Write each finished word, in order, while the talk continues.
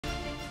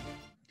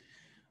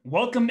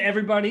Welcome,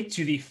 everybody,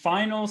 to the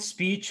final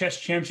Speed Chess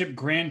Championship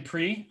Grand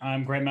Prix.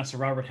 I'm Grandmaster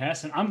Robert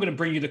Hess, and I'm going to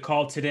bring you the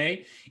call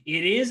today.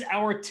 It is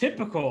our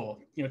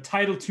typical,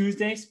 Title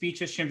Tuesday Speed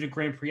Chess Championship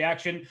Grand Prix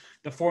action.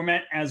 The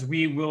format, as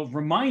we will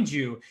remind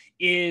you,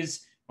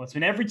 is it's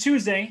been every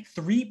Tuesday,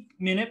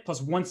 3-minute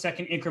plus 1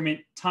 second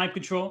increment time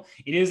control.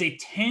 It is a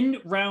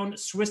 10-round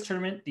Swiss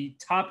tournament. The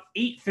top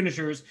 8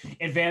 finishers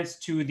advance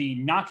to the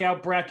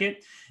knockout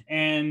bracket,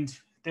 and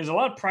there's a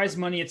lot of prize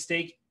money at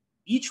stake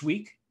each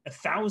week.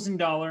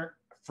 $1,000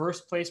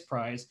 first place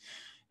prize.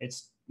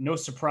 It's no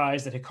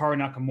surprise that Hikaru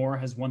Nakamura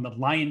has won the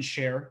lion's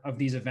share of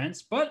these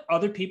events, but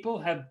other people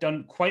have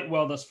done quite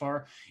well thus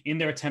far in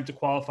their attempt to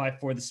qualify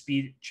for the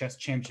Speed Chess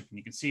Championship. And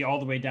you can see all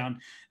the way down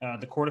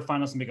the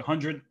quarterfinals make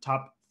 100,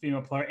 top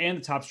female player and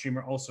the top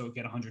streamer also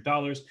get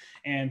 $100.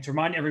 And to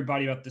remind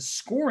everybody about the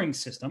scoring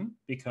system,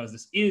 because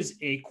this is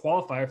a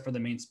qualifier for the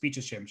main Speed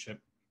Chess Championship,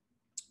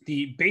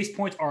 the base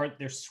points are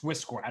their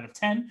Swiss score out of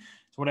 10.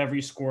 So whatever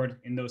you scored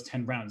in those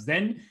 10 rounds.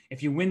 Then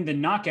if you win the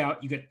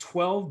knockout, you get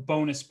 12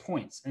 bonus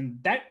points. And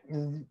that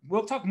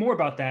we'll talk more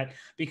about that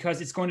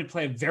because it's going to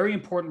play a very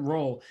important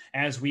role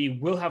as we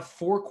will have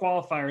 4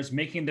 qualifiers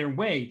making their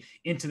way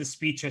into the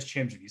Speed Chess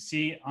Championship. You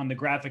see on the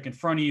graphic in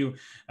front of you,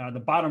 the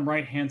bottom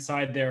right-hand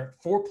side there,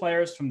 4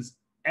 players from this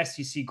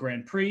SEC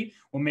Grand Prix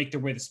will make their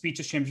way to the Speed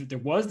Chess Championship. There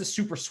was the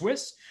Super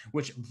Swiss,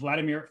 which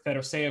Vladimir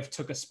Fedoseev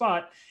took a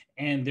spot,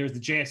 and there's the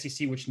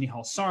JSCC, which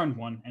Nihal Sarn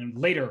won, and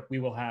later we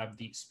will have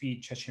the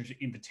Speed Chess Championship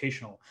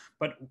Invitational.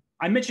 But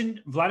I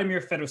mentioned Vladimir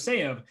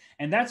Fedoseev,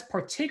 and that's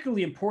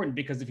particularly important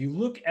because if you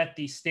look at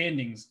the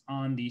standings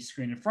on the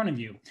screen in front of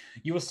you,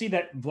 you will see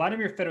that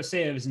Vladimir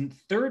Fedoseev is in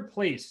 3rd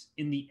place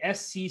in the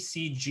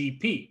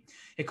SCCGP.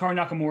 Hikaru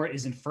Nakamura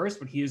is in 1st,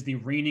 but he is the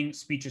reigning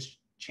Speed Chess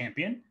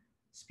champion.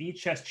 Speed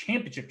Chess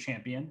Championship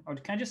champion, or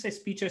can I just say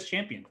Speed Chess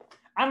champion?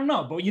 I don't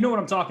know, but you know what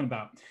I'm talking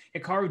about.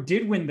 Hikaru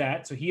did win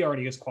that, so he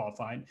already is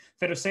qualified.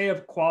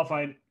 Fedoseev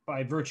qualified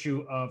by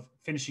virtue of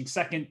finishing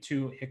 2nd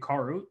to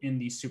Hikaru in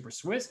the Super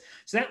Swiss.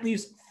 So that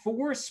leaves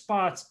 4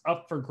 spots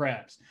up for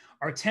grabs.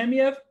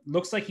 Artemiev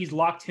looks like he's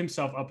locked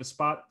himself up a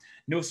spot.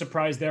 No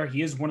surprise there.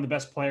 He is one of the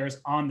best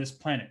players on this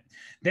planet.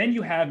 Then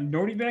you have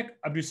Nordibek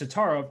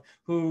Abdusattorov,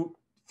 who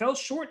fell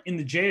short in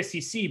the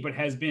JSCC, but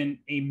has been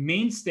a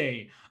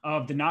mainstay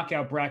of the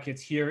knockout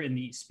brackets here in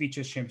the Speed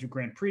Chess Championship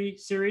Grand Prix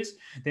series.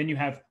 Then you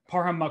have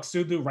Parham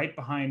Maghsoodloo right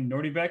behind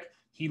Nordibek.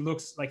 He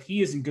looks like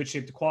he is in good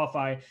shape to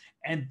qualify.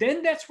 And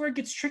then that's where it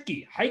gets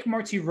tricky. Haik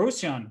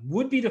Martirosyan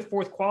would be the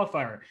 4th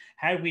qualifier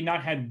had we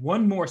not had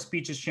one more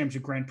Speed Chess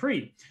Championship Grand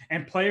Prix.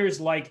 And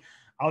players like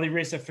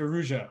Alireza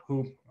Firouzja,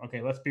 who,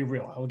 okay, let's be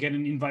real, he'll get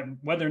an invite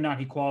whether or not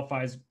he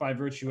qualifies by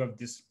virtue of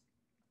this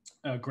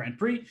Grand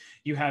Prix.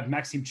 You have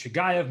Maxime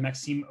Chagayev,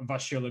 Maxime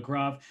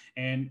Vachier-Lagrave,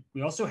 and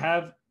we also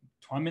have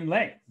Tuan Minh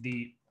Le,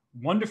 the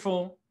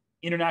wonderful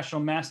international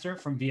master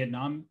from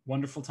Vietnam,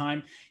 wonderful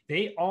time.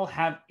 They all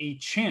have a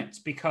chance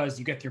because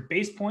you get your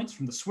base points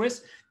from the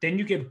Swiss, then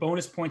you get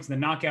bonus points in the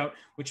knockout,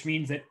 which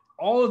means that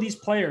all of these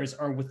players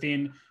are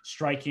within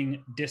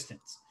striking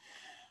distance.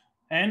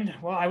 And,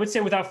 well, I would say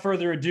without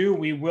further ado,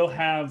 we will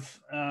have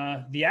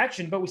the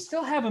action, but we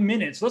still have a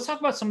minute. So let's talk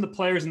about some of the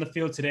players in the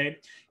field today.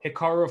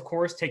 Hikaru, of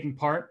course, taking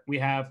part. We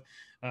have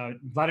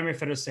Vladimir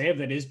Fedoseev,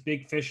 that is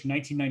Big Fish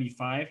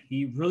 1995.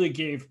 He really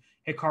gave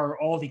Hikaru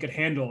all he could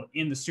handle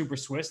in the Super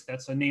Swiss.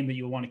 That's a name that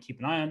you'll want to keep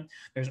an eye on.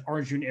 There's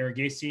Arjun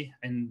Erigaisi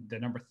and the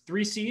number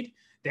 3 seed.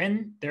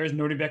 Then there's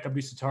Nordibek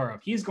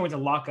Abdusattorov. He's going to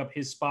lock up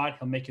his spot.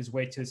 He'll make his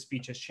way to the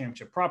Speed Chess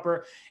Championship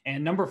proper.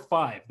 And number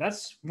 5,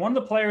 that's one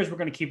of the players we're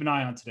going to keep an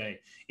eye on today,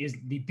 is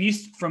the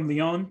beast from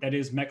Lyon. That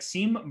is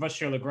Maxime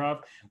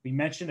Vachier-Lagrave. We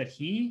mentioned that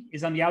he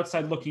is on the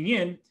outside looking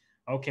in.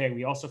 Okay,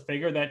 we also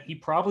figure that he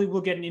probably will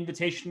get an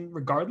invitation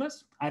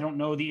regardless. I don't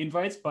know the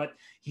invites, but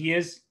he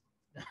is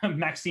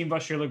Maxime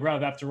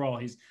Vachier-Lagrave after all.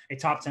 He's a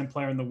top 10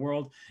 player in the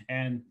world,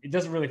 and it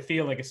doesn't really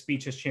feel like a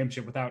Speed Chess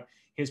Championship without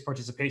his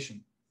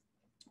participation.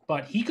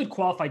 But he could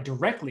qualify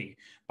directly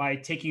by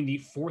taking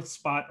the 4th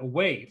spot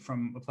away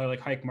from a player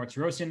like Haik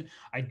Martirosyan.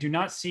 I do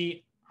not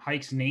see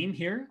Haik's name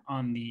here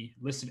on the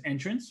list of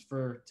entrants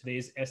for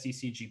today's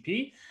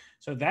SECGP.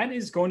 So that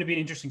is going to be an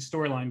interesting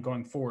storyline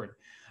going forward.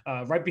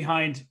 Right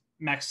behind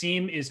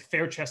Maxime is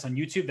Fair Chess on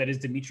YouTube. That is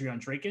Dmitry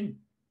Andreikin,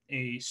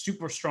 a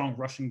super strong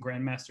Russian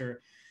grandmaster.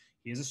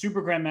 He is a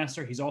super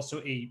grandmaster. He's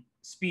also a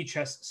speed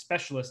chess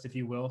specialist, if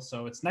you will.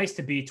 So it's nice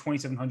to be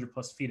 2,700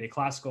 plus FIDE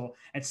classical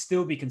and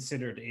still be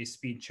considered a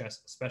speed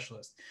chess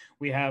specialist.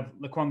 We have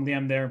Lequang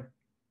Liam there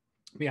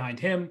behind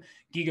him,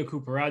 Giga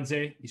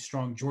Kuparadze, the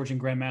strong Georgian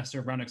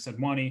grandmaster, Raunak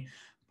Sadwani,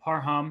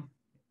 Parham.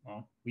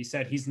 Well, we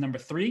said he's number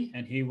 3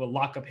 and he will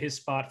lock up his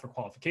spot for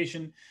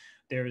qualification.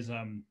 There's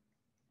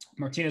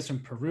Martinez from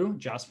Peru,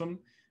 Jaspam.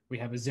 We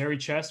have Azeri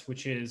Chess,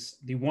 which is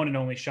the one and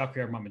only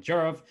Shakhriyar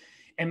Mamedyarov.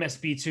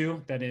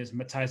 MSB2, that is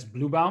Matthias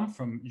Blubaum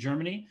from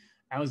Germany,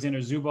 Alexander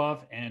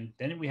Zubov, and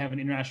then we have an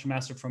international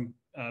master from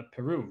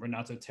Peru,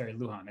 Renato Terry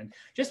Lujan. And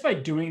just by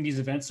doing these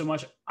events so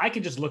much, I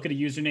can just look at a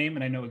username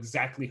and I know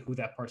exactly who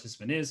that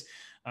participant is.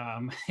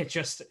 It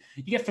just,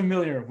 you get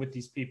familiar with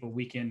these people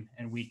week in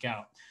and week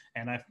out.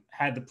 And I've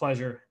had the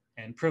pleasure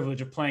and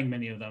privilege of playing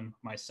many of them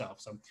myself.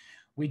 So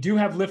we do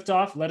have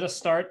liftoff. Let us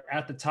start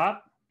at the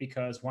top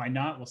because why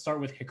not? We'll start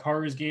with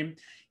Hikaru's game.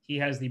 He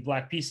has the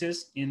black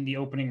pieces in the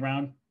opening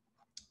round,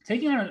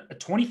 taking on a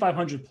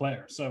 2,500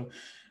 player. So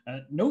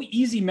no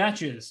easy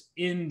matches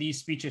in the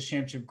Speed Chess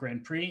Championship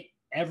Grand Prix.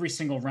 Every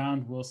single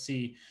round, we'll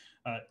see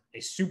a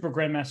super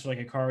grandmaster like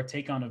Hikaru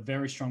take on a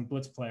very strong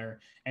blitz player.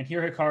 And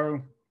here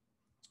Hikaru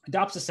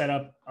adopts a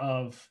setup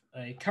of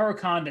a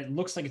Caro-Kann that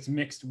looks like it's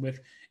mixed with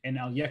an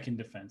Alyekin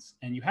defense.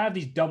 And you have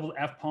these double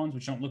F pawns,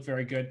 which don't look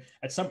very good.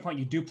 At some point,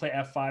 you do play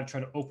F5, try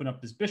to open up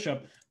this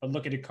bishop, but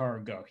look at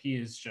Hikaru go. He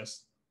is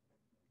just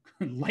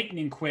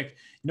lightning quick,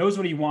 knows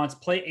what he wants,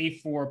 play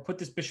A4, put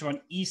this bishop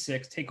on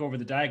E6, take over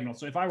the diagonal.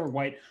 So if I were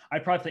white,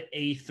 I'd probably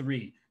play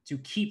A3 to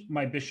keep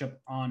my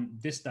bishop on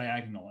this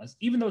diagonal. As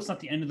even though it's not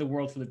the end of the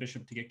world for the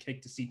bishop to get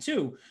kicked to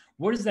C2,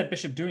 what is that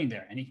bishop doing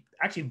there? And he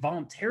actually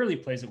voluntarily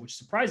plays it, which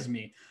surprises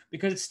me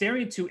because it's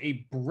staring into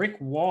a brick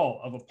wall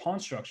of a pawn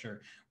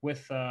structure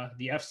with the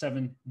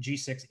F7,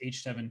 G6,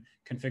 H7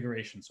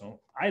 configuration.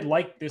 So I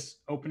like this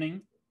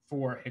opening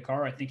for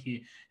Hikaru. I think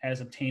he has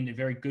obtained a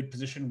very good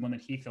position, one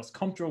that he feels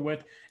comfortable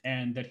with,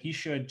 and that he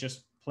should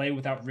just play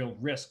without real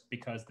risk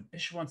because the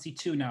bishop on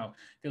C2 now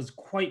feels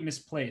quite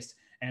misplaced.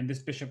 And this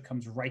bishop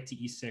comes right to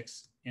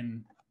E6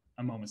 in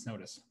a moment's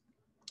notice,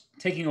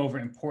 taking over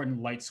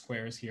important light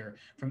squares here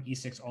from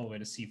E6 all the way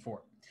to C4.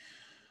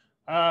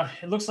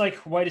 It looks like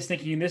white is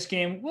thinking in this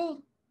game,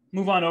 we'll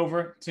move on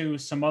over to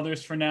some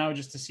others for now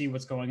just to see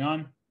what's going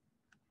on.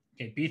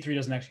 Okay, B3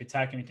 doesn't actually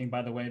attack anything,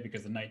 by the way,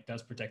 because the knight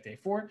does protect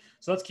A4.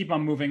 So let's keep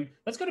on moving.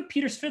 Let's go to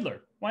Peter Svidler.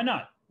 Why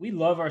not? We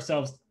love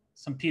ourselves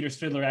some Peter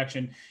Svidler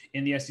action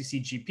in the SEC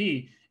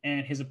GP,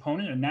 and his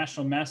opponent, a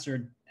national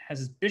master, has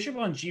his bishop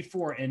on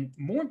G4, and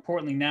more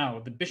importantly now,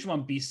 the bishop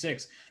on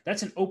B6.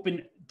 That's an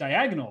open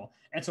diagonal,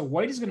 and so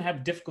white is going to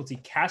have difficulty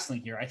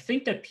castling here. I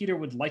think that Peter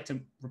would like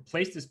to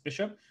replace this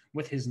bishop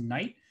with his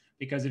knight,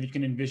 because if you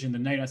can envision the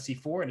knight on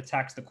C4, it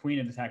attacks the queen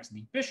and attacks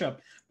the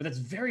bishop, but that's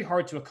very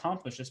hard to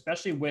accomplish,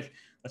 especially with,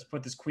 let's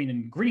put this queen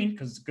in green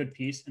because it's a good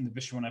piece, and the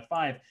bishop on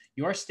F5.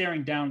 You are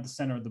staring down the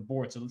center of the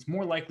board, so it's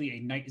more likely a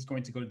knight is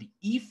going to go to the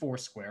E4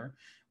 square,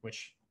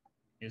 which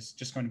is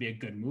just going to be a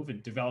good move, a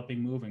developing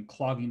move and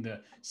clogging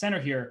the center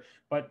here.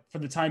 But for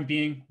the time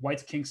being,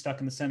 white's king stuck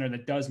in the center.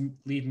 That does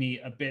leave me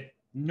a bit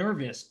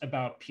nervous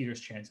about Peter's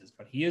chances.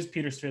 But he is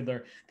Peter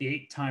Svidler, the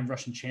 8-time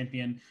Russian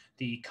champion,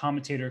 the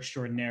commentator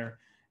extraordinaire,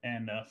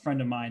 and a friend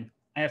of mine.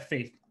 I have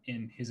faith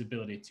in his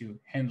ability to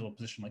handle a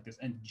position like this.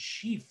 And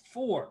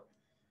G4,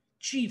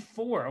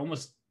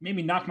 almost made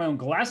me knock my own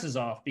glasses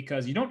off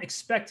because you don't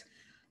expect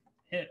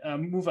a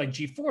move like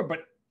G4,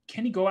 but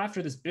can he go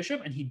after this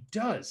bishop? And he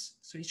does.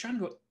 So he's trying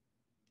to go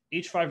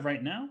H5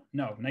 right now?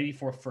 No, knight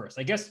E4 first.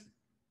 I guess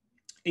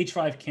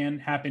H5 can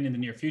happen in the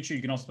near future.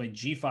 You can also play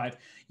G5,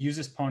 use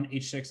this pawn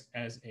H6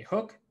 as a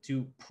hook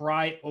to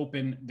pry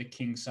open the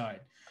king side.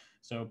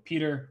 So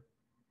Peter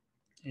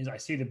is, I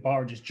see the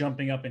bar just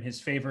jumping up in his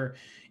favor.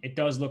 It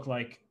does look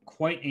like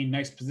quite a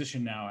nice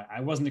position now. I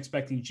wasn't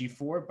expecting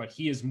G4, but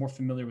he is more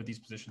familiar with these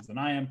positions than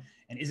I am.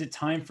 And is it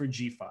time for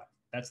G5?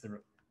 That's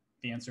the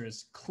answer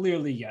is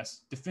clearly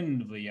yes,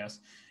 definitively yes.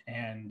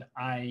 And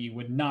I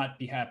would not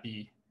be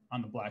happy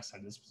on the black side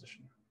of this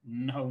position.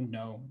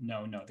 No.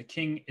 The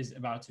king is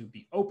about to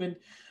be opened.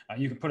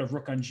 You can put a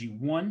rook on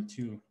G1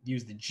 to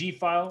use the G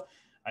file.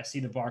 I see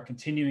the bar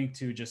continuing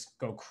to just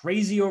go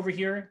crazy over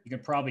here. You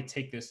can probably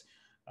take this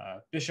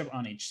bishop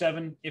on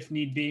H7 if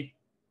need be,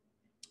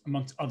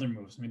 amongst other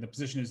moves. I mean, the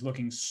position is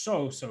looking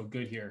so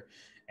good here.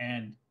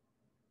 And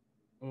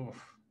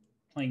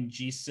playing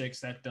G6,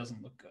 that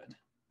doesn't look good.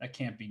 That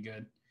can't be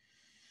good.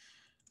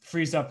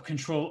 Frees up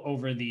control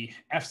over the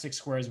F6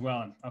 square as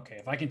well. And okay,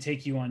 if I can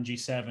take you on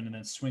G7 and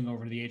then swing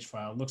over to the H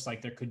file, it looks like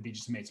there could be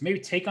just mates. Maybe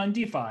take on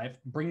D5,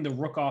 bring the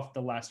rook off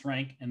the last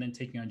rank, and then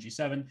taking on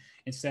G7.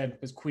 Instead,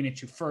 because queen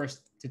H2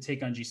 first to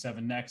take on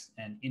G7 next,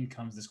 and in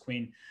comes this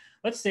queen.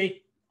 Let's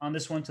stay on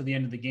this one to the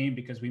end of the game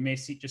because we may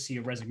just see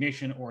a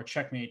resignation or a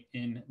checkmate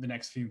in the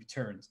next few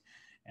turns.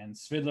 And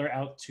Svidler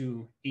out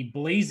to a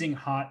blazing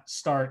hot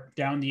start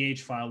down the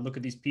H file. Look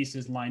at these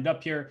pieces lined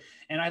up here.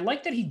 And I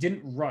like that he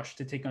didn't rush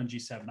to take on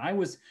G7. I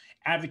was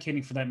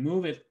advocating for that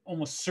move. It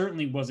almost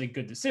certainly was a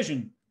good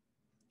decision.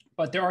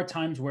 But there are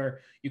times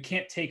where you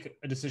can't take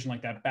a decision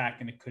like that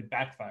back and it could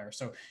backfire.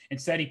 So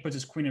instead, he puts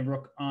his queen and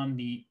rook on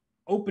the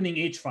opening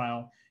H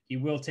file. He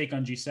will take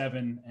on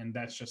G7, and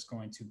that's just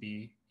going to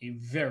be a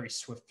very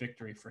swift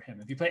victory for him.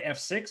 If you play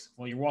F6,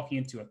 well, you're walking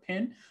into a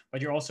pin,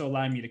 but you're also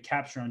allowing me to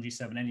capture on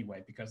G7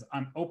 anyway, because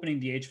I'm opening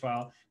the H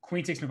file.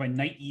 Queen takes me by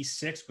knight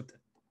E6 with the,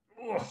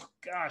 oh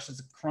gosh, it's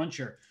a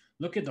cruncher.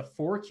 Look at the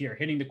fork here,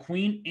 hitting the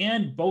queen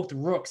and both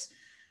rooks.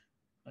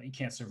 Oh, you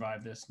can't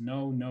survive this.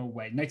 No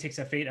way. Knight takes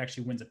F8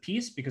 actually wins a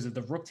piece, because if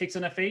the rook takes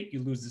on F8,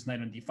 you lose this knight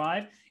on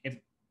D5.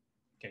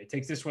 Okay,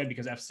 takes this way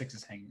because f6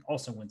 is hanging,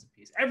 also wins a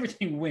piece.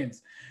 Everything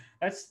wins.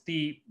 That's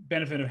the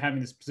benefit of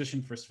having this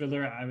position for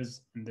Svidler.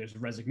 And there's a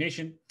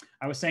resignation.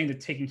 I was saying that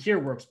taking here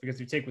works because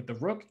if you take with the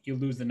rook, you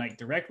lose the knight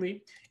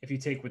directly. If you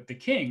take with the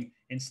king,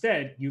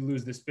 instead, you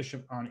lose this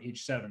bishop on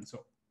h7.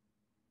 So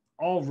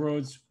all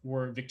roads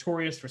were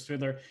victorious for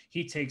Svidler.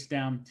 He takes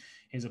down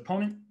his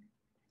opponent.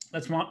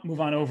 Let's move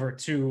on over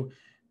to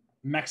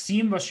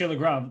Maxime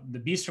Vachier-Lagrave, the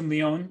beast from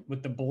Lyon,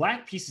 with the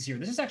black pieces here.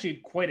 This is actually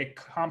quite a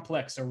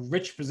complex, a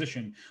rich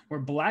position where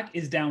black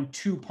is down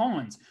 2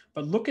 pawns.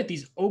 But look at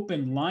these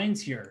open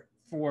lines here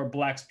for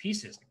black's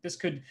pieces. This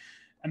could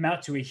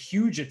amount to a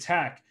huge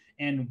attack,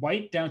 and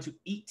white down to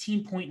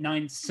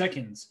 18.9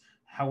 seconds.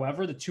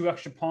 However, the 2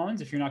 extra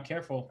pawns, if you're not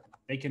careful,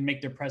 they can make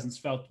their presence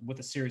felt with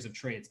a series of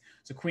trades.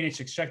 So queen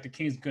h6 check, the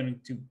king is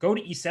going to go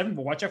to e7,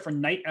 but watch out for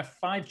knight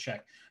f5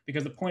 check,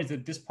 because the point is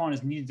that this pawn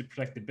is needed to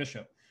protect the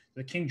bishop.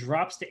 The king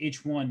drops to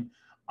h1.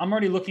 I'm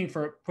already looking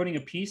for putting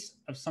a piece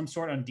of some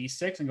sort on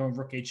d6 and going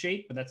rook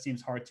h8, but that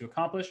seems hard to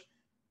accomplish.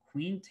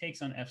 Queen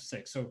takes on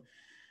f6. So if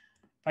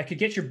I could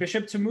get your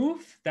bishop to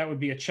move, that would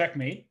be a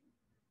checkmate.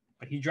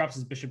 But he drops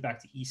his bishop back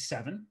to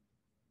e7.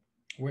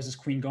 Where's his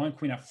queen going?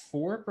 Queen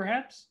f4,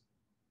 perhaps?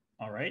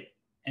 All right.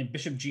 And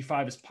bishop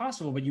g5 is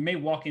possible, but you may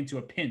walk into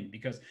a pin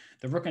because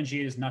the rook on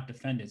g8 is not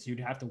defended. So you'd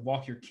have to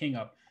walk your king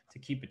up to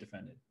keep it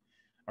defended.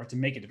 Or to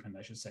make it defend,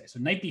 I should say. So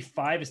knight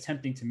b5 is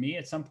tempting to me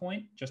at some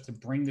point, just to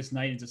bring this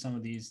knight into some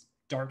of these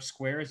dark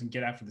squares and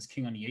get after this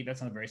king on e8.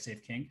 That's not a very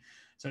safe king.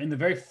 So in the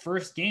very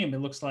first game, it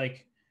looks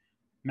like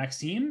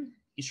Maxime,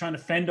 he's trying to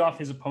fend off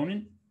his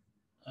opponent,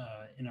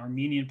 an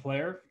Armenian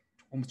player,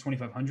 almost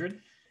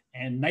 2,500.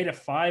 And knight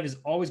f5 is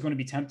always going to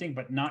be tempting,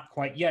 but not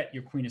quite yet.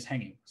 Your queen is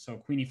hanging. So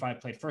queen e5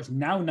 played first.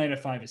 Now knight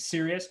f5 is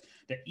serious.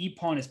 The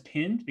e-pawn is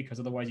pinned because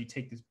otherwise you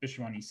take this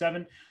bishop on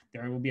e7.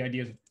 There will be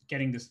ideas of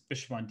getting this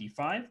bishop on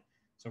d5.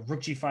 So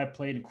rook g5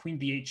 played and queen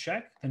b8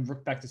 check, then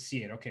rook back to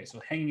c8. Okay, so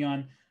hanging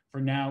on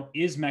for now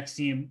is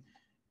Maxime.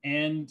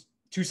 And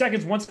 2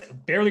 seconds, once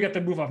barely got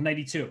the move off knight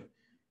e2.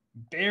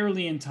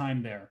 Barely in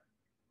time there.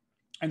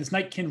 And this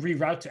knight can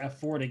reroute to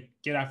f4 to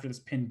get after this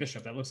pinned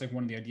bishop. That looks like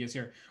one of the ideas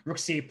here. Rook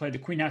c8 played, the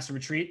queen has to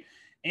retreat.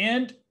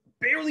 And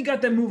barely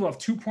got that move off,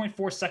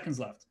 2.4 seconds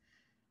left.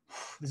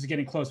 This is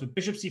getting close. With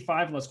bishop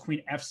c5 allows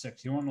queen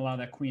f6. You don't want to allow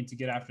that queen to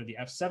get after the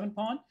f7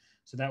 pawn.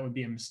 So that would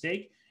be a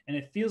mistake. And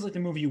it feels like the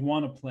move you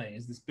want to play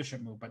is this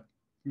bishop move, but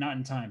not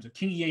in time. So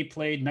king e8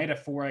 played, knight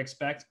f4 I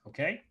expect.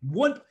 Okay.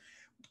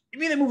 Give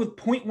me that move with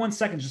 0.1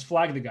 seconds, just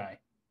flag the guy.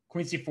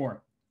 Queen c4.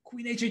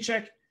 Queen h8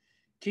 check.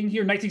 King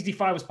here, knight takes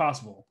d5 was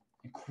possible.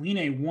 And queen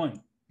a1,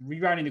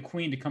 rerouting the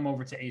queen to come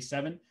over to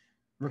a7.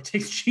 Rook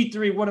takes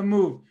g3, what a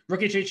move.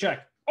 Rook h8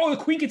 check. Oh, the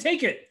queen can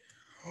take it.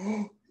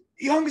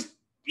 He hung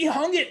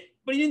it,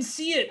 but he didn't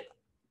see it.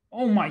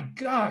 Oh my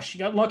gosh, he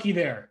got lucky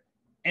there.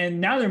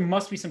 And now there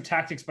must be some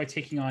tactics by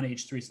taking on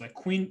h3. So like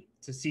queen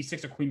to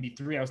c6 or queen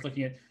b3. I was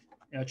looking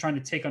at trying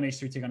to take on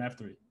h3, take on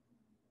f3.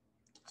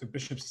 So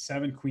bishop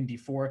c7, queen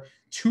d4.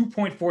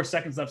 2.4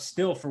 seconds left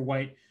still for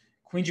white.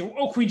 Queen g.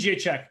 Oh, queen g8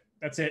 check.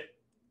 That's it.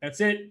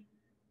 That's it.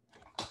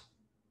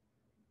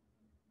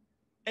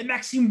 And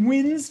Maxime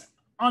wins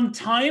on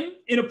time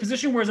in a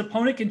position where his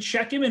opponent can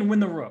check him and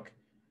win the rook.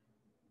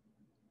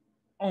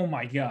 Oh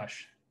my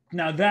gosh.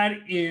 Now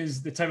that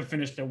is the type of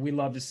finish that we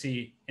love to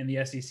see in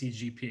the SEC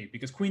GP,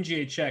 because queen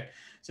g8 check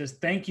says,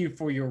 thank you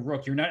for your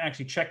rook. You're not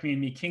actually checkmating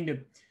me. King to,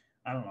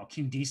 I don't know,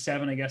 king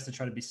d7, I guess, to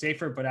try to be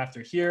safer. But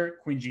after here,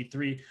 queen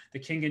g3, the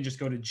king can just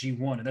go to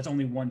g1. And that's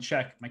only one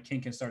check. My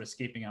king can start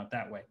escaping out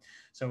that way.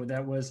 So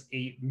that was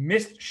a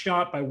missed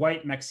shot by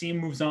white. Maxime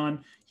moves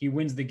on. He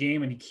wins the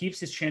game, and he keeps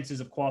his chances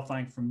of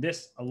qualifying from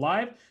this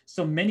alive.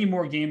 Still many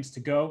more games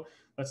to go.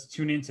 Let's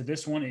tune into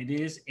this one. It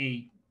is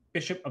a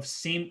bishop of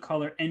same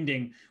color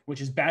ending, which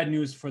is bad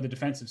news for the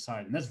defensive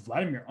side. And that's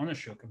Vladimir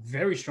Onashuk, a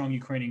very strong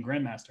Ukrainian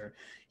grandmaster.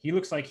 He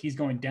looks like he's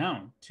going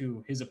down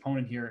to his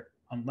opponent here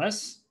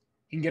unless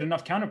he can get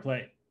enough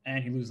counterplay,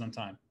 and he loses on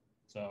time.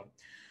 So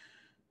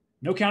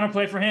no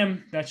counterplay for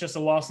him. That's just a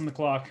loss on the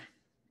clock.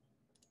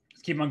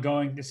 Let's keep on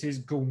going. This is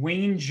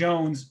Gawain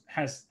Jones.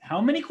 Has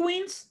how many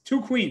queens? 2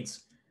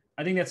 queens.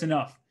 I think that's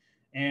enough.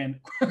 And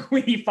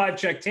queen e5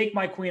 check. Take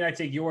my queen, I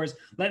take yours.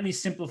 Let me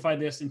simplify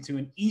this into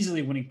an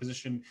easily winning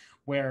position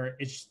where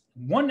it's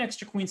 1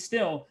 extra queen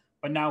still,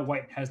 but now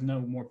white has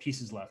no more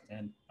pieces left.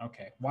 And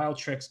okay, wild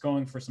tricks,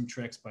 going for some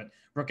tricks, but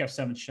rook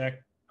f7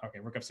 check. Okay,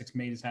 rook f6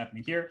 mate is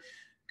happening here.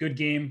 Good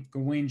game.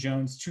 Gawain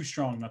Jones, too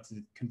strong not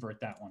to convert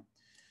that one.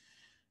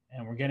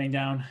 And we're getting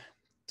down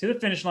to the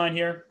finish line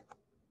here.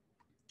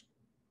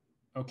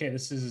 Okay,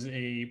 this is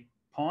a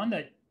pawn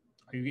that,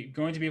 are you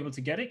going to be able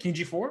to get it? King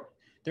g4.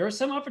 There are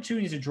some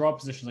opportunities to draw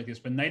positions like this,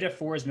 but knight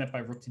f4 is met by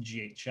rook to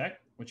g8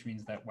 check, which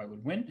means that white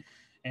would win.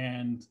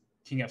 And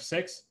king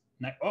f6,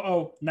 knight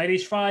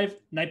h5,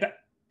 knight back.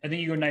 I think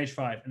you go knight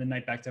h5 and then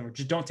knight back to f4.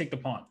 Just don't take the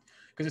pawn.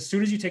 Because as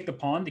soon as you take the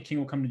pawn, the king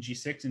will come to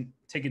g6 and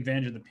take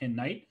advantage of the pinned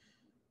knight.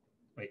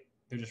 Wait,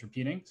 they're just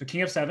repeating. So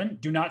king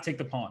f7, do not take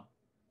the pawn.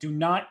 Do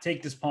not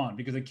take this pawn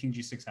because the king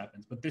g6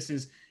 happens. But this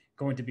is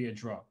going to be a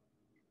draw.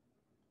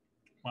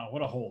 Wow,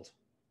 what a hold.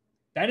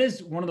 That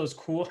is one of those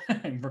cool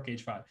rook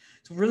h5.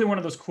 It's really one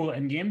of those cool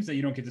end games that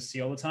you don't get to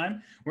see all the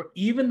time, where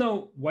even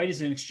though white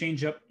is in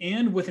exchange up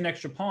and with an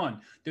extra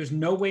pawn, there's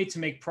no way to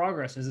make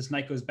progress as this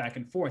knight goes back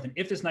and forth. And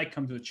if this knight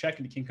comes to a check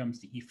and the king comes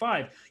to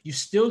e5, you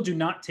still do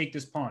not take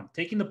this pawn.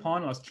 Taking the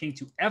pawn allows king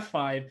to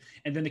f5,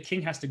 and then the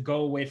king has to go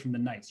away from the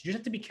knights. You just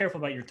have to be careful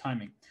about your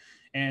timing.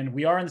 And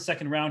we are in the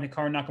second round.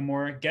 Hikaru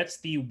Nakamura gets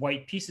the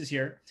white pieces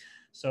here.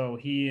 So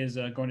he is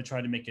going to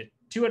try to make it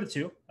 2 out of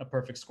 2, a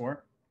perfect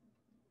score.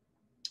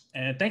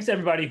 And thanks to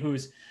everybody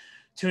who's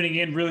tuning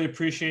in. Really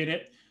appreciate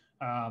it.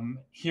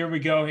 Here we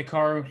go,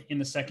 Hikaru in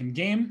the second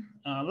game.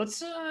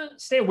 Let's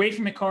stay away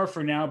from Hikaru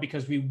for now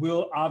because we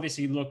will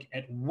obviously look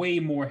at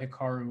way more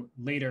Hikaru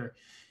later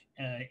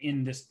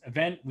in this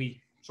event. We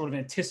sort of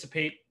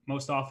anticipate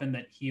most often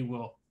that he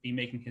will be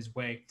making his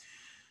way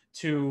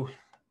to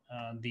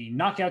the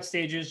knockout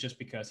stages just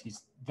because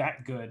he's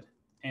that good.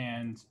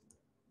 And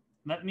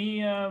let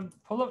me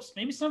pull up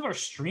maybe some of our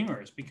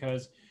streamers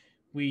because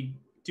we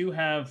do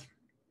have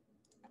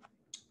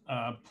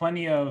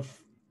plenty of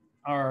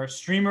our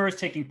streamers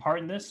taking part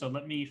in this. So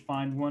let me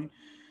find one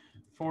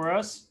for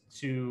us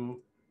to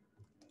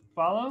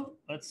follow.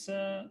 Let's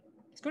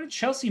go to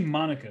Chelsea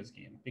Monica's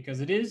game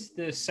because it is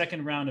the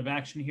second round of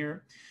action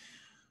here.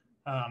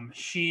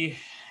 She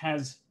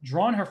has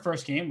drawn her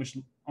first game, which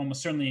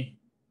almost certainly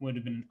would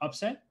have been an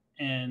upset.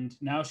 And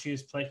now she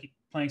is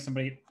playing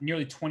somebody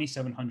nearly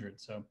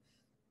 2,700. So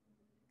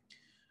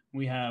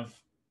we have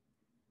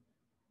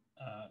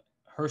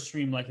her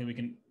stream. Likely we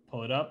can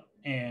pull it up.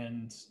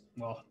 And,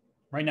 well,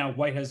 right now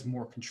white has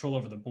more control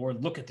over the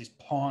board. Look at these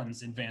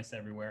pawns advanced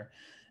everywhere.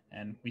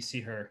 And we see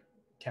her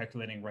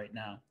calculating right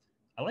now.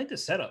 I like the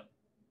setup.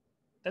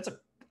 I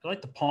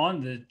like the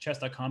pawn, the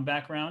Chess.com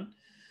background.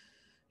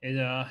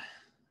 It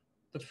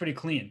looks pretty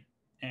clean.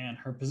 And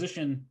her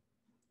position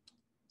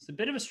is a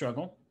bit of a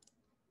struggle.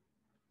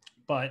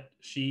 But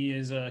she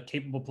is a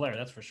capable player,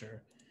 that's for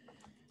sure.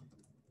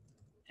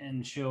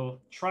 And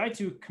she'll try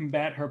to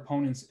combat her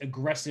opponent's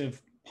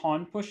aggressive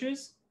pawn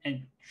pushes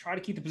and try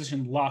to keep the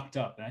position locked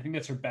up. And I think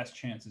that's her best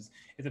chances.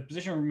 If the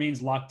position remains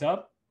locked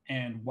up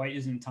and white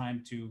isn't in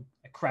time to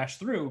crash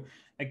through,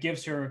 that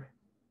gives her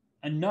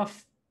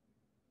enough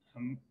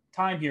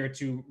time here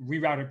to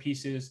reroute her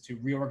pieces, to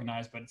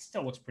reorganize, but it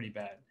still looks pretty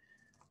bad.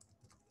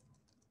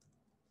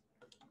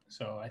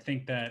 So I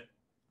think that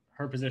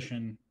her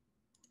position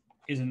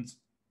isn't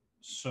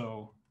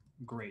so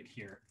great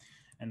here.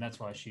 And that's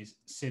why she's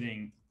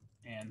sitting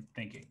and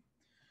thinking.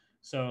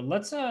 So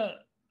let's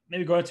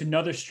maybe go to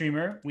another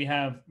streamer. We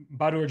have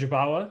Badur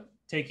Jabawa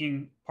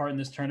taking part in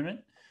this tournament.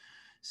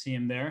 See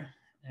him there.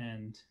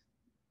 And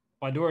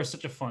Badur is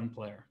such a fun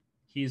player.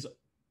 He's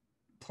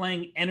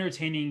playing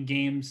entertaining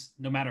games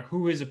no matter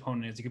who his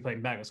opponent is. He could play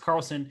Magnus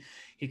Carlsen.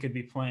 He could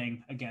be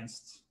playing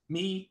against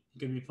me. He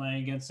could be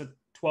playing against a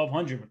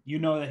 1200. You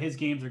know that his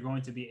games are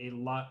going to be a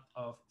lot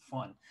of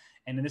fun.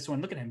 And in this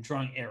one, look at him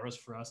drawing arrows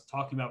for us,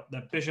 talking about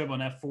that bishop on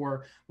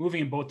f4,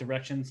 moving in both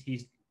directions.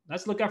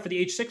 Let's look out for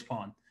the h6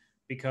 pawn,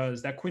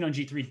 because that queen on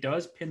g3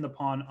 does pin the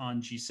pawn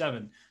on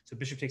g7. So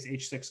bishop takes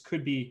h6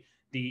 could be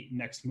the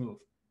next move.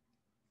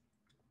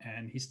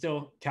 And he's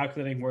still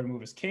calculating where to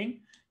move his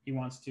king. He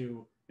wants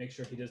to make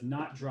sure he does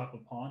not drop a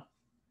pawn,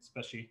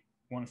 especially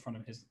one in front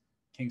of his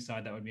king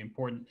side. That would be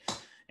important.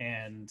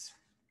 And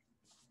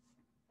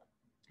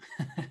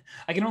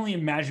I can only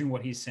imagine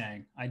what he's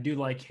saying. I do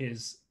like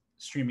his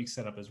streaming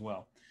setup as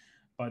well.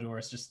 Badur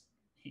is just,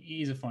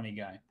 he's a funny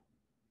guy.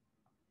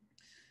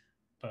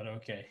 But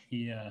okay,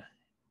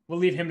 we'll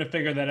leave him to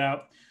figure that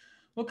out.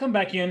 We'll come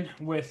back in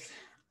with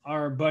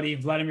our buddy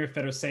Vladimir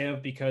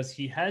Fedoseev because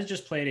he has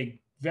just played a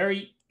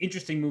very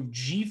interesting move,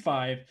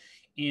 g5,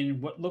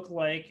 in what looked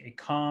like a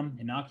calm,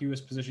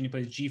 innocuous position. He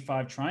plays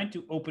g5, trying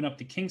to open up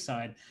the king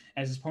side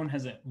as his opponent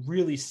has a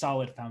really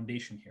solid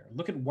foundation here.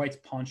 Look at white's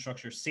pawn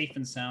structure, safe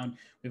and sound.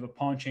 We have a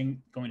pawn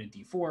chain going to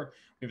d4.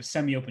 We have a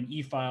semi-open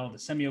e file. The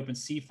semi-open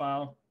c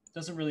file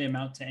doesn't really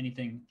amount to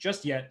anything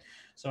just yet.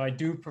 So I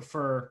do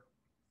prefer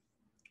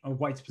a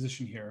white's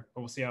position here,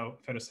 but we'll see how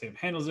Fedoseev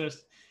handles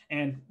this.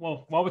 And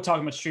well, while we're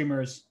talking about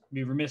streamers,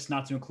 we'd be remiss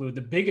not to include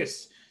the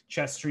biggest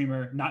chess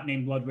streamer, not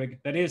named Ludwig,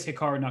 that is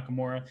Hikaru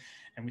Nakamura.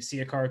 And we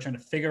see Hikaru trying to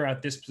figure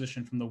out this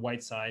position from the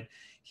white side.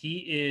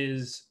 He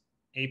is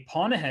a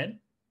pawn ahead,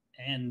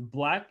 and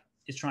black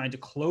is trying to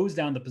close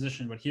down the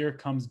position, but here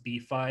comes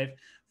b5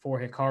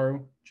 for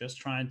Hikaru, just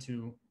trying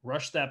to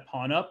rush that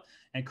pawn up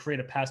and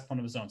create a passed pawn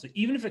of his own. So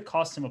even if it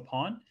costs him a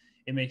pawn,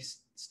 it may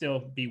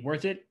still be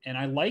worth it. And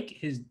I like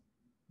his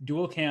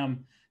dual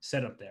cam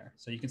setup there.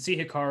 So you can see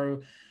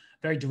Hikaru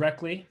very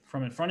directly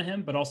from in front of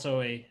him, but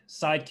also a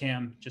side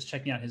cam just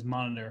checking out his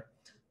monitor.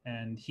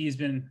 And he's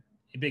been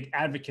a big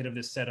advocate of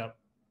this setup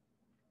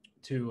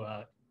to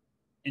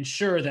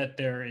ensure that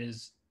there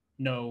is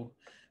no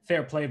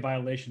fair play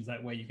violations.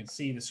 That way you can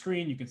see the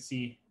screen, you can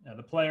see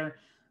the player.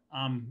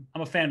 I'm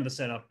a fan of the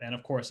setup, and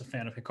of course a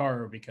fan of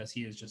Hikaru because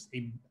he is just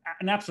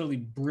an absolutely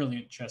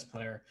brilliant chess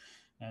player,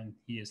 and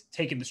he has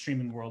taken the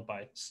streaming world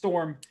by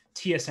storm.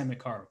 TSM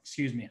Hikaru,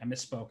 excuse me, I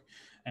misspoke.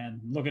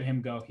 And look at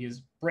him go. He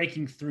is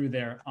breaking through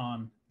there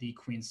on the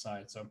queen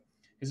side. So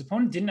his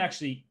opponent didn't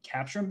actually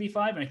capture on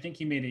b5, and I think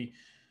he made a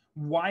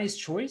wise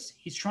choice.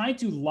 He's trying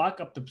to lock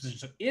up the position.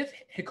 So if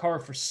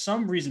Hikaru, for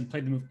some reason,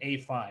 played the move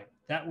a5,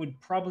 that would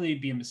probably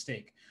be a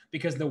mistake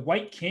because the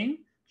white king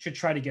should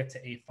try to get to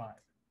a5.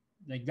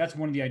 Like, that's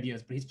one of the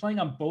ideas. But he's playing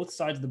on both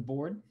sides of the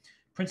board.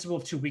 Principle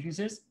of two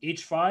weaknesses,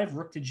 h5,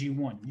 rook to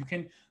g1. You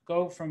can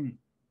go from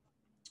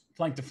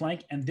flank to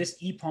flank, and this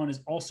e-pawn is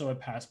also a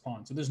passed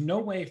pawn. So there's no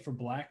way for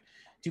black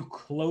to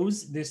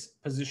close this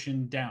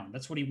position down.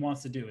 That's what he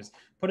wants to do, is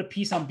put a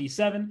piece on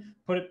b7,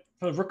 put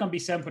a rook on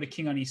b7, put a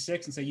king on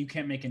e6, and say you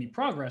can't make any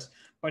progress.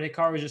 But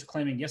Hikaru is just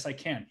claiming, yes, I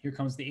can. Here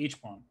comes the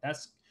h-pawn.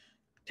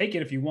 Take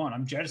it if you want.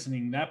 I'm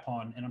jettisoning that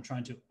pawn, and I'm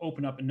trying to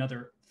open up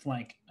another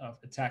flank of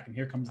attack. And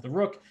here comes the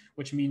rook,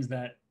 which means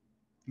that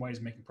white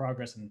is making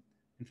progress, and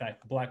in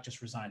fact, black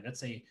just resigned.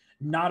 That's a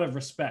nod of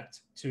respect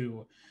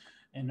to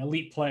an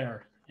elite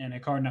player, and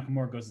Hikaru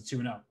Nakamura goes to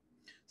 2-0.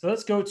 So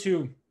let's go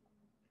to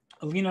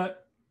Alina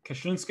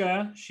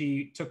Kashlinskaya.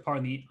 She took part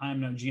in the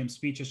IMNO GM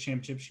Speed Chess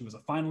Championship. She was a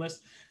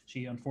finalist.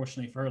 She,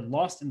 unfortunately for her,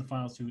 lost in the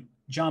finals to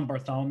John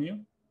Bartholomew,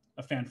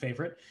 a fan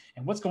favorite.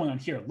 And what's going on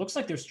here? It looks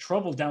like there's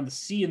trouble down the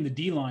C and the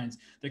D lines.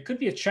 There could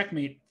be a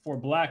checkmate for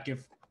black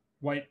if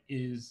white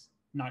is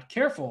not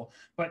careful,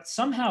 but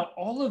somehow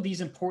all of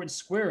these important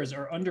squares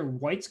are under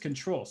white's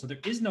control. So there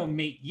is no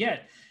mate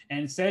yet. And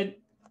instead,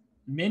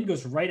 Min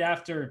goes right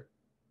after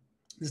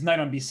this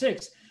knight on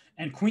b6,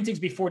 and queen takes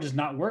b4 does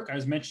not work. I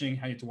was mentioning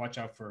how you have to watch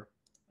out for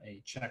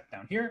a check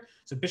down here.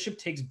 So bishop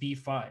takes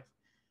b5.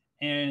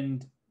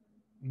 And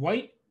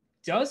white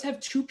does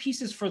have two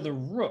pieces for the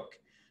rook.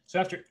 So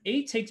after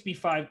a takes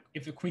b5,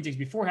 if the queen takes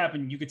b4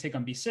 happened, you could take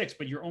on b6,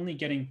 but you're only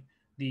getting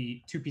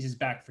the two pieces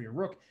back for your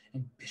rook.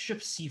 And bishop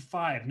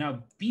c5.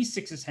 Now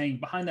b6 is hanging.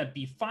 Behind that,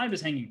 b5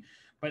 is hanging.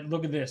 But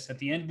look at this. At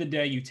the end of the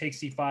day, you take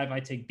c5, I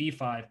take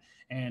b5,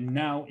 and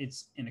now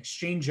it's an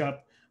exchange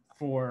up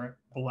for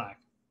black.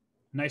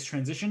 Nice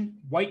transition.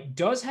 White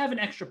does have an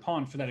extra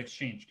pawn for that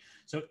exchange.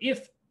 So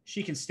if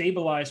she can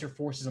stabilize her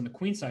forces on the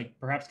queen side,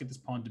 perhaps get this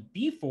pawn to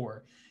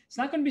b4, it's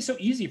not going to be so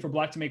easy for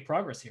black to make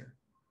progress here.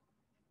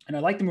 And I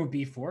like the move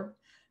b4.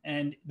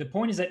 And the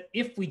point is that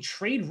if we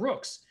trade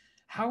rooks,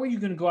 how are you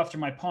going to go after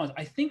my pawns?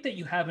 I think that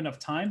you have enough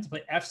time to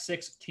play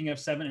f6, king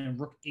f7, and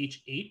rook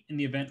h8 in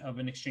the event of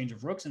an exchange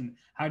of rooks. And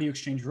how do you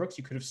exchange rooks?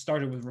 You could have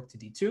started with rook to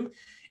d2.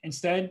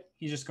 Instead,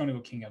 he's just going to go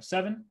king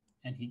f7,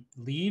 and he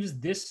leaves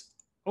this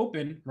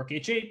open, rook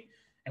h8.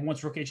 And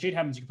once rook h8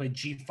 happens, you can play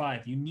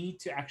g5. You need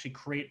to actually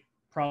create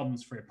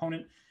problems for your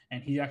opponent,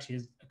 and he actually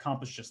has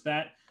accomplished just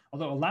that.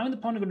 Although allowing the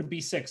pawn to go to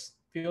b6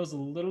 feels a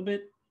little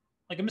bit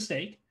like a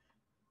mistake.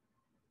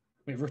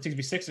 Wait, rook takes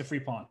b6, a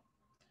free pawn.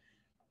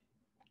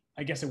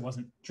 I guess it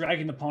wasn't.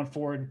 Dragging the pawn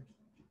forward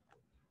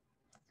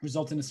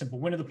results in a simple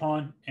win of the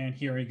pawn, and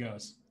here he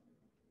goes.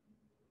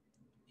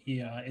 He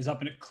is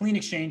up in a clean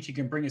exchange. He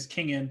can bring his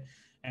king in,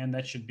 and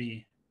that should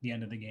be the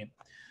end of the game.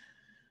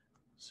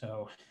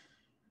 So,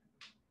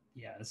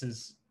 yeah, this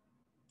is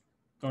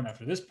going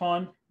after this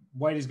pawn.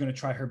 White is going to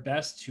try her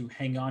best to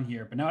hang on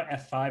here, but now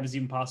f5 is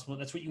even possible.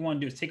 That's what you want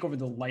to do, is take over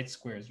the light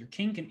squares. Your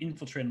king can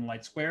infiltrate in the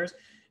light squares,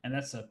 and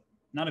that's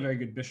not a very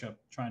good bishop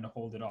trying to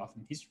hold it off.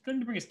 And he's trying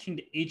to bring his king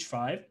to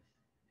h5,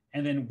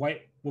 and then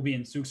white will be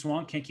in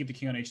zugzwang, can't keep the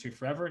king on h3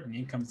 forever, and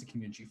in comes the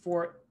king to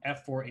g4,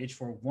 f4,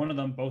 h4, one of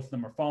them, both of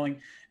them are falling,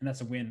 and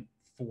that's a win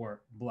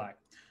for black.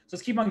 So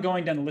let's keep on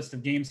going down the list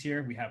of games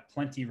here. We have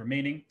plenty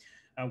remaining.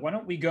 Why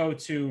don't we go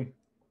to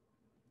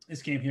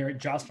this game here,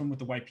 Jocelyn with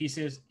the white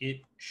pieces.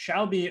 It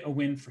shall be a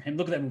win for him.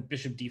 Look at that move,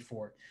 bishop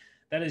d4.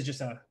 That is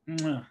just a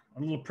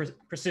little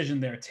precision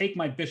there. Take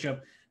my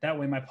bishop. That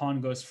way my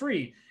pawn goes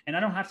free, and I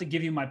don't have to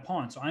give you my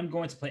pawn. So I'm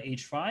going to play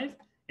h5.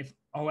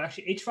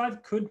 Actually,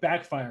 h5 could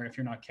backfire if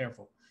you're not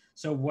careful.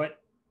 So what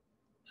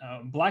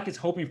black is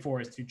hoping for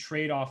is to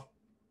trade off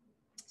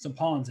some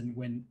pawns and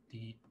win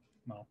the,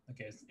 well,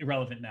 okay, it's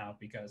irrelevant now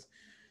because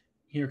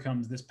here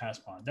comes this pass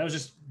pawn. That was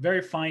just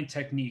very fine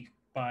technique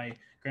by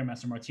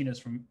Grandmaster Martinez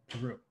from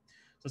Peru.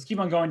 So let's keep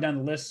on going down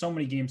the list. So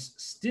many games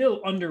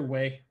still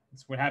underway.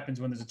 That's what happens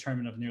when there's a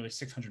tournament of nearly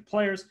 600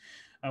 players.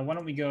 Why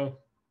don't we go?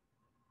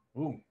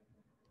 Ooh,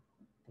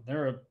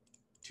 there are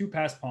two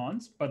pass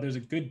pawns, but there's a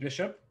good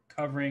bishop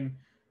covering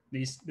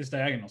this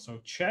diagonal. So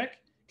check.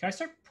 Can I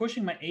start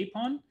pushing my a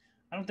pawn?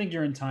 I don't think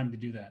you're in time to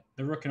do that.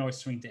 The rook can always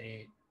swing to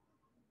a8.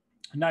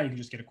 And now you can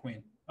just get a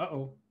queen.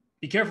 Uh-oh.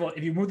 Be careful.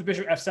 If you move the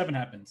bishop, f7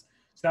 happens.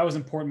 So that was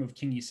important move,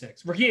 king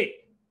e6. Rook e8,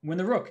 win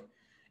the rook.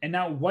 And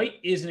now white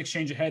is an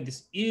exchange ahead.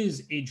 This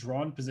is a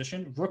drawn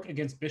position. Rook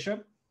against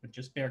bishop, with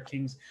just bare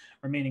kings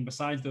remaining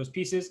besides those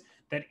pieces.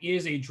 That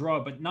is a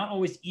draw, but not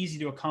always easy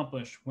to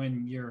accomplish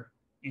when you're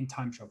in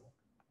time trouble.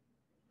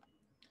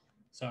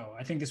 So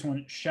I think this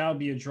one shall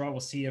be a draw. We'll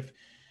see if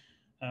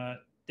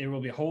there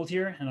will be a hold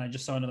here. And I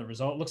just saw another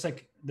result. Looks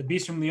like the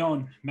beast from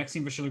Lyon,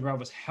 Maxime Vachier-Lagrave,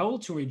 was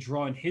held to a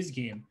draw in his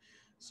game.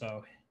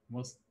 So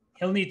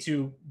he'll need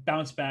to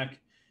bounce back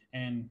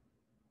and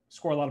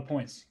score a lot of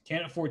points.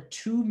 Can't afford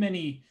too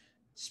many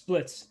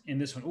splits in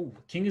this one. Ooh,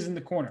 king is in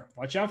the corner.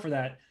 Watch out for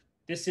that.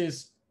 This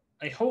is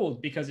a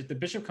hold, because if the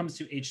bishop comes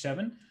to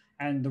h7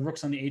 and the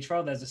rook's on the h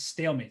file, that's a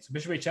stalemate. So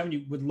bishop h7,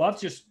 you would love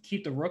to just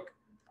keep the rook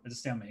as a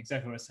stalemate.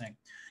 Exactly what I was saying.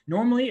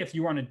 Normally, if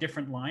you were on a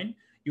different line,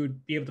 you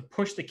would be able to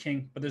push the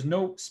king, but there's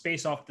no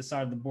space off the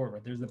side of the board,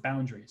 right? There's the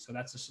boundary. So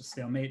that's just a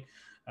stalemate.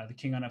 The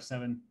king on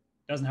f7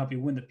 doesn't help you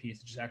win the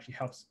piece. It just actually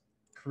helps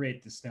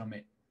create the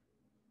stalemate.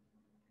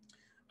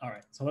 All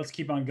right, so let's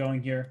keep on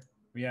going here.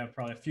 We have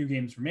probably a few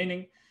games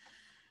remaining.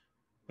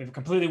 We have a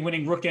completely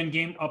winning rook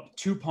endgame. Up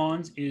 2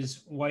 pawns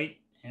is white,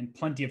 and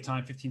plenty of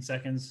time, 15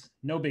 seconds.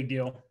 No big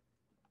deal.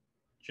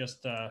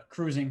 Just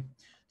cruising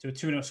to a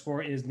 2-0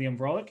 score is Liam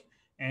Vrolic.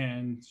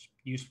 And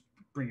you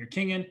bring your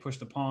king in, push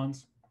the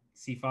pawns.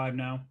 c5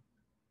 now.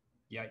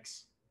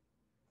 Yikes.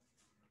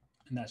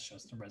 And that's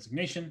just a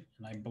resignation.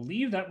 And I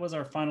believe that was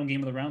our final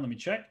game of the round. Let me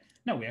check.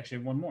 No, we actually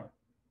have one more.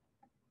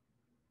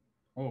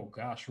 Oh,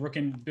 gosh. Rook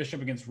and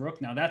bishop against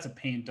rook. Now, that's a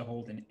pain to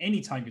hold in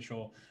any time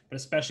control, but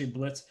especially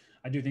blitz.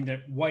 I do think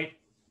that white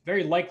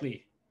very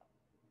likely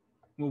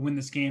will win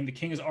this game. The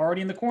king is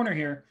already in the corner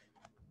here.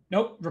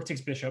 Nope. Rook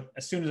takes bishop.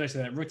 As soon as I say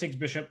that, rook takes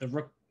bishop. The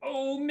rook,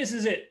 oh,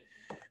 misses it.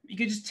 You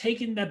could just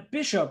take in that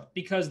bishop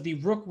because the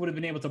rook would have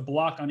been able to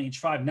block on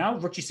h5. Now,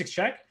 rook g6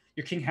 check.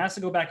 Your king has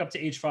to go back up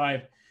to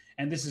h5.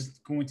 And this is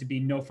going to be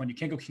no fun. You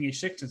can't go king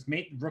h6. It's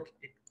mate. Rook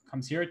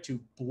comes here to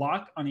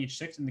block on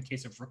h6 in the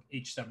case of rook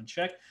h7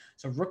 check.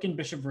 So rook and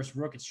bishop versus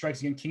rook. It strikes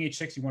again. King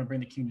h6. You want to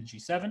bring the king to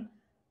g7.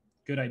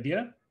 Good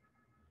idea.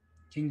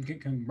 King can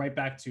come right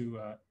back to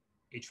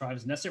h5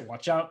 as necessary.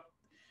 Watch out.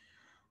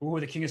 Ooh,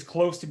 the king is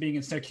close to being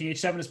instead king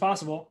h7 as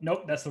possible.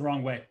 Nope, that's the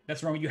wrong way.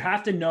 That's wrong. You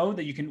have to know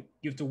that you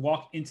have to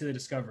walk into the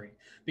discovery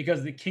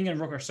because the king and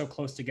rook are so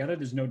close together.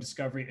 There's no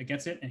discovery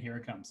against it. And here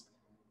it comes.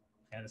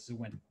 Yeah, this is a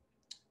win.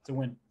 It's a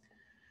win.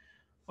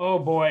 Oh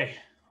boy.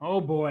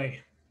 Oh boy.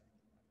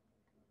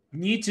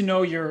 Need to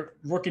know your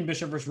rook and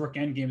bishop versus rook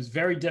endgame is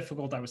very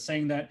difficult. I was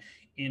saying that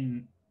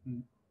in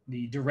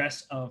the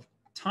duress of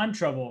time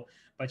trouble,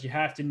 but you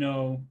have to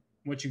know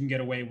what you can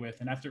get away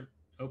with. And after,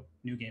 oh,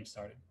 new game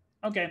started.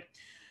 Okay.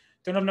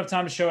 Don't have enough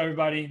time to show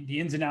everybody the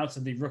ins and outs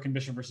of the rook and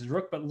bishop versus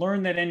rook, but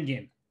learn that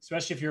endgame,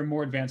 especially if you're a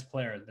more advanced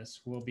player.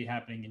 This will be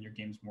happening in your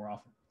games more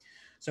often.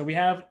 So we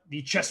have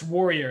the chess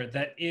warrior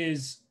that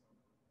is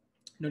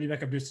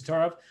Nodibek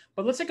Abdusattorov.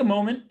 But let's take a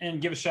moment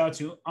and give a shout out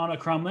to Anna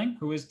Crumling,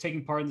 who is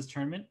taking part in this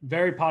tournament.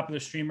 Very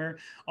popular streamer,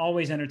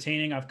 always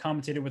entertaining. I've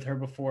commentated with her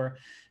before.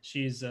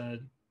 She's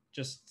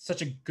just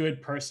such a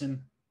good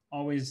person,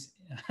 always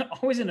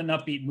in an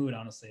upbeat mood,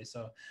 honestly.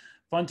 So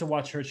fun to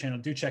watch her channel.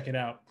 Do check it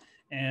out.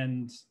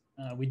 And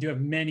we do have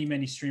many,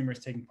 many streamers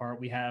taking part.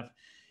 We have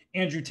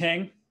Andrew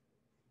Tang,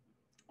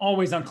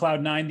 always on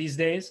cloud 9 these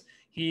days.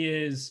 He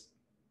is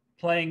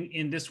playing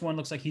in this one.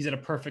 Looks like he's at a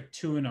perfect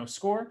 2-0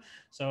 score.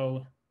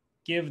 So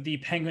give the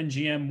Penguin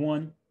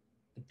GM1,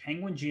 the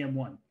Penguin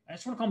GM1. I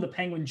just want to call him the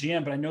Penguin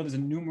GM, but I know there's a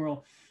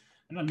numeral,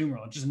 not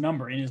numeral, just a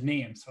number in his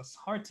name. So it's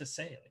hard to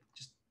say. Like,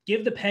 just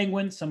give the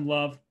Penguin some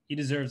love. He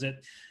deserves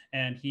it.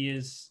 And he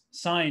is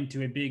signed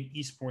to a big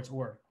esports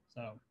org.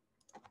 So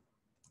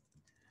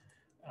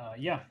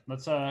yeah,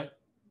 let's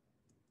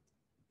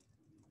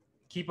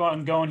keep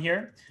on going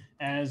here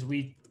as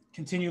we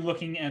continue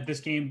looking at this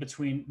game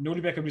between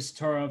Nodibek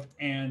Abdusattorov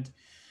and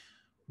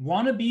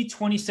Wannabe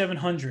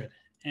 2700.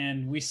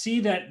 And we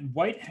see that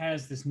white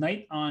has this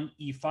knight on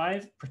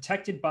e5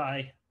 protected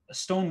by a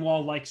stone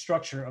wall-like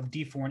structure of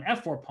d4 and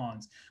f4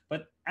 pawns.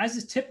 But as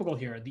is typical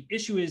here, the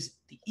issue is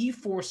the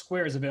e4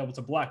 square is available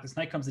to black. This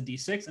knight comes to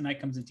d6 and knight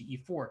comes into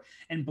e4.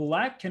 And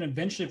black can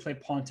eventually play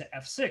pawn to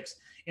f6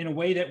 in a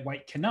way that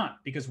white cannot,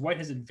 because white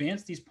has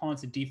advanced these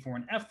pawns to d4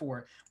 and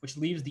f4, which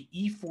leaves the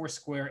e4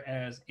 square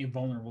as a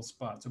vulnerable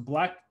spot. So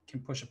black can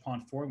push a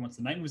pawn forward once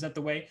the knight moves out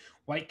the way.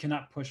 White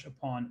cannot push a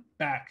pawn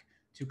back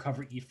to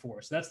cover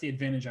e4. So that's the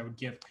advantage I would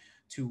give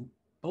to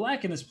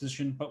black in this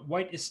position, but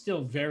white is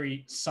still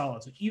very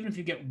solid. So even if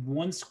you get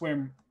one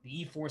square,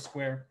 the e4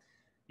 square,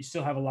 you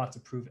still have a lot to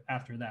prove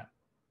after that.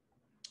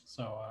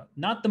 So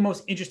not the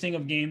most interesting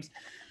of games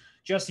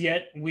just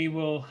yet. We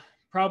will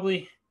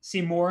probably see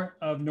more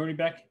of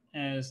Nodibek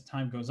as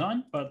time goes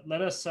on, but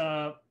let us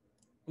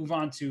move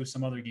on to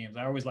some other games.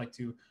 I always like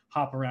to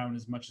hop around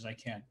as much as I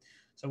can.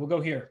 So we'll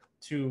go here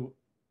to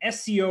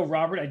SCO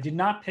Robert. I did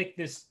not pick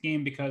this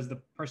game because the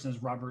person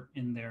is Robert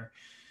in their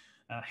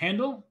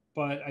handle,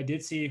 but I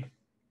did see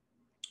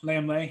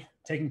Lam Lei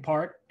taking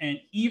part. And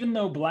even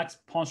though black's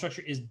pawn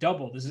structure is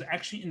double, this is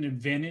actually an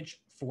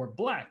advantage for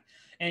black.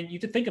 And you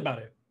have to think about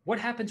it. What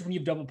happens when you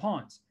have double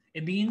pawns?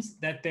 It means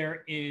that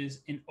there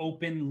is an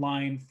open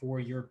line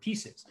for your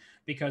pieces,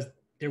 because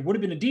there would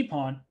have been a D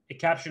pawn. It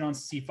captured on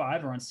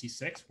C5 or on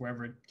C6,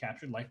 wherever it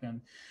captured, like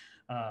then.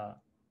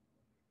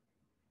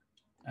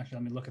 Actually,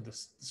 let me look at the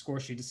score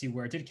sheet to see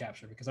where it did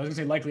capture, because I was going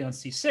to say likely on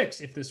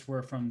C6 if this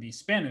were from the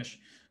Spanish,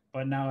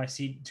 but now I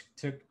see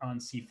took on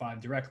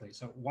C5 directly.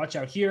 So watch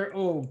out here.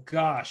 Oh,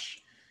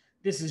 gosh.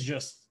 This is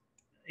just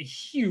a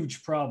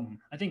huge problem.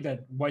 I think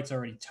that white's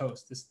already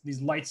toast.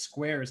 These light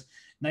squares,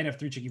 knight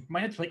f3 check. You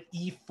might have to play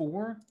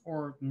e4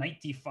 or knight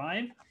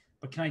d5,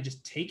 but can I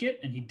just take it?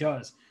 And he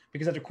does.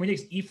 Because after queen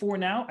takes e4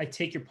 now, I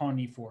take your pawn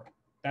e4.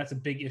 That's a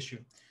big issue.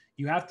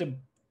 You have to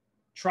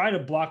try to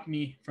block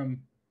me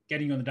from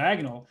getting you on the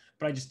diagonal,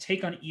 but I just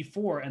take on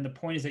e4, and the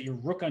point is that your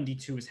rook on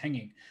d2 is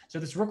hanging. So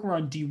if this rook were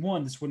on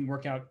d1, this wouldn't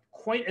work out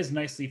quite as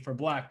nicely for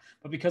black,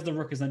 but because the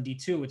rook is on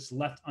d2, it's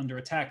left under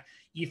attack.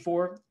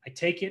 e4, I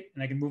take it,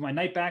 and I can move my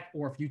knight back,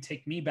 or if you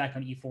take me back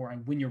on e4, I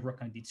win your rook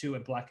on d2,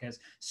 and black has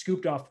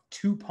scooped off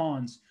 2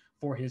 pawns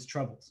for his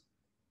troubles.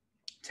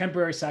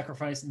 Temporary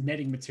sacrifice,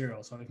 netting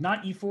material. So if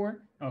not e4,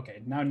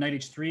 okay, now knight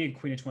h3 and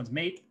queen h1's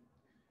mate.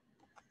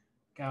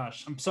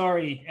 Gosh, I'm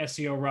sorry,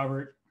 SEO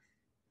Robert.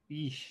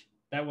 Eesh.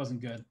 That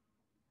wasn't good.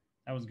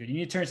 That wasn't good. You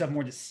need to turn yourself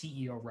more to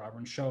CEO, Robert,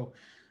 and show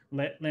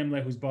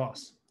Lamle who's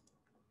boss.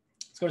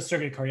 Let's go to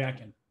Sergei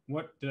Karyakin.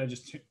 What did I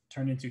just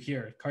turn into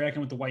here? Karyakin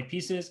with the white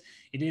pieces.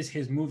 It is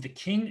his move. The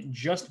king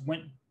just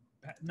went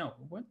back. No,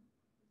 what?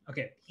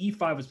 Okay,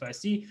 e5 was, but I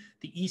see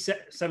the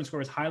e7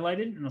 square is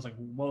highlighted, and I was like,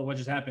 well, what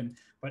just happened?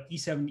 But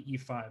e7 to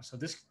e5. So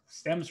this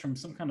stems from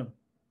some kind of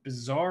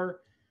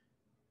bizarre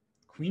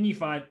queen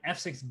e5,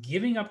 f6,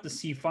 giving up the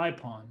c5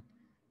 pawn,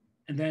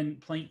 and then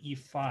playing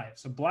e5.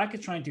 So black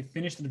is trying to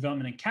finish the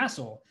development in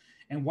castle,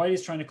 and white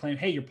is trying to claim,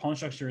 hey, your pawn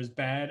structure is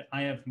bad.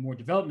 I have more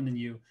development than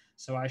you,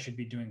 so I should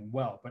be doing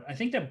well. But I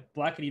think that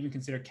black could even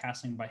consider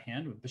castling by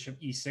hand with bishop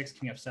e6,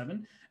 king f7,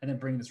 and then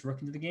bringing this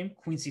rook into the game.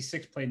 Queen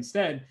c6 played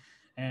instead.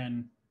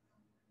 And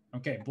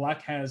okay,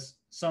 black has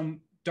some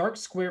dark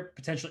square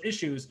potential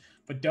issues,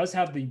 but does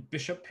have the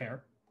bishop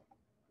pair.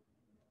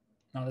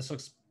 Now this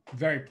looks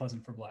very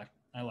pleasant for black.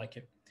 I like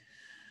it.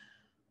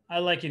 I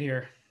like it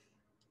here.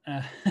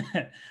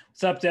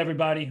 What's up to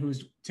everybody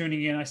who's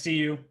tuning in? I see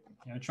you.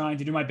 Trying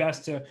to do my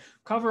best to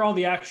cover all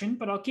the action,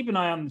 but I'll keep an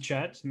eye on the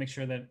chat to make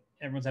sure that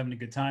everyone's having a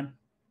good time.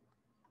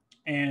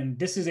 And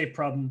this is a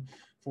problem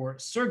for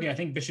Sergei. I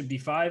think bishop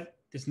d5.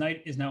 This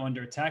knight is now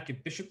under attack.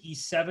 If bishop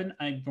e7,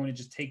 I'm going to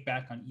just take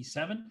back on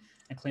e7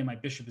 and claim my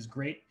bishop is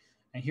great.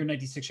 And here knight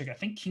d6 check. I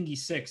think king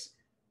e6.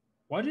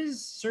 What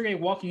is Sergei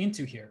walking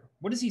into here?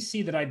 What does he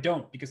see that I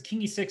don't? Because king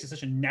e6 is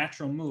such a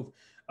natural move,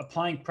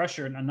 applying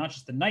pressure on not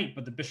just the knight,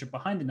 but the bishop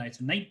behind the knight.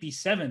 So knight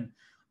b7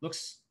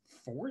 looks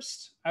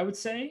forced, I would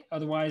say.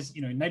 Otherwise,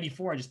 knight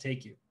e4, I just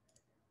take you.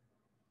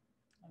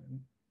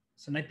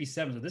 So knight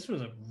b7. So this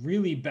was a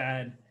really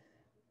bad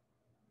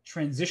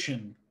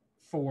transition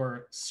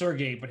for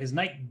Sergei, but his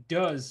knight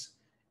does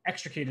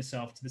extricate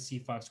itself to the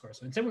c5 square.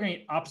 So instead we're going to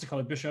get opposite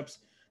colored bishops.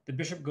 The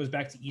bishop goes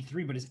back to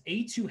e3, but is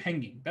a2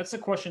 hanging? That's a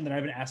question that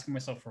I've been asking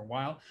myself for a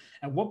while.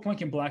 At what point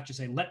can black just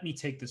say, let me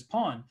take this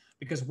pawn?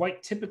 Because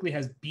white typically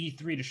has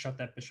b3 to shut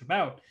that bishop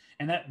out.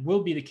 And that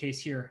will be the case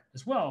here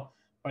as well.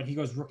 But he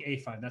goes rook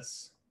a5.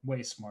 That's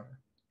way smarter.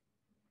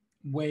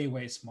 Way,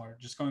 way smarter.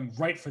 Just going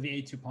right for the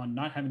a2 pawn,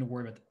 not having to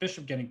worry about the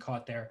bishop getting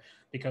caught there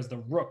because the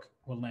rook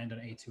will land on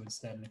a2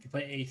 instead. And if you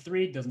play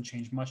a3, it doesn't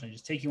change much. I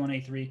just take you on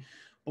a3.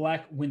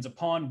 Black wins a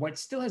pawn. White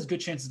still has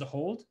good chances to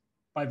hold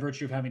by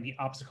virtue of having the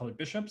opposite colored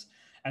bishops.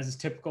 As is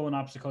typical in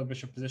opposite colored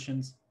bishop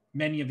positions,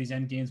 many of these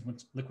endgames, when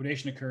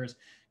liquidation occurs,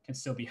 can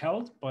still be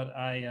held. But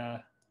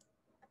I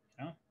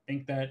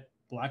think that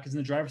black is in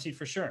the driver's seat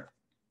for sure.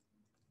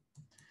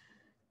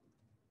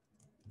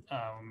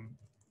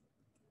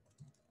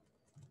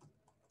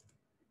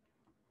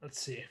 Let's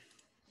see.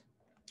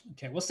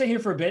 Okay, we'll stay here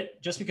for a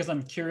bit just because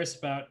I'm curious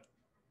about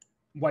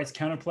white's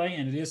counterplay,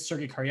 and it is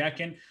Sergei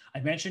Karyakin. I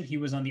mentioned he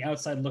was on the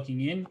outside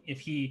looking in. If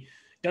he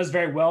does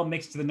very well,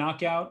 makes it to the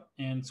knockout,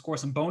 and score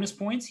some bonus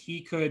points,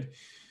 he could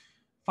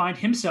find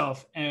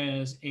himself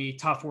as a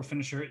top 4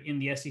 finisher in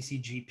the SEC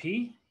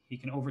GP. He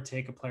can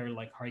overtake a player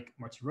like Harik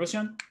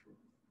Martirosyan,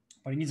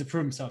 but he needs to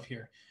prove himself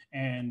here.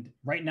 And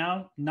right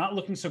now, not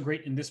looking so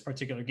great in this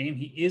particular game.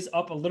 He is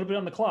up a little bit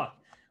on the clock,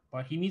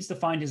 but he needs to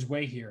find his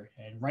way here.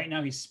 And right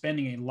now, he's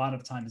spending a lot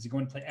of time. Is he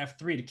going to play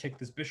f3 to kick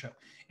this bishop?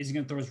 Is he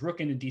going to throw his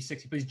rook into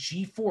d6? He plays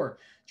g4,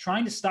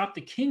 trying to stop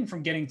the king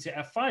from getting to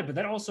f5, but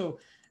that also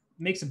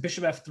makes a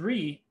bishop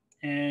f3,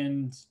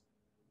 and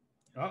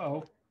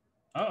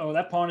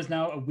that pawn is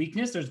now a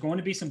weakness. There's going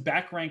to be some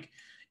back rank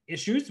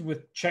issues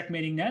with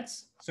checkmating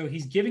nets. So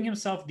he's giving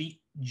himself the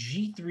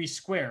g3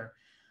 square.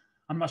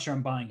 I'm not sure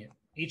I'm buying it.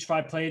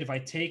 h5 played. If I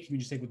take, you can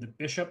just take with the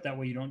bishop. That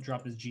way you don't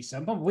drop his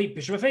g7 pawn. Wait,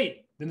 bishop f8.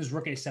 Then there's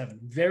rook a7.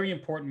 Very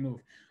important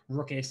move.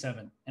 Rook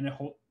a7. And it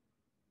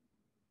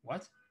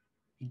what?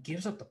 He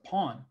gives up the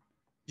pawn.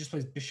 He just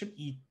plays bishop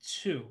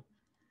e2.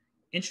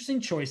 Interesting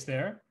choice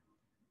there.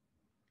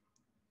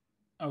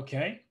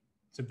 Okay,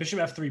 so bishop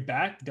f3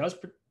 back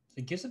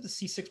it gives up the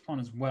c6 pawn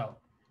as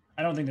well.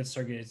 I don't think that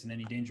Sergei is in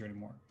any danger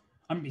anymore.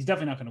 He's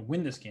definitely not going to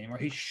win this game, or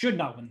he should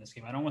not win this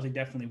game. I don't want to say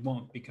definitely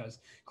won't, because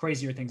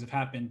crazier things have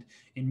happened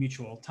in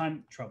mutual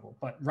time trouble.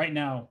 But right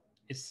now,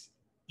 it's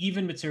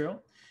even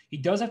material. He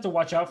does have to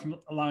watch out from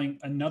allowing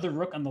another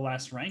rook on the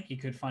last rank. He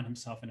could find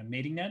himself in a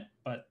mating net,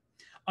 but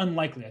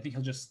unlikely. I think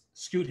he'll just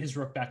scoot his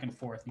rook back and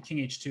forth. And king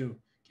h2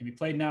 can be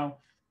played now.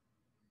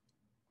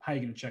 How are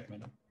you going to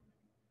checkmate him?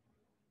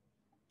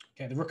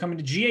 Okay, the rook coming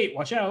to g8.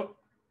 Watch out.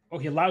 Oh,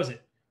 he allows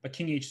it, but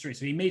king h3.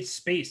 So he made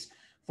space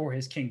for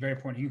his king. Very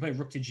important. He can play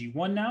rook to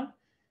g1 now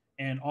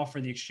and offer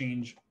the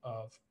exchange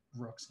of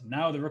rooks. And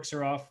now the rooks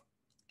are off.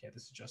 Okay,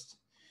 this is just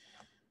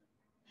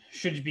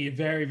should be a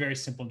very, very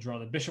simple draw.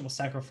 The bishop will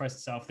sacrifice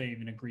itself. They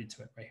even agreed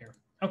to it right here.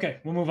 Okay,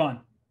 we'll move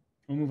on.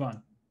 We'll move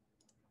on.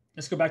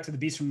 Let's go back to the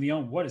beast from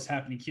Lyon. What is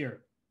happening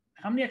here?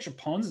 How many extra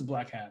pawns does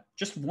black have?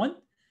 Just one?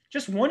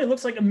 Just one? It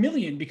looks like a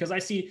million because I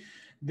see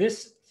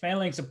this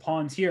phalanx of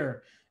pawns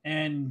here.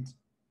 And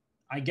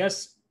I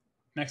guess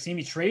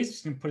Maxime trades.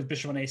 He's going to put his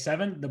bishop on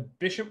a7. The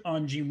bishop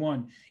on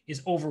g1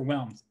 is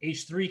overwhelmed.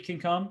 h3 can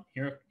come.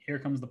 Here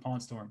comes the pawn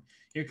storm.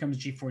 Here comes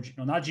g4.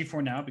 No, not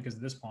g4 now because of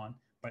this pawn.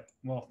 But,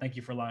 well, thank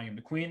you for allowing him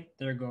to queen.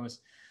 There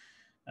goes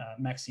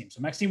Maxime.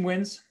 So Maxime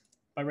wins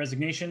by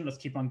resignation. Let's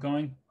keep on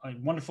going. A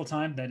wonderful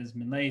time. That is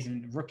Minlay's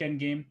in rook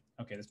endgame.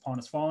 Okay, this pawn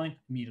is falling.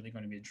 Immediately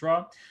going to be a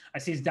draw. I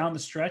see he's down the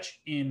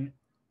stretch in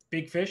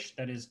big fish.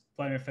 That is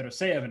Vladimir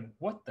Fedoseev. And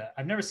what the?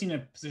 I've never seen a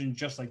position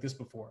just like this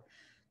before.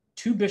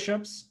 Two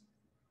bishops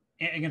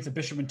against a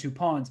bishop and two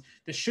pawns.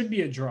 This should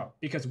be a draw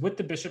because with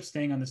the bishop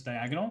staying on this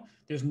diagonal,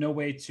 there's no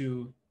way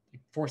to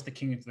force the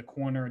king into the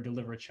corner or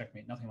deliver a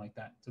checkmate. Nothing like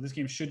that. So this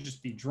game should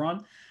just be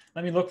drawn.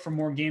 Let me look for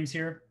more games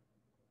here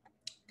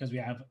because we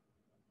have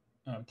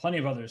plenty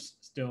of others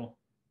still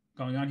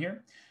going on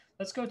here.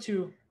 Let's go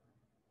to...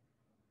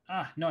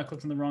 no, I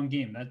clicked on the wrong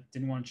game. That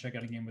didn't want to check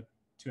out a game with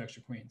two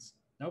extra queens.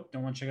 Nope,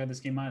 don't want to check out this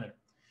game either.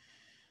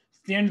 It's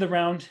the end of the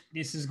round.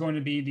 This is going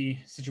to be the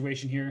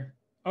situation here.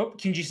 Oh,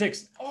 king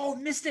g6. Oh,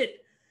 missed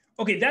it.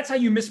 Okay, that's how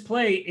you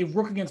misplay a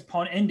rook against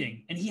pawn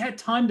ending. And he had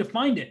time to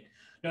find it.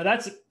 No,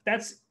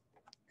 that's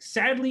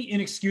sadly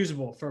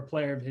inexcusable for a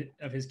player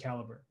of his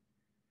caliber.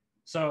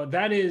 So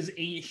that is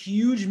a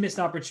huge missed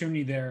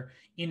opportunity there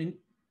in a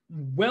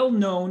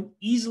well-known,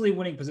 easily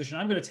winning position.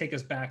 I'm going to take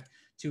us back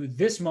to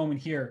this moment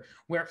here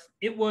where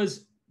it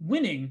was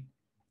winning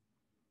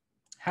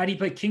had he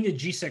played king to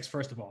g6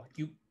 first of all.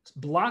 You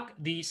block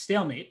the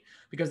stalemate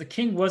because the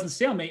king wasn't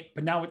stalemate,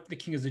 but now the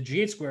king is a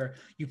g8 square.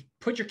 You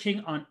put your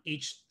king on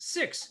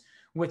h6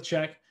 with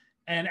check,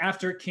 and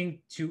after king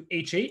to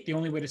h8, the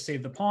only way to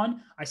save the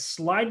pawn, I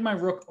slide my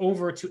rook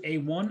over to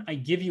a1, I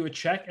give you a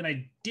check, and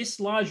I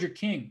dislodge your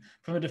king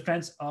from the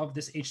defense of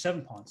this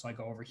h7 pawn. So I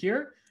go over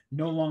here,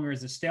 no longer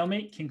is a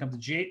stalemate, king comes to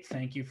g8,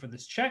 thank you for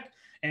this check,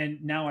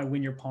 and now I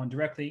win your pawn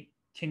directly.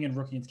 King and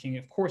rook against king,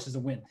 of course, is a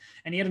win.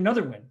 And he had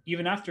another win,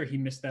 even after he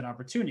missed that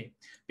opportunity,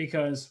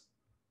 because,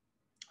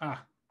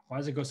 why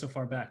does it go so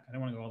far back? I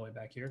don't want to go all the way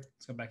back here.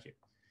 Let's go back here.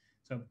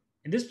 So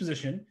in this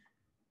position,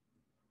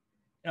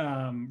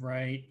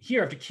 right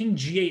here, after king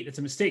g8, it's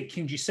a mistake.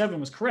 King g7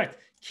 was correct.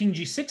 King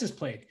g6 is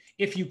played.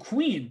 If you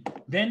queen,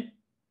 then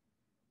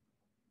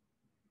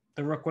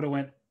the rook would have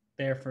went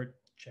there for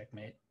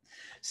checkmate.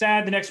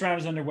 Sad, the next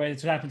round is underway.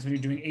 That's what happens when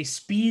you're doing a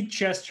speed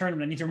chess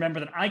tournament. I need to remember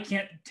that I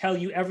can't tell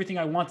you everything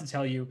I want to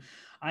tell you.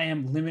 I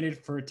am limited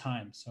for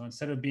time. So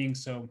instead of being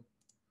so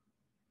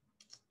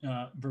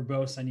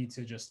verbose, I need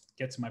to just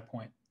get to my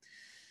point.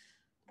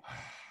 Oh,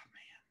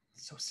 man,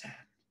 so sad.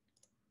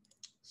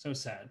 So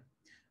sad.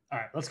 All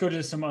right, let's go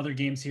to some other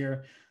games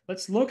here.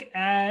 Let's look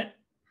at,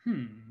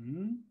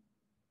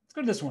 let's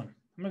go to this one.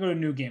 I'm gonna go to a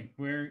new game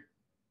where,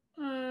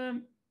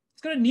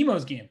 let's go to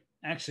Nemo's game.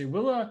 Actually,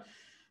 we'll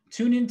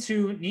tune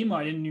into Nemo.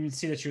 I didn't even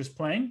see that she was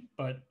playing,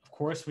 but of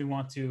course we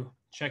want to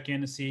check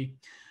in to see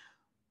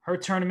her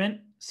tournament.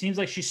 Seems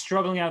like she's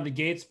struggling out of the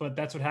gates, but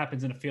that's what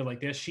happens in a field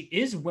like this. She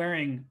is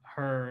wearing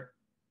her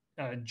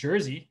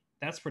jersey.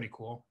 That's pretty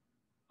cool.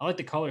 I like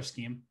the color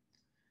scheme.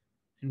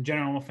 In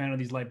general, I'm a fan of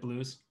these light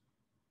blues.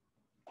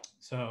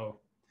 So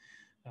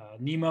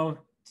Nemo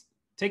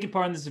taking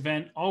part in this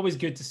event. Always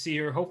good to see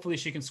her. Hopefully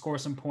she can score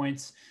some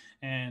points.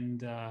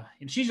 And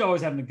she's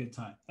always having a good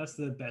time. That's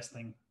the best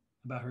thing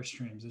about her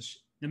streams. Is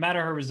no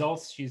matter her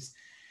results, she's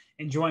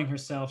enjoying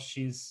herself.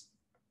 She's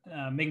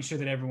making sure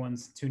that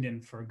everyone's tuned in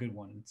for a good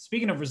one. And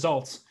speaking of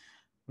results,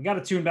 we got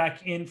to tune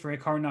back in for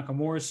Hikaru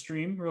Nakamura's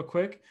stream real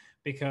quick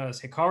because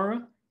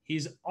Hikaru,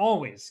 he's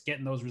always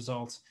getting those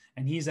results,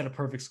 and he's at a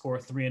perfect score,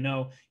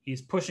 3-0.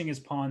 He's pushing his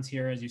pawns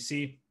here, as you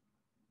see,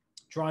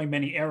 drawing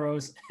many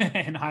arrows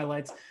and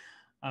highlights.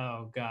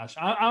 Oh, gosh.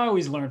 I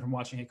always learn from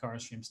watching Hikaru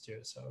streams, too,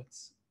 so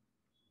it's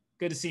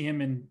good to see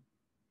him in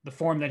the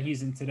form that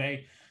he's in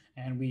today,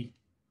 and we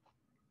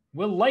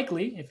will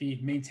likely, if he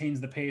maintains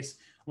the pace,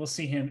 we'll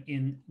see him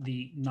in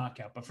the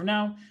knockout. But for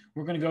now,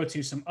 we're going to go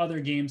to some other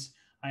games.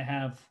 I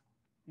have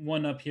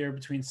one up here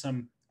between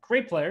some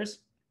great players.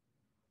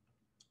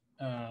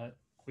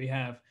 We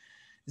have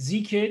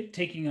Z-Kid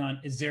taking on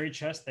Azeri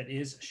Chess, that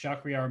is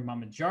Shakhriyar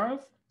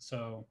Mamedyarov.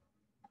 So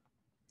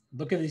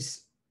look at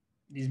these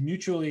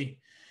mutually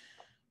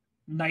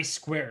nice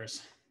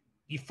squares.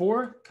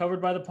 E4 covered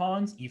by the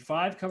pawns,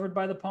 E5 covered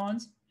by the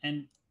pawns.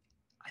 And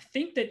I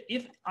think that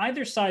if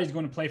either side is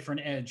going to play for an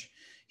edge,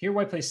 here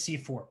white plays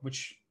C4,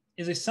 which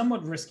is a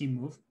somewhat risky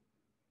move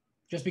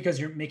just because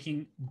you're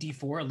making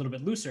D4 a little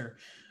bit looser,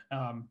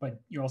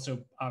 but you're also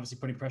obviously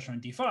putting pressure on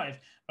D5. What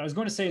I was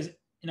going to say is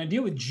an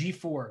idea with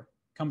G4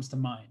 comes to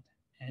mind,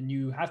 and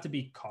you have to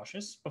be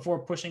cautious before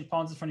pushing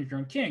pawns in front of your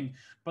own king,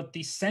 but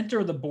the center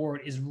of the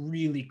board is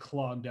really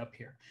clogged up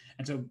here.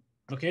 And so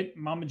look at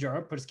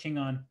Mamedyarov, put his king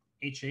on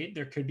H8.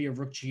 There could be a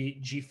rook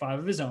G8, G5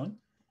 of his own,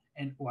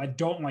 And I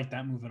don't like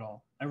that move at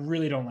all. I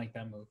really don't like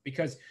that move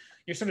because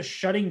you're sort of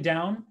shutting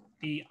down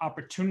the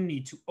opportunity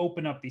to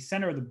open up the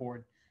center of the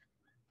board.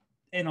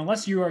 And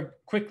unless you are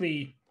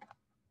quickly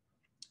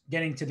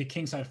getting to the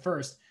king side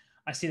first,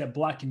 I see that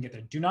black can get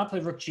there. Do not play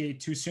rook g8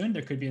 too soon.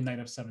 There could be a knight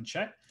f7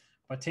 check,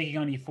 but taking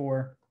on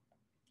e4,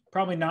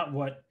 probably not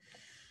what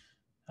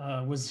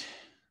was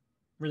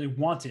really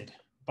wanted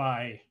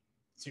by,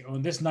 so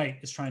this knight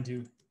is trying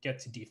to get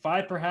to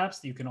d5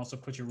 perhaps. You can also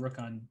put your rook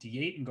on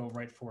d8 and go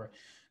right for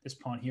this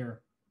pawn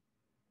here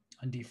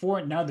on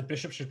d4. Now the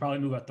bishop should probably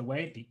move out the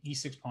way. The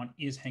e6 pawn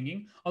is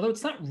hanging, although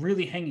it's not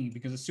really hanging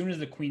because as soon as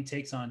the queen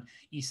takes on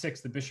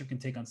e6, the bishop can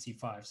take on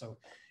c5. So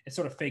it's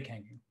sort of fake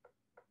hanging.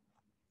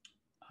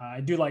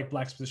 I do like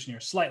black's position here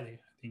slightly.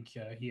 I think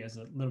he has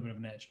a little bit of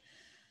an edge.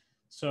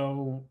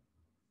 So,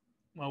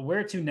 well,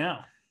 where to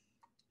now?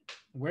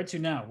 Where to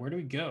now? Where do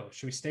we go?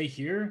 Should we stay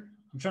here?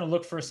 I'm trying to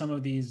look for some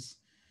of these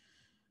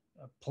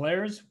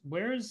players.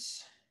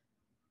 Where's...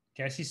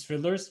 Okay, I see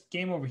Svidler's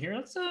game over here.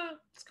 Let's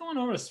go on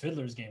over to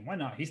Svidler's game. Why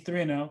not? He's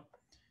 3-0.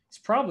 He's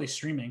probably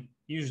streaming.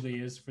 Usually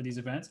is for these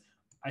events.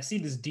 I see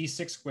this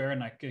d6 square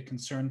and I get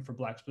concerned for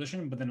black's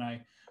position, but then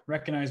I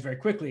recognize very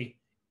quickly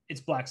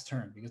it's black's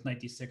turn because knight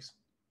d6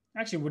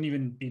 actually wouldn't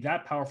even be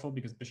that powerful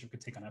because bishop could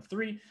take on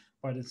f3,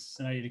 but it's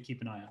an idea to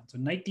keep an eye on. So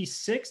knight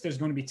d6, there's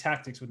going to be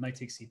tactics with knight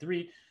takes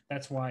c3.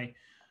 That's why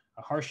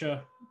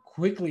Harsha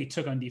quickly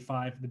took on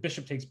d5. The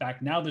bishop takes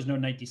back. Now there's no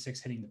knight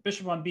d6 hitting the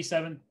bishop on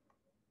b7.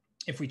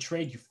 If we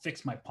trade, you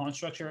fix my pawn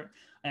structure.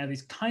 I have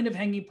these kind of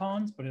hanging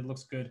pawns, but it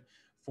looks good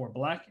for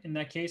black in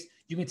that case.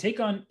 You can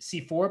take on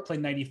c4, play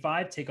knight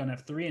e5, take on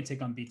f3, and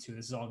take on b2.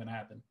 This is all going to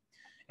happen.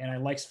 And I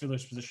like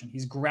Svidler's position.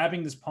 He's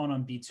grabbing this pawn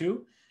on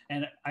b2.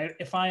 And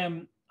if I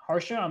am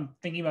Harsha, I'm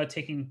thinking about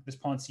taking this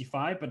pawn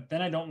c5, but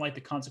then I don't like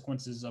the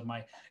consequences of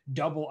my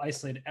double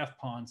isolated f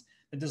pawns.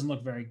 That doesn't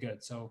look very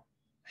good. So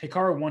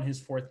Hikaru won his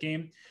fourth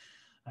game.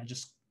 I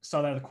just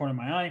saw that out of the corner of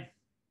my eye.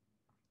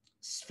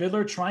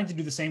 Svidler trying to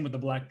do the same with the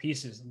black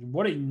pieces.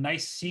 What a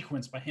nice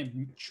sequence by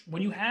him.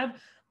 When you have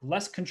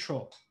less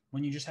control,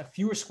 when you just have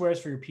fewer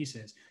squares for your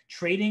pieces,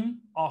 trading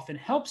often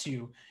helps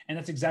you. And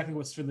that's exactly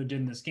what Svidler did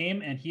in this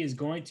game. And he is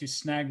going to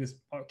snag this.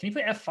 Can he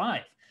play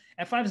f5?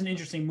 F5 is an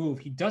interesting move.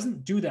 He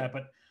doesn't do that,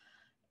 but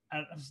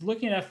I was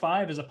looking at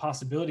f5 as a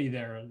possibility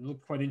there. It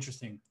looked quite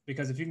interesting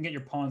because if you can get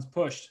your pawns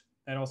pushed,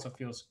 that also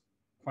feels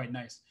quite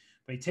nice.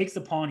 But he takes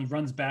the pawn, he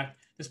runs back.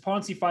 This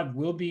pawn c5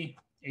 will be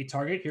a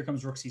target. Here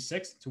comes rook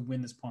c6 to win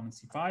this pawn in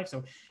c5.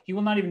 So he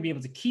will not even be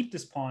able to keep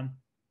this pawn,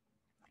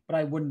 but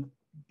I wouldn't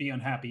be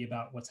unhappy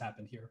about what's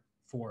happened here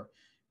for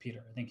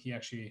Peter. I think he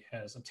actually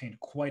has obtained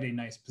quite a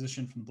nice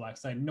position from the black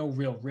side. No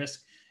real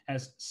risk,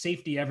 has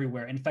safety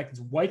everywhere. In fact, it's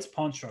white's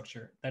pawn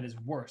structure that is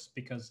worse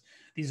because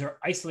these are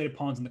isolated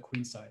pawns on the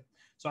queen side.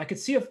 So I could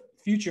see a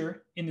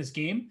future in this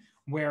game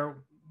where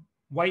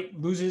white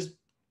loses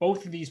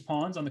both of these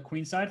pawns on the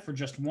queen side for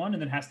just one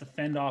and then has to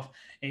fend off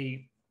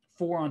a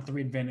 4-on-3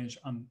 advantage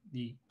on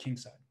the king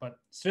side. But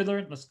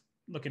Svidler, let's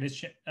look at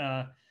his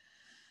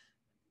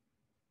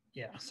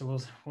yeah, so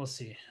we'll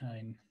see. I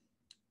mean,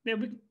 yeah,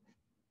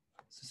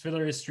 so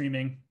Svidler is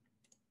streaming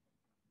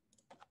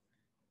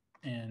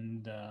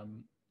and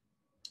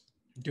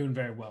doing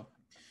very well.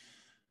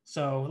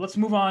 So let's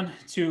move on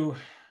to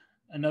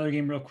another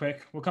game real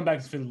quick. We'll come back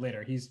to Svidler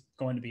later. He's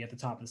going to be at the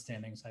top of the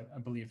standings, I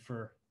believe,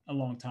 for a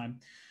long time.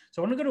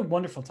 So I want to go to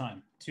Wonderful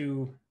Time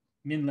to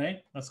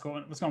Minlay. Let's go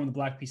on with the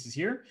black pieces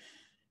here.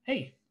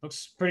 Hey,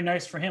 looks pretty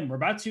nice for him. We're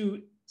about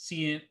to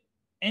see an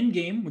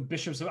endgame with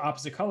bishops of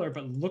opposite color,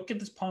 but look at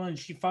this pawn on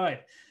g5.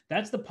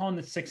 That's the pawn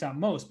that sticks out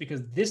most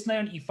because this knight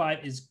on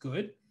e5 is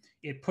good.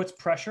 It puts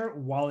pressure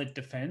while it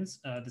defends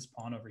this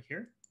pawn over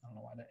here. I don't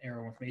know why that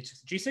arrow went from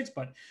h6 to g6,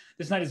 but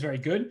this knight is very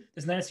good.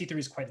 This knight on c3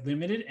 is quite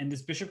limited, and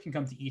this bishop can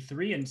come to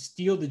e3 and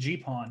steal the g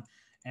pawn,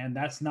 and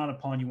that's not a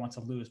pawn you want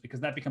to lose because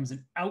that becomes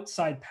an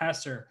outside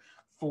passer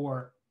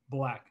for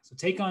black. So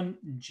take on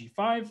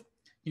g5.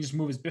 You just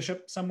move his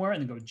bishop somewhere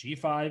and then go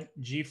g5,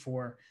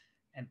 g4.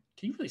 And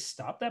can you really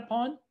stop that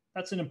pawn?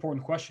 That's an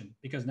important question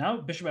because now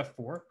bishop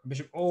f4,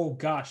 bishop, oh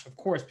gosh, of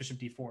course, bishop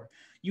d4.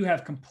 You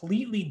have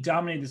completely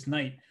dominated this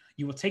knight.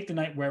 You will take the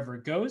knight wherever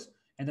it goes,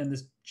 and then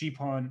this g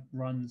pawn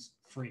runs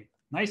free.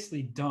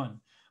 Nicely done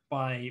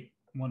by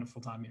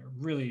Wonderful Time here.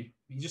 Really,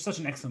 he's just such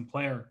an excellent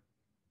player.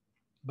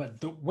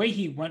 But the way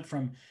he went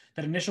from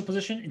that initial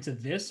position into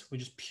this,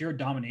 which is pure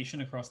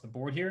domination across the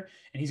board here,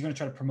 and he's going to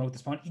try to promote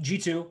this pawn.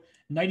 G2,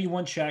 knight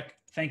e1 check.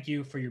 Thank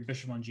you for your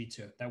bishop on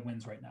g2. That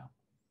wins right now.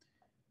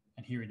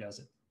 And here he does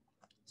it.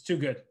 It's too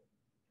good.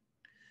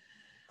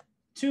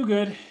 Too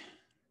good.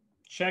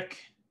 Check.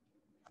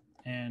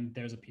 And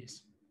there's a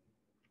piece.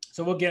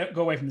 So we'll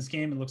go away from this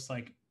game. It looks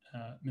like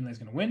Minlay's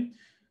going to win.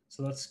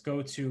 So let's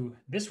go to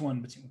this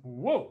one.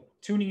 Whoa.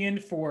 Tuning in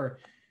for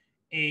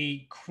a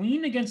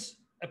queen against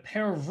a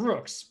pair of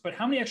rooks. But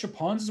how many extra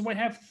pawns does white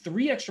have?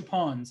 3 extra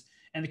pawns.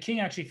 And the king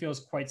actually feels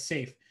quite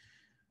safe.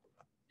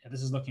 Yeah,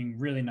 this is looking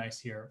really nice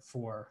here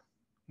for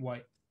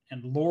white.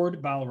 And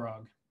Lord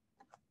Balrog.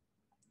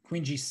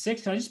 Queen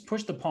G6. Can I just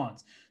push the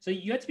pawns? So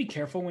you have to be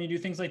careful when you do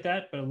things like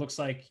that, but it looks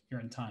like you're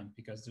in time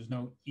because there's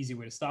no easy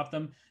way to stop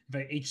them. If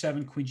I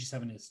H7, Queen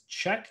G7 is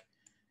check.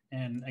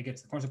 And I get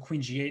to the corner. So Queen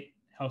G8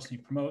 helps me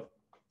promote.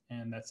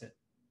 And that's it.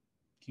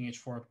 King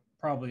H4,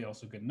 probably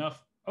also good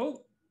enough.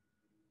 Oh,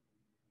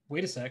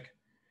 wait a sec.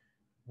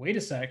 Wait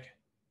a sec.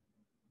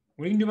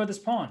 What are you going to do about this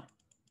pawn?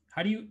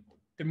 How do you...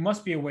 There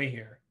must be a way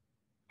here.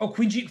 Oh,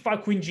 Queen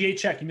G5, Queen G8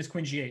 check. He missed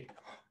Queen G8.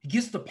 He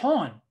gets the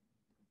pawn.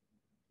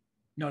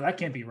 No, that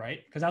can't be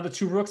right because now the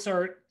two rooks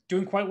are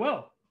doing quite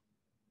well.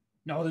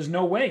 No, there's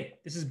no way.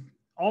 This is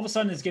all of a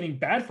sudden it's getting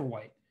bad for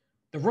white.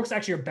 The rooks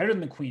actually are better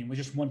than the queen with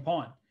just one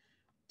pawn.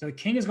 So the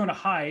king is going to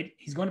hide.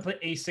 He's going to play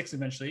A6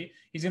 eventually.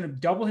 He's going to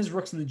double his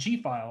rooks in the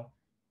G file.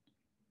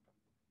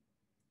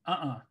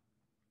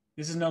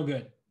 This is no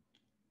good.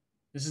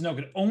 This is no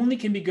good. Only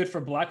can be good for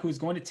black, who is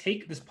going to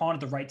take this pawn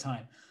at the right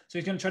time. So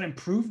he's going to try to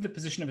improve the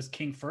position of his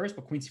king first,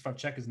 but Queen C5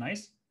 check is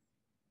nice.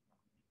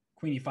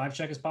 Queen E5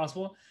 check is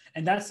possible.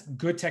 And that's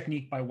good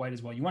technique by white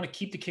as well. You want to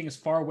keep the king as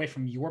far away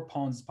from your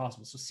pawns as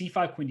possible. So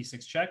C5, Queen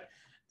D6 check.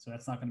 So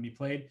that's not going to be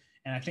played.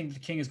 And I think the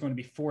king is going to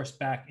be forced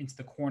back into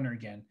the corner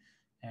again.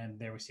 And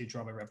there we see a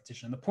draw by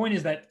repetition. And the point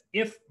is that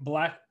if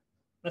black,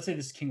 let's say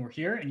this king were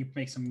here and you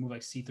make some move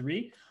like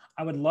C3,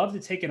 I would love to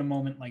take it a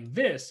moment like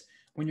this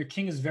when your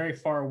king is very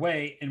far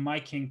away and my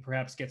king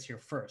perhaps gets here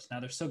first. Now,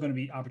 there's still going to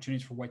be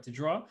opportunities for white to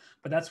draw,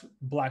 but that's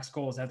black's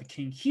goal, is to have the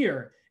king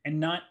here and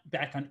not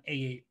back on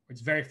A8, where it's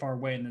very far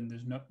away, and then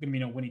there's going to be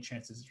no winning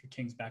chances if your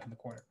king's back in the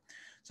corner.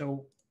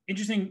 So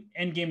interesting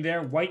endgame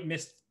there. White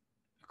missed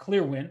a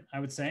clear win, I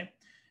would say,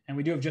 and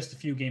we do have just a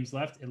few games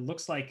left. It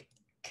looks like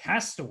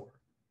Castor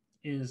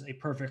is a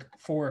perfect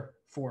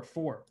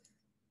 4-4-4.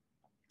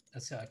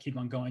 Let's keep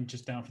on going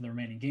just down for the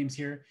remaining games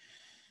here.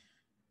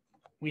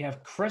 We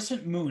have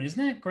Crescent Moon.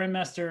 Isn't that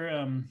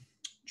Grandmaster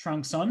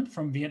Trong Sun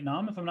from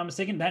Vietnam, if I'm not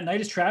mistaken? That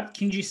knight is trapped.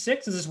 King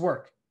G6, does this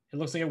work? It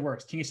looks like it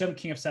works. King E7,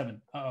 King F7.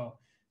 Uh-oh.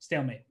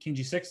 Stalemate. King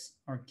G6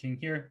 or King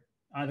here.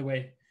 Either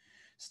way,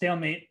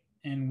 stalemate.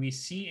 And we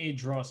see a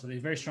draw. So the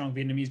very strong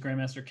Vietnamese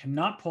Grandmaster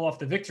cannot pull off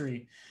the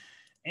victory.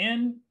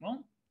 And,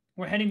 well,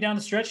 we're heading down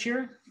the stretch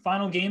here.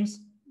 Final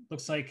games.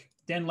 Looks like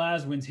Dan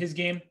Laz wins his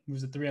game.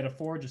 Moves to 3 out of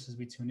 4 just as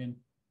we tune in.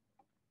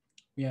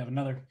 We have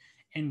another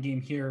end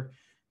game here.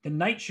 The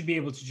knight should be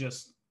able to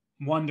just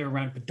wander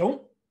around, but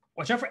don't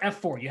watch out for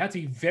F4. You have to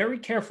be very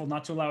careful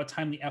not to allow a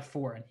timely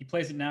F4. And he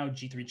plays it now,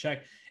 G3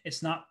 check.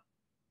 It's not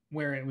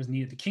where it was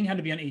needed. The king had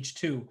to be on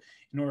H2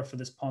 in order for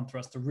this pawn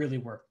thrust to really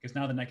work, because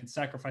now the knight can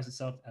sacrifice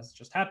itself as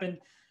just happened.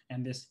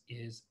 And this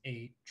is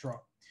a draw.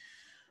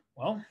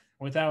 Well,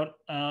 without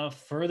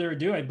further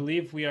ado, I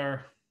believe we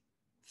are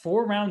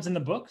 4 rounds in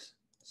the books.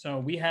 So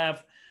we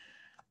have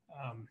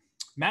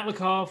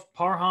Matlikov,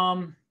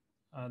 Parham,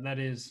 that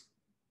is,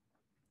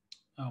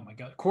 oh my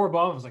God,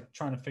 Korobov. I was like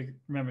trying to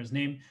remember his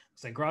name.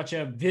 Looks like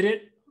Grachev,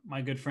 Vidit,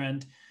 my good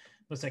friend.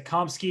 Looks like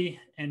Komsky,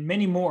 and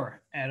many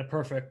more at a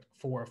perfect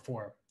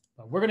 4-4.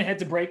 But we're going to head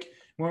to break.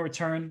 When we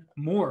return,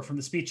 more from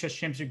the Speed Chess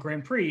Championship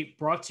Grand Prix,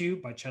 brought to you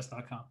by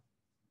Chess.com.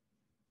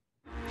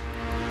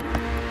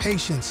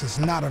 Patience is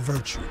not a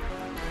virtue.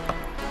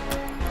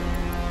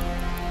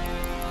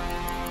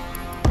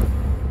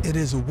 It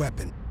is a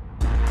weapon.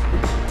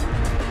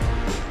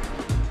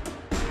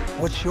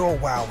 What's your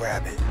wow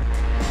rabbit?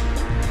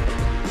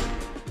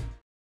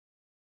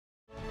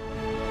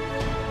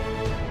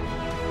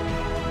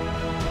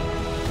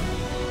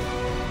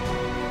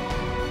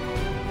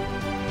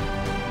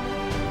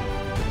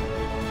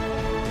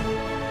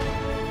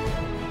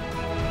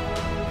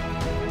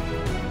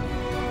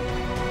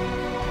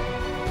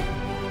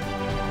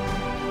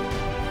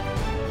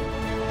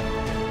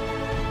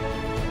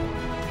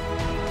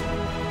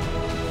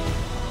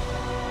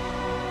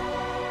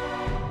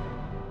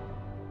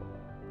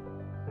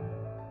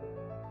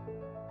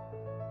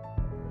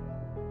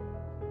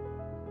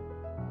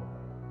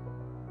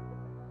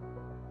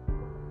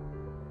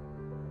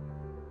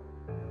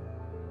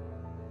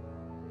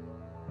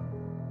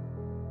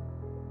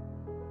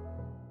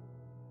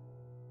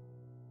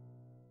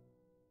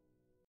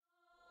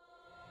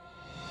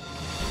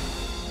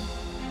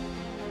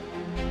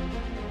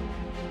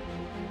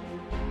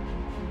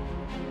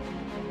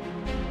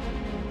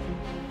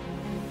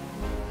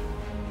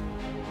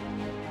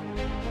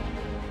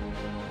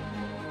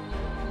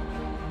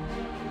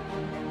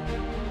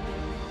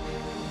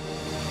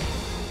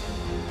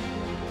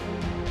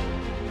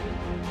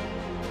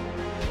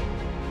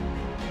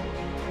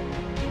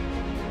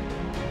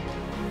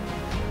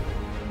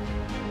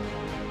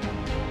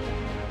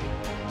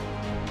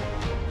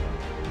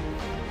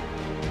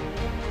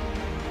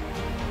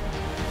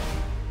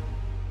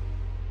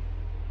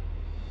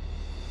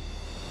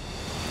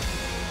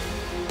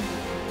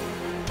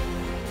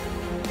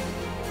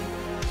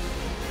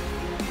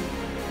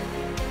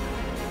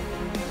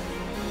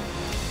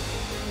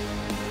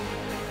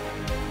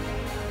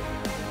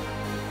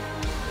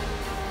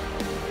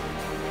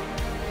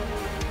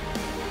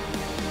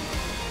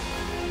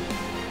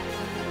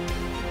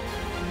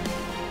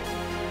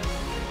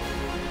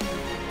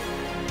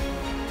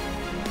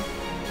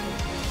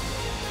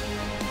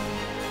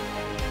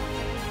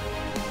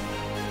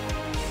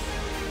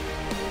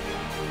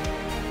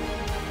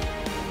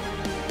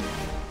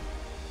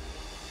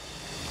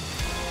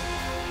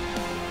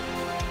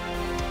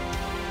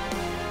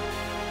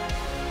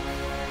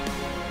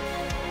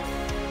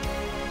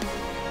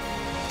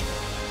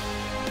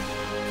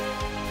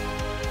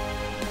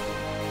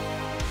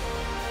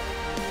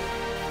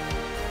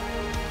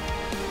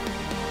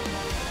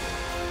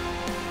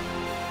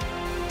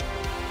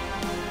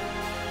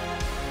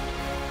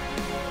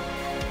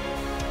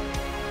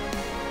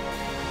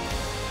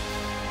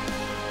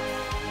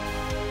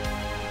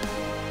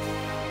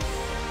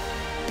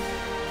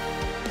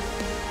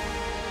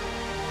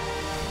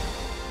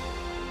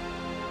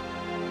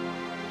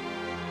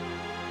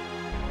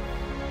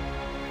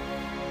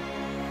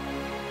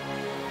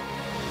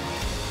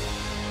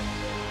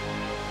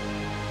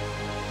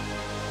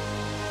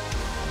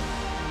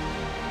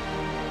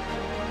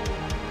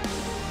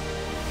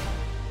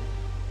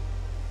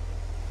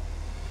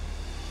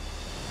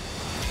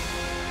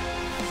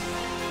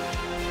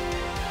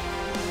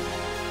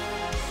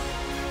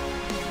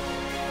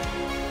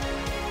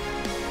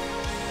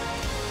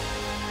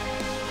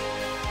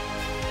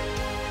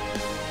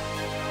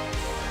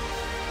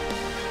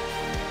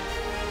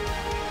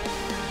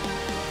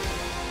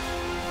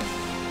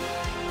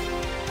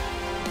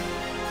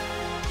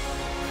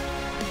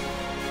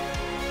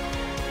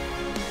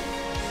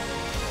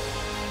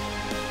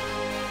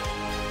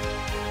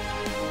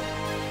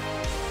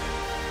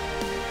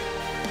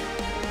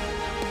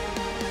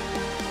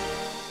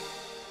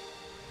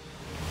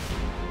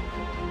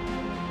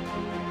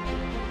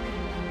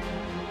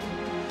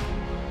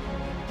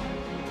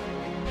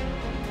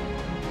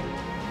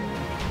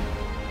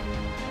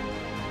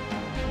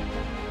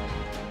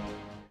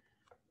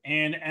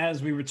 And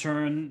as we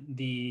return,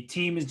 the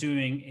team is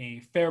doing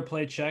a fair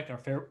play check.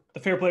 The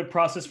fair play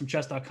process from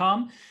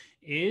Chess.com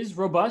is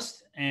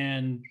robust,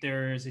 and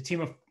there's a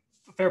team of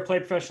fair play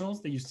professionals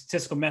that use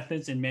statistical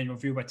methods and manual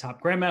review by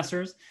top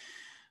grandmasters.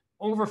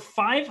 Over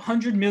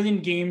 500 million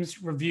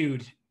games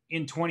reviewed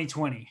in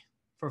 2020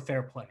 for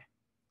fair play.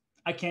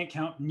 I can't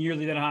count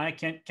nearly that high. I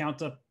can't count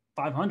to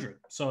 500.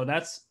 So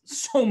that's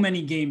so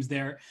many games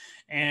there,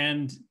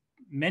 and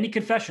many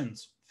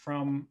confessions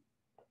from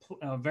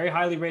very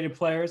highly rated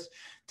players,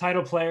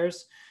 title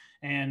players,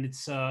 and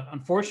it's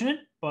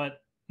unfortunate,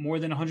 but more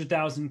than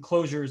 100,000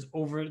 closures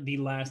over the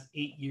last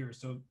 8 years.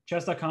 So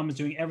Chess.com is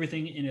doing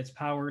everything in its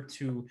power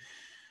to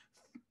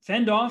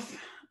fend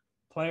off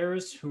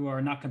players who are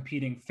not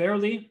competing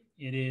fairly.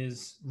 It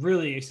is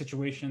really a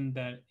situation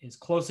that is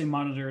closely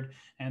monitored,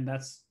 and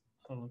that's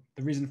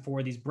the reason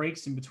for these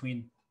breaks in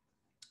between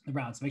the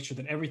rounds. Make sure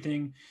that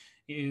everything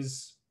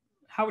is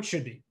how it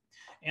should be.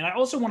 And I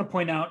also want to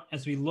point out,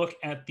 as we look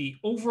at the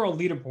overall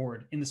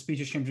leaderboard in the Speed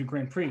Chess Championship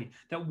Grand Prix,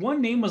 that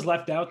one name was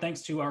left out,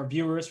 thanks to our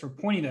viewers for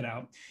pointing that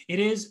out. It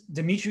is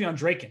Dmitry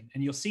Andreikin,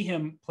 and you'll see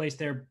him placed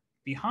there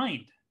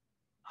behind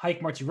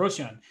Haik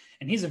Martirosyan.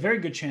 And he's a very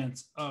good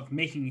chance of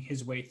making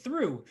his way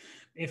through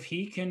if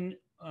he can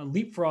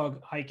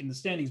leapfrog Haik in the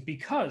standings,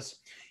 because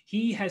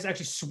he has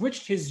actually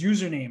switched his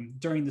username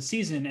during the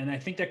season, and I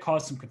think that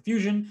caused some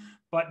confusion.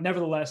 But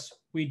nevertheless,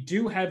 we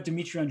do have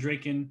Dmitry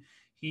Andreikin.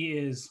 He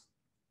is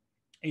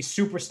a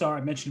superstar.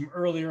 I mentioned him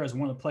earlier as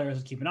one of the players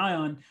to keep an eye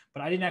on,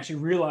 but I didn't actually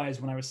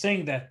realize when I was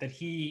saying that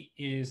he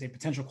is a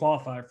potential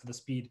qualifier for the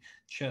Speed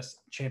Chess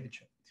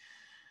Championship.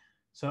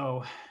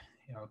 So,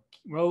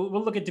 we'll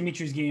look at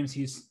Dmitry's games.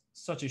 He's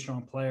such a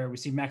strong player. We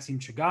see Maxim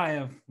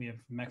Chagayev. We have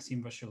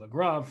Maxim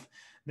Vachilagrov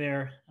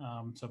there.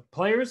 So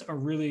players are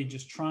really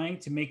just trying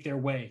to make their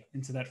way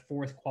into that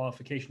fourth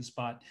qualification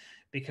spot,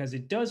 because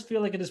it does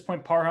feel like at this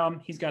point, Parham,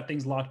 he's got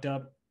things locked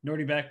up.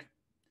 Nordibek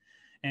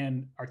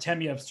and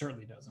Artemiev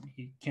certainly doesn't.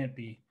 He can't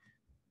be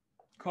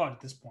caught at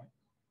this point.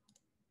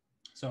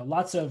 So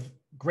lots of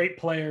great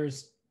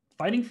players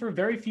fighting for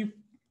very few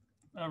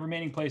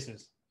remaining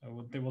places.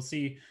 We'll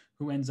see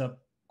who ends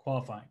up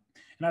qualifying.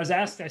 And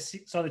I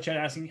saw the chat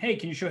asking, hey,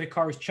 can you show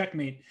Hikaru's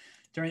checkmate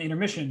during the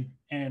intermission?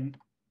 And,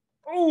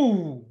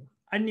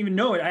 I didn't even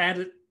know it. I had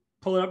to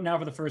pull it up now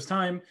for the first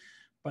time,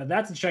 but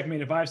that's a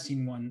checkmate if I've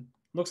seen one.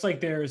 Looks like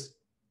there's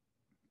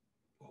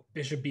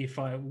Bishop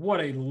b5.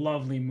 What a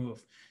lovely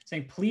move.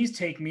 Saying, please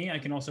take me. I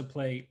can also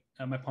play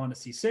my pawn to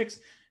c6,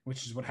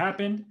 which is what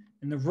happened.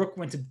 And the rook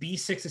went to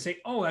b6 to say,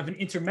 I have an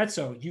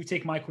intermezzo. You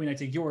take my queen, I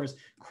take yours.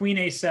 Queen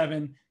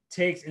a7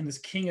 takes, and this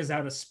king is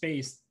out of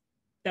space.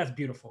 That's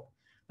beautiful.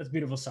 That's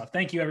beautiful stuff.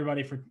 Thank you,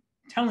 everybody, for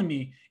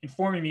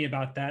informing me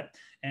about that.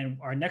 And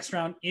our next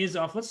round is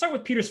off. Let's start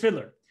with Peter's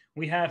Fiddler.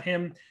 We have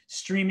him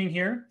streaming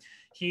here.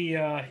 He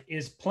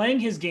is playing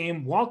his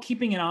game while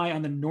keeping an eye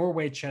on the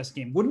Norway chess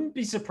game. Wouldn't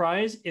be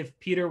surprised if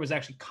Peter was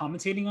actually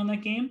commentating on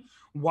that game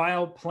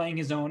while playing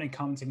his own and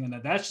commentating on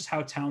that. That's just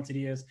how talented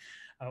he is.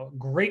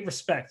 Great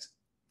respect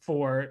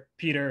for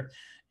Peter.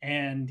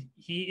 And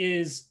he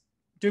is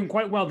doing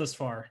quite well thus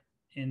far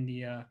in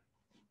the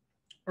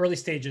early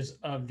stages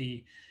of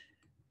the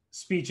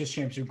Speed Chess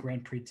Championship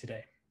Grand Prix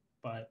today.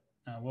 But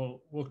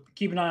we'll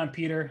keep an eye on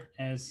Peter,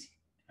 as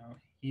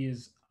he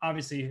is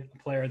obviously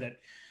a player that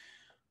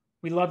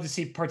we love to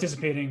see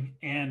participating.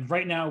 And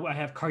right now I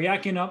have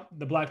Karyakin up,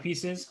 the black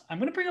pieces. I'm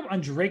going to bring up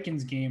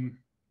Andreikin's game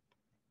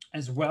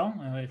as well,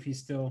 if he's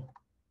still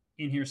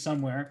in here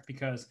somewhere,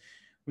 because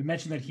we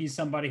mentioned that he's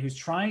somebody who's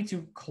trying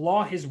to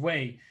claw his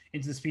way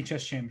into the Speed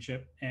Chess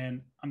Championship.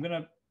 And I'm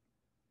going to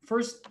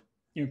first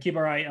keep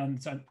our eye on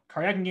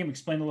Karyakin game,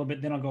 explain a little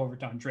bit, then I'll go over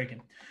to Andreikin.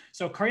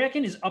 So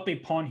Karyakin is up a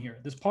pawn here.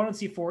 This pawn on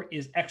c4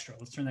 is extra.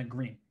 Let's turn that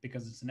green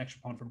because it's an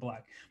extra pawn for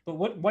black. But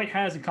what white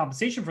has in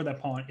compensation for that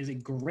pawn is a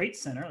great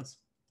center. Let's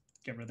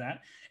get rid of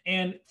that.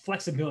 And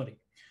flexibility.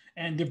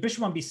 And the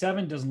bishop on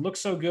b7 doesn't look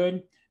so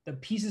good. The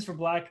pieces for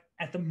black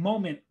at the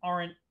moment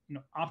aren't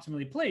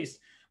optimally placed.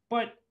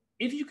 But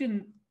if you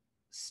can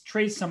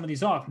trade some of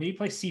these off, maybe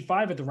play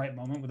c5 at the right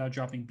moment without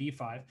dropping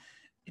b5.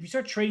 If you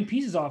start trading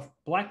pieces off,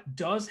 black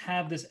does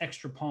have this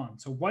extra pawn.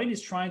 So white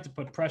is trying to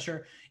put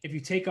pressure. If you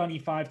take on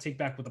e5, take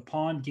back with a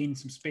pawn, gain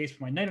some space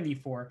for my knight on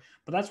e4.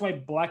 But that's why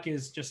black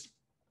is just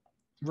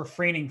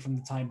refraining from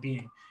the time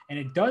being. And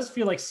it does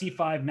feel like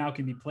c5 now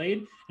can be played.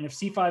 And if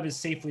c5 is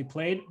safely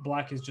played,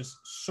 black is just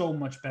so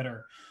much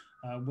better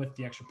with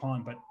the extra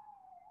pawn. But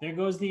there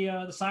goes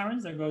the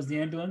sirens. There goes the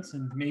ambulance.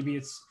 And maybe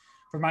it's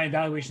for my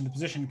evaluation of the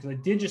position, because I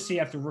did just see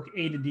after rook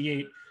a to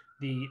d8,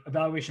 the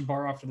evaluation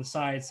bar off to the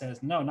side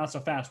says, no, not so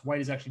fast.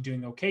 White is actually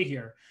doing okay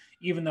here,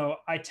 even though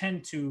I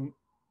tend to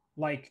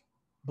like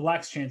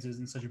black's chances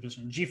in such a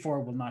position.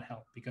 G4 will not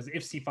help, because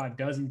if c5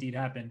 does indeed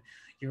happen,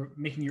 you're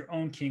making your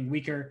own king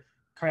weaker.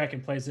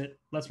 Karyakin plays it.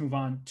 Let's move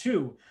on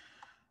to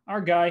our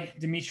guy,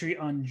 Dmitry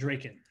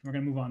Andreikin. We're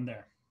going to move on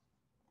there.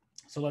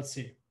 So let's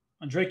see.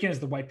 Andreikin is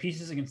the white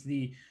pieces against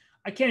the,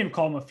 I can't even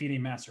call him a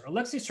FIDE master.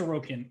 Alexei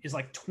Sorokin is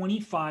like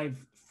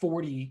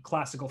 25-40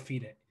 classical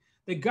FIDE.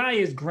 The guy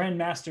is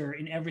grandmaster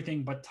in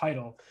everything but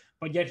title,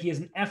 but yet he has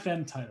an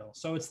FM title.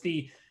 So it's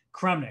the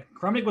Kramnik.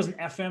 Kramnik was an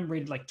FM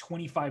rated like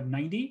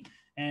 2590,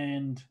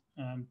 and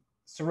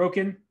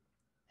Sorokin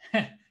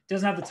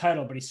doesn't have the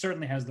title, but he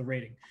certainly has the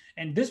rating.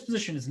 And this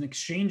position is an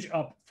exchange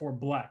up for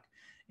black.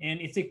 And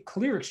it's a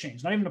clear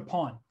exchange, not even a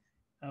pawn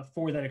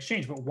for that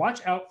exchange. But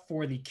watch out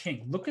for the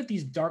king. Look at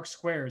these dark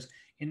squares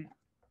in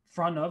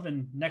front of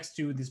and next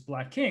to this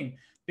black king.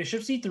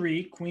 Bishop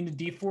c3, queen to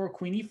d4,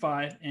 queen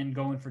e5, and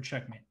going for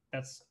checkmate.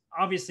 That's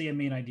obviously a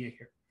main idea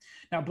here.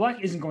 Now,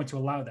 black isn't going to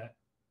allow that.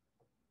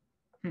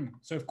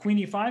 So if queen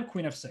e5,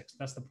 queen f6,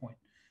 that's the point.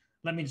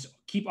 Let me just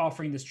keep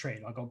offering this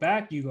trade. I'll go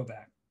back, you go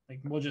back. Like,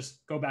 we'll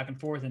just go back and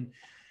forth and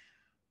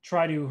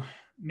try to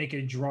make it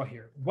a draw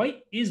here.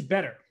 White is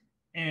better,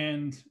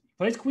 and he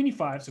plays queen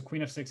e5, so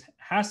queen f6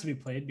 has to be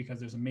played because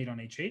there's a mate on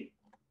h8.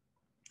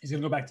 He's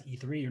going to go back to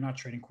e3. You're not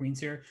trading queens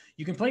here.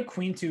 You can play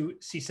queen to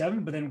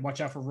c7, but then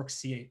watch out for rook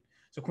c8.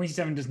 So queen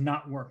c7 does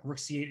not work. Rook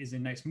c8 is a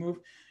nice move,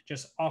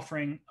 just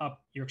offering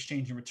up your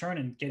exchange in return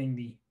and getting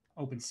the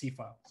open c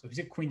file. So he's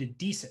at queen to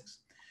d6.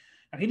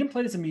 Now, he didn't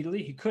play this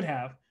immediately. He could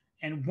have.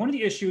 And one of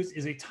the issues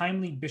is a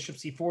timely bishop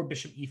c4,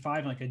 bishop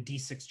e5, like a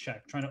d6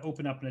 check, trying to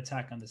open up an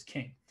attack on this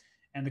king.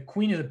 And the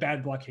queen is a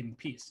bad blockading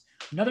piece.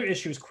 Another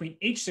issue is queen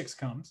h6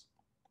 comes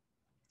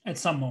at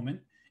some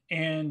moment,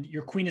 and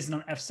your queen isn't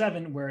on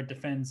f7 where it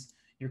defends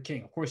your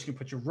king. Of course, you can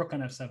put your rook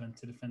on f7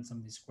 to defend some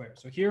of these squares.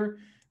 So here,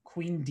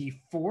 queen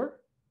d4,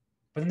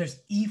 but then there's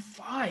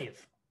e5.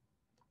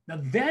 Now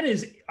that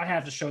is, I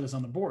have to show this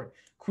on the board.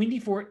 Queen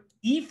d4,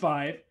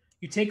 e5,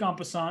 you take en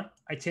passant,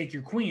 I take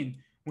your queen.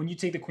 When you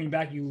take the queen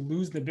back, you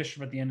lose the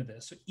bishop at the end of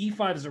this. So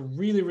e5 is a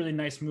really, really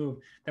nice move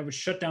that would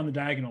shut down the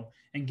diagonal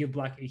and give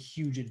black a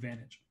huge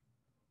advantage.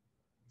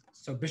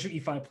 So bishop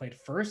e5 played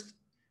first.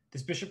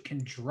 This bishop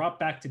can drop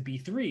back to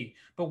b3.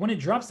 But when it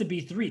drops to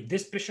b3,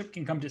 this bishop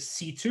can come to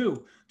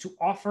c2 to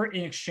offer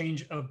an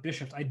exchange of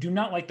bishops. I do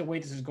not like the way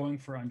this is going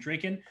for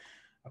Andreykin.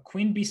 A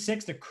queen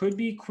b6, there could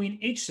be queen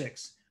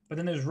h6, but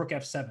then there's rook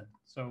f7.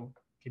 So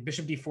okay,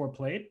 bishop d4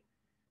 played.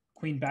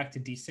 Queen back to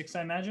d6,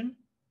 I imagine.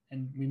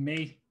 And we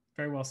may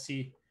very well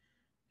see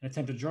an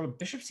attempt to draw.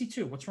 Bishop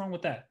c2, what's wrong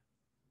with that?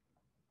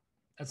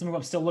 That's the move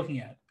I'm still looking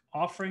at.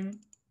 Offering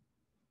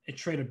a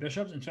trade of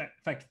bishops. In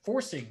fact,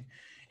 forcing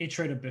a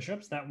trade of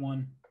bishops. That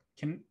one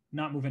can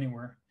not move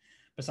anywhere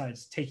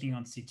besides taking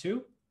on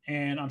c2.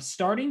 And I'm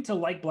starting to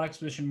like black's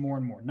position more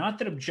and more. Not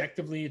that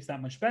objectively it's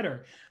that much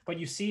better, but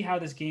you see how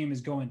this game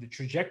is going, the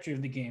trajectory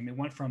of the game. It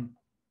went from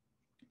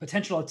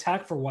potential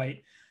attack for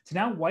white to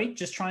now white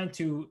just trying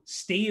to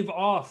stave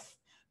off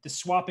the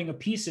swapping of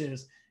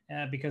pieces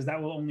because that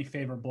will only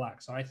favor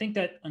black. So I think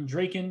that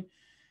Andreykin,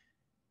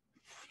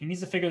 he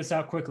needs to figure this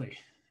out quickly.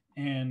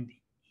 And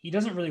he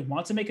doesn't really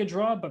want to make a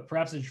draw, but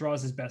perhaps a draw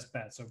is his best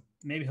bet. So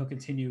maybe he'll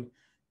continue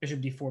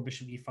bishop d4,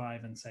 bishop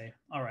e5 and say,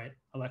 all right,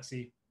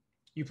 Alexei,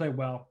 you play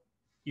well.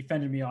 You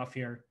fended me off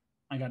here.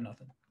 I got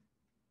nothing.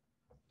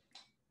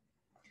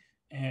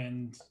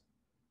 And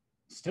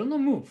still no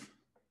move.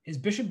 Is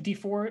bishop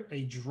d4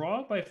 a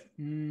draw?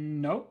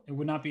 No, it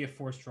would not be a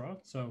forced draw.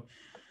 So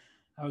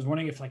I was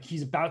wondering if like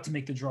he's about to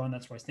make the draw, and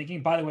that's what I was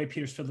thinking. By the way,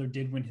 Peter Fiddler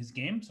did win his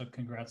game, so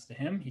congrats to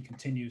him. He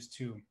continues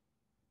to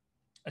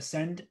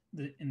ascend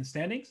in the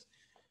standings.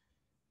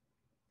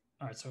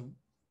 All right, so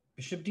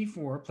bishop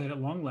d4 played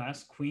at long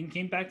last. Queen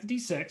came back to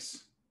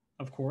d6,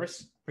 of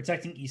course,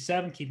 protecting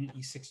e7, keeping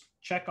e6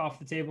 check off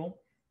the table.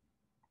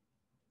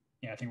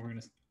 Yeah, I think we're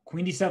going to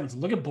queen d7. So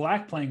look at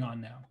black playing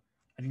on now.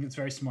 I think it's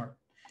very smart.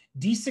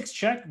 d6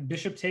 check,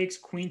 bishop takes,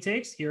 queen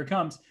takes. Here it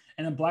comes.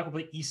 And then black will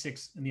play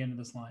e6 in the end of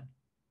this line.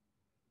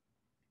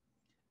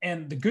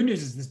 And the good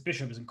news is this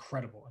bishop is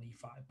incredible on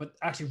e5. But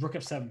actually, rook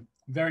f7,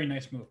 very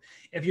nice move.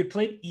 If you had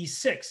played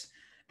e6,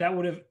 that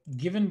would have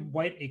given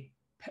white a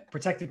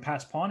protected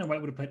pass pawn, and white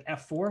would have played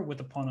f4 with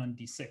the pawn on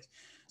d6.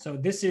 So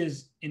this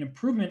is an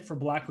improvement for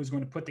black, who's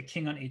going to put the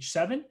king on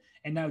h7,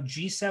 and now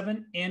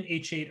g7 and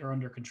h8 are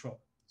under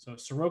control. So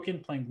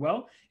Sorokin playing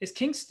well. His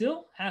king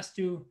still has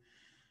to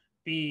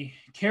be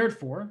cared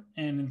for,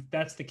 and if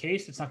that's the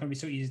case, it's not going to be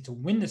so easy to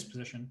win this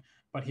position.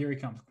 But here he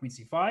comes, queen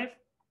c5.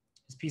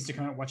 His piece to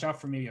come out. Watch out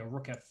for maybe a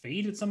rook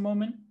f8 at some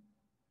moment,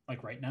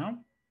 like right now.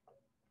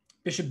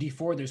 Bishop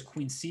d4, there's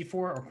queen c4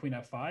 or queen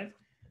f5.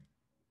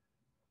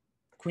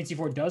 Queen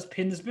c4 does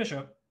pin this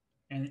bishop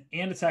and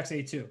attacks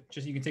a2.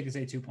 Just you can take this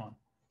a2 pawn.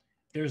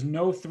 There's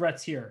no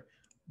threats here.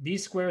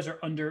 These squares are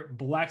under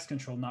black's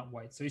control, not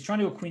white. So he's trying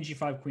to go queen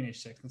g5, queen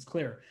h6. That's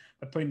clear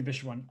by putting the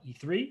bishop on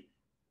e3.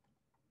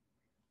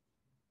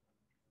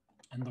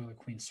 And look at the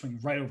queen swing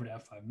right over to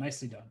f5.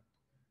 Nicely done.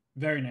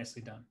 Very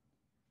nicely done.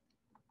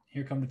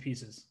 Here come the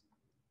pieces.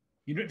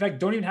 You, in fact,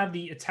 don't even have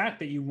the attack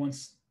that you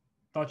once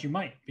thought you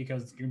might,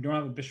 because you don't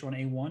have a bishop on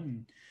a1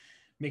 and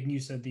making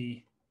use of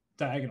the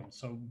diagonal.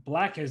 So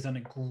black has done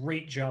a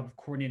great job of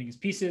coordinating his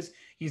pieces.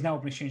 He's now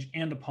open exchange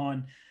and the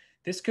pawn.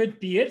 This could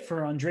be it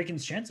for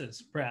Andreykin's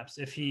chances, perhaps.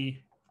 If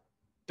he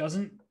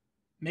doesn't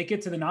make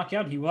it to the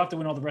knockout, he will have to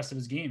win all the rest of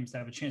his games to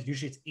have a chance.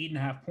 Usually it's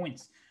 8.5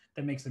 points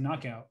that makes the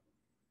knockout.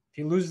 If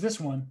he loses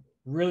this one,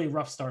 really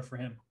rough start for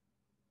him.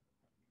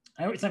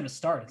 I know it's not even a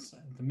start. It's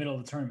the middle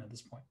of the tournament at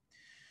this point.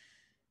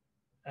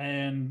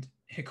 And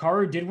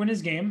Hikaru did win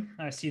his game.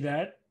 I see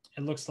that.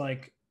 It looks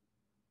like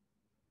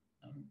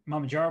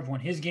Mamedyarov won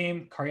his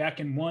game.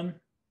 Karyakin won.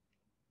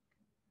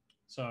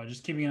 So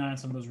just keeping an eye on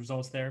some of those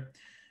results there.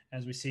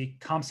 As we see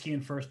Kamsky in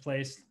first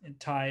place, and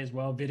tie as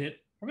well. Vidit.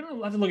 We're going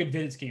to have to look at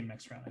Vidit's game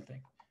next round, I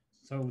think.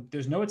 So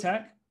there's no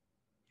attack.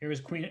 Here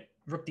is queen,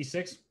 rook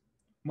d6.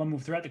 One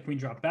move threat, the queen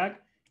dropped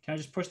back. Can I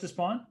just push this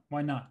pawn?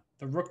 Why not?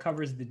 The rook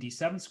covers the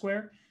d7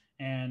 square,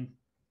 and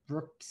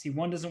rook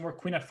c1 doesn't work.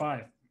 Queen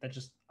f5. That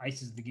just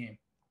ices the game.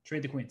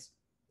 Trade the queens.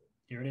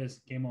 Here it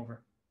is. Game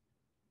over.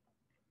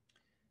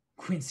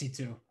 Queen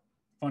c2.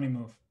 Funny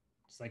move.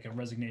 It's like a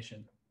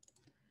resignation.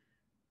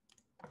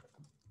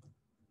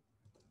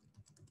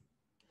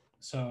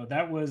 So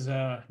that was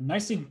a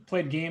nicely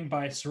played game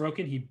by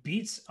Sorokin. He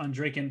beats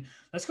Andreikin.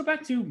 Let's go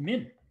back to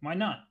Min. Why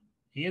not?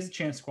 He has a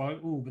chance to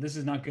qualify. Ooh, but this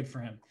is not good for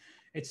him.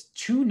 It's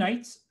 2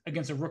 knights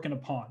against a rook and a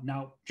pawn.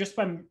 Now, just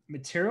by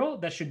material,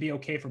 that should be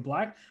okay for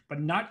black, but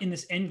not in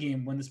this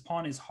endgame when this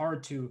pawn is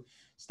hard to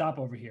stop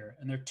over here.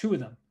 And there are 2 of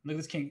them. Look at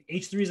this king.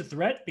 H3 is a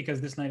threat because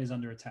this knight is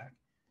under attack.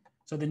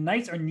 So the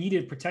knights are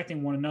needed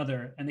protecting one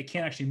another, and they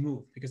can't actually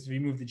move because if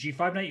you move the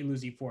g5 knight, you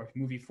lose e4. If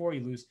you move e4,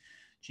 you lose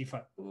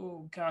g5.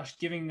 Oh, gosh,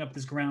 giving up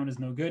this ground is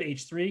no good.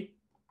 H3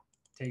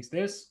 takes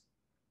this.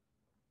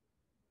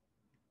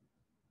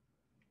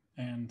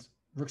 And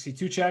rook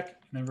c2 check,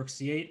 and then rook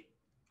c8.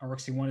 Or rook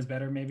c1 is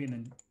better, maybe, and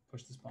then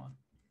push this pawn.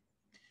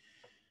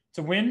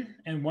 To win,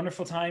 and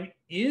wonderful time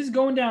is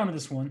going down to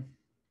this one.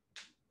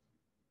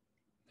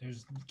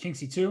 There's king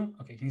c2.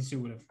 Okay, king c2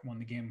 would have won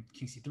the game.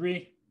 King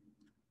c3.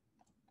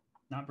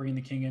 Not bringing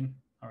the king in.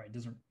 All right,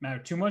 doesn't matter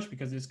too much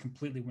because it's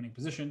completely winning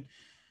position.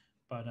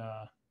 But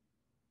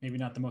maybe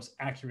not the most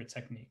accurate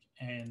technique.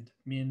 And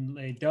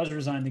Minlay does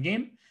resign the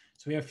game.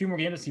 So we have a few more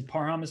games. Let's see,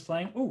 Parham is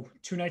playing. Ooh,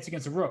 2 knights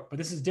against a rook. But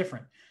this is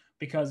different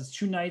because it's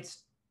 2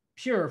 knights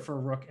pure for a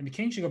rook, and the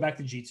king should go back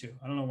to g2.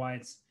 I don't know why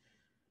it's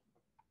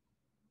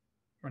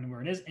running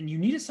where it is. And you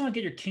need to somehow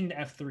get your king to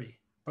f3.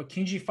 But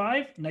king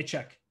g5, knight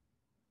check.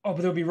 Oh,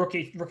 but there'll be rook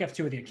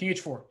f2 at the end. King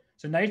h4.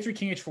 So knight h3,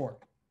 king h4.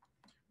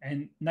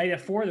 And knight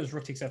f4, there's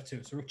rook takes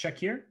f2. So rook check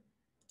here.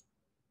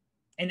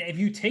 And if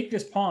you take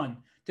this pawn,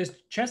 does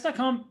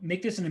Chess.com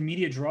make this an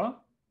immediate draw?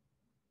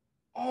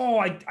 Oh,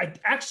 I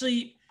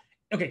actually...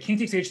 Okay, king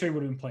takes h3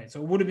 would have been played.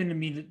 So it would have been an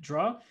immediate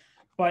draw.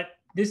 But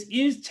this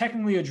is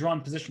technically a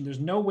drawn position.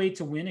 There's no way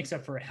to win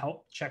except for a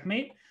help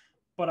checkmate.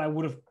 But I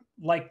would have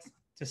liked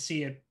to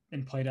see it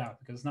and played out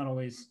because it's not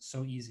always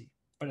so easy.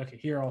 But okay,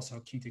 here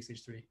also king takes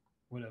h3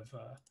 would have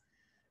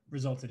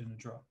resulted in a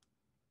draw.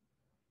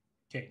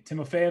 Okay,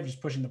 Timofeyev just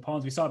pushing the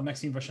pawns. We saw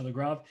Maxime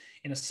Vachier-Lagrave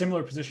in a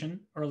similar position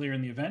earlier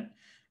in the event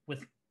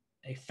with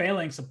a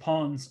phalanx of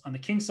pawns on the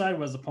king side,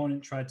 whereas the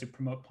opponent tried to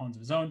promote pawns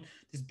of his own.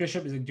 This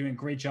bishop is doing a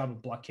great job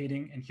of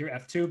blockading. And here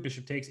f2,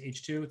 bishop takes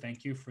h2.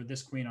 Thank you for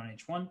this queen on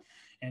h1.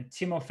 And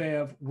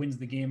Timofeyev wins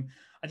the game.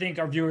 I think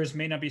our viewers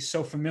may not be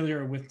so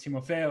familiar with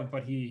Timofeyev,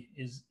 but he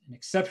is an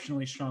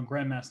exceptionally strong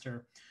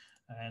grandmaster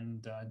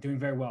and doing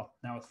very well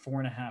now with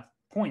 4.5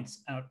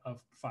 points out of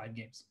 5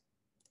 games.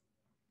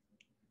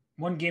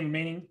 1 game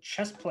remaining.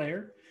 Chess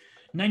player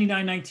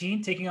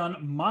 99-19 taking on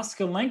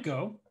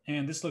Moskalenko.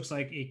 And this looks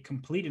like a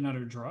complete and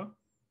utter draw.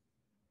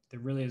 There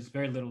really is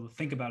very little to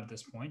think about at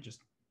this point.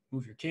 Just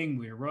move your king,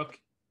 move your rook.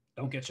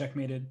 Don't get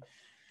checkmated.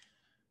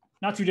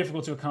 Not too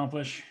difficult to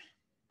accomplish.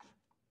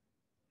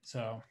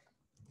 So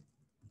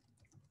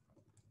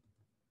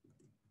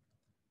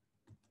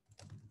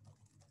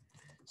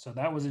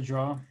that was a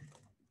draw.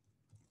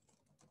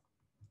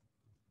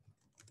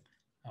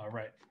 All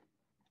right.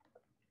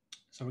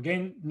 So we're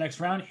getting next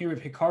round here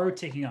with Hikaru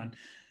taking on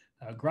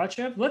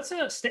Grachev. Let's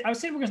I would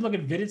say we're going to look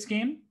at Vidit's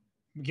game.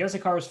 Because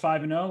Hikaru's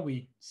 5-0,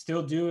 we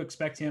still do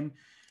expect him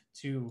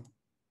to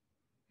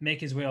make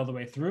his way all the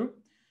way through.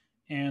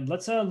 And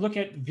let's look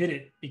at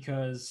Vidit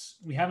because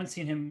we haven't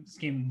seen his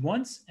game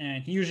once,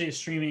 and he usually is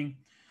streaming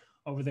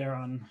over there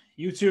on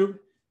YouTube.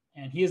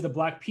 And he is the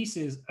black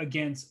pieces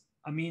against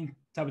Amin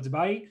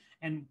Tabatabai.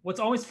 And what's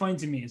always funny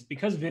to me is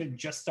because Vidit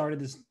just started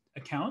this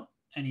account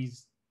and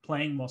he's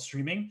playing while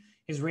streaming,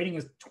 his rating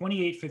is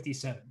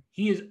 2857.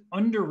 He is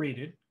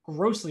underrated,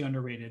 grossly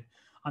underrated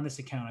on this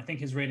account. I think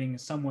his rating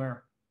is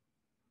somewhere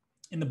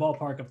in the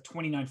ballpark of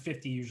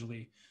 2950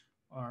 usually,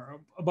 or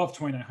above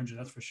 2900,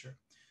 that's for sure.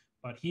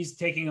 But he's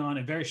taking on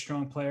a very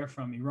strong player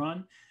from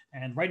Iran.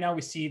 And right now we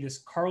see this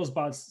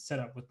Carlsbad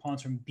setup with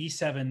pawns from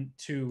b7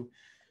 to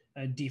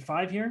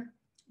d5 here.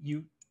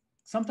 You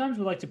sometimes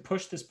would like to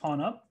push this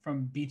pawn up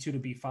from b2 to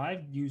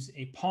b5, use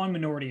a pawn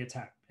minority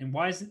attack. And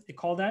why is it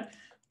called that?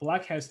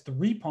 Black has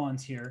 3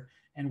 pawns here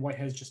and white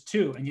has just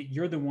 2, and yet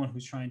you're the one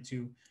who's trying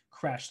to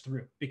crash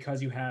through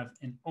because you have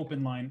an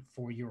open line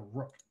for your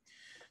rook.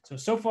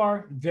 So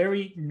far,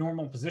 very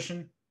normal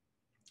position.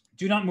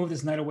 Do not move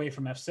this knight away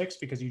from f6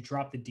 because you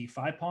drop the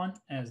d5 pawn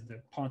as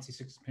the pawn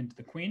c6 is pinned to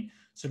the queen.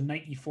 So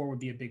knight e4 would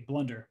be a big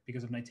blunder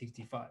because of knight takes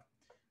d5.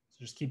 So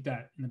just keep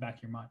that in the back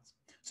of your minds.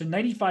 So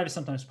knight e5 is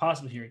sometimes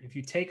possible here. If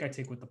you take, I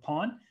take with the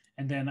pawn,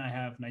 and then I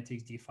have knight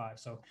takes d5.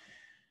 So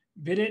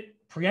Vidit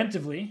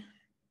preemptively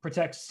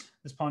protects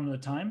this pawn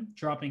another time,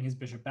 dropping his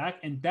bishop back.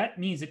 And that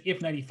means that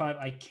if knight e5,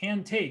 I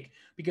can take,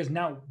 because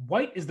now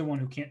white is the one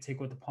who can't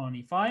take with the pawn on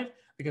e5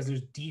 because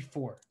there's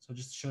d4. So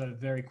just to show that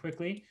very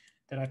quickly,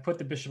 that I put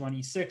the bishop on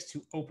e6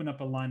 to open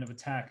up a line of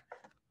attack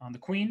on the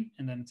queen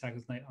and then attack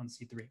this knight on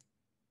c3.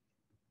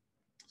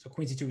 So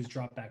queen c2 is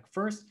dropped back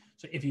first.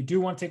 So if you do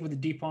want to take with the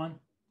d pawn,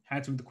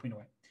 had to move the queen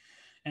away.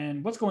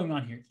 And what's going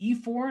on here?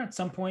 e4 at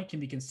some point can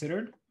be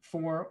considered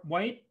for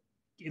white.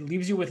 It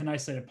leaves you with an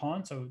isolated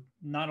pawn, so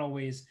not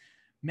always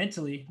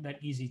mentally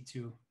that easy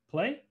to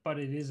play, but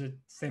it is a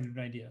standard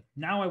idea.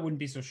 Now I wouldn't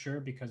be so sure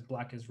because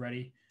black is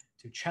ready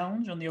to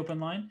challenge on the open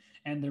line,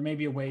 and there may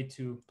be a way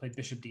to play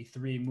bishop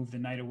d3, move the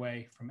knight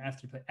away from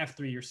f3, play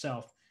f3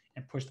 yourself,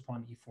 and push the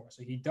pawn to e4.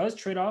 So he does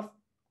trade off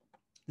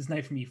this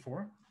knight from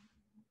e4.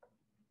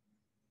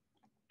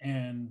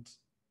 And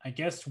I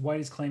guess white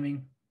is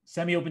claiming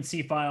semi-open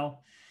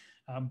c-file.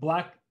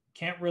 Black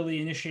can't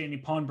really initiate any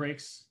pawn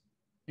breaks.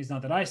 He's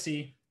not that I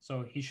see,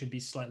 so he should be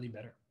slightly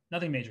better.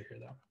 Nothing major here,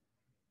 though.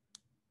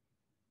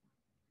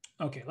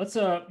 Okay, let's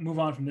move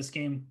on from this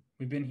game.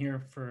 We've been here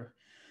for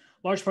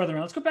a large part of the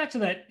round. Let's go back to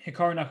that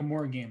Hikaru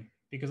Nakamura game,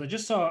 because I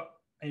just saw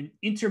an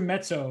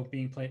intermezzo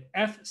being played,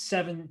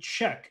 f7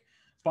 check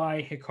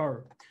by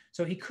Hikaru.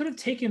 So he could have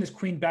taken this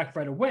queen back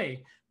right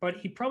away, but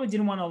he probably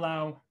didn't want to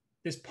allow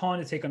this pawn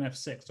to take on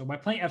f6. So by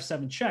playing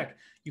f7 check,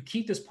 you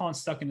keep this pawn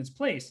stuck in its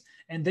place,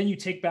 and then you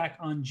take back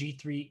on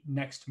g3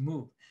 next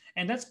move.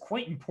 And that's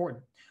quite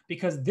important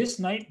because this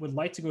knight would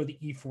like to go to the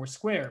e4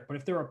 square. But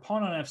if there were a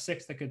pawn on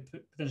f6 that could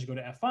potentially go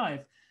to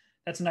f5,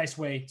 that's a nice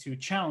way to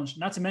challenge.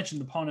 Not to mention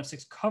the pawn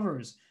f6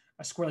 covers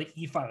a square like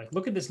e5. Like,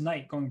 look at this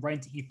knight going right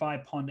into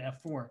e5, pawn to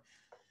f4.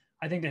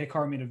 I think that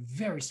Hikaru made a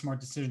very smart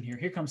decision here.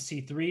 Here comes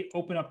c3,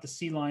 open up the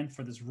c line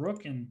for this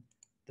rook, and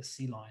the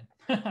c line.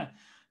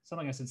 It's not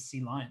like I said c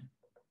line.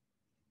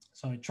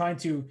 So I'm trying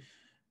to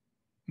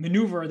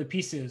maneuver the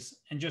pieces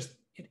and just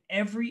get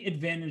every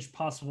advantage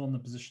possible in the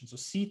position. So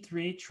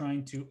c3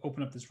 trying to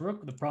open up this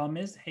rook. The problem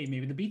is, hey,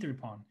 maybe the b3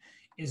 pawn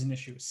is an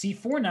issue.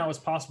 c4 now is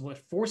possible. It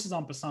forces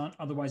en passant.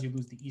 Otherwise, you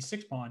lose the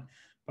e6 pawn.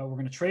 But we're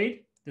going to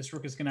trade. This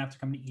rook is going to have to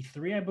come to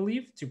e3, I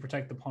believe, to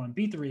protect the pawn on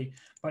b3.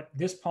 But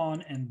this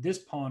pawn and this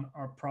pawn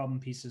are problem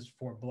pieces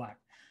for black.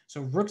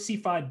 So rook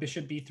c5,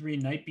 bishop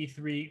b3, knight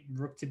b3,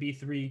 rook to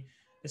b3.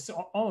 This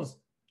all is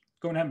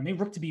going to happen. Maybe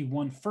rook to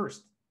b1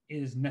 first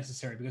is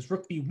necessary, because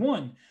rook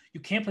b1, you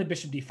can't play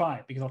bishop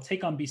d5 because I'll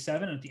take on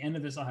b7, and at the end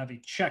of this I'll have a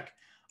check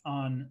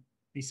on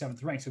the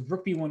 7th rank. So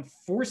rook b1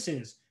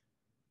 forces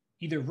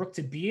either rook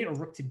to b8 or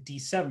rook to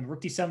d7.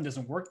 Rook d7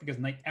 doesn't work because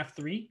knight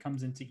f3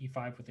 comes into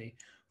e5 with a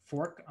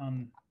fork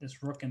on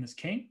this rook and this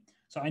king.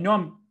 So I know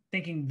I'm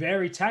thinking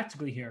very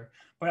tactically here,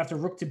 but after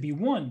rook to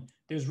b1,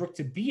 there's rook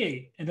to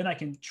b8, and then I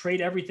can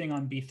trade everything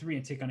on b3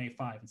 and take on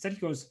a5. Instead, he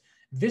goes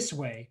this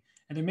way,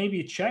 and there may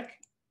be a check.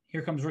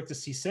 Here comes rook to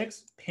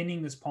c6,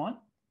 pinning this pawn.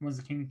 Once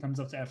the king comes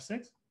up to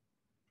f6,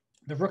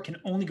 the rook can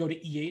only go to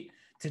e8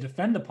 to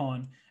defend the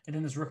pawn, and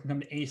then this rook can come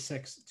to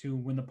a6 to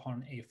win the pawn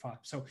on a5.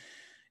 So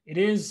it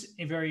is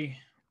a very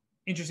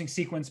interesting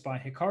sequence by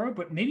Hikaru,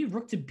 but maybe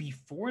rook to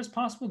b4 is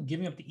possible,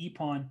 giving up the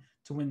e-pawn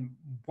to win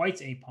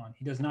white's a-pawn.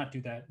 He does not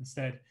do that.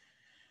 Instead,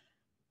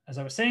 as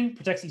I was saying,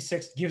 protects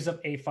e6, gives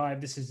up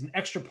a5. This is an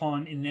extra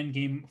pawn in an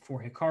endgame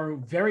for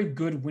Hikaru. Very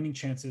good winning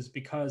chances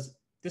because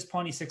this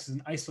pawn e6 is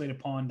an isolated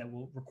pawn that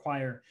will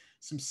require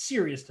some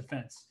serious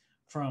defense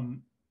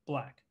from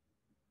black.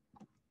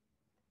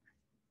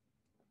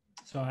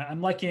 So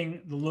I'm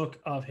liking the look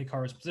of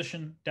Hikaru's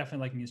position,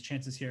 definitely liking his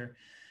chances here.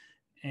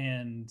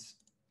 And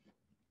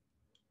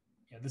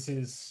yeah, this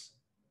is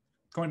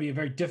going to be a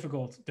very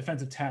difficult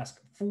defensive task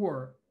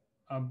for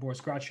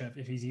Boris Grachev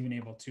if he's even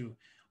able to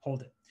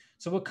hold it.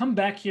 So we'll come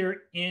back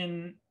here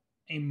in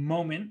a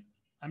moment.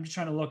 I'm just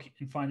trying to look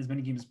and find as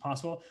many games as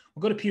possible.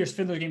 We'll go to Peter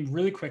Spindler's game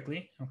really quickly,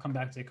 and we'll come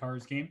back to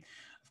Hikaru's game.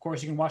 Of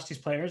course, you can watch these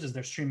players as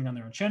they're streaming on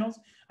their own channels.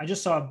 I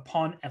just saw a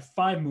pawn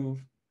f5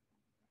 move,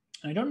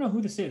 and I don't know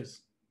who this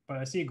is, but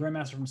I see a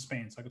grandmaster from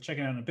Spain, so I can check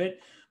it out in a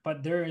bit.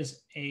 But there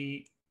is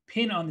a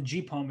pin on the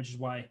g pawn, which is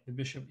why the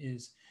bishop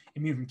is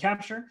immune from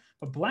capture.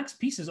 But black's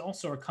pieces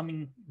also are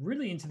coming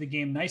really into the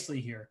game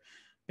nicely here.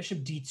 Bishop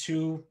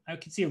d2, I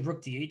can see a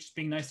rook d8 just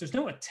being nice. There's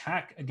no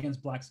attack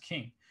against black's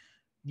king.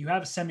 You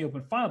have a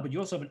semi-open file, but you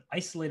also have an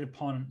isolated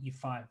pawn on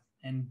e5.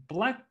 And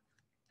black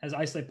has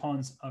isolated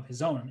pawns of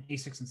his own on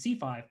a6 and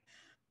c5.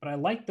 But I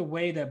like the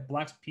way that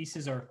black's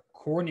pieces are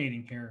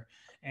coordinating here.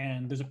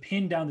 And there's a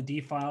pin down the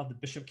d file. The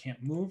bishop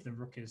can't move. The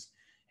rook is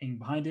hanging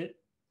behind it.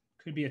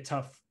 Could be a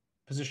tough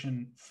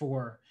position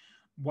for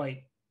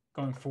white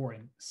going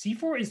forward.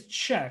 c4 is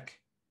check,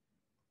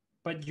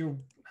 but you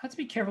have to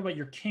be careful about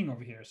your king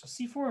over here. So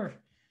c4,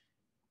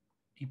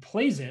 he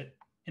plays it.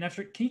 And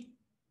after, can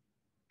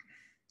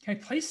I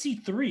play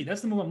c3?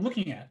 That's the move I'm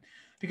looking at.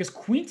 Because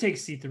queen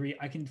takes c3,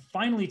 I can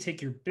finally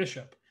take your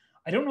bishop.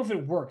 I don't know if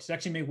it works. It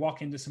actually may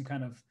walk into some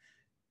kind of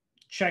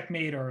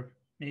checkmate or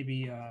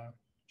maybe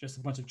just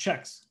a bunch of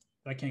checks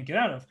that I can't get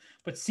out of.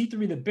 But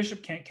c3, the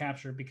bishop can't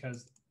capture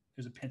because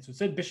there's a pin. So it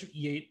said bishop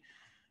e8.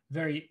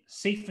 very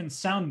safe and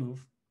sound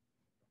move.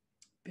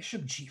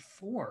 Bishop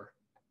g4.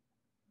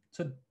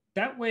 So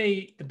that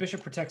way the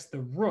bishop protects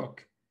the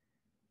rook.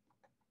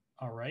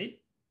 All right.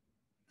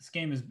 This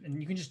game is, and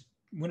you can just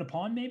win a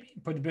pawn maybe,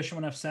 put the bishop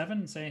on f7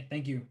 and say,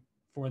 thank you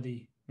for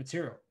the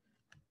material.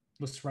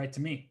 Looks right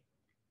to me.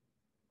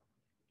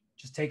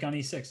 Just take on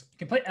e6. You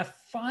can play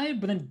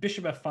f5, but then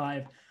bishop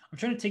f5. I'm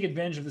trying to take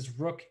advantage of this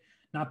rook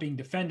not being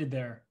defended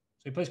there.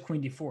 So he plays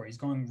queen d4. He's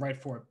going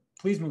right for it.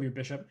 Please move your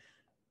bishop.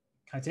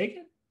 Can I take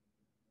it?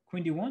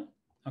 Queen d1?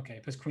 Okay, he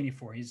plays queen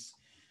e4. He's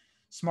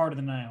smarter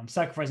than I am. I'm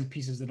sacrificing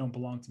pieces that don't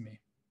belong to me,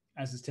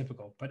 as is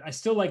typical. But I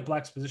still like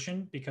black's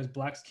position because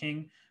black's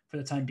king, for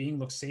the time being,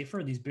 looks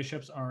safer. These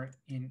bishops are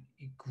in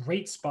a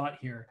great spot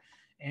here.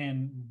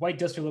 And white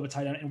does feel a little bit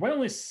tied down. And white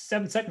only has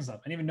 7 seconds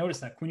left. I didn't even notice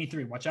that. Queen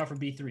e3. Watch out for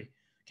b3.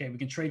 Okay, we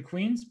can trade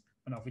queens.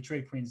 But no, if we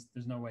trade queens,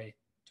 there's no way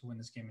to win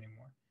this game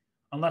anymore.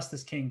 Unless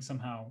this king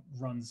somehow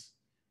runs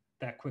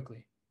that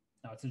quickly.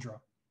 No, it's a draw.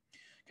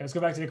 Okay, let's go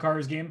back to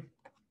Hikaru's game.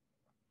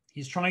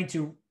 He's trying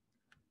to,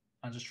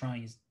 not just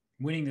trying, he's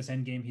winning this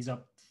endgame. He's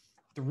up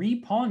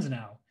 3 pawns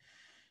now.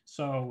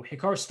 So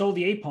Hikaru stole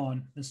the a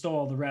pawn, then stole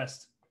all the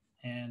rest.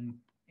 And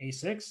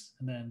a6,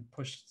 and then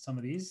pushed some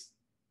of these.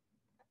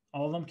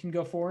 All of them can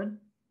go forward.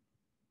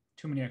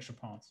 Too many extra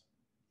pawns.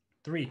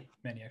 3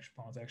 many extra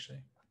pawns, actually.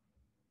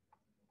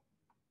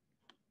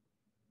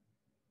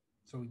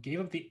 So we gave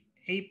up the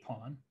a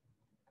pawn,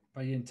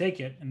 but he didn't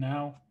take it. And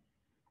now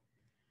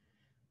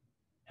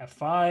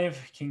f5,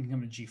 king can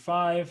come to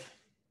g5.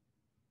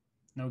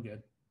 No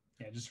good.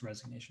 Yeah, just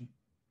resignation.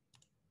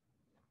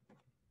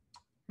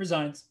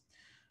 Resigns.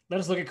 Let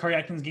us look at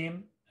Karyakin's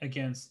game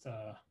against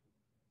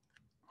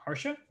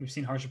Harsha. We've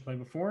seen Harsha play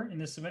before in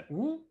this event.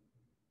 Ooh.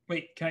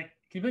 Wait, can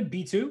you play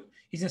b2?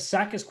 He's going to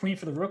sack his queen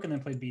for the rook and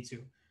then play b2.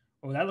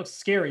 Oh, that looks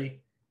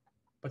scary.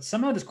 But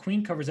somehow this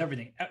queen covers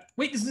everything.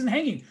 Wait, this isn't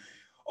hanging.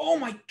 Oh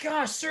my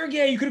gosh,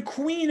 Sergey, you could have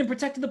queen and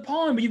protected the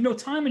pawn, but you have no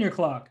time on your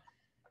clock.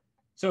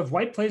 So if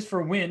white plays for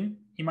a win,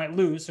 he might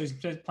lose. So he's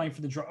playing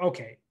for the draw.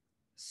 Okay.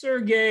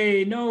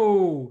 Sergey,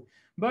 no.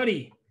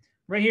 Buddy,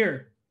 right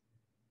here.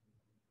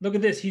 Look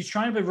at this. He's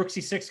trying to play rook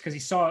c6 because he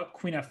saw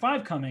queen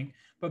f5 coming,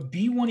 but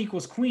b1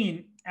 equals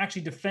queen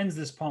actually defends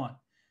this pawn.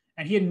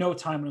 And he had no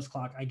time on his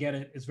clock. I get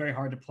it. It's very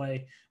hard to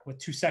play with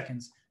 2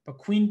 seconds. But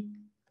queen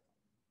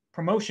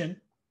promotion,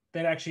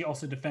 that actually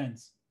also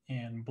defends.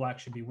 And black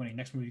should be winning.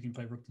 Next move, you can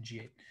play rook to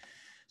g8.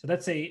 So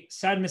that's a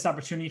sad missed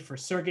opportunity for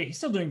Sergey. He's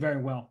still doing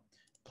very well.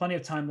 Plenty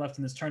of time left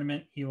in this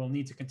tournament. He will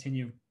need to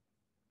continue.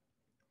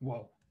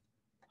 Whoa.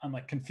 I'm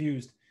like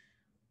confused.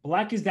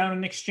 Black is down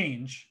in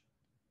exchange.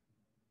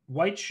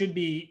 White should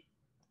be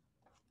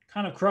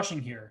kind of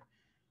crushing here.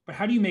 But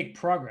how do you make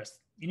progress?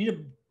 You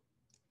need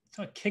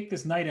to kick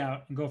this knight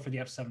out and go for the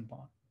f7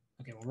 pawn.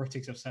 Okay, well, rook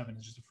takes f7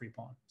 is just a free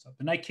pawn. So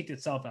the knight kicked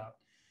itself out.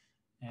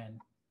 And,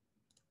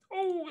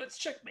 oh, that's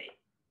checkmate.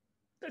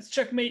 That's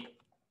checkmate.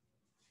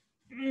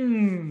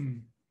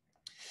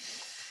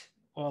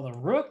 Well, the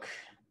rook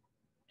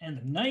and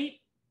the knight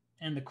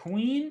and the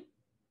queen.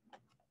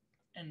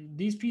 And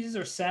these pieces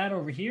are sad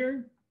over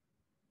here.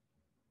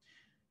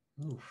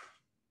 Oof.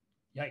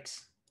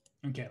 Yikes.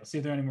 Okay, let's see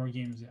if there are any more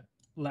games yet.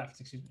 Left,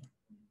 excuse me.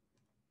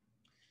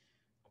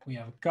 We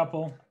have a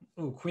couple.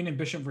 Ooh, queen and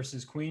bishop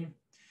versus queen.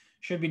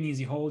 Should be an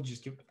easy hold.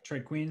 Just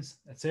trade queens.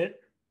 That's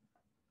it.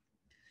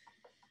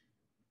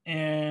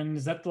 And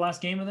is that the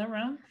last game of that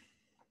round?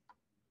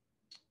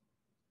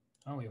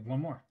 Oh, we have one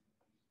more.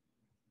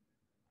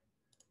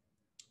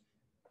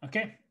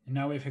 Okay, and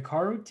now we have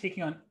Hikaru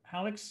taking on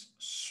Alex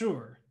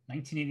Sur,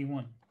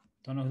 1981.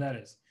 Don't know who that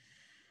is.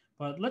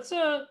 But let's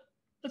start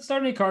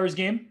Hikaru's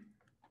game.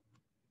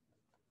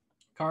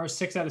 Hikaru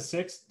 6 out of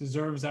 6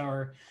 deserves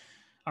our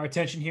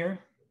attention here.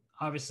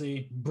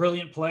 Obviously,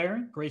 brilliant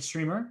player, great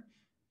streamer,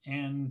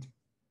 and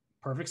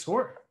perfect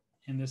score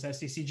in this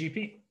SEC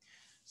GP.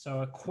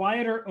 So a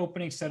quieter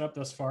opening setup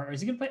thus far.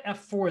 Is he going to play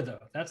f4, though?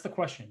 That's the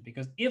question.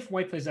 Because if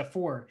white plays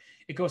f4,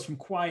 it goes from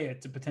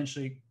quiet to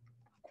potentially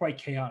quite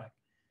chaotic.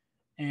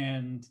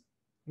 And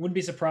wouldn't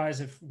be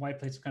surprised if white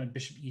plays some kind of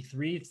bishop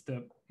e3. It's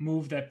the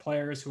move that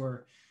players who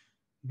are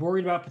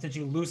worried about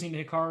potentially losing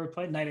to Hikaru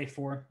play. Knight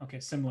a4. Okay,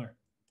 similar.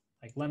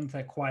 Like, let him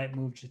play that quiet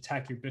move to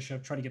attack your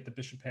bishop, try to get the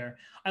bishop pair.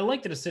 I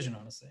like the decision,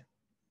 honestly.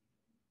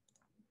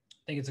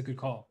 I think it's a good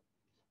call.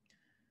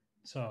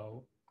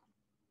 So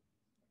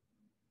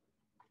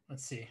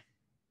let's see.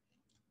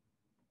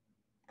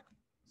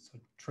 So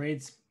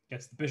trades,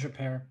 gets the bishop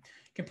pair.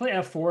 You can play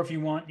f4 if you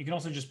want. You can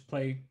also just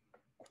play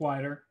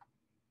quieter.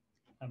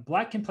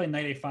 Black can play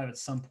knight a5 at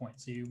some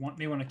point. So you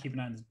may want to keep an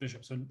eye on this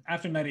bishop. So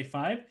after knight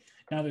a5,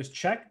 now there's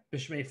check,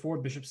 bishop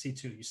a4, bishop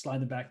c2. You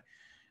slide the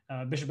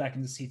bishop back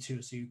into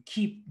c2. So you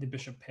keep the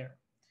bishop pair.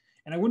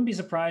 And I wouldn't be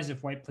surprised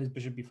if white plays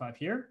bishop b5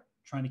 here,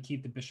 trying to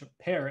keep the bishop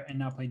pair, and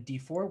now play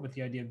d4 with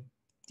the idea of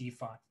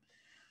d5.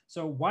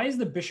 So why is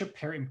the bishop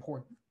pair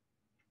important?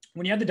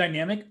 When you have the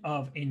dynamic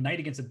of a knight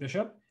against a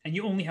bishop, and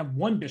you only have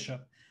one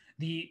bishop,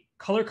 the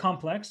color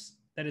complex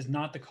that is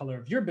not the color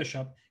of your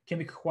bishop can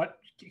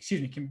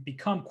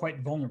become quite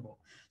vulnerable.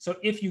 So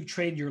if you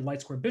trade your light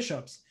square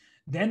bishops,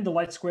 then the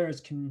light squares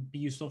can be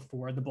useful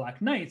for the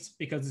black knights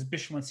because this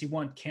bishop on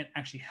c1 can't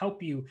actually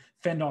help you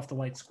fend off the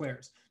light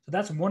squares. So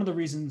that's one of the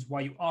reasons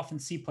why you often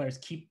see players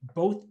keep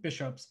both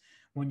bishops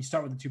when you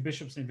start with the two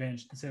bishops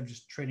advantage instead of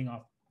just trading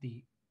off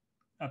the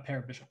pair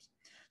of bishops.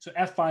 So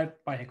f5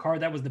 by Hikaru,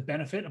 that was the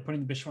benefit of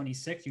putting the bishop on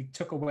e6. You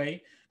took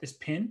away this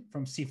pin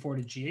from c4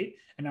 to g8,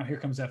 and now here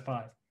comes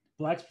f5.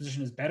 Black's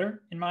position is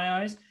better in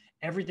my eyes.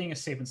 Everything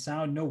is safe and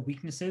sound, no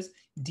weaknesses.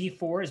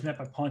 d4 is met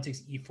by pawn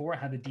takes e4, I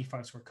had the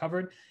d5 square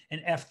covered,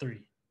 and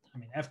f3. I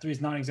mean, f3 is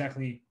not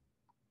exactly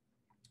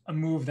a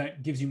move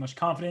that gives you much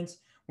confidence,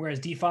 whereas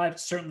d5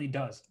 certainly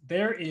does.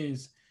 There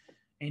is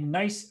a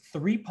nice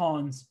 3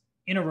 pawns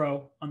in a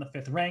row on the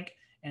 5th rank,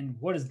 and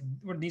what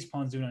are these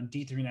pawns doing on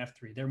d3 and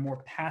f3? They're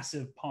more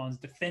passive pawns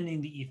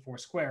defending the e4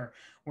 square,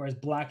 whereas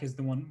black is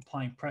the one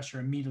applying pressure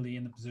immediately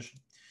in the position.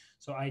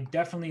 So I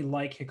definitely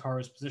like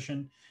Hikaru's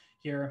position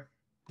here.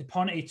 The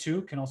pawn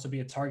a2 can also be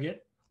a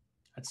target.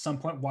 At some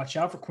point, watch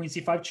out for queen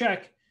c5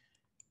 check,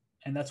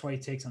 and that's why he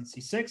takes on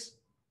c6. Do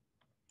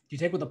you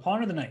take with the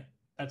pawn or the knight?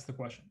 That's the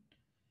question.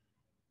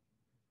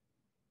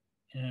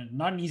 And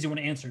not an easy one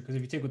to answer, because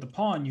if you take with the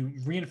pawn, you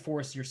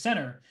reinforce your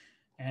center,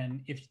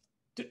 and if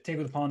you take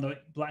with the pawn, the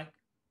black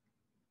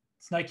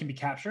knight can be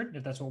captured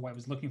if that's what white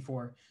was looking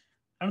for.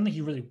 I don't think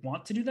you really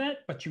want to do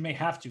that, but you may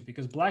have to,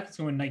 because black is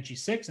going knight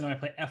g6, and when I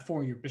play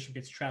f4, your bishop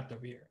gets trapped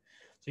over here.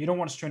 So you don't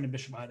want to strain the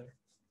bishop either.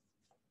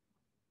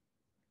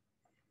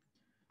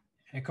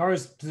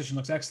 Hikaru's position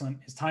looks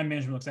excellent. His time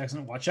management looks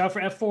excellent. Watch out for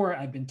f4.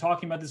 I've been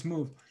talking about this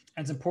move,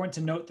 and it's important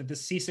to note that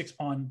this c6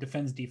 pawn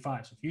defends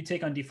d5. So if you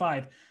take on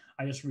d5,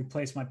 I just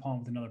replace my pawn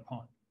with another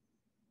pawn.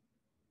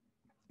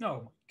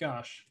 Oh my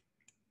gosh.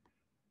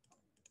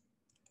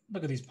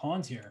 Look at these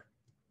pawns here.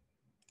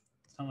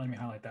 It's not letting me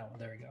highlight that one.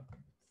 There we go.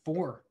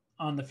 4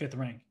 on the 5th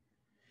rank.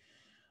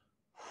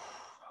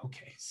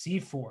 Okay,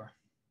 c4.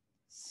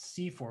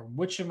 c4.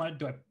 Which am I?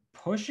 Do I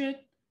push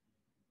it?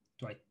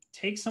 Do I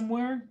take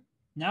somewhere?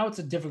 Now it's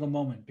a difficult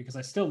moment because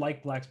I still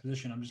like black's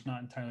position. I'm just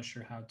not entirely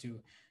sure how to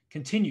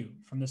continue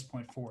from this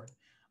point forward.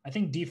 I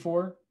think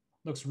d4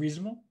 looks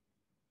reasonable.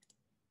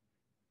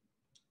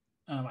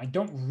 I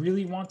don't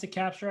really want to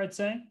capture, I'd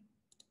say.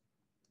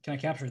 Can I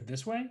capture it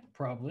this way?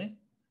 Probably.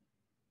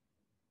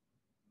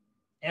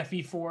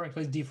 fe4, he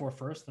plays d4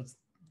 first. That's,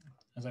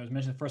 as I was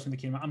mentioning, the first one that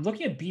came out. I'm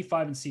looking at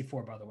b5 and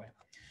c4, by the way.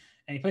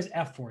 And he plays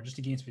f4 just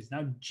to gain space.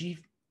 Now g7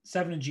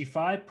 and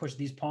g5, push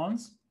these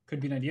pawns. Could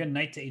be an idea.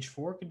 Knight to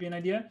h4 could be an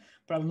idea.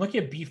 But I'm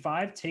looking at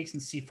b5, takes,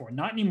 and c4.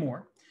 Not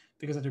anymore,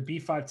 because after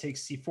b5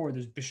 takes c4,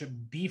 there's bishop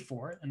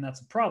b4, and that's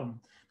a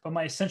problem. But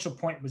my essential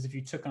point was if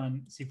you took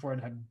on c4,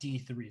 I'd have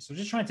d3. So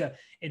just trying to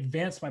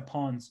advance my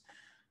pawns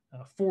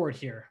forward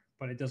here,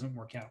 but it doesn't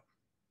work out.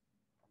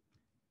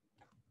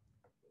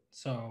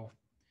 So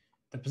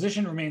the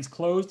position remains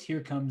closed.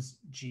 Here comes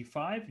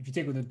g5. If you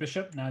take with the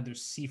bishop, now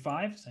there's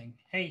c5, saying,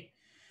 hey,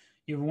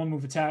 you have a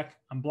one-move attack.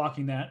 I'm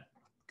blocking that.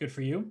 Good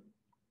for you.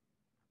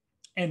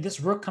 And this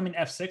rook coming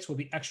f6 will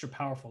be extra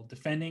powerful,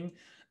 defending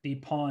the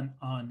pawn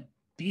on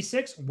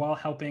b6 while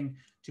helping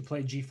to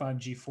play g5,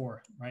 g4,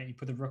 right? You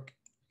put the rook,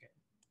 okay,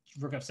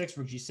 rook f6,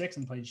 rook g6,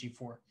 and play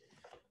g4.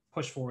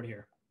 Push forward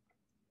here.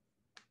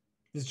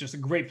 This is just a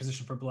great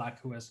position for black,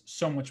 who has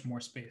so much more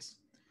space.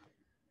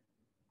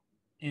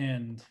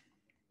 And,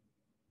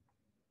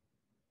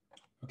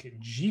 okay,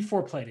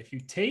 g4 played. If you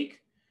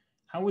take,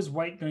 how is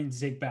white going to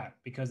take back?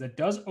 Because that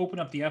does open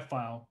up the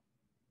f-file,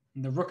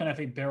 and the rook on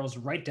f8 barrels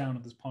right down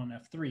with this pawn on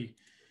f3.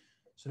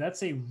 So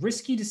that's a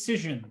risky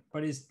decision,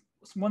 but is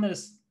one that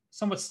is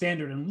somewhat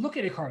standard. And look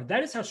at Hikaru.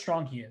 That is how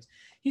strong he is.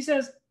 He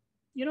says,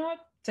 you know what?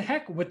 To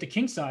heck with the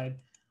king side.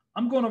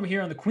 I'm going over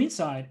here on the queen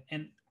side,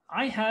 and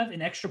I have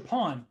an extra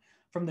pawn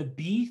from the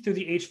b through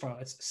the h file.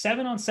 It's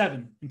 7 on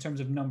 7 in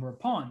terms of number of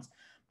pawns.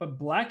 But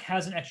black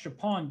has an extra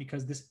pawn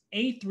because this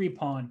a3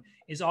 pawn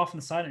is off on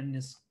the side and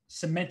is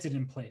cemented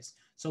in place.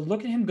 So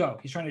look at him go.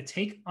 He's trying to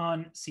take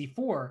on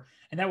c4,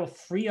 and that will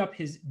free up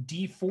his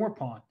d4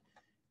 pawn.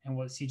 And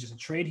we'll see just a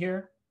trade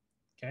here.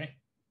 Okay.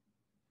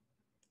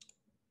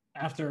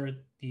 After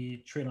the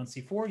trade on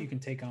c4, you can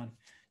take on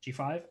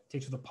g5.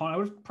 Takes with the pawn. I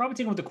would probably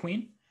take with the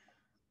queen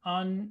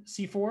on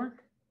c4,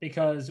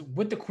 because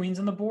with the queens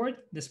on the board,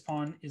 this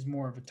pawn is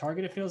more of a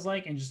target, it feels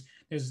like, and just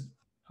there's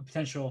a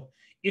potential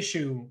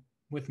issue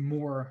with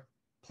more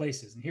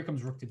places. And here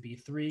comes rook to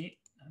b3.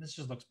 This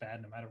just looks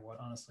bad no matter what,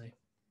 honestly.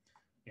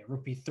 Yeah,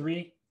 rook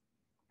b3.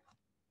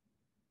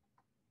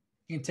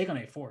 You can take on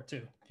a4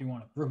 too if you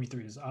want to. Rook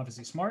b3 is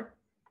obviously smart.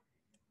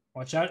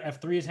 Watch out,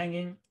 f3 is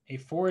hanging,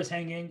 a4 is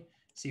hanging,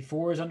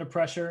 c4 is under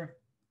pressure.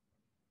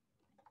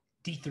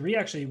 d3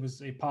 actually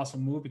was a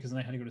possible move because then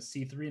I had to go to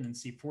c3 and then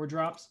c4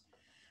 drops.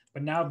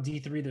 But now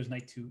d3, there's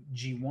knight to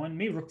g1,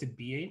 maybe rook to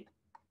b8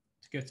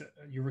 to get to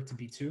your rook to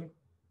b2.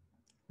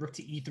 Rook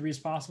to e3 is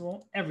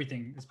possible.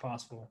 Everything is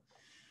possible.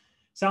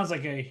 Sounds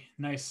like a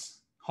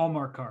nice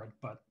Hallmark card,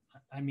 but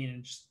I mean,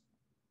 it just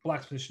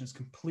black's position is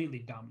completely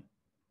dominant.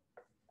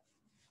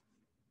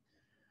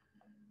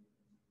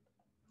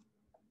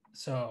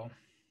 So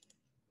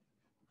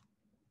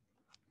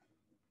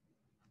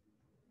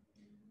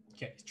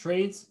Okay,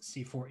 trades.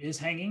 C4 is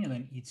hanging, and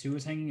then E2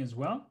 is hanging as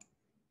well.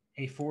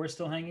 A4 is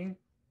still hanging.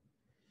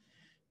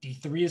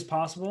 D3 is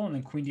possible, and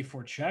then Queen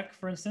D4 check,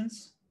 for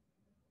instance.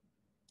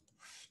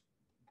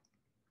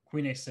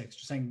 Queen A6,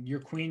 just saying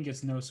your queen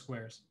gets no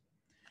squares.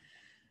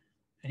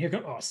 And here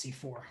goes, oh,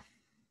 C4.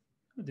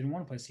 I didn't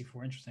want to play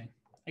C4, interesting.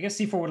 I guess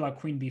C4 would allow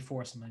Queen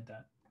B4, something like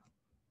that.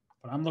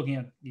 But I'm looking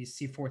at these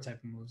C4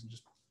 type of moves and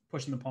just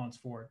pushing the pawns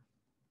forward.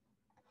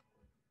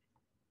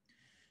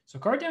 So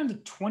card down to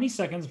 20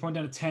 seconds, pawn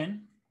down to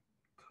 10.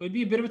 Could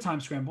be a bit of a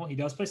time scramble. He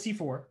does play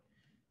C4.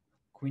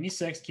 Queen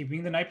E6,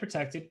 keeping the knight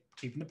protected,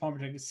 keeping the pawn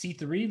protected.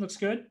 C3 looks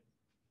good.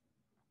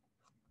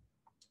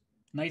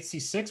 Knight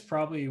C6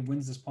 probably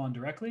wins this pawn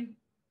directly.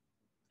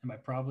 And by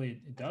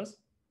probably, it does.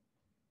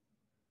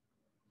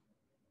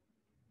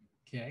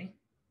 Okay.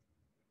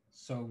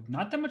 So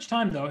not that much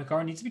time, though.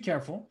 Hikaru needs to be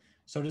careful.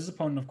 So does his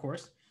opponent, of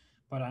course.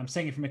 But I'm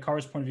saying it from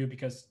Hikaru's point of view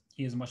because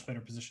he is a much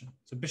better position.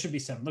 So bishop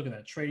B7. Look at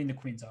that. Trading the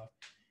queens off.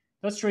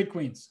 Let's trade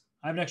queens.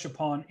 I have an extra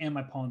pawn, and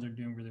my pawns are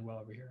doing really well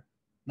over here.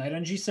 Knight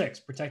on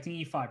G6, protecting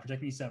E5,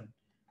 protecting E7.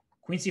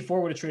 Queen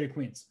C4 would have traded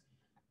queens.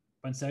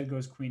 But instead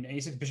goes Queen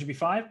A6, Bishop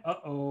B5.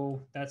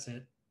 Uh-oh, that's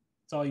it.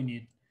 That's all you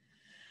need.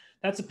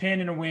 That's a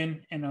pin and a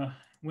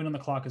win on the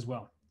clock as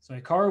well. So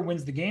Hikaru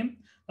wins the game.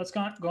 Let's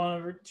go on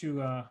over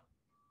to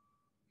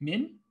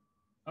Min.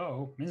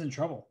 Uh-oh, Min's in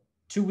trouble.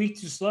 Too weak,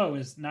 too slow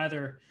is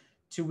neither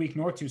too weak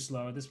nor too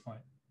slow at this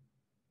point.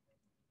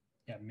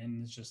 Yeah,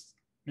 Min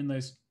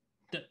is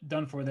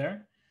done for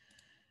there.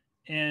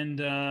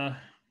 And,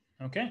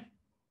 okay.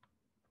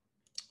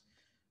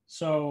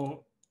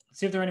 So let's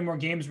see if there are any more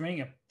games remaining.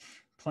 Yeah,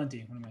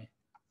 plenty. What am I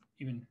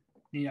even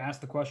need to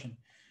ask the question?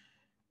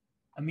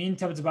 Amin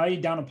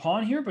Tabatabai down a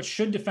pawn here, but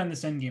should defend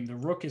this endgame. The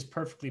rook is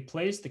perfectly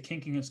placed. The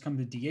king has come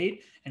to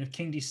D8. And if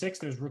king D6,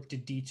 there's rook to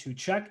D2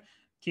 check,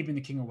 keeping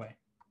the king away.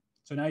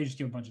 So now you just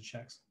give a bunch of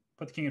checks.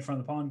 Put the king in front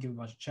of the pawn, give a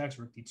bunch of checks,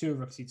 rook D2,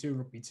 rook C2,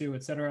 rook B2,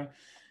 etc.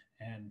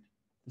 And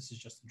this is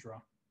just a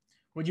draw.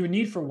 What you would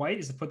need for white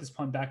is to put this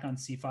pawn back on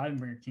C5 and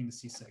bring your king to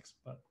C6,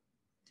 but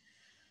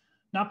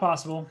not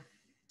possible.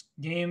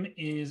 Game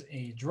is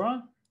a draw.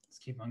 Let's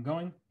keep on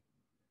going.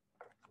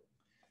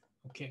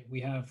 Okay, we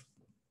have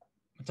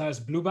Matthias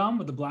Bluebaum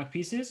with the black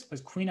pieces.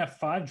 Plays Queen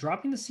F5,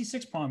 dropping the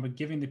C6 pawn, but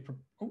giving the...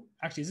 Oh,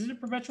 actually, is it a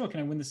perpetual or can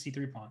I win the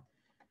C3 pawn?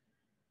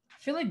 I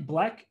feel like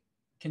black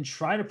can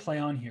try to play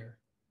on here.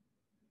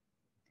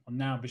 Well,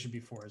 now Bishop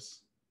B4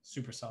 is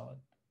super solid.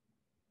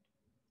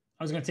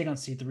 I was going to take on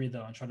C3,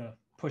 though, and try to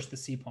push the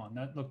C pawn.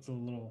 That looked a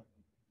little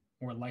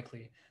more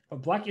likely.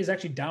 But black is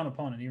actually down a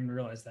pawn. I didn't even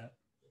realize that.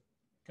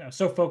 I was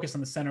so focused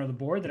on the center of the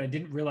board that I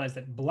didn't realize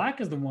that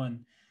black is the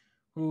one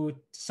who, to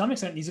some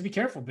extent, needs to be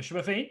careful.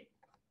 Bishop F8.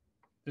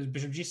 There's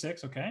Bishop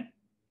G6, okay.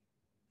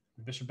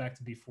 Bishop back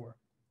to B4.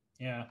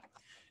 Yeah.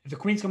 If the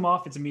queens come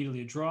off, it's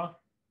immediately a draw.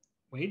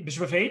 Wait,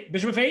 Bishop F8?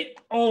 Bishop F8?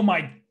 Oh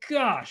my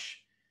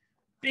gosh.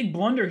 Big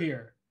blunder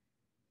here.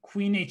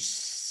 Queen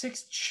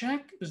H6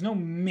 check. There's no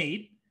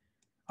mate.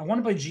 I want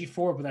to play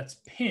G4, but that's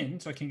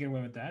pinned, so I can't get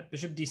away with that.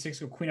 Bishop D6,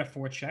 go Queen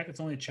F4 check. It's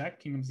only a check.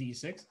 King comes to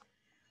E6.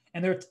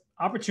 And there are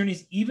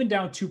opportunities even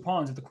down 2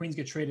 pawns if the queens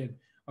get traded.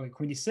 Okay,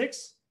 Queen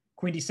D6,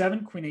 Queen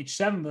D7, Queen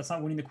H7, but that's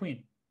not winning the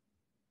queen.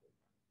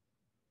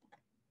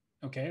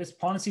 Okay, this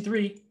pawn in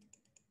C3.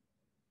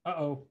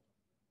 Uh-oh.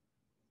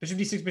 Bishop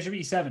D6, Bishop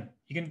E7.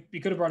 He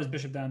could have brought his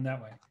bishop down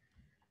that way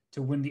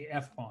to win the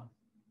F pawn.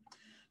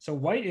 So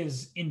white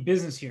is in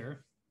business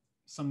here.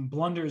 Some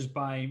blunders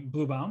by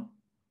Bluebaum.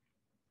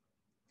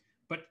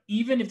 But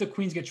even if the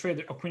queens get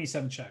traded, oh, Queen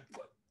E7 check.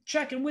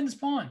 Check and win this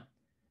pawn.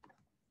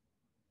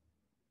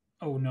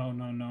 Oh, no,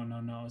 no, no, no,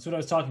 no. That's what I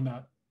was talking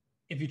about.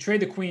 If you trade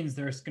the queens,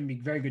 there's going to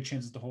be very good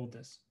chances to hold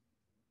this.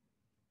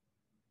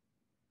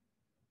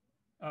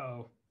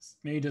 Uh-oh.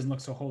 Maybe it doesn't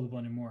look so holdable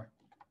anymore.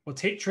 Well,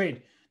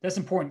 trade. That's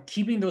important.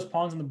 Keeping those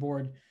pawns on the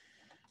board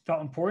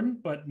felt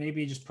important, but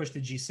maybe just push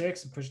the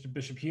G6 and push the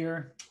bishop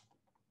here.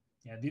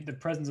 Yeah, the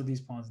presence of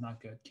these pawns is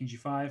not good. King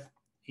G5,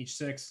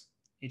 H6,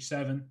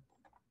 H7,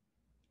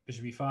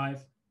 Bishop E5.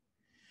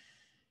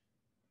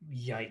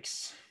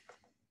 Yikes.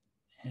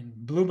 And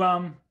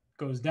Bluebaum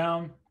goes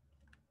down.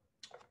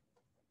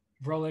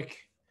 Vrolik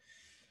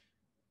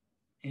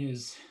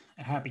is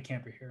a happy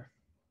camper here.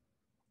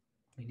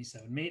 Queen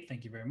E7 mate,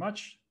 thank you very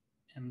much.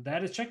 And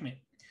that is checkmate.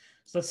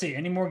 So let's see,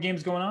 any more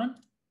games going on?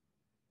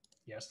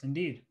 Yes,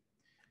 indeed.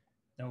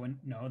 No,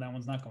 that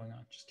one's not going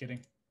on. Just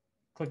kidding.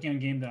 Clicking on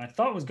game that I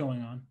thought was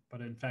going on,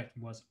 but in fact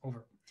was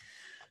over.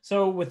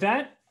 So with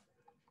that,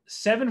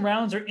 7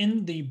 rounds are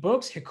in the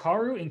books.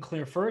 Hikaru in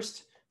clear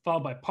first,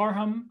 followed by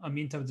Parham,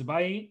 Amin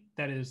Tabatabai,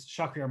 that is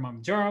Shakhriyar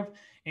Mamjarov,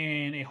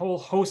 and a whole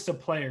host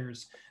of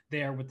players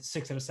there with the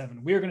 6 out of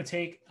 7. We are going to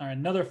take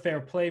another fair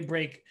play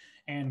break,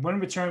 and when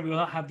we return, we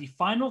will have the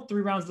final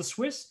 3 rounds of the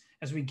Swiss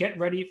as we get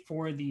ready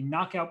for the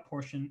knockout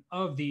portion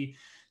of the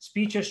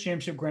Speed Chess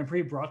Championship Grand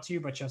Prix brought to you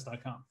by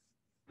Chess.com.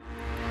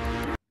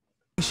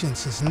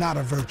 Patience is not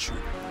a virtue.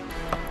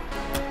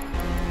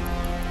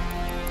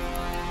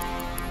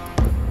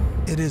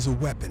 It is a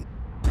weapon.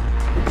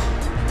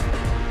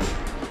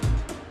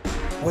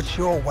 What's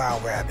your wow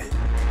rabbit?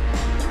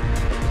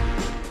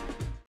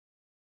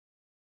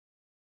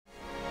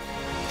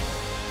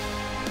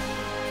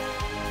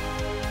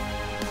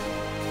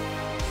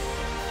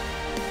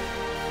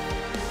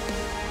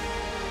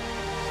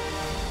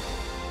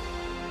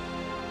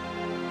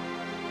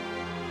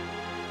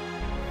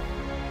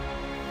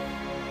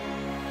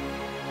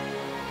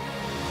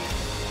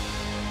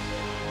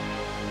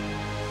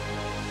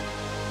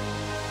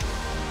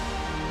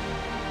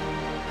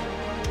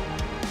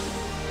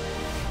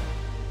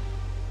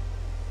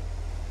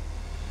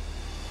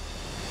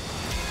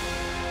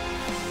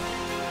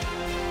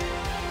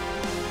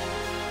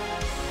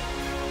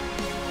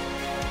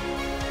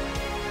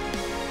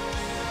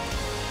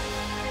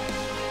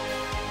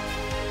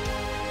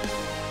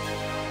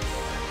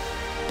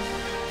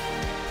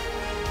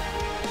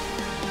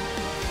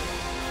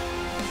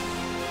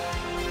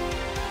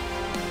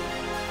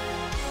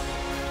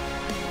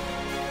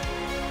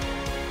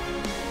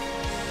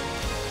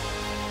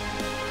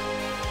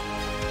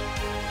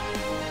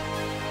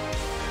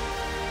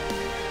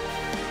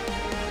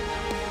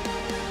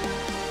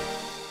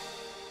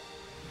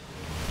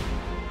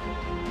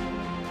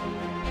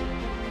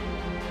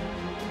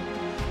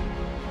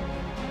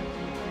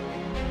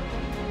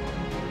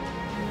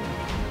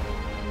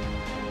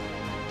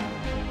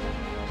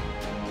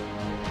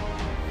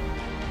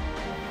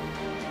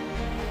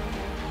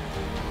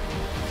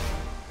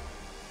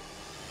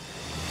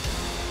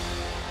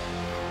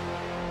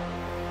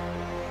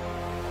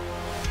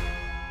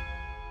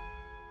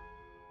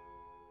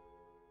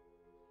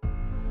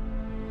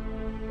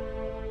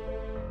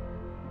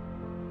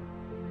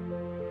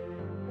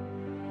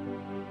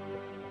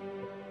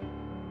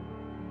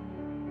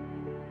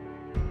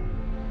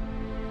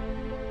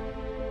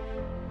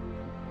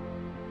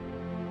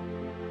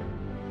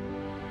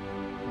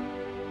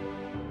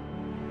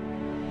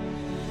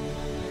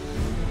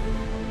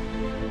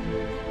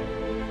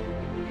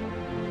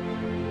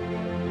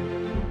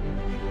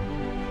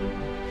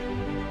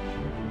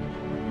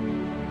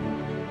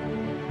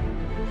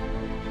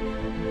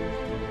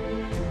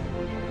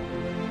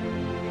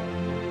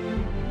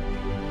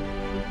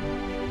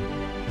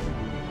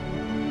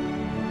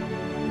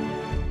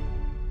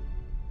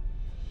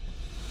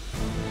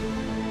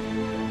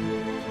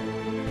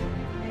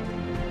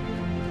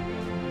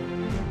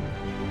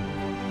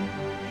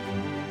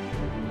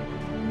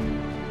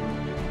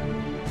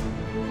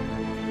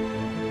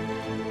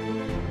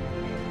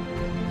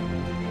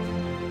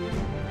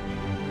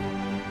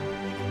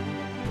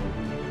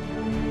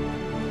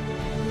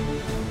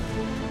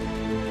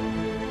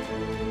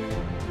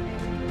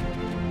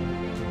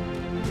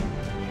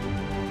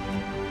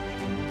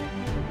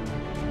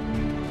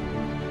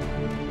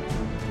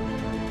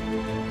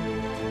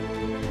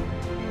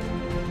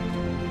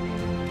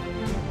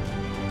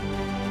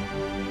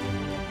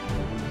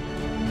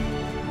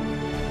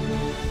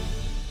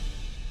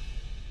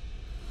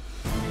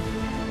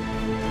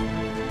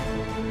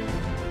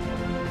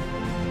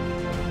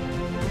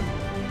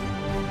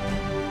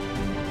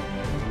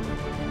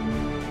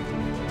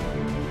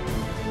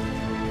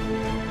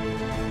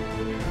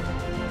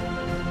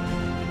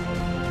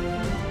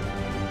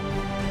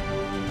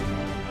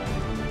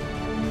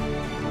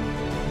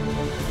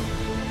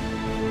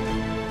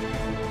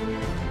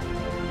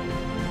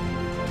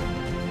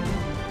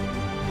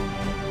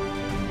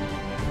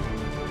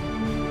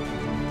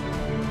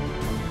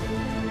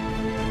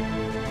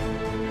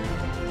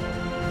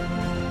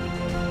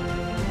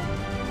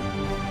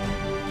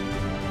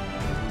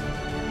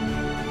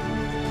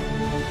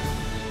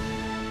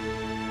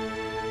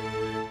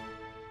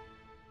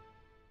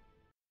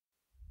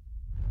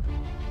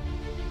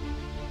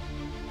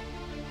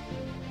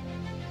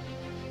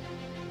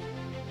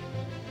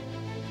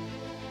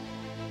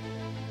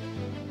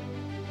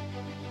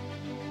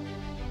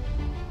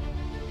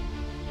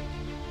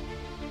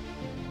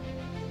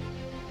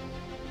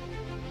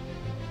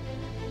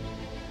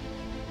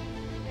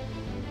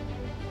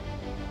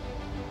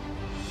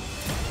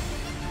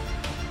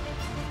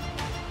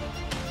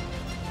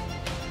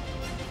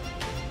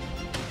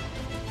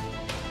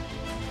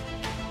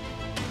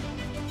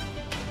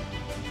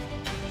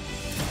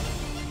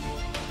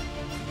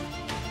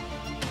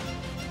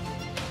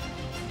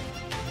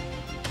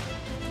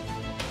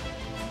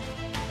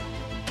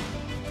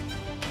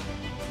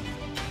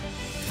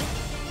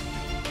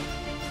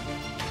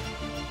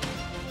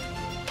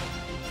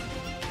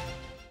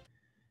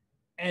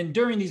 And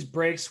during these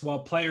breaks, while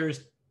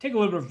players take a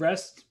little bit of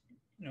rest,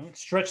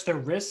 stretch their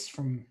wrists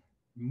from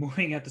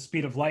moving at the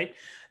speed of light,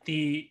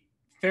 the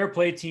Fair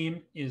Play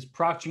team is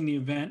proctoring the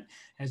event.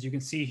 As you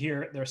can see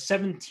here, there are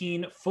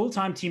 17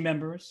 full-time team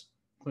members,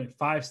 including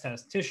 5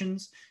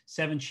 statisticians,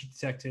 7 cheat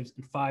detectives,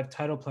 and 5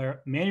 title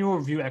player manual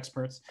review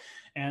experts.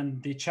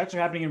 And the checks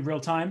are happening in real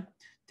time.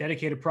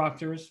 Dedicated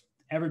proctors,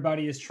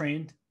 everybody is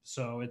trained.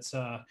 So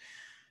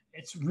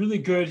it's really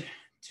good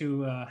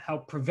to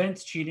help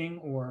prevent cheating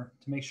or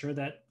to make sure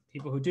that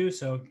people who do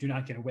so do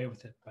not get away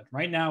with it. But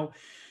right now,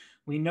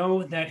 we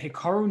know that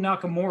Hikaru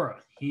Nakamura,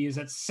 he is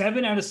at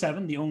 7 out of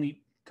 7, the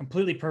only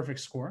completely perfect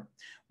score.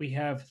 We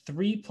have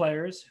 3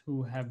 players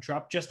who have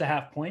dropped just a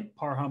half point: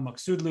 Parham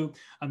Maghsoodloo,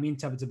 Amin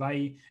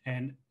Tabatabai,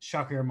 and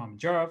Shakir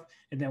Mamedyarov.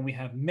 And then we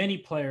have many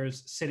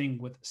players sitting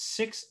with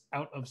 6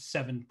 out of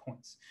 7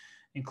 points,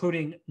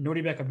 including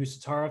Nuribek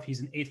Abdusattarov.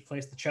 He's in 8th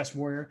place, the chess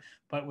warrior.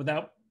 But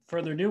without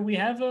further ado, we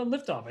have a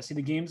liftoff. I see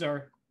the games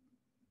are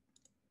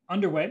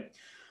underway.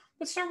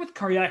 Let's start with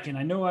Karyakin.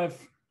 I know I've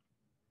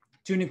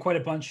tuned in quite a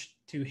bunch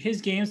to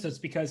his games. That's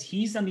because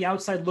he's on the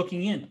outside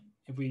looking in.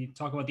 If we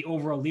talk about the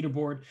overall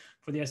leaderboard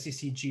for the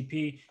SEC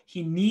GP,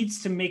 he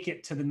needs to make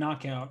it to the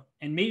knockout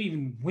and maybe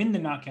even win the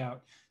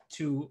knockout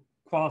to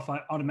qualify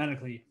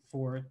automatically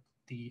for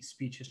the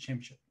Speed Chess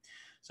Championship.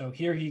 So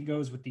here he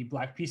goes with the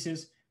black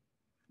pieces,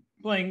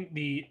 playing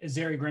the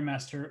Azeri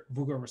Grandmaster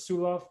Vugo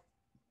Rasulov.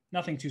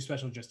 Nothing too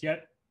special just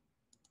yet.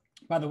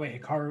 By the way,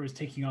 Hikaru is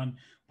taking on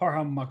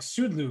Parham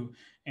Maghsoodloo,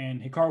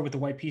 and Hikaru with the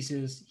white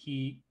pieces,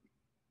 he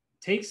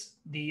takes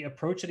the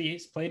approach that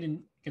he's played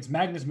against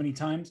Magnus many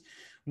times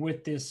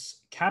with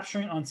this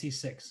capturing on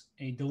c6,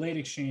 a delayed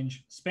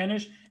exchange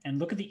Spanish, and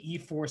look at the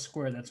e4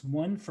 square. That's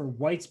 1 for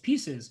white's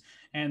pieces,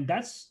 and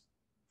that's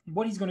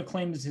what he's going to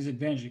claim as his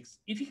advantage.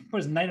 If he can put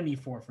his knight on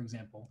e4, for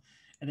example,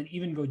 and then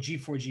even go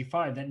g4,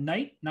 g5, that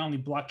knight not only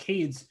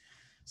blockades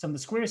some of the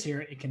squares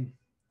here, it can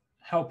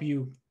help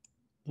you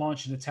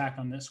launch an attack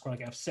on this square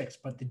like f6,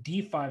 but the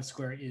d5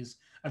 square is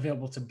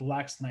available to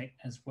black's knight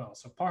as well.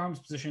 So Parham's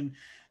position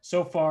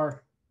so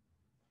far,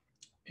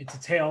 it's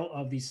a tale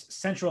of these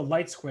central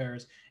light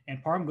squares,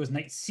 and Parham goes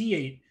knight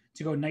c8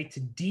 to go knight to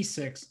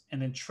d6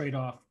 and then trade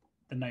off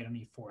the knight on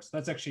e4. So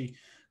that's actually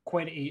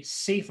quite a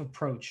safe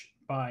approach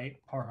by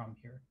Parham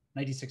here.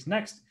 Knight d6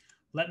 next.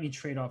 Let me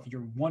trade off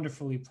your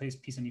wonderfully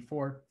placed piece on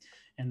e4,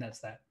 and that's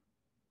that.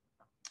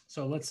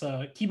 So let's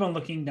keep on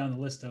looking down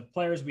the list of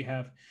players. We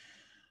have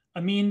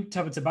Amin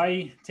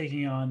Tabatabai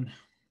taking on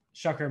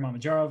Shakir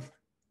Mamedyarov.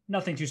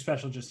 Nothing too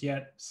special just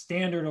yet.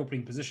 Standard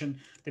opening position.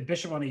 The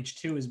bishop on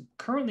h2 is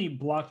currently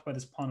blocked by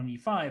this pawn on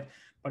e5,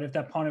 but if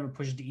that pawn ever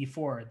pushes to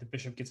e4, the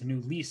bishop gets a new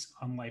lease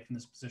on life in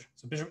this position.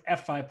 So bishop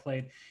f5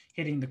 played,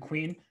 hitting the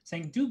queen,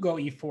 saying do go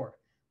e4.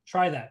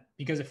 Try that,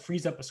 because it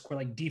frees up a square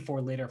like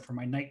d4 later for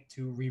my knight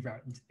to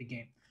reroute into the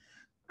game.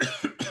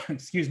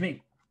 Excuse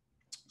me.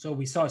 So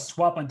we saw a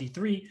swap on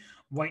d3.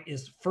 White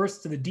is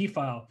first to the d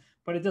file,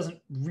 but it doesn't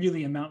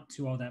really amount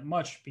to all that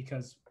much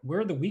because where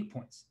are the weak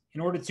points?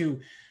 In order to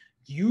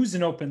use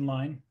an open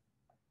line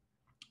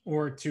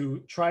or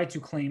to try to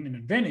claim an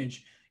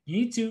advantage, you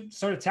need to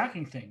start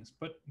attacking things.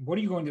 But what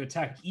are you going to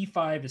attack?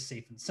 e5 is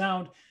safe and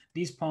sound.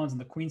 These pawns on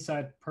the queen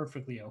side,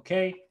 perfectly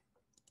okay.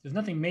 There's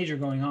nothing major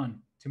going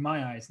on to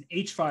my eyes. And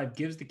h5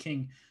 gives the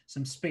king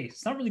some space.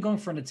 It's not really going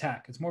for an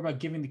attack. It's more about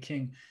giving the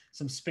king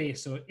some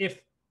space. So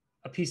if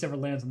a piece ever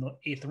lands on the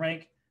 8th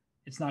rank,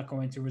 it's not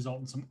going to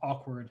result in some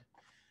awkward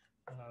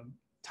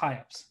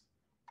tie-ups.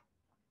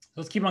 So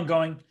let's keep on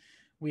going.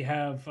 We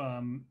have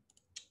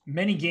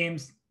many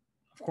games,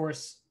 of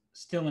course,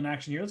 still in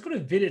action here. Let's go to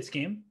Vidit's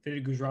game,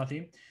 Vidit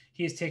Gujrathi.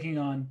 He is taking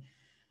on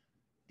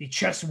the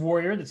chess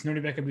warrior, that's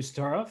Nuribek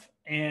Abdusattarov.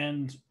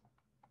 And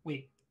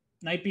wait,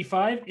 knight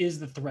b5 is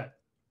the threat.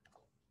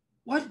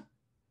 What?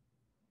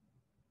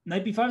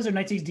 Knight b5 is or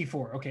knight takes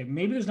d4? Okay,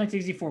 maybe there's knight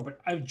takes d4, but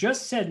I've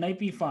just said knight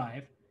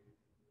b5,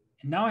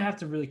 and now I have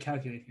to really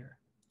calculate here.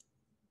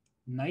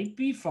 Knight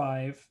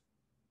b5,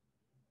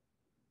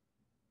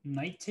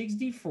 knight takes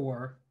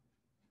d4,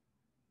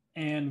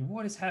 and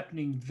what is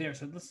happening there?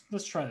 So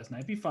let's try this.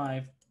 Knight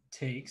b5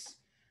 takes,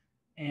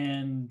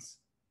 and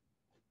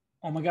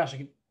oh my gosh, I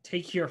can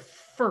take here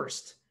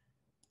first.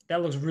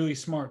 That looks really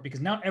smart because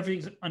now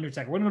everything's under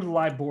attack. We're gonna go to the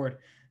live board,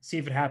 see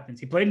if it happens.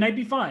 He played knight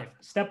b5,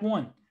 step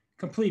 1,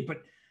 complete,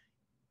 but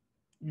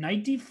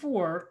knight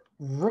d4,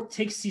 rook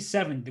takes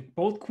c7.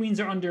 Both queens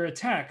are under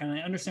attack, and I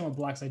understand what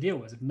black's idea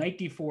was. If knight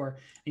d4 and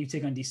you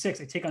take on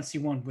d6, I take on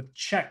c1 with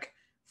check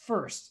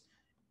first.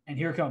 And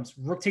here it comes.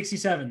 Rook takes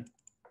c7.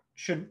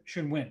 Should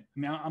win. I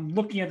mean, I'm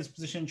looking at this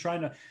position,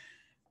 trying to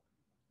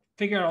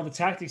figure out all the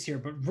tactics here,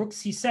 but rook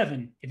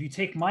c7, if you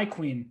take my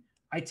queen,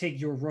 I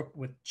take your rook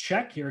with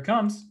check. Here it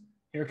comes.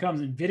 Here it comes.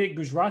 And Vidit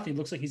Gujrathi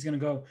looks like he's going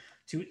to go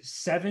to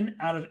 7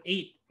 out of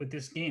 8 with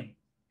this game.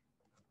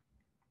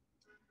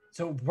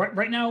 So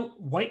right now,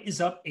 white is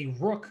up a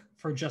rook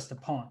for just a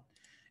pawn.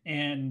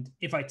 And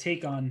if I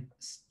take on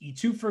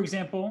e2, for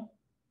example,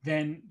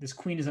 then this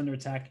queen is under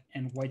attack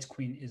and white's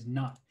queen is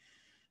not.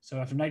 So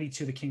after knight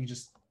e2, the king can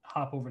just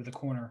hop over to the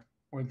corner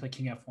or he play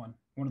king f1.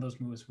 One of those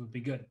moves would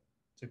be good.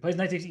 So he plays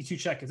knight takes e2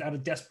 check. It's out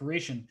of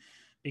desperation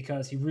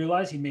because he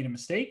realized he made a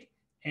mistake.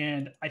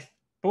 And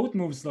both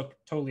moves look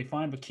totally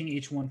fine, but king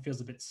h1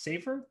 feels a bit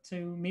safer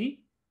to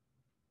me.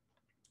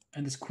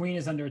 And this queen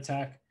is under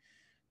attack.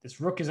 This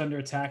rook is under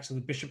attack, so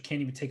the bishop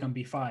can't even take on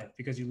b5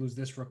 because you lose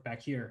this rook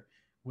back here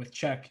with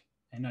check,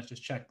 and not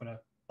just check,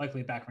 but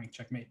likely a back rank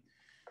checkmate.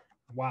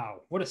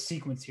 Wow, what a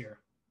sequence here.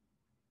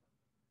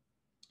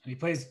 And he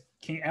plays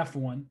king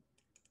f1,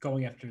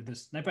 going after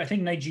this. I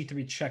think knight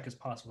g3 check is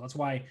possible. That's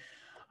why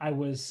I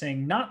was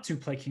saying not to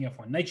play king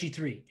f1. Knight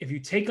g3. If you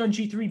take on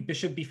g3,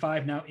 bishop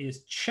b5 now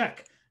is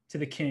check to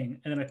the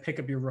king, and then I pick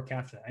up your rook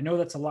after that. I know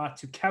that's a lot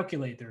to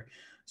calculate there.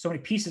 So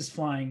many pieces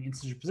flying in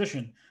such a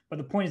position. But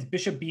the point is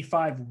bishop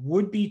b5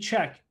 would be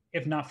check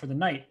if not for the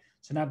knight.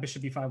 So now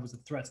bishop b5 was a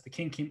threat. So the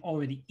king came all the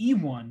way to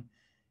e1.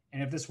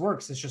 And if this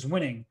works, it's just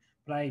winning.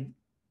 But I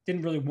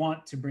didn't really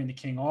want to bring the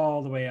king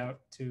all the way out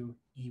to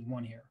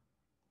e1 here.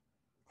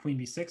 Queen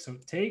b6, so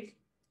take.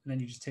 And then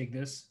you just take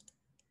this.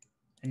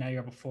 And now you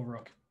have a full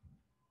rook.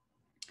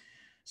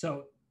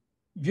 So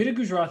Vidit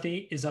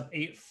Gujrathi is up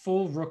a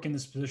full rook in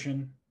this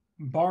position.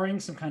 Barring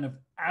some kind of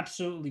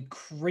absolutely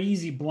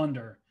crazy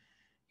blunder,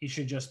 he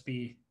should just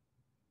be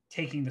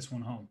taking this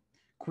one home.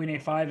 Queen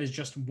a5 is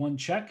just one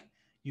check.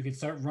 You can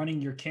start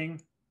running your king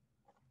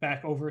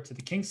back over to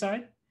the king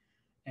side.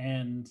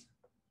 And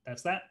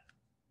that's that.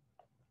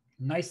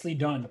 Nicely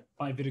done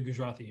by Vidit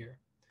Gujrathi here.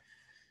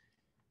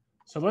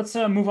 So let's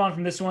move on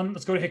from this one.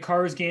 Let's go to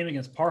Hikaru's game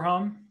against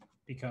Parham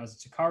because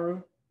it's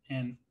Hikaru.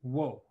 And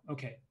whoa,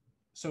 okay.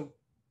 So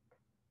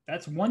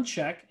that's one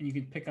check, and you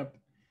can pick up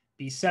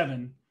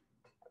b7.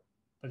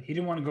 But he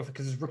didn't want to go for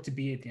because there's rook to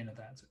b8 at the end of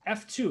that. So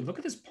f2, look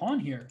at this pawn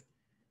here.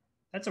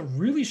 That's a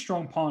really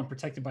strong pawn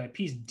protected by a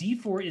piece.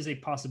 d4 is a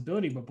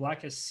possibility, but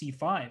black has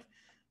c5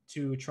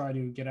 to try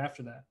to get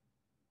after that.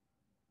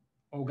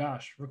 Oh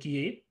gosh, rook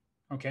e8.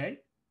 Okay.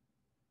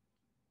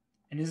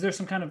 And is there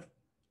some kind of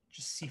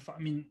just c5? I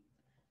mean,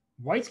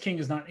 white's king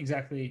is not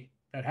exactly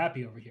that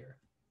happy over here.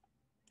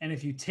 And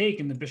if you take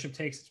and the bishop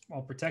takes, it's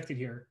all protected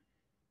here.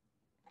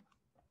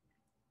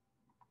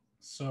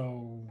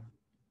 So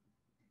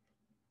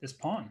this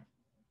pawn,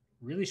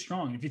 really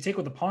strong. If you take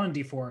with the pawn on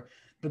d4,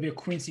 there'll be a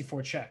queen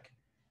c4 check.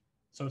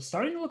 So it's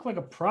starting to look like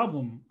a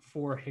problem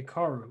for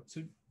Hikaru.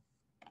 So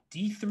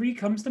d3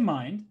 comes to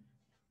mind.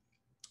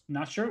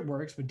 Not sure it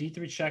works, but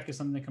d3 check is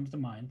something that comes to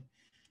mind.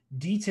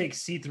 D takes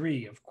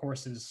c3, of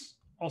course, is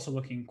also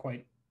looking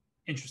quite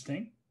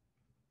interesting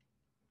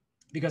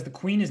because the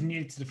queen is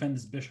needed to defend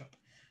this bishop.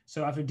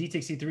 So after d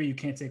takes c3, you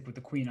can't take with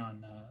the queen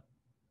on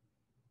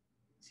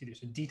c3.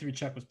 So d3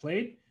 check was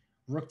played.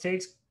 Rook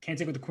takes, can't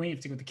take with the queen, you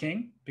have to take with the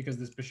king because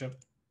this bishop,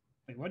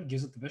 wait, what?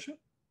 Gives it the bishop?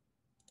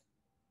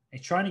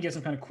 He's trying to get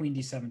some kind of queen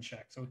d7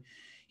 check. So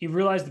he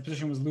realized the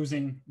position was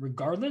losing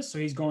regardless, so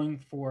he's going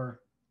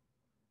for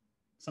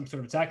some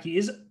sort of attack. He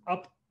is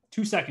up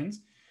 2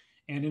 seconds,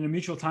 and in a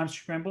mutual time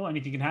scramble,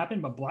 anything can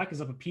happen, but black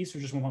is up a piece, so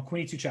just one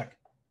queen e2 check.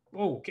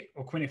 Oh, okay.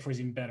 Oh, queen a4 is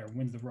even better,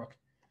 wins the rook.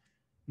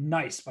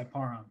 Nice by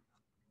Parham.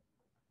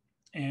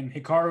 And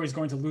Hikaru is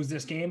going to lose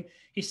this game.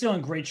 He's still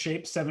in great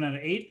shape, 7 out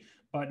of 8,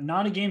 but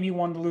not a game he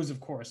wanted to lose, of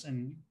course.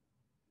 And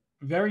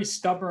very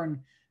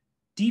stubborn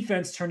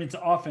defense turned into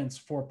offense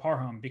for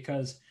Parham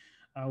because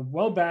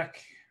way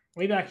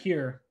back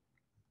here,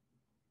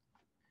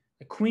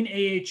 the queen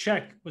a8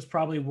 check was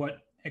probably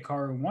what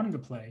Hikaru wanted to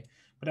play.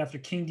 But after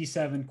king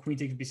d7, queen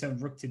takes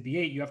b7, rook to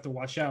b8, you have to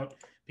watch out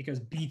because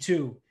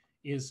b2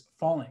 is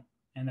falling.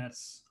 And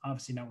that's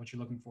obviously not what you're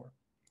looking for.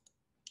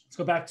 Let's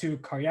go back to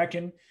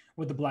Karyakin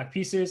with the black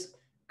pieces.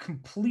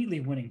 Completely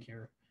winning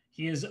here.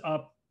 He is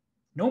up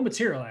no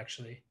material,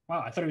 actually.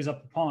 Wow, I thought he was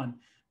up a pawn,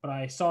 but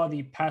I saw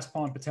the pass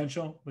pawn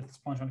potential with this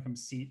pawn trying to come to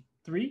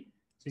c3.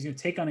 So he's going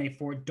to take on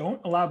a4.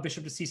 Don't allow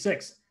bishop to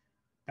c6.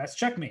 That's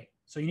checkmate.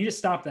 So you need to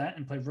stop that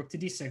and play rook to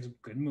d6.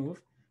 Good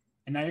move.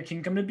 And now your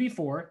king come to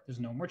b4. There's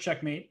no more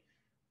checkmate.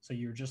 So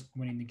you're just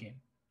winning the game.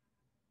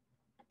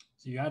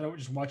 So you got to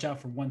just watch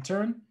out for one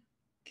turn.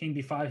 King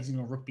b5, he's going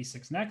to go rook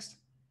b6 next.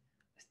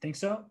 I think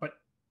so. But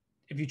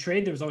if you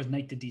trade, there was always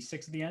knight to d6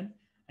 at the end.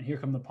 And here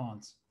come the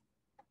pawns.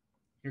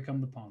 Here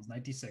come the pawns.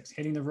 Knight d6.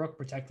 Hitting the rook,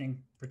 protecting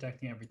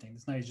everything.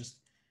 This knight is just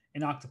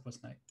an octopus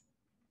knight.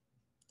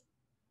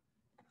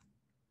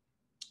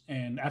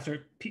 And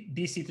after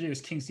bc3,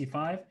 there's king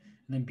c5, and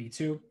then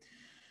b2.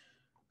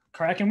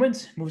 Karyakin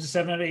wins, moves to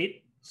 7 out of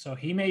 8. So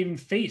he may even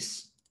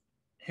face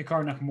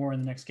Hikaru Nakamura in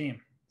the next game.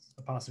 It's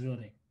a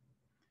possibility.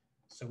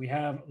 So we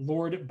have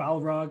Lord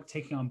Balrog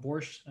taking on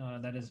Borscht.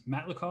 That is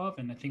Matlikov,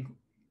 and I think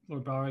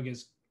Lord Balrog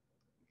is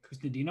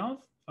Kuznetsov,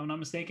 if I'm not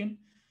mistaken.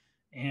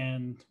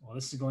 And, well,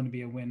 this is going to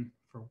be a win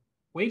for...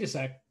 Wait a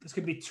sec. This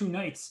could be 2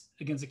 knights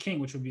against a king,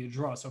 which would be a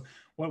draw. So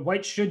what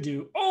white should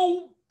do...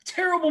 Oh,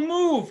 terrible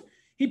move!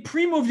 He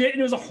pre-moved it, and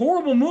it was a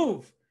horrible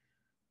move.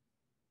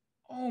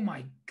 Oh,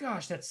 my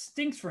gosh. That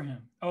stinks for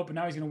him. Oh, but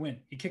now he's going to win.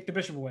 He kicked the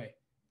bishop away.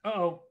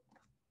 Uh-oh.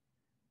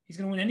 He's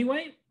going to win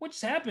anyway? What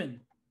just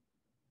happened?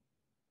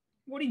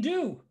 What'd he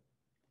do?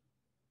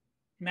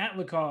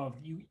 Matlikov,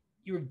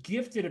 you were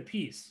gifted a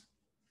piece.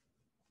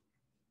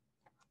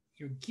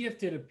 You're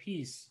gifted a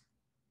piece.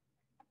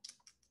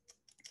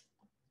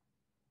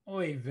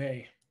 Oy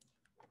vey.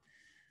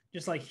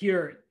 Just like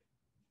here,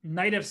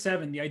 knight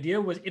f7. The idea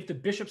was if the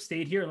bishop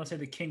stayed here, let's say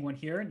the king went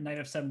here, knight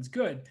f7 is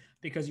good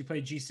because you play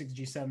g6,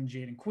 g7,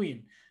 g8, and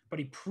queen. But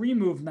he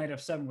pre-moved knight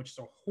f7, which is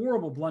a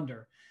horrible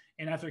blunder.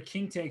 And after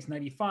king takes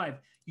knight e5,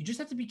 you just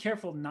have to be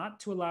careful not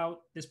to allow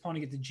this pawn to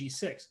get to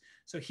g6.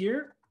 So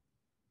here,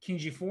 king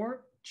g4,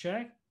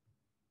 check.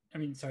 I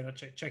mean, sorry, not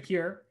check. Check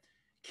here.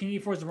 King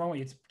e4 is the wrong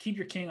way. It's keep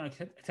your king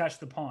attached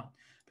to the pawn.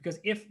 Because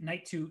if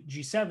knight to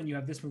g7, you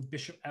have this move,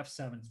 bishop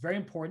f7. It's very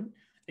important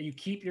that you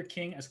keep your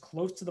king as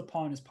close to the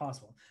pawn as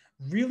possible.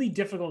 Really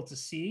difficult to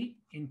see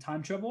in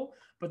time trouble,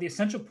 but the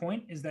essential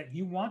point is that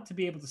you want to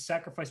be able to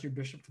sacrifice your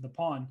bishop for the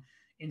pawn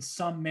in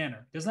some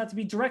manner. It doesn't have to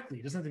be directly.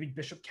 It doesn't have to be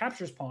bishop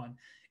captures pawn.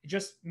 It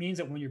just means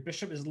that when your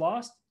bishop is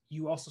lost,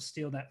 you also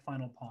steal that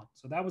final pawn.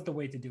 So that was the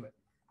way to do it.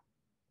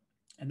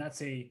 And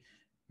that's a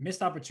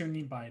missed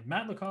opportunity by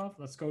Matlikov.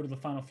 Let's go to the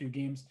final few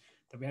games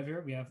that we have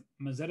here. We have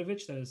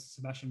Mazedovic, that is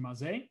Sebastian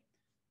Maze.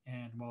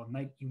 And well,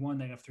 knight e1,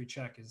 knight f3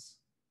 check is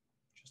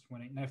just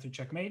winning. Knight f3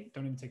 checkmate.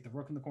 Don't even take the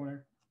rook in the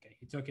corner. Okay,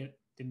 he took it.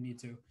 Didn't need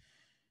to.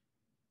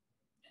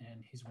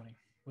 And he's winning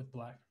with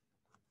black.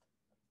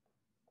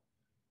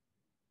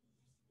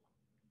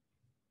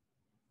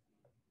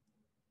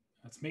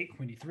 That's mate,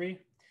 queen e3.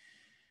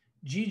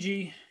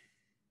 GG.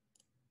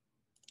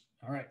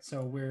 All right,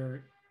 so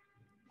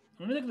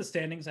let me look at the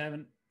standings. I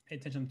haven't paid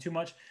attention to too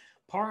much.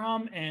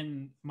 Parham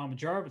and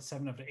Mamajar with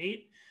 7 after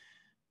 8.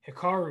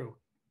 Hikaru,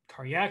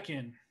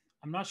 Karyakin.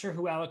 I'm not sure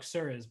who Alex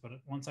Sir is, but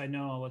once I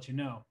know, I'll let you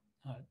know.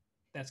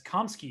 That's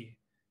Komsky.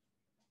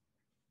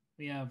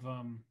 We have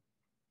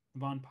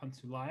Von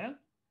Pantulaya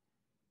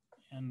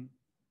and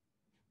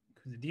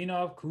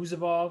Kuzadinov,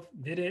 Kuzavov,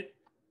 Vidit.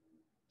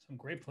 Some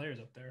great players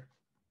up there.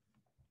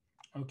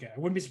 Okay, I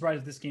wouldn't be surprised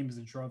if this game is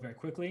a draw very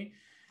quickly.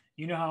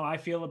 You know how I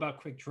feel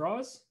about quick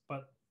draws,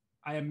 but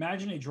I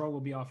imagine a draw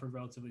will be offered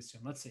relatively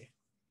soon. Let's see.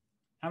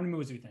 How many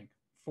moves do we think?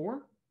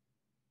 4?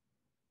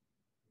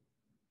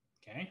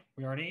 Okay,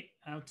 we already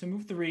out to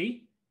move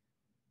 3.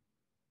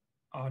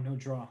 Oh, no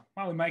draw.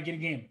 Wow, we might get a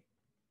game.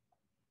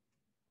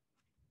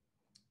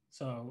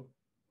 So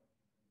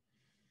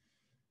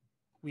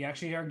we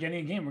actually are getting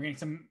a game. We're getting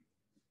some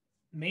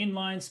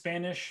mainline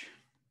Spanish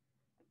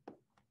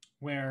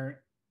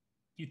where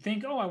you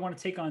think, oh, I want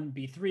to take on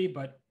b3,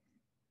 but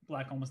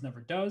black almost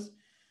never does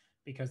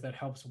because that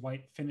helps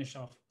white finish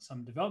off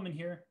some development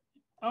here.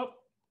 Oh,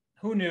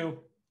 who knew?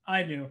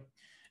 I knew.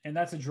 And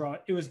that's a draw.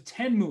 It was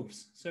 10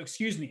 moves. So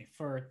excuse me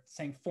for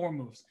saying 4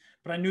 moves,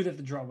 but I knew that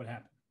the draw would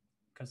happen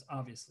because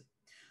obviously.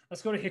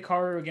 Let's go to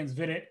Hikaru against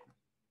Vidit.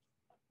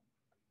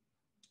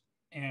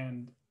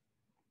 And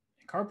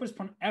Hikaru puts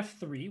pawn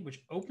f3,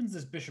 which opens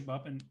this bishop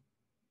up and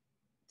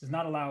does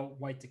not allow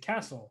white to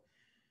castle.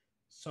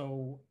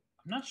 So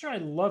I'm not sure I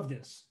love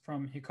this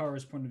from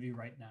Hikaru's point of view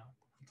right now.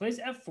 He plays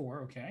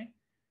f4, okay.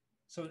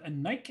 So a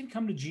knight can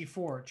come to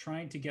g4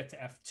 trying to get to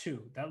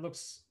f2. That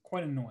looks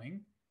quite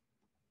annoying.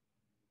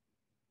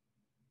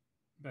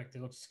 In fact,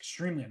 it looks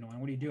extremely annoying.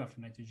 What do you do after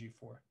knight to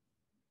g4?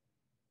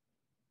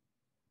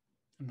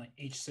 And like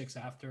h6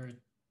 after.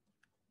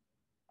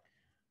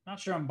 Not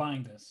sure I'm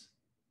buying this.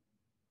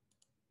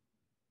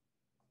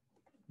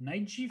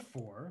 Knight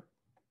g4.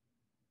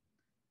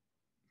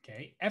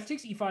 Okay, f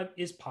takes e5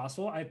 is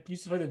possible. I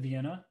used to play the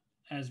Vienna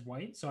as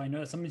white, so I know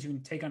that sometimes you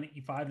can take on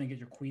e5 and get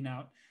your queen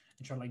out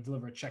and try to like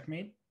deliver a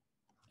checkmate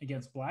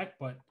against black,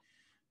 but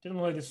didn't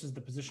look like this was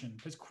the position.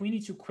 Because queen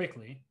e2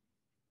 quickly.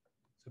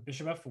 So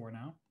bishop f4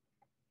 now.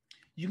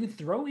 You can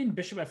throw in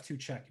bishop f2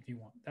 check if you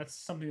want. That's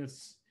something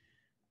that's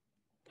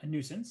a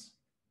nuisance.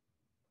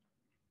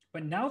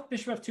 But now with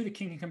bishop f2, the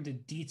king can come to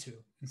d2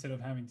 instead of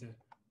having to...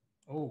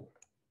 Oh,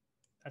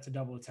 that's a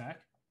double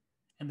attack.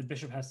 And the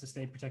bishop has to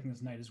stay protecting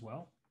this knight as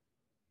well.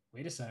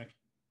 Wait a sec.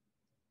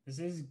 This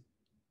is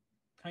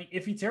kind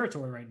of iffy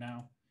territory right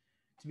now.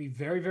 To be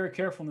very, very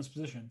careful in this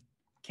position.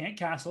 Can't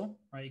castle,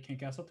 right? You can't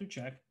castle through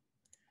check.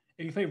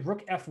 If you play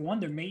rook f1,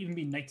 there may even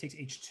be knight takes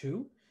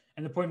h2.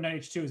 And the point of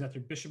knight h2 is after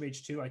bishop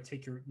h2, I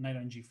take your knight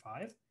on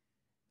g5.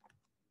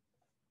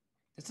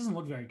 This doesn't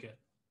look very good.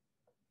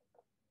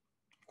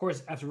 Of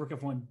course, after rook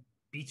f1,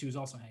 b2 is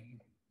also hanging.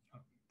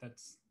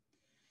 That's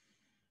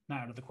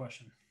not out of the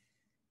question.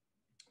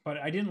 But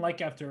I didn't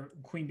like after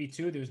queen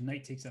b2, there's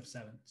knight takes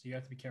f7. So you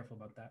have to be careful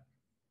about that.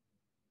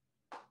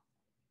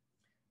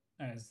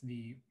 As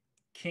the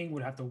king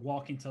would have to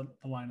walk into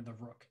the line of the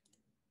rook.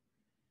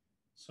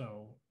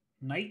 So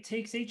knight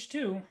takes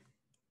h2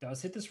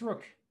 does hit this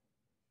rook.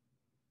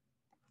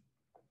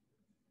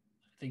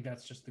 I think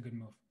that's just the good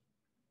move.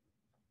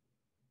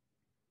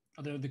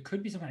 Although there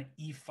could be some kind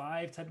of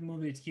e5 type of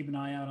move to keep an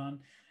eye out on.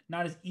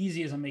 Not as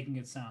easy as I'm making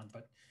it sound,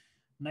 but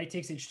knight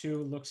takes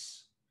h2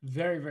 looks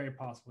very, very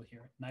possible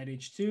here. Knight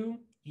h2,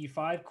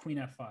 e5, queen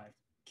f5.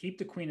 Keep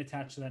the queen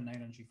attached to that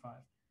knight on g5.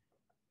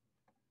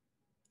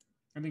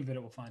 I think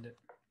Vidit will find it.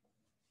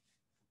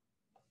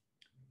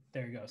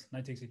 There he goes.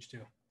 Knight takes h2.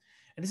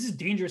 And this is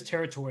dangerous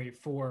territory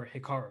for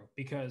Hikaru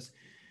because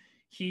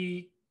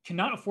he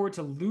Cannot afford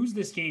to lose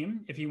this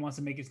game if he wants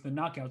to make it to the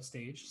knockout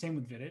stage. Same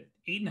with Vidit.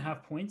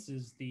 8.5 points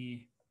is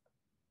the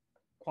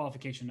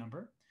qualification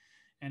number.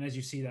 And as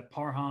you see that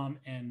Parham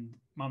and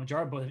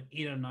Mamajar both have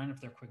 8 out of 9 of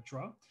their quick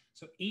draw.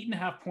 So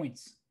 8.5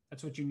 points,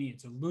 that's what you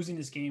need. So losing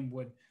this game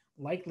would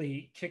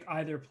likely kick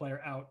either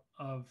player out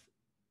of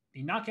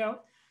the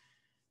knockout.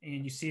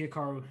 And you see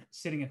Hikaru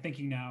sitting and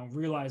thinking now,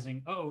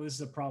 realizing, oh, this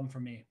is a problem for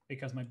me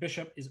because my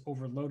bishop is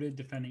overloaded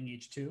defending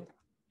h2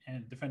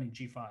 and defending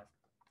g5.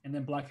 And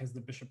then black has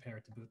the bishop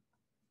pair to boot.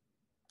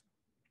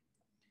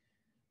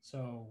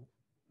 So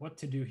what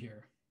to do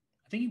here?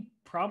 I think you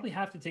probably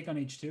have to take on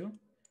h2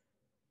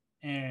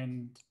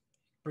 and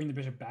bring the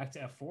bishop back to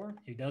f4.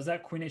 He does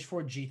that, queen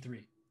h4,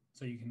 g3.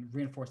 So you can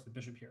reinforce the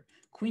bishop here.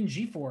 Queen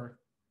g4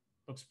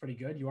 looks pretty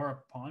good. You are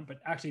a pawn,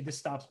 but actually this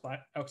stops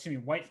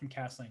white from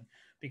castling,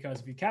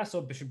 because if you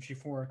castle, bishop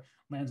g4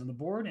 lands on the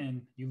board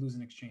and you lose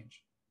in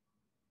exchange.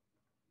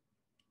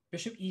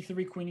 Bishop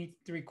e3, queen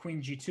e3, queen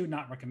g2,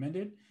 not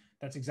recommended.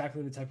 That's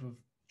exactly the type of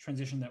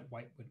transition that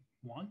white would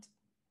want.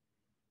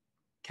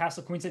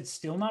 Castle queenside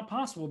still not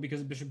possible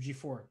because of bishop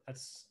g4.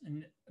 That's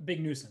a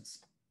big nuisance.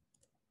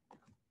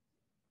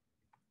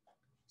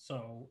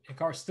 So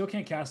Hikaru still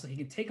can't castle. He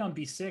can take on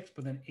b6,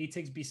 but then a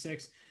takes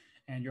b6,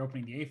 and you're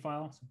opening the a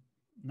file. So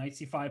knight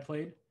c5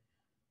 played.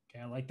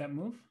 Okay, I like that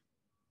move.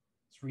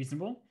 It's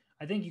reasonable.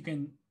 I think you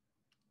can,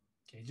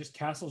 okay, just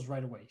castles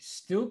right away.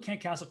 Still can't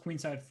castle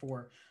queenside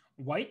for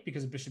white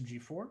because of bishop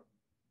g4.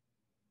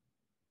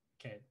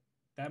 Okay,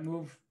 that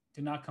move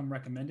did not come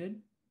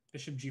recommended.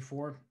 Bishop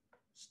g4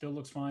 still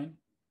looks fine.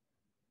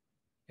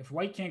 If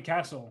white can't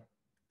castle,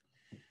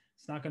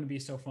 it's not going to be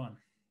so fun.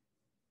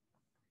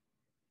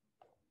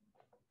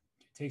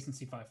 Okay, takes in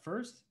c5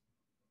 first.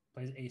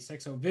 Plays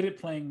a6. So Vidit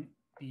playing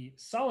the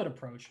solid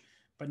approach.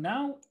 But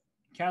now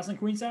castling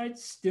queenside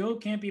still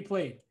can't be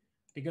played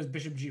because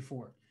bishop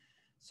g4.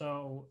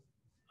 So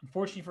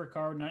unfortunately for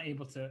Hikaru, not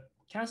able to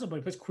castle, but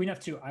he plays queen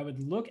f2. I would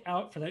look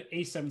out for that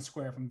a7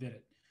 square from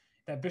Vidit.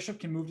 That bishop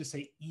can move to,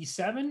 say,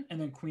 e7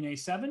 and then queen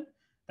a7.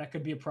 That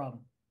could be a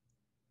problem.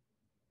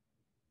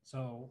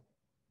 So,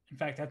 in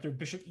fact, after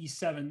bishop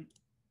e7,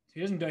 so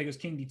he doesn't do it, he goes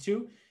king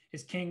d2.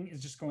 His king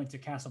is just going to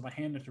castle by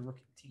hand after rook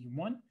to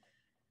e1.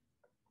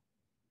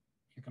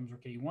 Here comes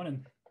rook e1.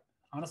 And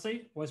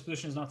honestly, white's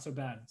position is not so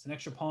bad. It's an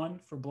extra pawn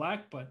for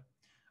black, but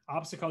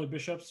opposite colored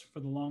bishops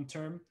for the long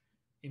term,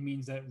 it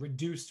means that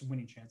reduced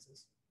winning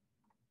chances.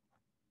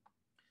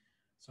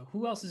 So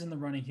who else is in the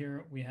running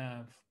here? We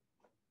have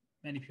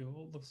many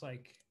people. Looks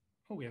like,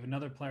 oh, we have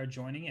another player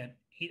joining at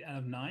 8 out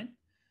of 9.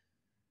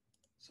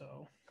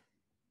 So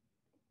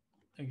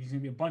there's going to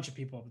be a bunch of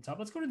people up the top.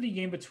 Let's go to the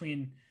game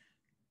between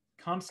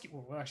Kamsky.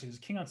 Well, actually, there's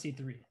king on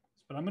c3.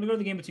 But I'm going to go to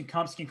the game between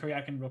Kamsky and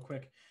Karyakin real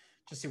quick.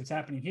 Just see what's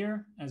happening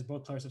here, as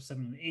both players have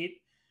 7 and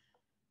 8.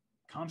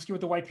 Kamsky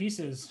with the white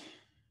pieces.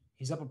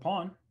 He's up a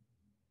pawn.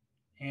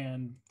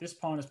 And this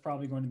pawn is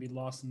probably going to be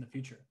lost in the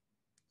future.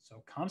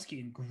 So Kamsky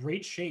in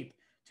great shape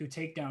to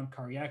take down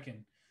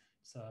Karyakin.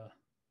 It's a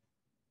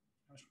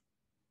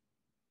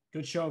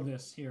good show of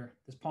this here.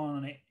 This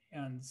pawn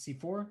on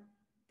c4,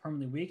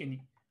 permanently weak, and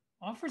he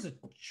offers a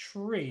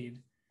trade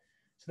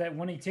so that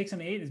when he takes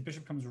on 8, his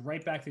bishop comes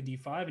right back to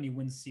d5 and he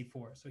wins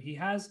c4. So he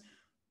has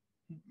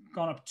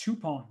gone up 2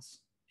 pawns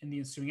in the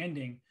ensuing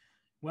ending.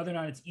 Whether or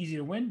not it's easy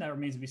to win, that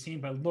remains to be seen,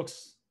 but it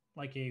looks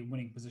like a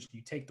winning position.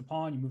 You take the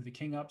pawn, you move the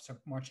king up, start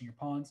marching your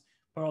pawns,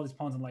 put all these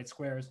pawns in light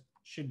squares,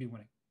 should be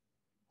winning.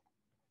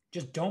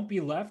 Just don't be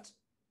left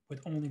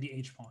with only the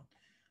h-pawn.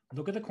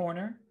 Look at the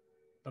corner,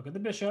 look at the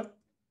bishop,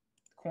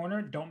 the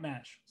corner, don't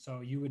match.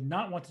 So you would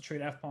not want to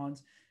trade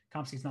f-pawns.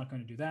 Kamsky's not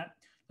going to do that.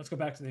 Let's go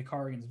back to the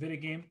Hikaru against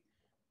Vidit game.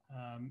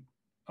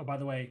 Oh, by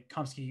the way,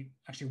 Kamsky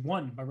actually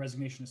won by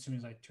resignation as soon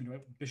as I tuned away.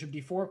 Bishop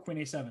d4, queen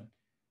a7.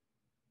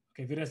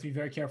 Okay, Vidit has to be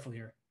very careful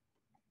here.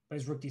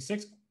 Plays rook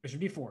d6,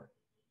 bishop d4.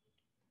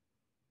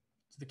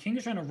 So the king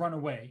is trying to run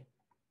away.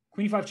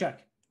 Queen e5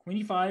 check.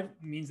 Queen e5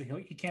 means that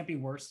he can't be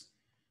worse,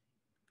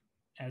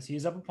 as he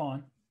is up a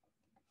pawn.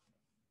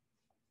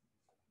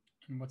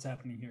 And what's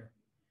happening here?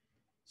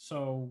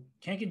 So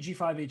can't get g5,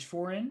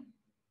 h4 in.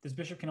 This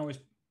bishop can always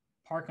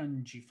park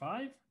on g5,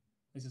 at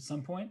least at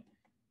some point.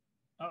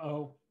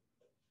 Uh-oh.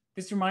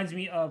 This reminds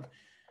me of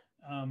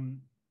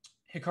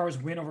Hikaru's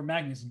win over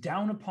Magnus.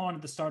 Down a pawn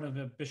at the start of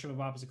a bishop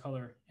of opposite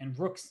color and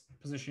rook's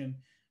position,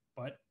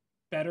 but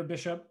better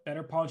bishop,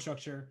 better pawn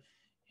structure,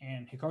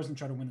 and Hikaru's going to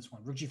try to win this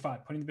one. Rook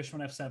g5, putting the bishop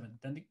on f7.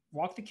 Then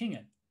walk the king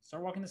in.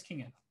 Start walking this king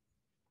in.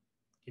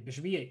 Okay,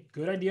 bishop e8.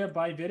 Good idea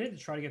by Vidit to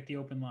try to get the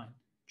open line.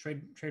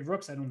 Trade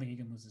rooks. I don't think he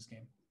can lose this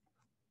game.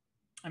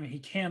 I mean, he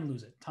can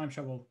lose it. Time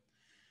trouble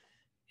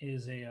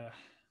is a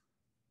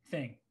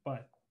thing,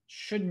 but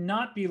should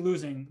not be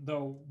losing,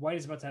 though white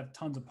is about to have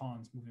tons of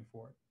pawns moving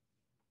forward.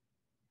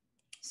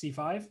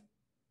 c5,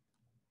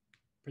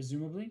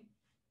 presumably.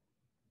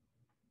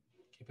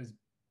 Okay, plays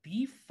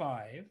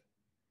b5.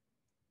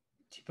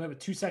 He played with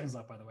 2 seconds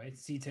left, by the way.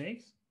 C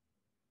takes.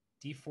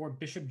 d4,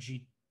 bishop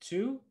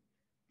g2,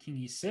 king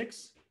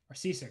e6, or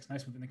c6.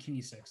 Nice move, and the king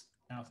e6.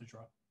 Now to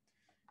draw.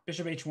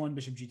 Bishop h1,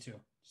 bishop g2.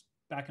 Just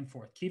back and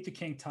forth. Keep the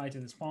king tied to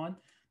this pawn.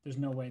 There's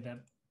no way that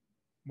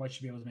white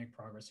should be able to make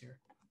progress here.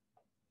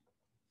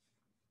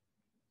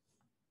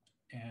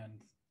 And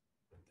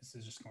this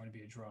is just going to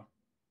be a draw.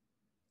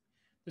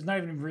 There's not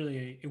even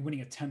really a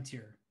winning attempt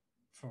here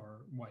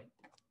for white.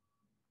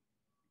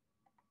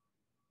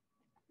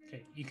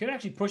 Okay, you could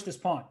actually push this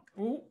pawn.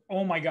 Ooh,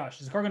 oh my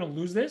gosh, is Hikaru going to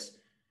lose this?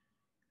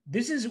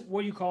 This is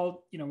what you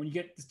call, when you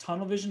get this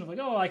tunnel vision of like,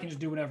 oh, I can just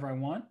do whatever I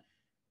want.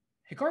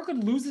 Hikaru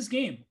could lose this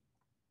game.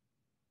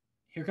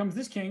 Here comes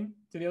this king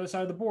to the other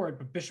side of the board,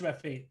 but bishop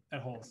f8,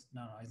 that holds.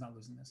 No, he's not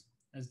losing this.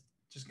 It's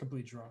just a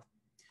complete draw.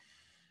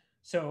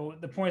 So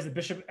the point is that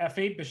bishop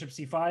f8, bishop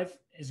c5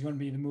 is going to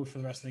be the move for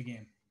the rest of the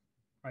game.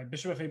 Right,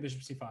 bishop f8,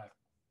 bishop c5.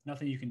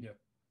 Nothing you can do.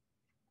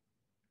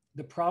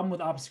 The problem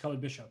with opposite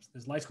colored bishops,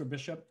 this light square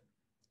bishop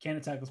can't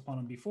attack this pawn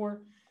on b4,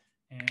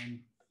 and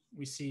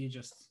we see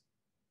just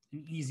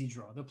an easy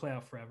draw. They'll play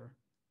out forever.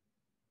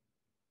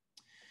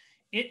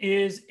 It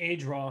is a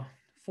draw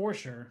for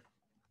sure.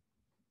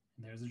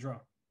 And there's a draw.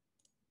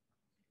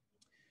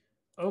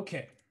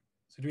 Okay,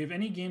 so do we have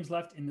any games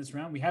left in this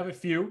round? We have a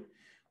few.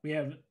 We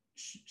have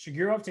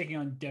Shigurov taking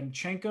on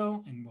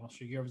Demchenko, and well,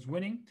 Shigurov is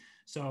winning.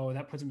 So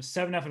that puts him a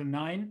 7 out of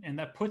 9, and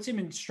that puts him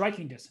in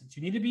striking distance.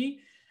 You need to be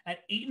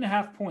at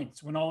 8.5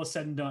 points when all is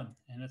said and done.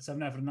 And at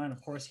 7 out of 9,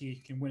 of course, he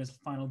can win his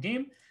final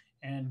game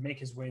and make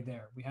his way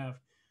there. We have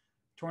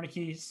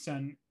Torniki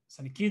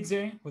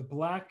Sanikidze with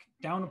black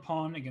down a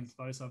pawn against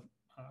Vladislav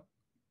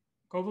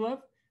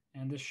Kovalev,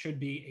 and this should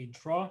be a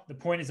draw. The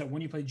point is that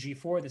when you play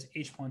g4, this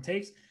h-pawn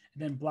takes,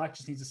 and then black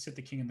just needs to sit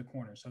the king in the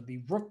corner. So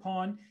the rook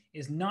pawn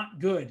is not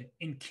good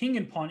in king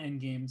and pawn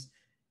endgames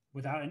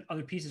without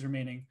other pieces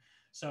remaining.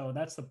 So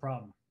that's the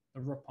problem,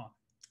 the rook pawn.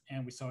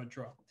 And we saw a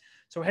draw.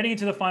 So heading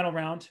into the final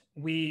round,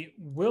 we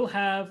will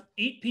have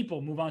 8 people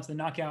move on to the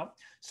knockout.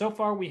 So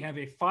far, we have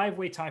a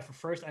 5-way tie for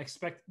first. I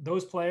expect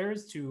those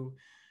players to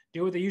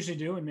do what they usually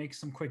do and make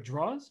some quick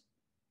draws.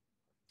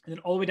 And then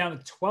all the way down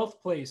to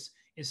 12th place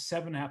is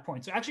 7.5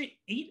 points. So actually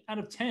 8 out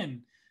of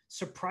 10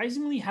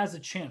 surprisingly has a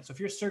chance. So if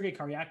you're Sergei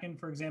Karyakin,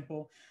 for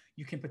example,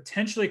 you can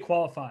potentially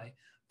qualify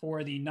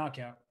for the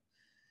knockout.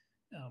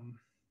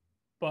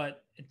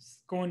 But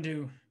it's going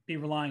to be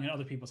relying on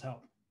other people's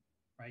help,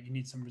 right? You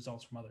need some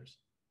results from others.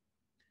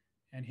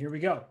 And here we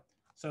go.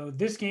 So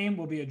this game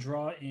will be a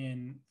draw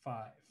in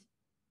 5,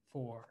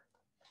 4,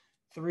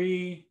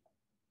 3,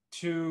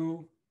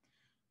 2,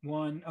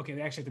 1. Okay,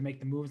 they actually have to make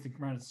the moves the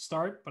round to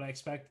start, but I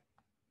expect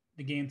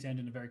the game to end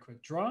in a very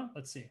quick draw.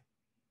 Let's see.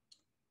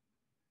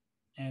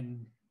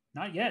 And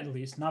not yet, at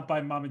least. Not by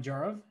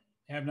Mamedyarov.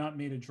 They have not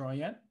made a draw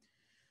yet.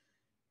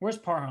 Where's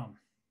Parham?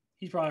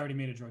 He's probably already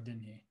made a draw,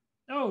 didn't he?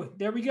 Oh,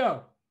 there we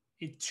go.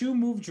 A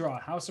 2-move draw.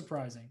 How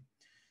surprising.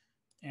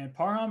 And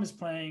Parham is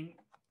playing...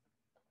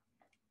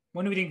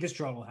 When do we think this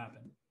draw will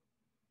happen?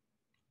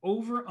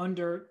 Over,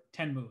 under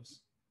 10 moves.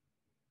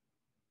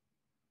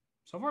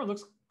 So far, it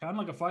looks kind of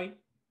like a fight.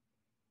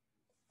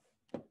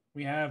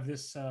 We have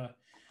this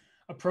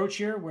approach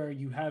here where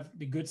you have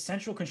the good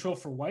central control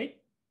for white,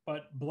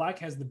 but black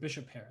has the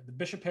bishop pair. The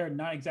bishop pair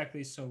not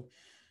exactly so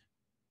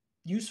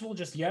useful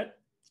just yet,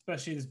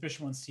 especially this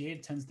bishop on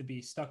c8 tends to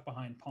be stuck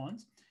behind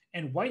pawns.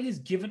 And white has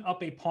given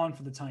up a pawn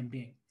for the time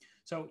being.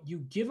 So you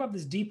give up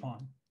this d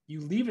pawn,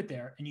 you leave it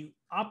there, and you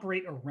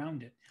operate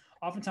around it.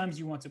 Oftentimes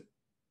you want to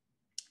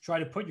try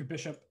to put your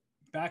bishop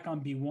back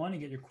on b1 and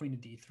get your queen to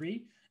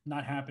d3.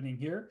 Not happening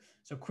here.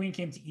 So queen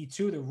came to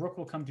e2, the rook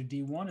will come to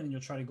d1, and then you'll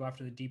try to go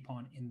after the d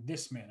pawn in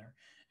this manner.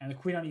 And the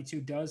queen on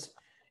e2 does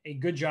a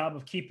good job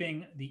of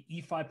keeping the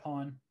e5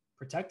 pawn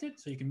protected,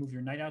 so you can move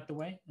your knight out the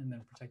way and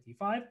then protect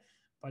e5,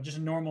 but just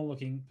a normal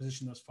looking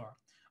position thus far.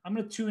 I'm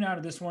going to tune out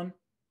of this one.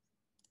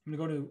 I'm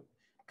going to go to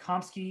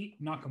Komsky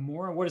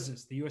Nakamura. What is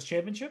this? The US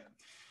Championship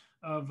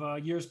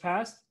of years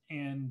past.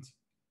 And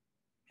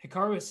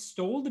Hikaru has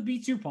stole the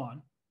b2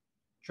 pawn,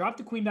 dropped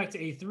the queen back to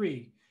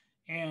a3,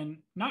 and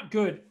not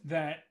good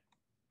that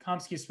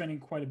Komsky is spending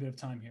quite a bit of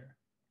time here.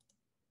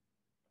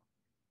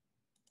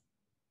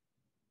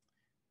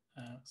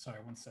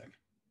 Sorry, one sec.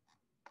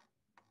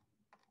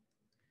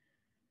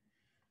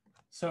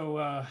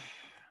 So,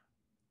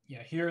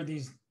 yeah, here are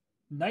these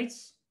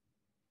knights.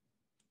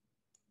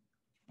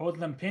 Both of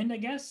them pinned, I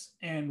guess.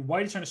 And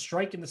white is trying to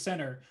strike in the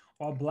center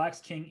while black's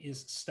king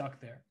is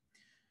stuck there.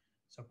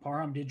 So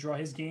Parham did draw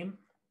his game.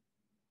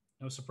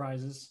 No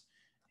surprises.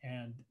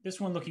 And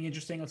this one looking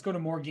interesting. Let's go to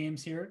more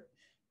games here.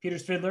 Peter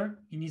Svidler,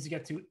 he needs to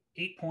get to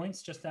 8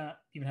 points just to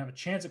even have a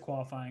chance at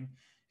qualifying.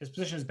 His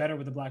position is better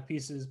with the black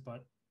pieces,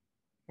 but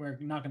we're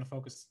not going to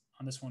focus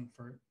on this one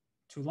for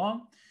too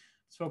long.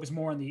 Let's focus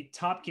more on the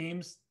top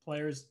games,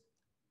 players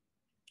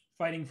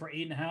fighting for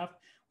 8.5.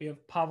 We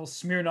have Pavel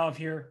Smirnov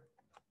here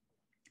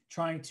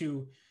trying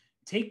to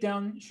take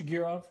down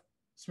Shigurov.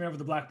 Smirnov with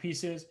the black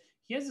pieces.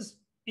 He has this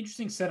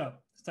interesting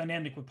setup, this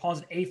dynamic with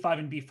pawns at a5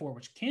 and b4,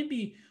 which can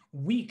be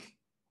weak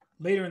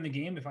later in the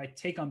game if I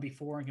take on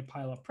b4 and can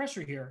pile up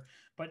pressure here.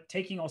 But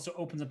taking also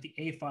opens up the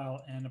a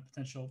file and a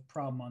potential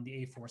problem on the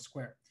a4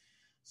 square.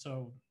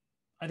 So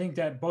I think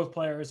that both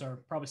players are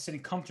probably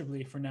sitting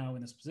comfortably for now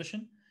in this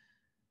position.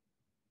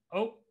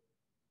 Oh,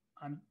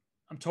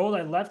 I'm told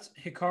I left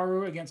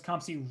Hikaru against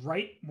Kamsky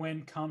right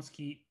when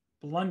Kamsky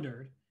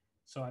blundered.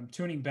 So I'm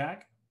tuning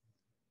back.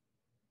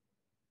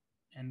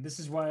 And this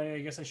is why I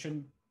guess I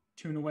shouldn't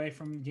tune away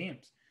from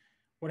games.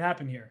 What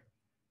happened here?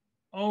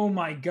 Oh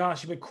my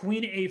gosh, but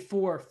queen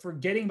a4,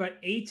 forgetting about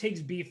a takes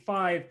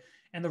b5,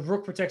 and the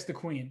rook protects the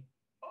queen.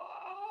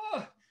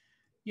 Oh,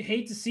 you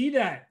hate to see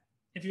that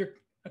if you're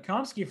a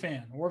Kamsky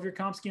fan, or if you're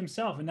Kamsky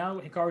himself, and now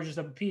Hikaru's just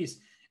up a piece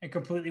and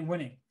completely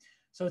winning.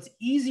 So it's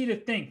easy to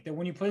think that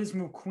when you play this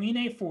move, queen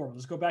a4,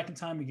 let's go back in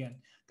time again,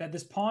 that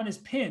this pawn is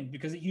pinned,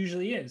 because it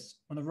usually is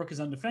when the rook is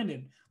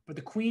undefended, but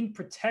the queen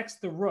protects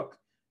the rook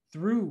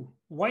through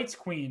white's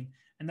queen,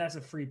 and that's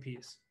a free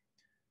piece.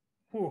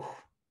 Whew.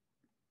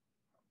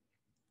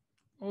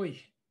 Oy.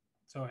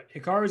 So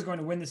Hikaru is going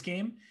to win this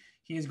game.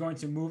 He is going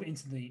to move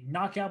into the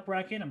knockout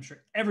bracket. I'm sure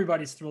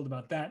everybody's thrilled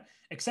about that,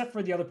 except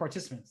for the other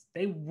participants.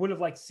 They would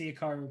have liked to see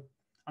Hikaru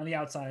on the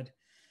outside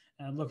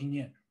looking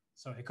in.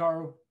 So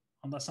Hikaru,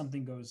 unless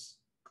something goes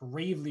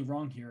gravely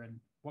wrong here, and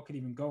what could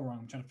even go wrong?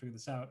 I'm trying to figure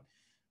this out.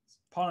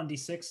 Pawn on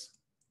d6.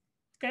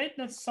 Okay,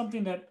 that's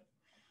something that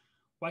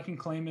I can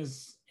claim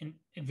as an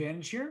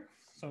advantage here.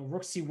 So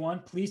rook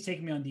c1, please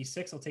take me on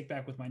d6. I'll take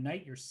back with my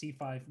knight. Your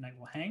c5 knight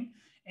will hang.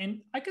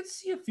 And I could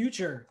see a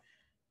future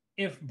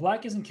if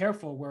black isn't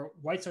careful where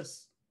white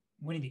starts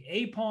winning the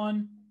a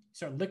pawn,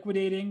 start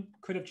liquidating,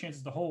 could have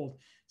chances to hold.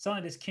 It's not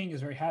like this king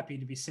is very happy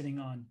to be sitting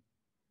on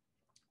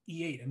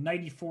e8. And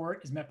knight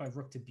e4 is met by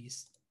rook to b,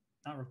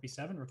 not rook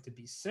b7, rook to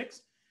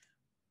b6.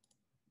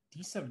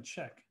 d7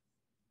 check.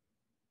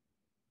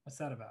 What's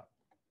that about?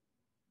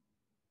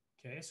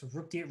 Okay, so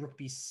rook d8, rook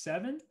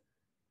b7,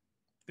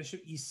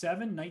 bishop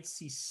e7, knight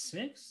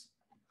c6.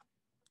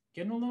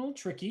 Getting a little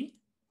tricky.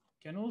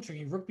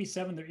 Rook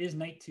b7, there is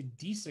knight to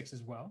d6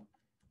 as well,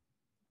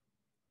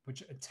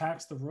 which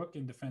attacks the rook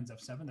and defends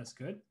f7. That's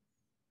good.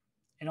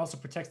 And also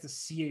protects the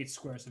c8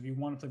 square. So if you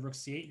want to play rook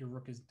c8, your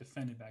rook is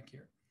defended back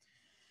here.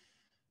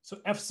 So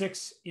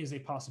f6 is a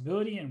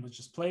possibility and was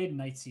just played.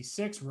 Knight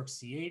c6, rook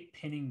c8,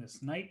 pinning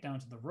this knight down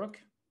to the rook.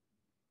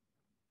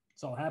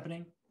 It's all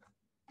happening.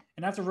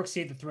 And after rook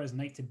c8, the threat is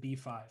knight to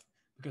b5,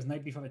 because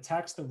knight b5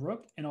 attacks the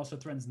rook and also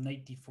threatens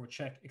knight d4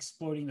 check,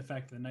 exploiting the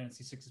fact that the knight on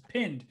c6 is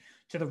pinned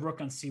to the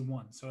rook on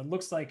c1. So it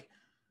looks like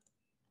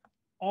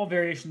all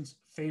variations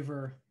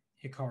favor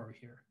Hikaru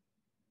here.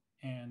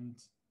 And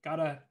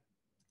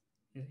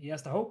he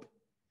has to hope.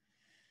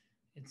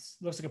 It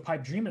looks like a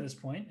pipe dream at this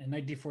point, and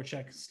knight d4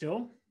 check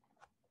still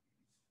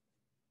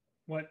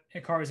what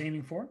Hikaru is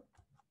aiming for.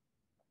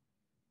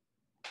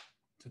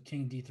 So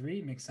king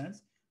d3 makes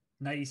sense.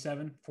 Knight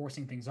e7,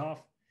 forcing things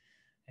off.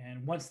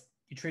 And once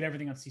you trade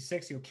everything on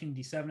c6, you go king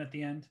d7 at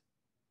the end,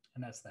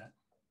 and that's that.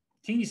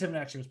 King d7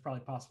 actually was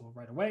probably possible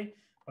right away,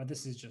 but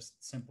this is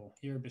just simple.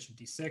 Here, bishop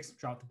d6,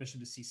 drop the bishop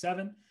to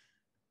c7.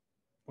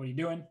 What are you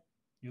doing?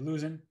 You're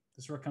losing.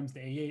 This rook comes to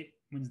a8,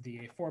 wins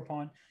the a4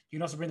 pawn. You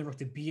can also bring the rook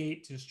to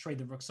b8 to just trade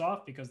the rooks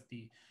off, because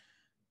the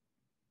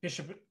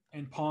bishop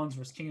and pawns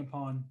versus king and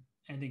pawn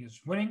ending is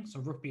winning, so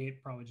rook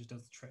b8 probably just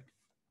does the trick.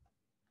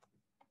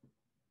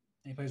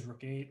 And he plays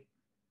rook 8.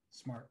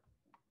 Smart.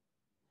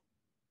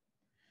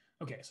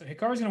 Okay, so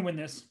Hikaru's going to win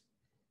this.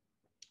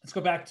 Let's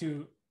go back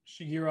to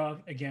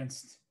Shigirov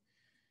against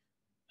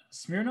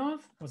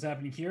Smirnov. What's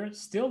happening here?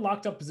 Still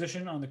locked up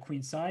position on the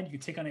queen side. You can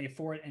take on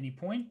a4 at any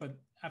point, but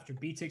after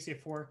b takes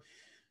a4,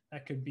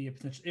 that could be a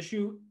potential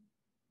issue.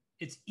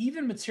 It's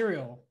even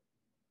material.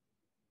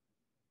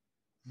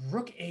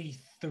 Rook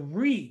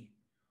a3.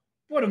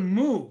 What a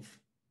move.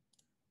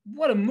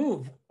 What a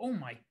move. Oh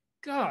my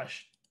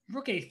gosh.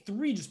 Rook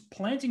a3, just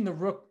planting the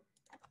rook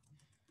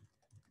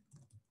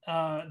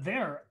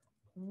there.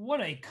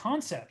 What a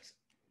concept.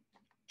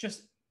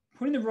 Just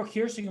putting the rook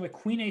here so you can have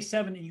queen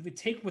a7 and you could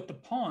take with the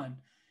pawn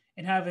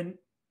and have an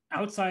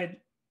outside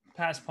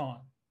pass pawn.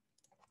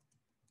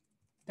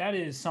 That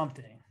is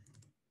something.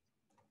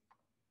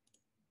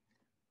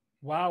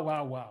 Wow,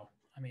 wow, wow.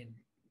 I mean,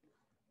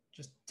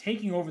 just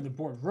taking over the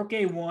board. Rook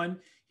a1.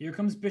 Here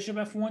comes bishop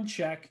f1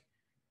 check.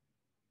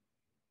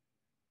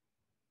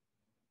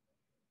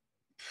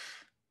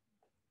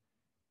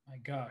 My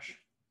gosh.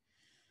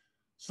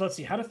 So let's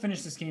see how to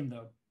finish this game,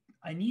 though.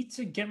 I need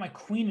to get my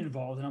queen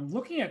involved, and I'm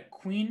looking at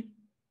queen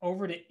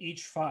over to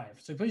h5.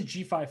 So he plays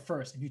g5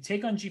 first. If you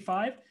take on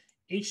g5,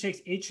 h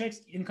takes,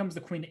 in comes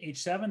the queen to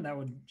h7. That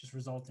would just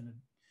result in a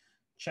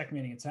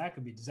checkmating attack. It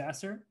would be a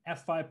disaster.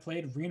 f5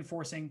 played,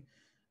 reinforcing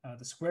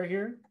the square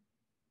here.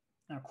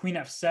 Now queen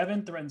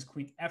f7 threatens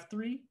queen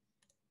f3.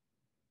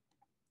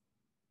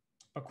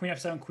 But queen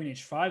f7, queen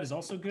h5 is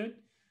also good.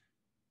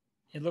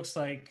 It looks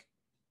like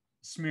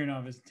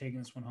Smirnov is taking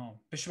this one home.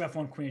 Bishop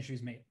f1, queen h3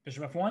 is mate.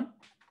 Bishop f1.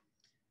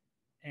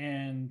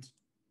 And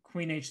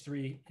queen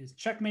h3 is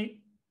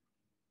checkmate.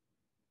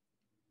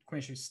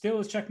 Queen h3 still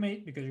is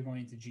checkmate because you're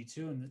going into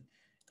g2. And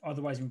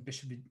otherwise, you move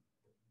bishop to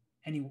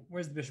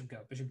where's the bishop go?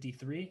 Bishop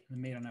d3 and the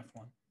mate on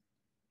f1.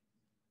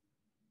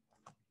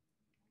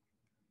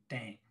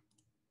 Dang.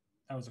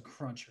 That was a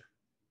cruncher.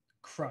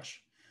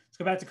 Crush. Let's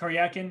go back to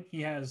Karyakin.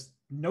 He has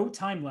no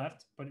time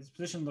left, but his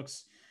position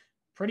looks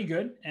pretty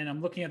good. And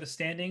I'm looking at the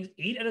standings,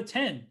 8 out of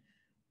 10.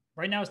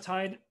 Right now it's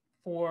tied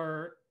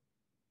for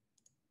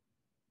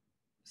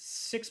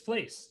 6th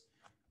place.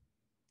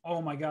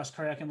 Oh my gosh,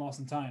 Karyakin lost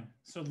in time.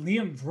 So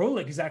Liam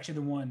Vrolik is actually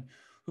the one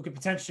who could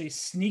potentially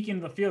sneak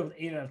into the field with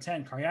 8 out of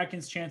 10.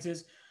 Karyakin's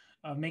chances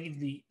of making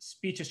the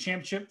Speed Chess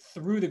Championship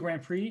through the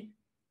Grand Prix,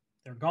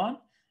 they're gone.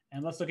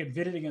 And let's look at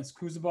Vidit against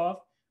Kuzubov.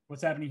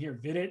 What's happening here?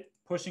 Vidit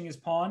pushing his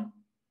pawn,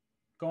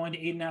 going to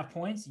 8.5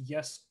 points.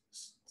 Yes,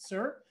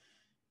 sir.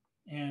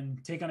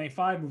 And take on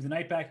a5, move the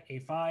knight back,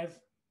 a5.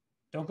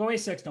 Don't go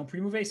a6. Don't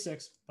pre-move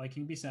a6. Play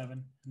king b7,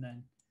 and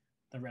then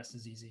the rest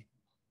is easy.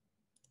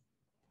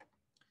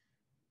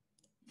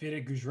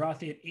 Vidit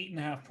Gujrathi at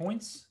 8.5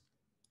 points.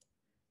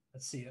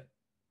 Let's see it.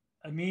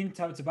 Amin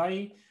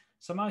Tabatabai,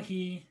 somehow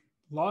he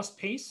lost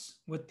pace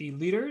with the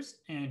leaders,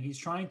 and he's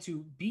trying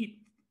to beat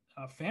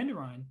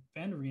Vanderine.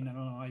 I don't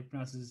know how he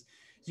pronounces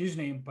his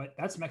username, but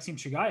that's Maxim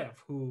Chigayev,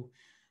 who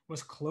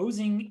was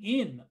closing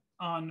in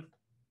on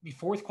the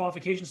 4th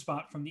qualification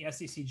spot from the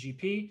SEC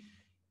GP.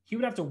 He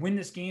would have to win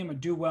this game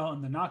and do well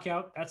in the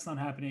knockout. That's not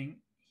happening.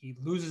 He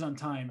loses on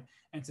time,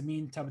 and it's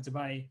Amin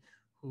Tabatabai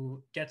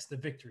who gets the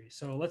victory.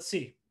 So let's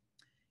see.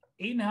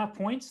 8.5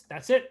 points.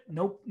 That's it.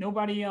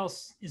 Nobody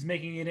else is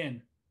making it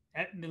in.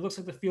 It looks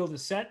like the field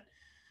is set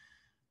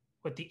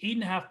with the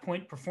 8.5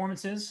 point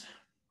performances.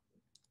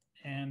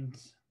 And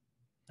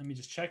let me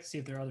just check to see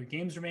if there are other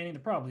games remaining.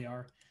 There probably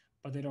are,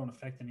 but they don't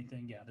affect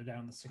anything. Yeah, they're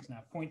down in the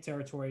 6.5 point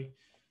territory.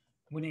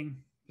 Winning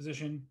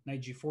position,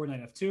 knight g4,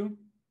 knight f2.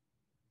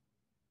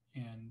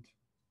 And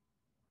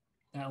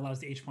that allows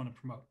the h pawn to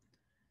promote.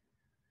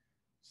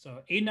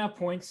 So 8.5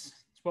 points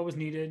is what was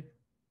needed.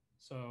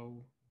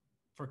 So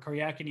for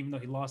Karyakin, even though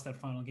he lost that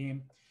final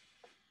game,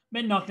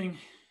 meant nothing.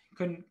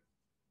 Couldn't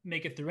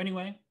make it through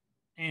anyway.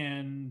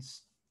 And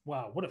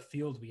wow, what a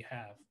field we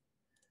have.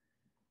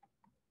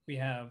 We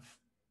have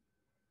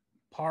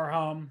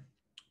Parham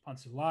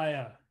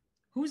Maghsoodloo.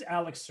 Who's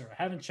Alex Sir?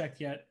 I haven't checked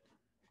yet.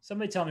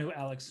 Somebody tell me who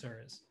Alex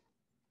Sir is.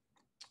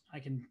 I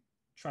can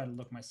try to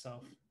look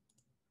myself.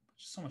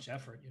 Just so much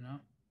effort, you know?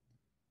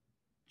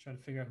 Try to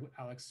figure out who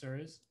Alex Sir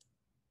is.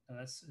 No,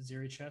 that's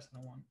Zeri Chess. I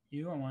don't want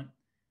you. I want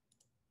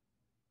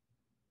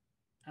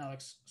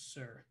Alex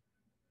Sir.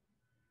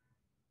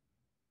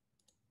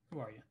 Who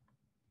are you?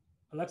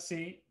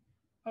 Alexei.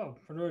 Oh,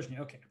 Podorozhny.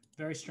 Okay.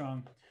 Very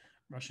strong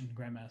Russian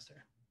grandmaster.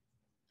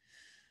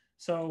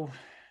 So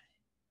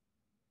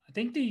I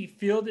think the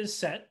field is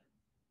set.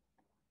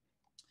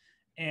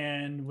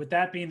 And with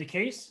that being the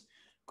case,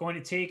 going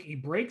to take a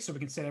break so we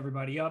can set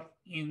everybody up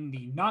in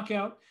the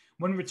knockout.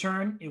 When we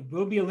return, it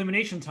will be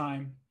elimination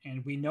time,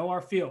 and we know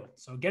our field.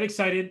 So get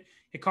excited.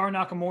 Hikaru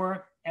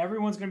Nakamura,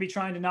 everyone's going to be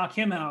trying to knock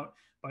him out,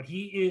 but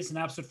he is an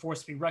absolute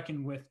force to be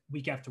reckoned with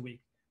week after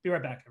week. Be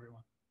right back,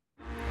 everyone.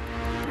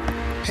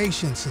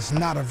 Patience is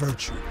not a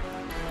virtue.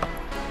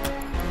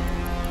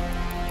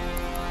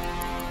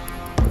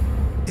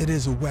 It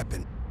is a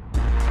weapon.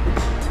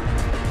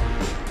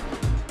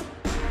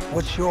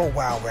 What's your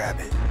wild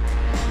rabbit?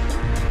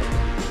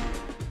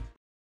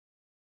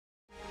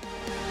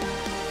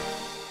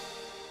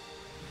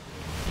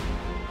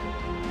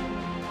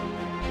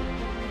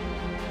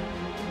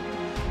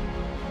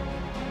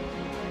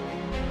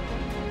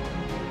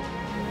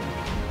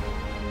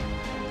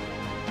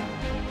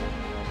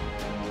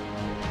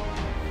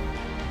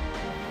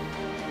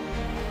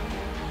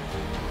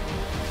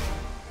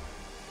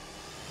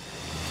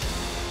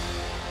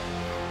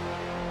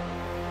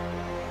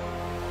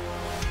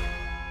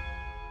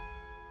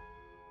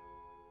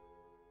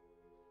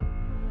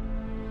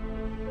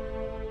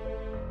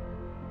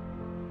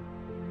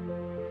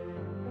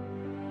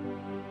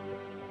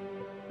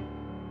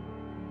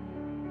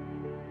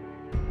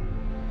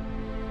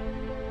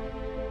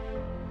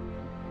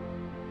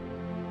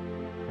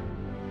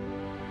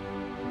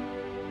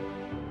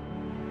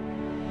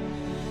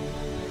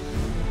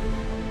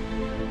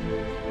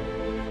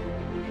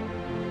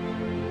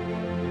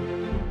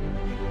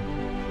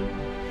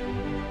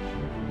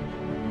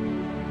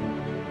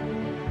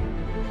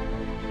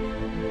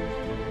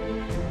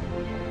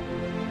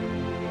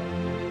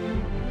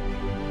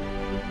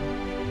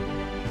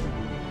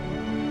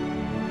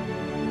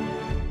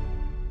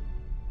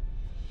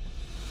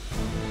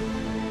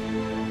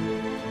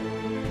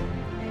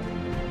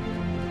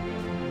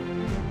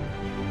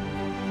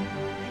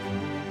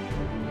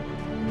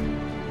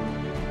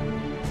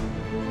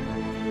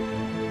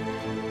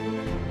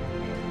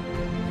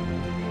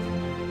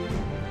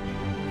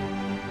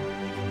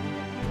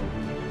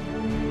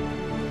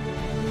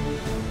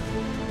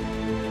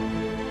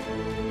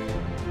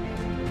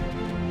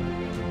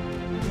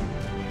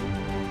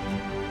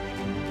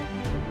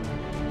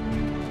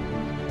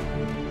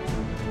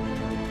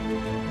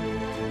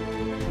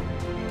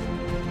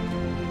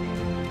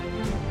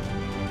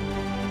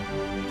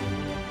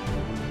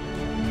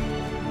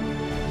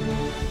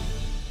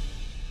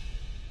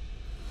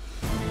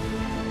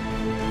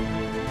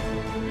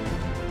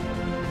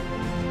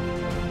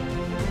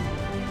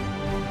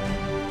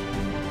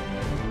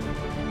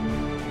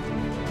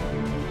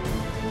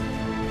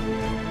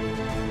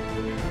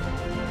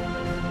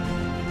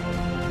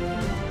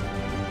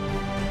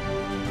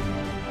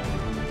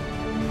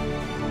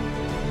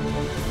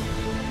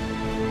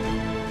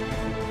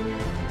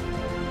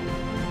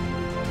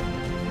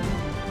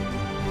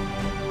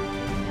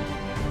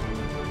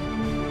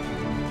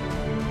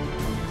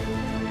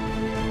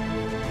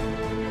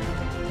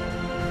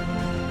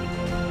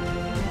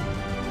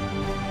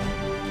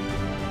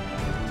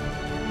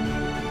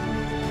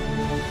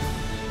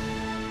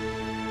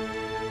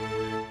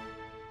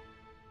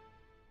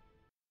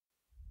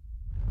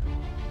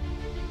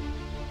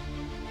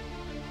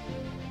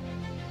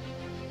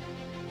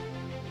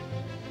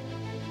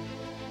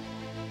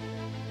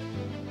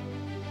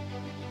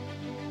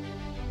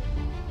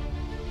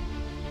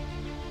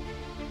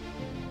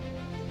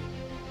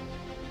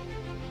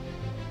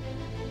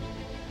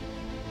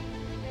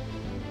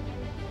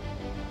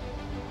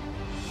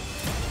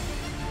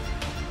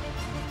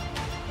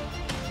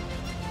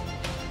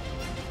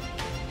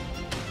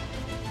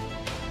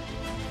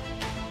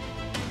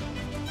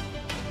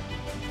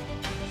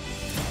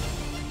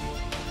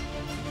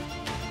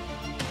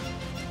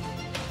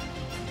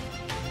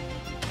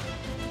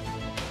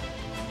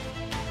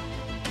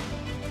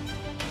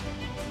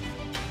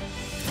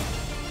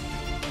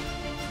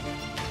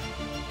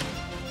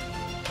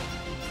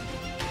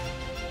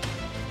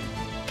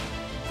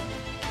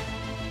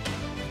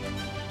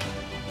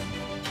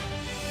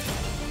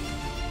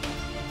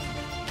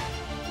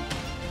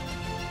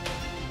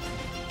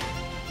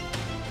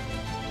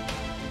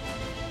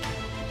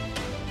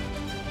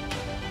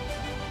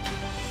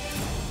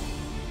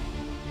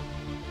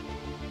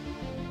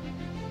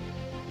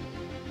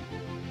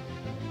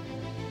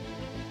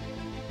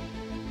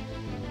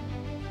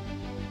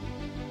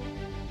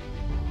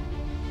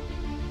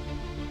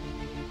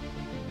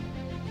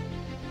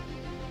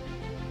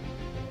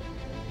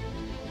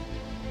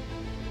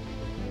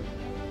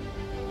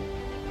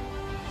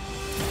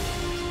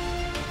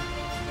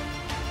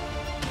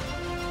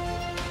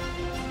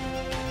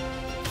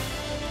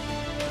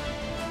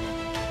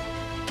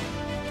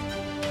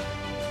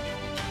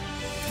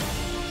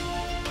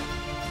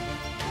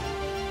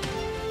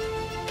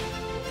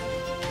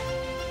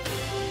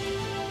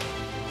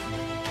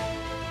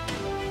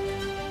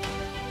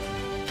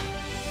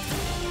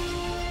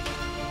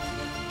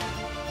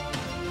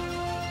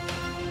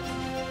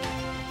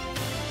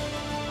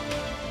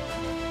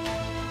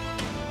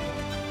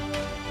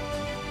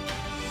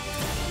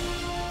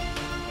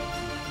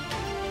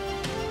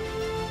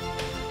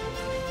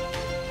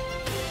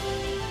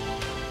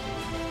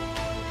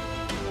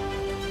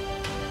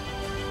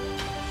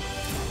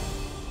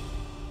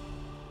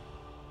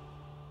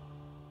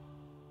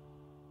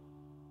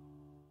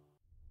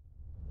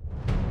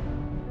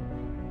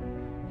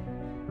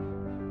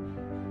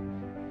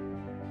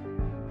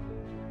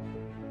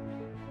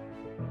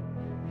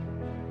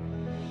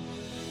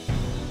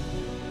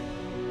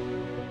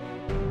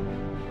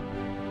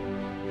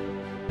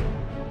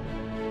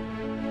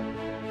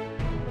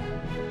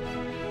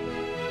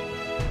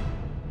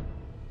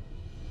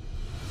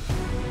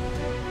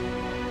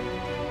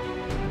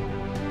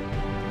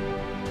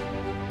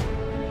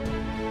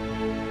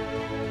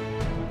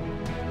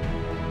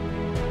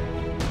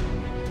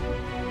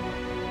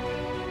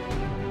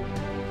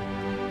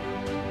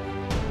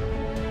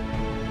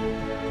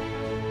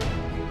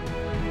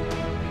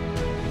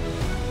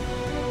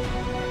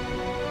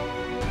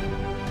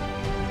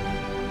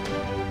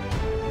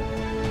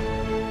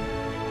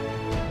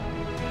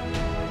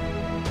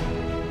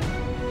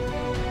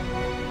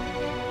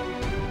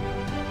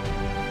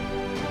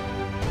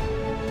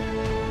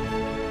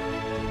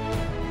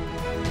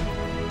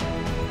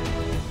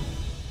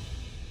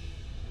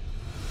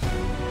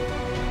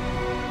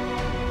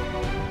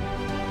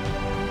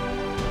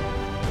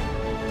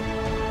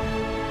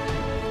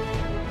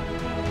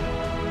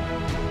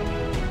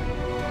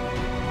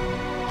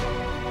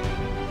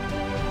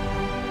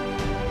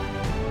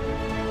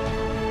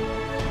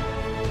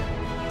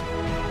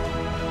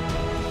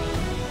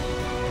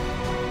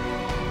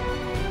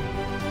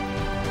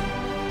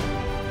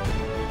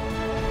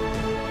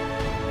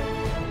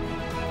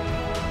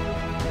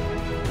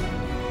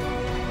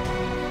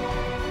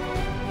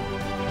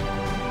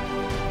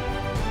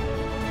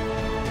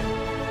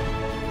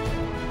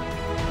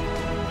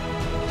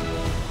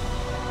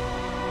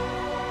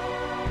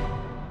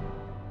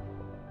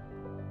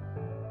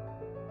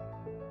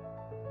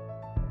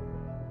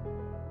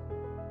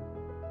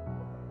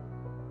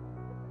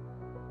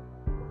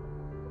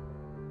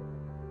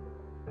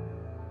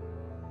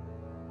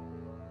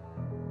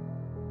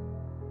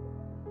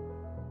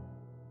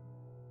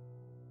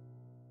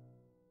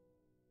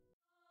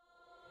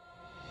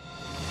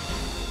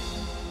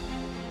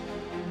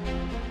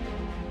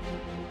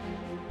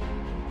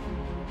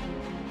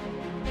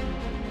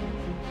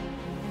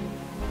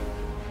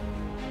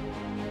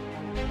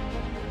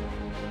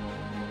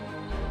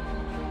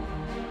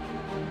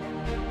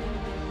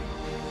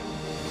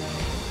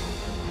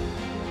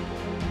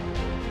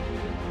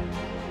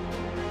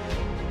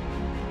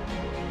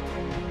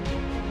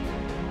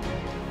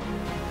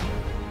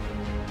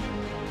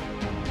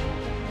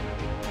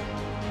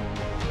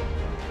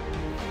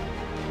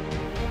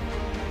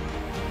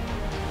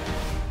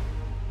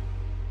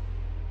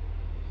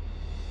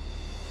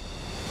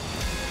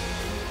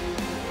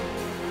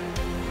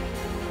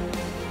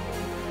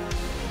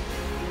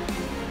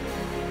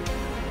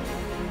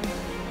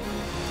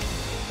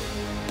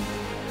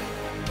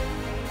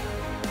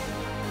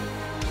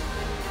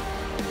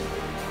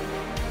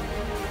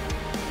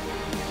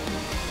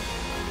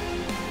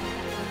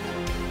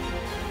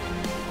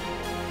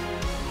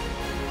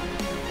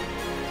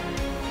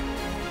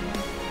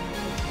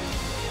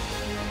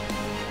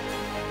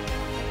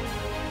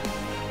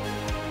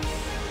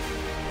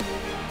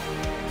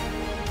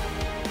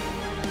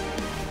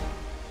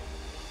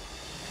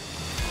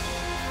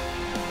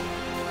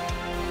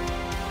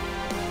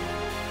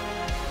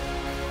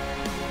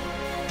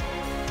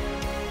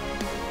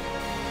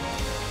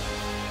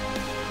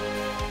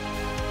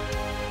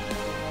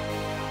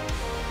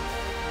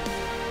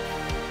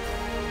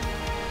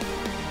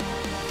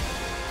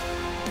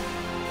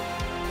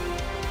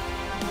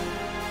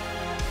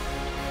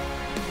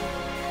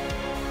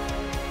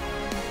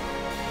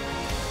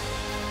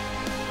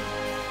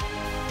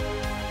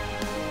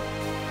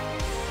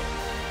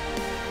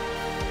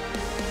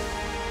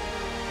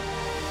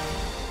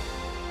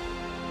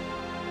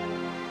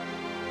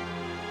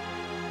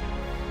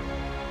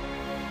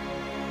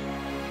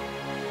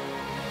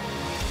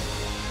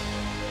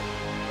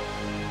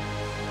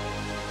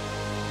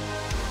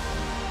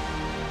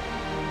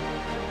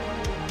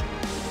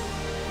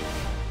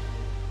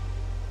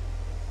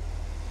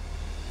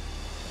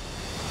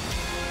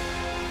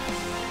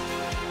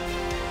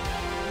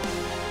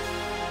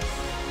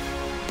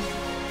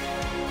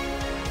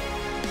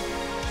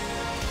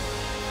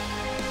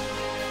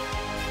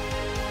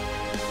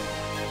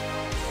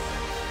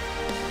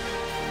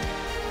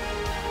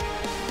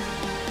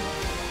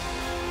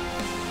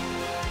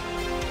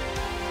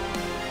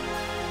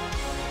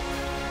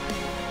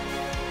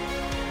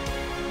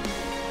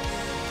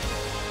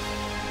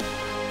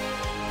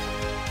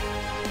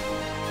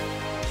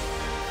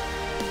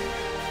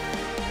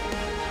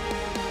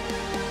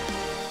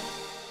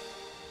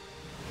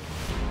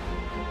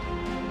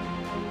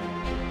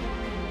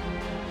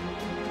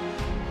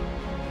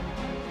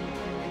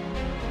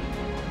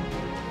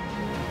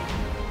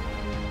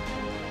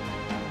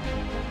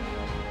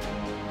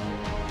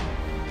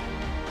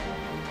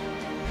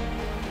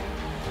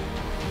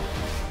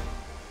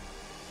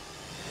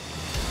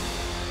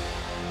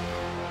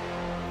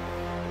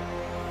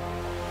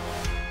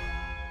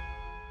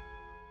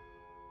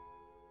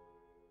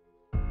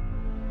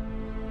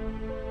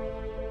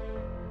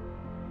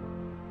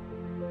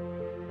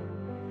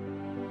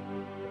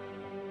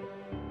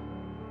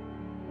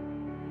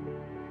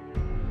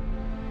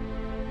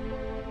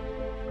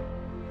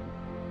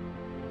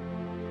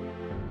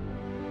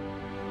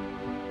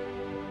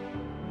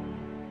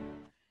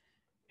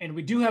 And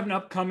we do have an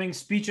upcoming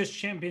Speed Chess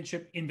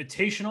Championship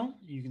Invitational.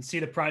 You can see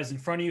the prize in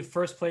front of you.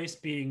 First place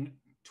being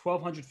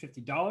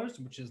 $1,250,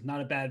 which is not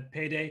a bad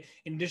payday,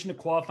 in addition to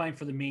qualifying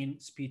for the main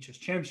Speed Chess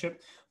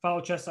Championship. Follow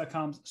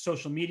Chess.com's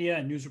social media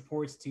and news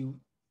reports to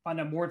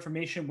find out more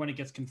information when it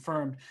gets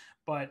confirmed.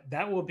 But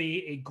that will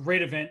be a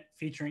great event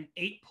featuring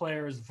 8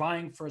 players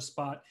vying for a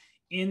spot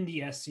in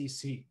the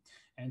SEC.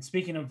 And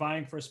speaking of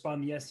vying for a spot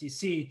in the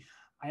SEC,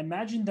 I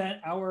imagine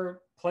that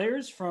our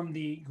players from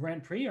the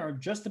Grand Prix are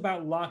just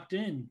about locked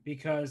in,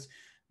 because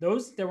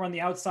those that were on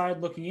the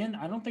outside looking in,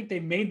 I don't think they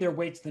made their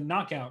way to the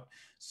knockout.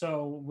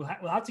 So we'll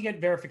have to get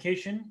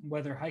verification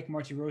whether Heike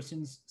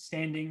Marti-Rosin's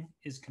standing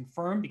is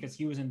confirmed, because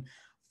he was in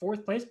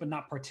 4th place but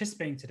not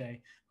participating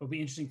today. It'll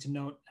be interesting to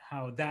note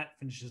how that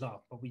finishes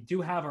off. But we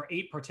do have our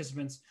 8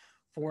 participants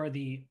for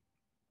the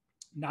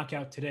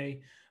knockout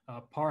today.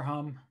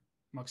 Parham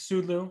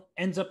Maghsoodloo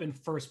ends up in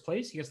 1st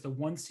place. He gets the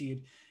 1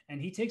 seed, and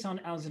he takes on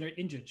Alexander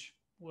Injic,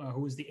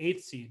 who is the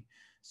 8th seed.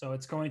 So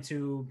it's going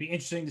to be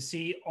interesting to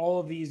see all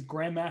of these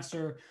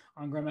Grandmaster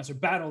on Grandmaster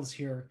battles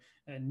here.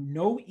 And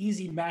no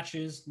easy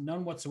matches,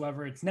 none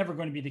whatsoever. It's never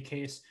going to be the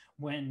case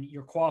when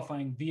you're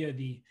qualifying via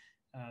the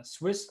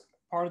Swiss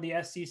part of the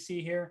SEC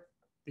here.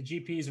 The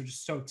GPs are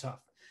just so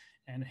tough.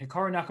 And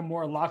Hikaru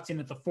Nakamura locked in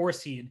at the 4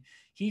 seed.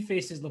 He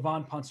faces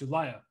Levan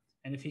Ponsulaya.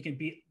 And if he can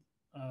beat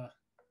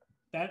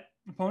that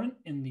opponent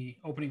in the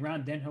opening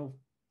round, then he'll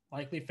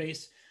likely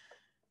face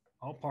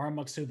Parham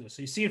Maghsoodloo.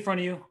 So you see in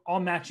front of you all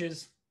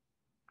matches.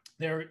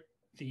 They're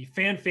the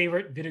fan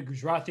favorite, Vidit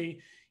Gujrathi.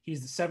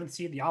 He's the 7th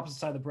seed, the opposite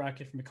side of the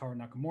bracket from Hikaru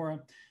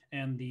Nakamura.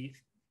 And he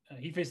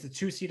faced the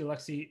 2 seed,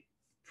 Alexei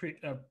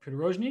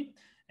Pridorozhny.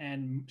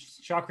 And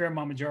Shakhriyar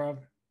Mamedyarov,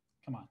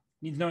 come on,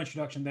 needs no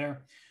introduction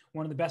there.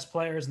 One of the best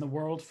players in the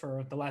world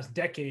for the last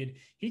decade.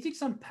 He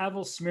takes on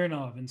Pavel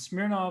Smirnov. And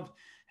Smirnov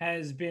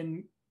has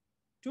been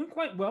doing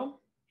quite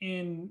well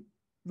in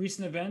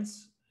recent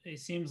events. It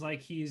seems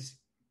like he's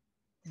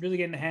really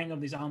getting the hang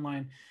of these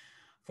online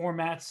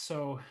formats.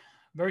 So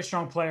very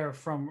strong player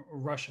from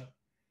Russia.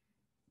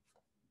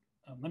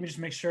 Let me just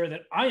make sure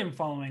that I am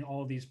following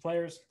all of these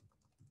players.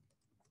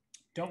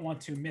 Don't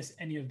want to miss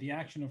any of the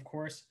action, of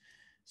course.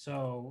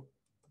 So,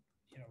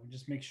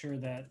 just make sure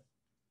that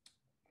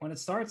when it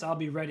starts, I'll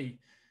be ready.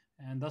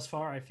 And thus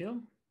far, I feel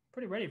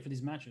pretty ready for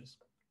these matches.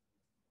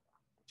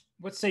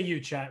 What say you,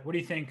 chat? What do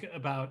you think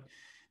about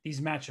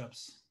these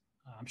matchups?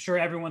 I'm sure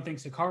everyone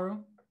thinks Hikaru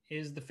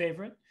is the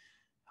favorite.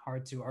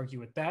 Hard to argue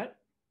with that.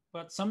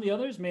 But some of the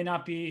others may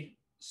not be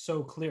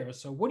so clear.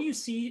 So what do you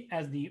see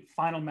as the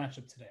final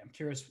matchup today? I'm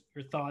curious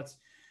your thoughts.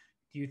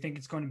 Do you think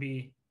it's going to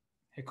be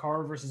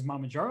Hikaru versus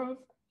Mamedyarov?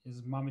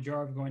 Is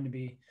Mamedyarov going to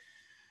be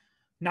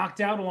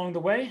knocked out along the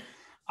way?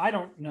 I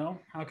don't know.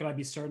 How could I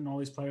be certain? All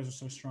these players are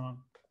so strong.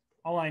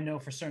 All I know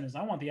for certain is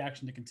I want the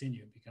action to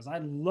continue, because I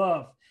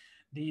love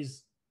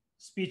these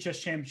Speed Chess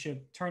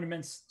Championship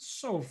tournaments.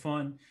 So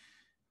fun,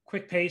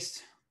 quick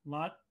paced,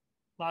 lot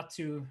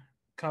to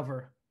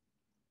cover.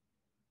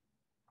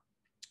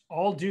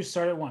 All do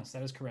start at once.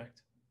 That is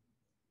correct.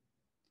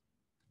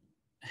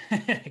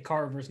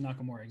 Hikaru versus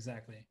Nakamura,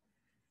 exactly.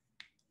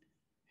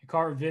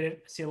 Hikaru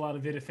Vidit. I see a lot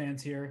of Vidit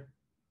fans here.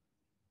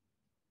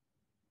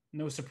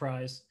 No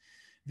surprise.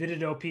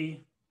 Vidit OP.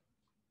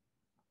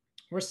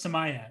 Where's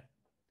Samai at?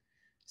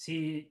 Is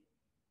he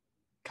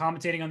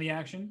commentating on the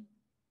action?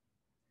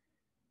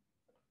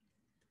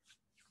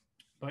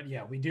 But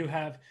yeah, we do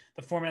have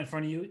the format in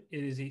front of you.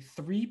 It is a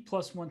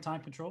 3+1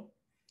 time control,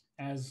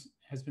 as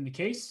has been the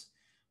case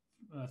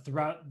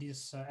throughout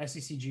this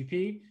SEC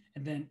GP.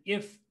 And then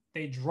if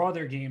they draw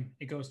their game,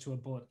 it goes to a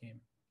bullet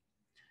game.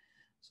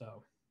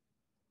 So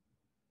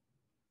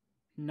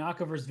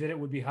Naka versus Vidit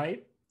would be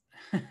hype.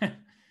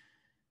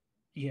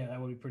 Yeah, that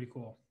would be pretty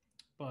cool.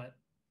 But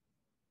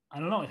I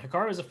don't know.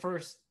 Hikaru is a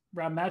first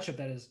round matchup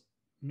that is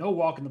no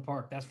walk in the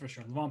park, that's for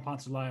sure. Levan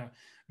Ponsulaya,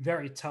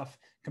 very tough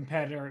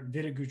competitor.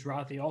 Vidit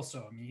Gujrathi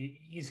also. I mean,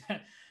 he's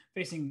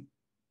facing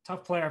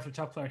tough player after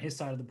tough player on his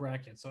side of the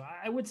bracket. So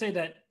I would say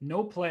that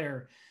no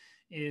player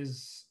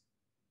is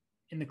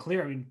in the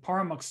clear. I mean,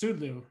 Parham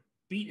Maghsoodloo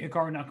beat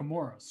Hikaru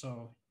Nakamura.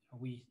 So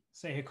we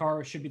say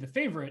Hikaru should be the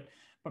favorite,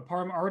 but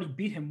Parham already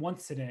beat him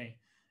once today.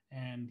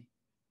 And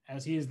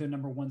as he is the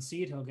number 1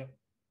 seed, he'll get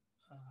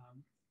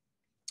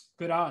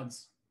good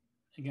odds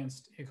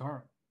against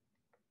Hikaru.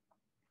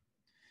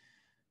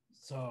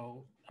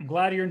 So I'm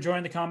glad you're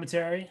enjoying the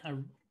commentary. I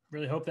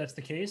really hope that's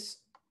the case.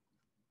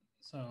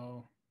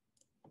 So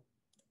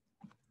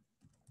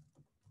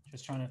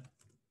just trying to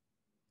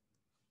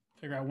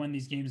figure out when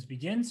these games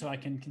begin so I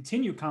can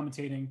continue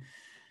commentating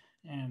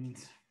and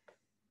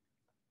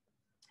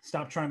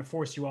stop trying to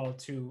force you all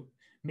to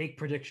make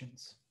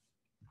predictions.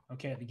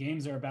 Okay, the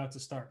games are about to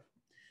start.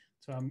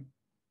 So I'm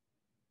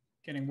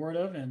getting word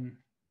of, and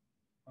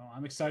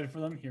I'm excited for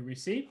them. Here we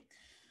see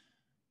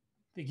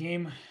the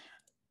game.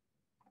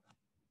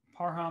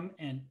 Parham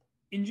and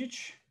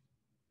Injic.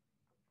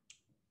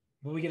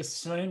 Will we get a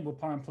Sicilian? Will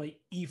Parham play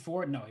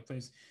E4? No, he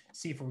plays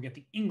C4. We get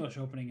the English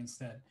opening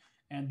instead.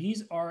 And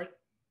these are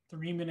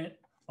 3 minute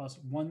plus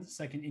 1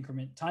 second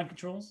increment time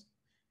controls.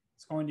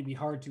 It's going to be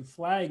hard to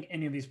flag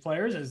any of these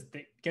players as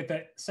they get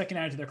that second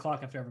added to their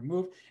clock after every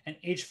move. And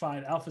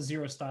H5 Alpha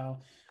Zero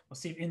style. We'll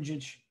see if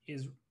Injic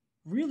is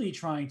really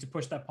trying to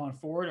push that pawn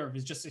forward, or if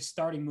it's just a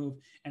starting move,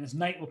 and his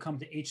knight will come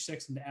to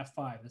H6 and to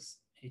F5. That's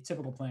a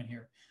typical plan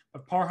here.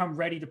 But Parham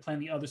ready to play on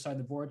the other side of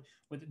the board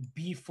with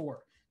B4,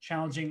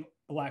 challenging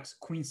Black's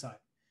queen side.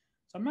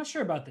 So I'm not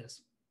sure about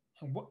this.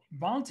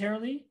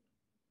 Voluntarily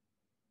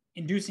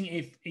inducing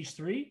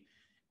H3,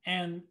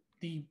 and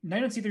the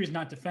knight on C3 is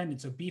not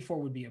defended, so B4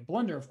 would be a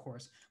blunder, of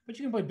course. But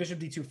you can play bishop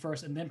D2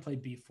 first and then play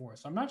B4.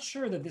 So I'm not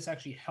sure that this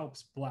actually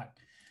helps Black.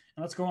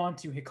 And let's go on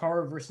to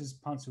Hikaru versus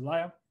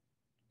Pansulaya.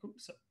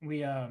 Oops,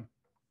 we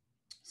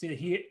see that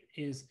he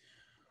is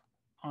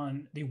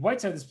on the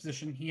white side of this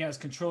position. He has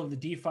control of the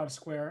D5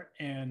 square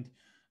and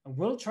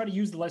will try to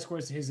use the light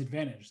squares to his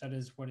advantage. That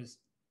is what is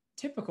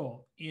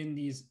typical in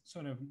these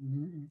sort of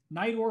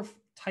Najdorf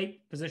type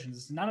positions.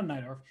 It's not a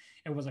Najdorf,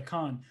 it was a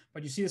Khan,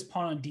 but you see this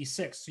pawn on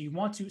D6. So you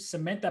want to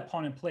cement that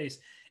pawn in place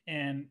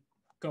and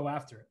go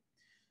after it.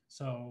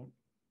 So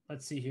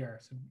let's see here.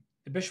 So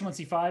the bishop on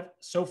C5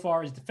 so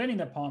far is defending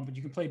that pawn, but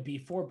you can play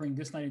B4, bring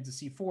this knight into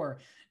C4,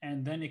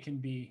 and then it can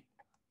be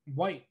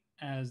white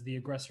as the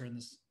aggressor in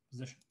this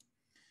position.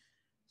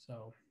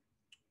 So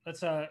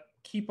let's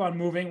keep on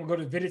moving. We'll go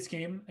to Vidit's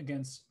game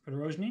against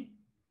Podorozhny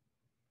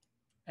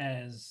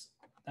as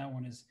that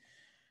one is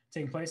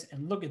taking place.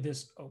 And look at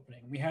this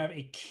opening. We have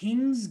a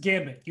King's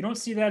Gambit. You don't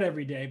see that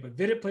every day, but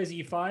Vidit plays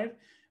E5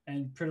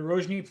 and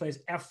Podorozhny plays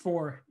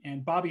F4.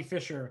 And Bobby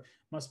Fischer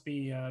must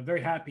be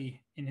very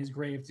happy in his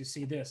grave to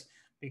see this,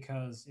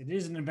 because it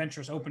is an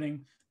adventurous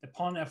opening. The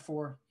pawn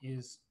F4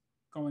 is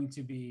going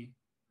to be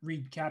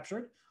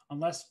recaptured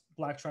unless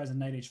Black tries a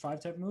knight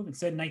H5 type move.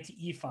 Instead, knight to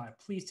E5.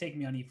 Please take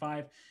me on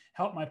E5.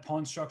 Help my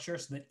pawn structure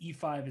so that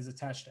E5 is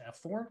attached to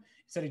F4.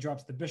 Instead, he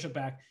drops the bishop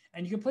back.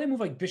 And you can play a move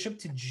like bishop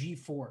to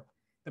G4.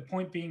 The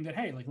point being that,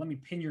 hey, like, let me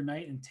pin your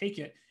knight and take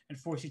it and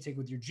force you to take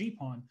with your G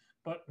pawn.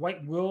 But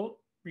white will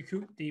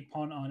recoup the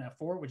pawn on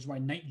F4, which is why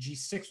knight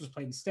G6 was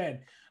played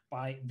instead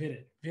by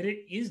Vidit.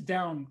 Vidit is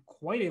down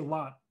quite a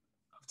lot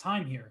of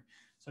time here.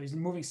 So he's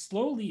moving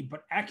slowly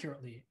but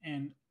accurately.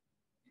 And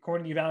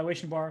according to the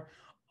evaluation bar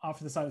off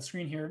to the side of the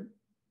screen here,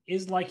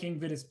 is liking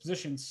Vidit's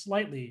position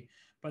slightly,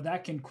 but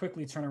that can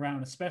quickly turn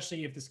around,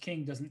 especially if this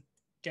king doesn't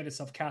get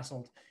itself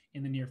castled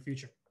in the near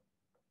future.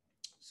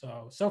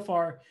 So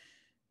far,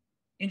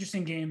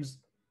 interesting games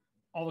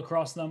all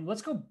across them.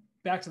 Let's go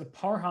back to the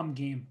Parham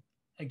game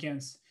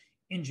against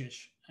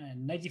Injic.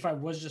 And knight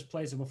d5 was just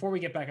played. So before we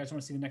get back, I just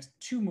want to see the next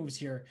two moves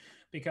here,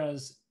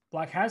 because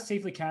Black has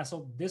safely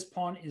castled. This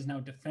pawn is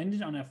now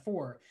defended on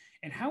F4.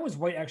 And how is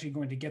White actually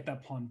going to get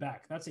that pawn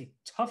back? That's a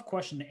tough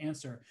question to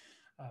answer.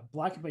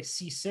 Black can play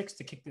C6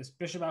 to kick this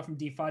bishop out from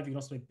D5. You can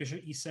also play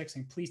bishop E6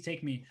 and please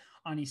take me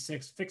on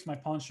E6, fix my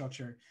pawn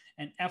structure.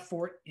 And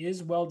F4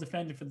 is well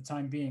defended for the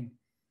time being.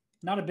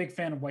 Not a big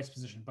fan of White's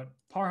position, but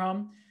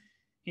Parham,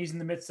 he's in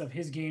the midst of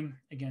his game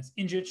against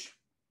Injic.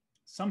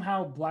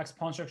 Somehow Black's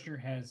pawn structure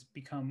has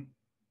become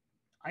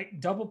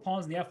double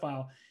pawns in the F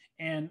file.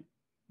 And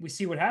we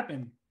see what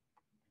happened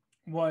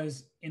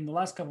was in the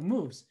last couple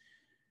moves,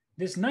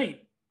 this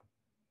knight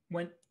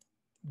went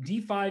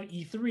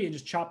D5, E3 and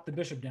just chopped the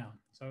bishop down.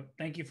 So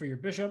thank you for your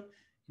bishop.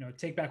 You know,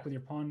 take back with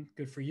your pawn.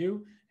 Good for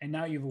you. And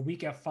now you have a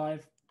weak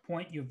F5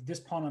 point. You have this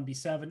pawn on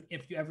B7.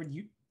 If you ever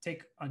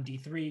take on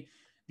D3,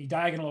 the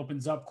diagonal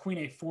opens up. Queen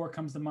A4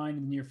 comes to mind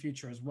in the near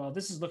future as well.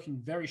 This is looking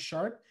very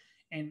sharp,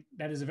 and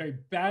that is a very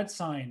bad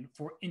sign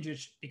for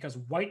Injic because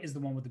White is the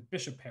one with the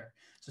bishop pair.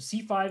 So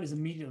C5 is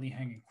immediately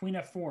hanging. Queen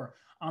F4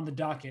 on the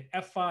docket.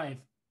 F5,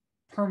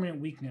 permanent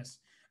weakness.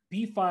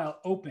 B file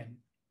open.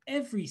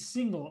 Every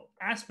single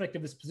aspect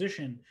of this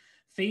position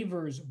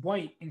favors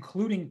White,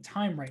 including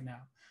time right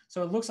now.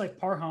 So it looks like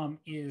Parham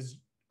is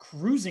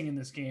cruising in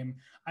this game.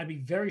 I'd be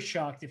very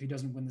shocked if he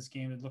doesn't win this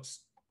game. It looks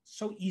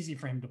so easy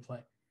for him to play.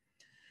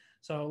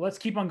 So let's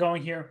keep on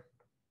going here.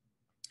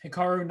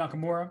 Hikaru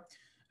Nakamura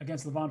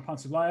against Levon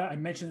Pansulaya. I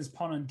mentioned this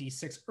pawn on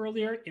D6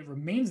 earlier. It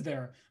remains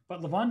there,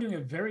 but Levon doing a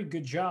very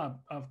good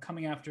job of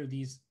coming after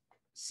the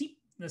C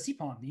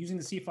pawn, using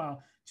the C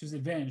file to his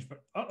advantage.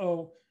 But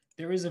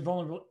there is a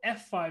vulnerable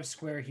F5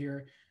 square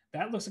here.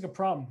 That looks like a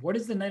problem. What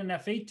is the knight on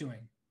F8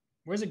 doing?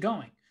 Where's it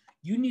going?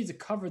 You need to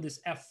cover this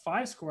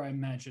F5 square, I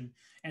imagine.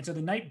 And so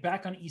the knight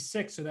back on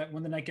E6 so that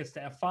when the knight gets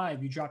to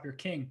F5, you drop your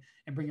king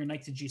and bring your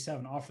knight to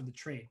G7, offer the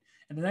trade.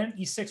 And the knight on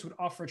E6 would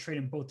offer a trade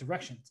in both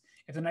directions.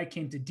 If the knight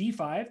came to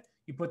D5,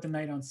 you put the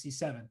knight on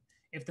C7.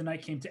 If the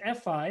knight came to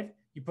F5,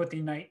 you put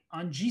the knight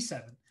on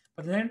G7.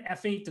 But the knight on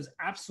F8 does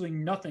absolutely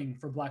nothing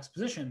for Black's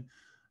position.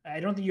 I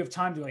don't think you have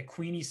time to like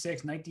Queen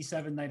E6, Knight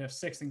D7, Knight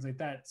F6, things like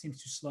that. It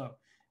seems too slow.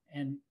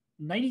 And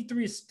Knight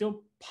E3 is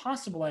still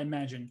possible, I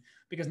imagine,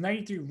 because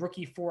Knight E3, Rook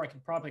E4, I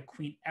could probably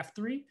Queen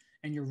F3,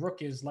 and your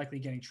Rook is likely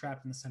getting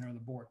trapped in the center of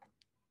the board.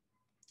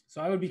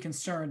 So I would be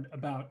concerned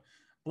about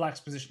Black's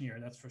position here,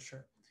 that's for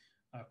sure.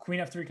 Queen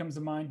F3 comes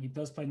to mind. He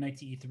does play Knight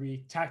to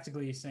E3.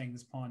 Tactically, he's saying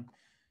this pawn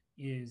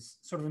is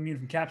sort of immune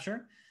from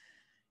capture.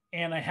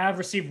 And I have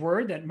received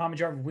word that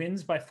Mamedyarov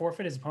wins by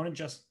forfeit. His opponent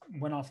just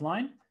went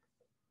offline.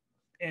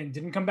 and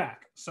didn't come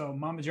back. So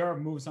Mamadjarov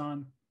moves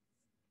on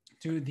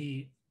to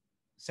the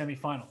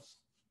semifinals.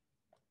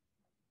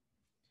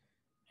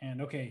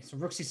 And okay, so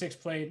rook c6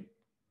 played.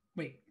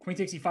 Wait, queen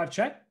takes e5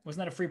 check? Wasn't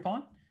that a free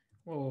pawn?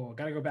 Whoa,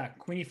 gotta go back.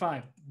 Queen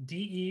e5,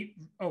 de.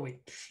 Oh wait,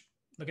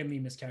 look at me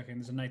miscalculating.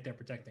 There's a knight there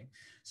protecting.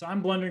 So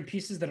I'm blundering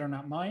pieces that are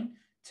not mine.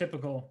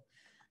 Typical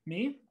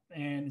me.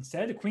 And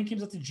instead, the queen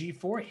comes up to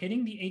g4,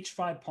 hitting the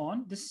h5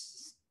 pawn.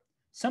 This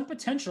some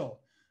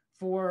potential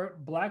for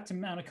black to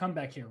mount a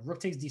comeback here. Rook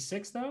takes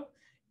d6 though.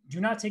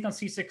 Do not take on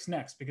c6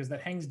 next because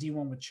that hangs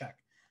d1 with check.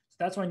 So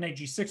that's why knight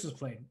g6 was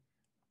played.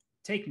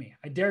 Take me.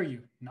 I dare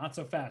you. Not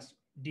so fast.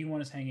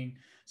 d1 is hanging.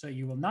 So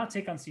you will not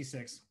take on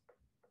c6.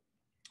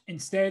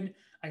 Instead,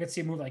 I could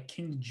see a move like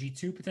king to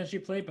g2 potentially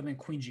played, but then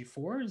queen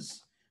g4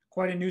 is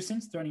quite a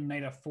nuisance, threatening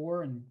knight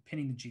f4 and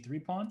pinning the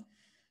g3 pawn.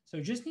 So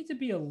just need to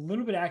be a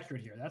little bit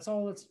accurate here. That's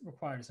all that's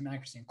required is some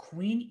accuracy. And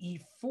queen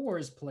e4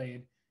 is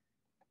played.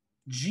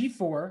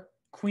 g4,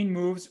 queen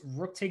moves,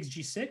 rook takes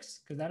g6,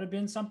 because that had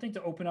been something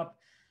to open up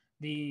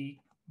the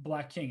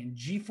black king. And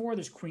g4,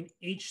 there's queen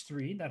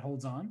h3 that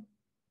holds on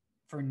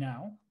for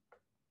now.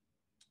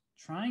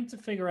 Trying to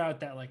figure out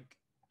that like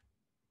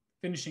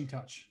finishing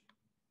touch.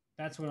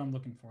 That's what I'm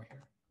looking for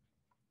here.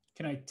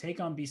 Can I take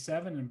on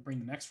b7 and bring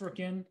the next rook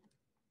in?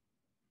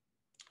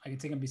 I can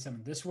take on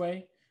b7 this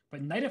way.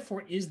 But knight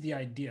f4 is the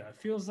idea. It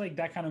feels like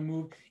that kind of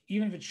move,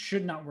 even if it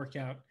should not work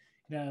out,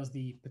 it has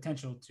the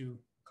potential to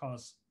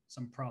cause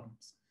some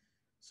problems.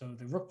 So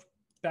the rook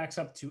backs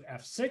up to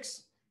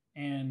f6.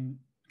 And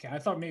okay, I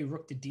thought maybe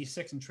rook to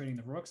d6 and trading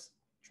the rooks.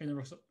 Trading the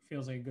rooks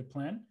feels like a good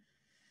plan.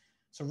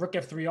 So rook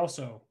f3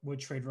 also would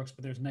trade rooks,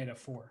 but there's knight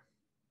f4.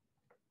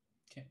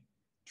 Okay,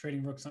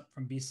 trading rooks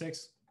from b6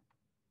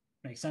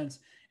 makes sense.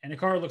 And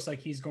Hikaru looks like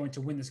he's going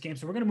to win this game.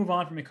 So we're going to move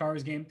on from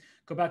Hikaru's game,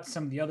 go back to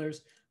some of the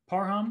others.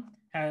 Parham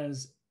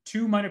has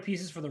 2 minor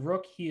pieces for the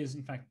rook. He is,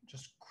 in fact,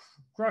 just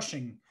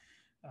crushing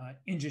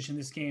Injic in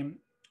this game.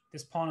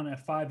 This pawn on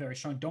f5, very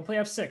strong. Don't play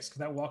f6 because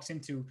that walks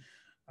into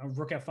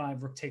rook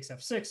f5, rook takes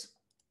f6.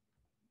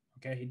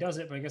 Okay, he does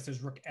it, but I guess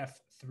there's rook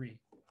f3.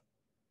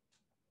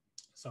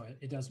 So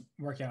it does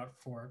work out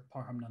for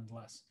Parham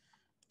nonetheless.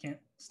 Can't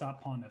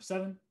stop pawn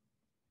f7.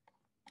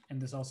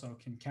 And this also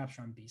can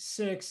capture on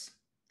b6.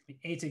 The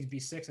a takes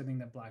b6. I think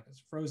that black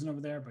is frozen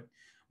over there, but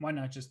why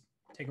not just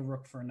take a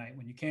rook for a knight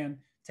when you can?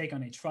 Take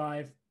on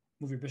h5,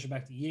 move your bishop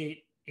back to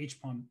e8,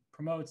 h-pawn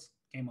promotes,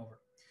 game over.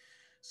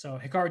 So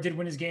Hikaru did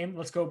win his game.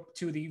 Let's go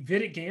to the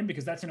Vidit game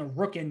because that's in a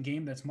rook end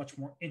game that's much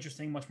more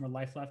interesting, much more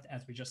life left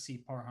as we just see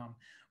Parham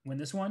win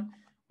this one.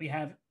 We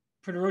have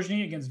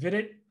Prigozhin against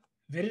Vidit.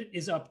 Vidit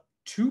is up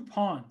 2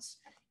 pawns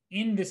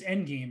in this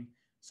end game,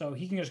 so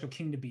he can just go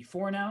king to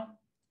b4 now.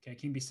 Okay,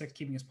 king b6,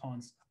 keeping his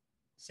pawns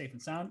safe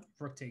and sound.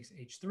 Rook takes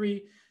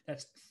h3.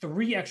 That's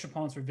 3 extra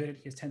pawns for Vidit.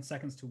 He has 10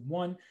 seconds to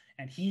 1,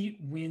 and he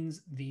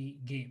wins the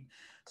game.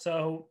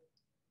 So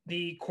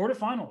the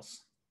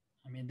quarterfinals,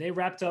 I mean, they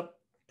wrapped up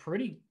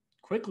pretty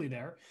quickly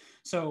there.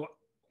 So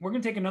we're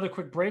going to take another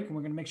quick break, and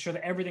we're going to make sure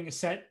that everything is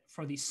set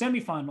for the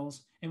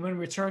semifinals. And when we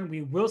return,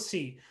 we will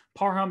see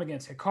Parham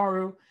against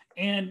Hikaru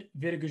and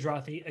Vidit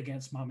Gujrathi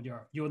against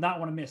Mamadjarov. You will not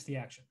want to miss the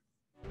action.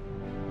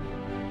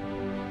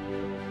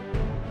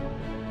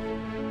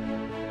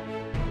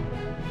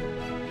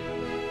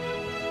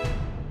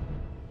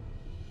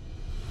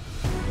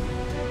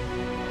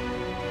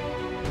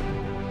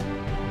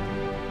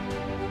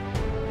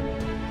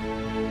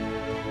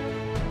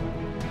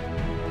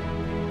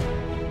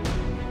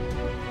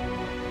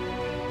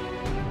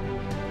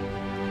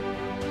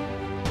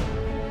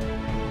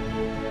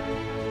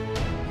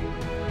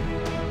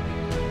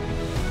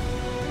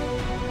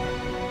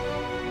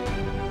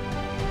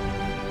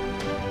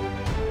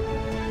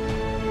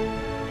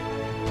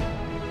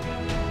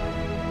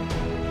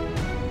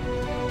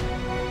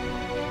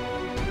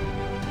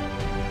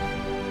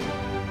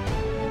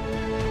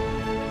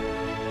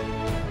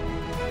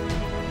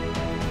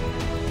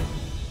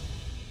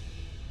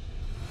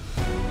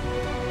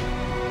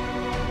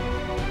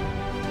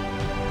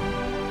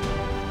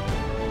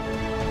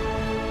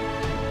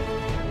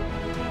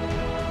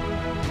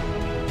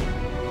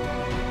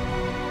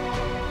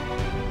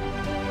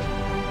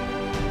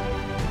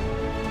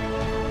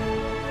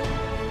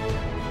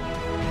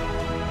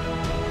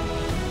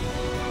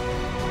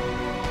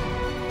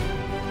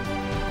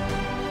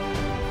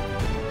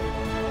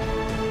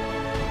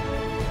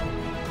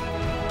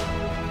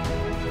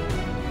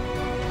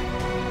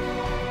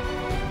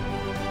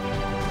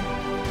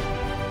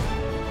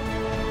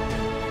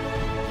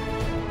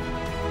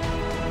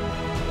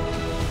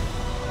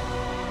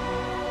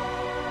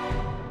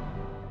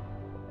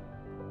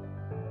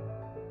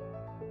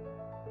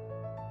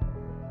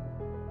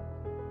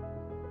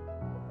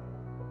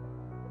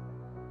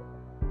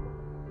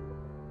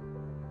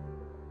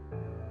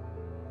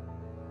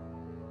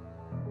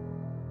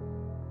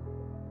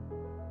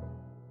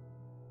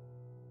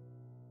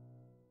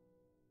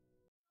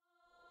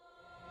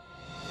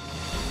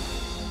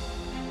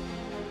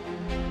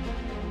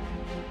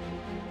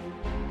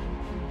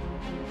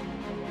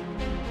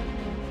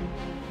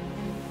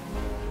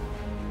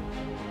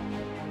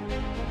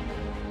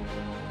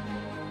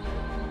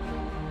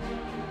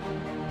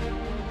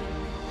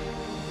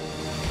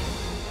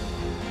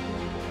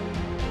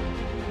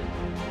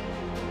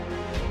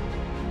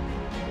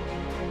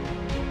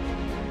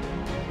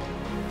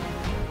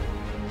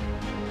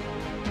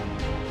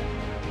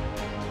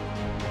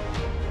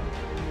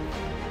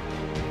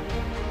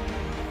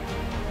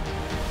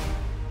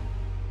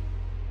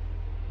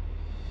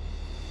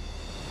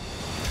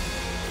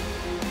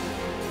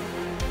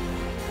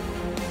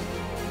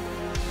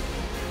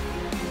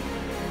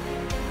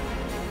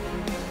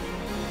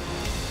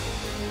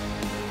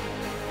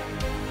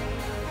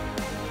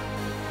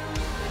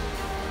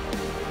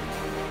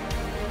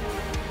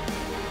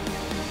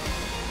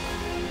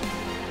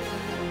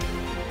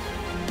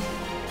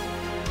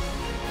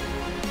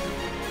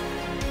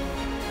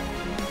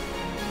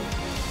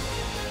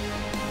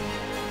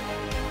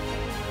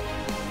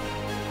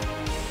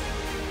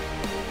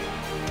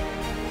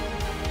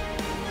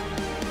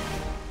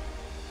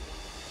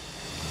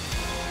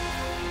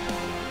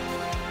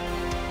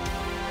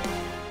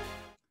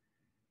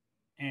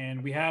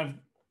 we have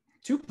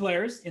two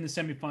players in the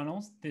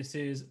semifinals. This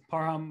is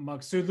Parham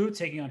Maghsoodloo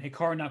taking on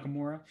Hikaru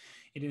Nakamura.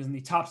 It is in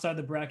the top side of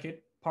the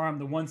bracket. Parham,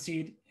 the 1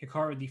 seed,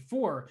 Hikaru, the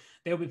 4.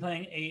 They'll be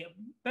playing a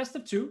best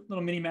of 2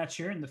 little mini match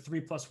here in the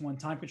 3+1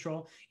 time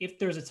control. If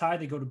there's a tie,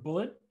 they go to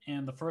bullet,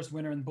 and the first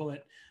winner in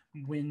bullet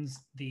wins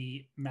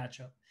the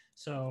matchup.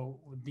 So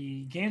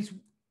the games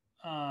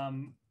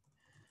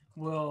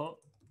will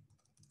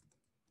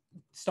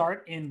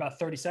start in about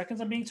 30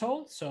 seconds, I'm being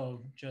told.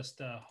 So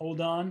just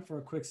hold on for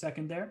a quick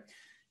second there,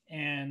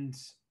 and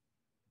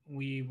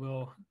we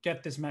will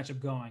get this matchup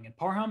going. And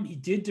Parham, he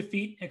did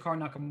defeat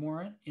Hikaru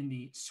Nakamura in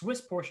the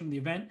Swiss portion of the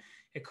event.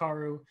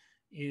 Hikaru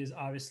is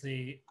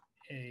obviously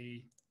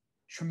a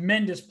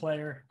tremendous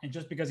player, and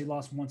just because he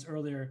lost once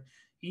earlier,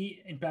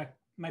 he, in fact,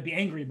 might be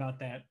angry about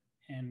that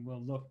and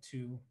will look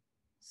to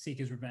seek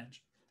his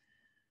revenge.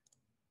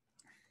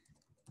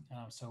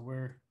 So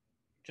we're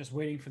just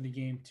waiting for the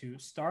game to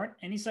start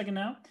any second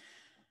now.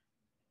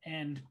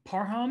 And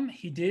Parham,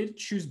 he did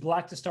choose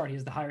black to start. He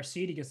has the higher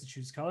seed. He gets to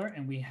choose color.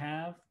 And we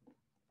have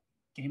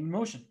game in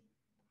motion.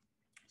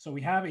 So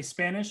we have a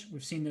Spanish.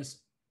 We've seen this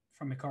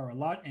from Hikaru a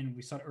lot, and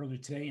we saw it earlier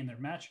today in their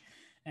match.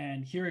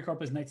 And here Hikaru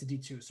plays knight to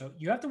d2. So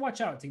you have to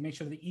watch out to make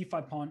sure the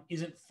e5 pawn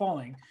isn't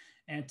falling.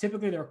 And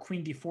typically there are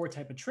queen d4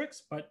 type of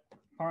tricks, but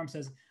Parham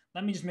says,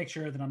 let me just make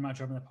sure that I'm not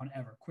dropping the pawn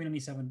ever. Queen on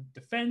e7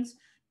 defends.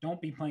 Don't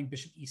be playing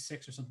bishop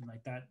e6 or something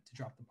like that to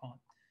drop the pawn.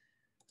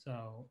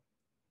 So,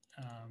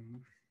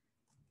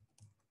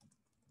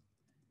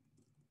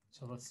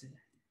 so let's see.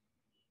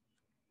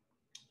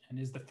 And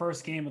is the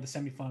first game of the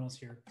semifinals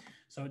here.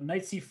 So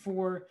knight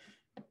c4.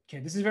 Okay,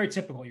 this is very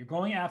typical. You're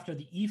going after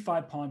the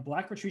e5 pawn.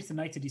 Black retreats the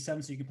knight to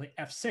d7 so you can play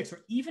f6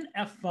 or even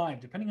f5,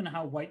 depending on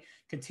how white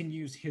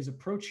continues his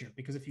approach here.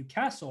 Because if you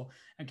castle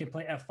and can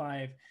play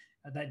f5,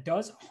 that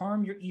does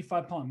harm your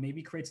e5 pawn,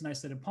 maybe creates an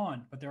isolated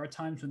pawn, but there are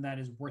times when that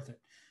is worth it.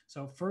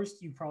 So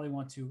first, you probably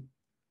want to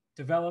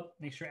develop,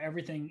 make sure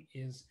everything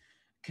is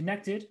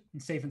connected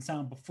and safe and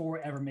sound before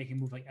ever making a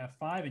move like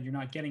f5, and you're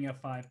not getting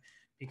f5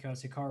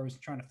 because Hikaru is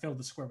trying to fill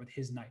the square with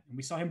his knight. And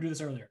we saw him do this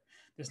earlier.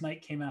 This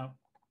knight came out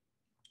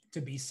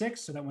to b6,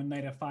 so that when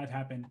knight f5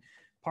 happened,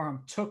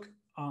 Parham took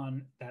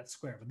on that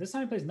square. But this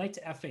time he plays knight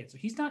to f8, so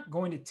he's not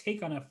going to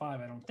take on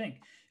f5, I don't think.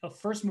 He'll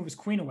first move his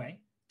queen away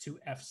to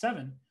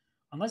f7,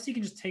 unless he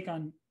can just take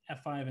on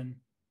f5. And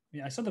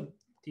I saw the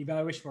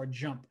evaluation bar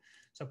jump,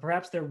 so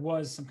perhaps there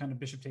was some kind of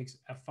bishop takes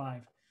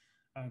f5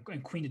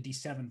 and queen to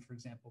d7, for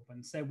example. But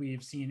instead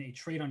we've seen a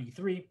trade on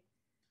e3,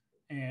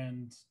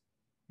 and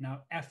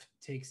now f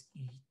takes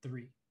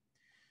e3.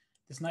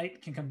 This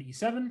knight can come to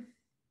e7.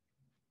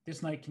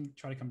 This knight can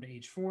try to come to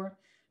h4.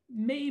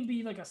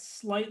 Maybe like a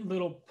slight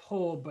little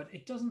pull, but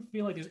it doesn't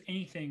feel like there's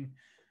anything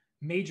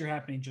major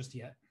happening just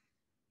yet.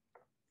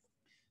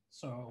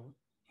 So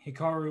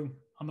Hikaru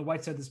on the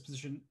white side of this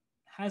position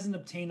hasn't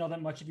obtained all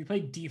that much. If you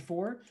play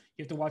d4,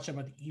 you have to watch out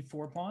about the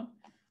e4 pawn.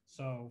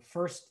 So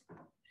first,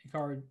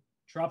 Hikaru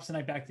drops the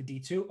knight back to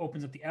d2,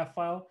 opens up the f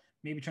file,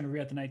 maybe trying to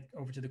reroute the knight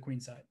over to the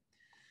queen side.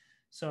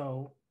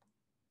 So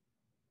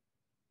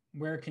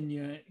where can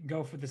you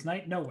go for this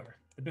knight? Nowhere.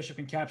 The bishop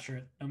can capture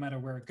it no matter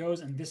where it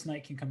goes, and this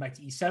knight can come back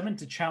to e7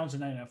 to challenge the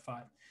knight at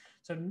f5.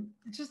 So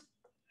it's just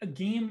a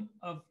game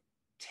of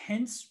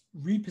tense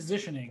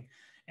repositioning,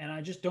 and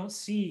I just don't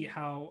see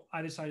how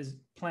either side is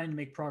planning to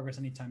make progress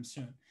anytime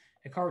soon.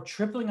 Hikaru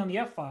tripling on the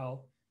f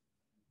file,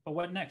 but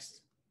what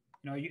next?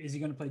 You know, is he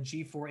going to play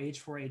g4,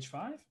 h4,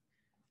 h5?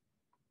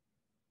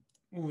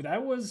 Ooh,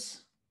 that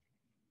was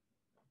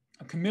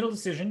a committal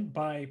decision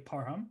by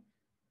Parham.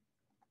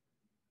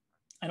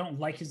 I don't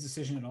like his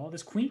decision at all.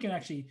 This queen can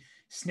actually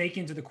snake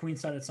into the queen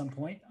side at some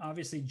point.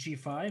 Obviously,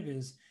 g5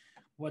 is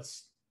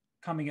what's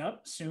coming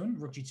up soon.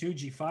 Rook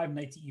g2, g5,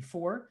 knight to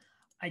e4.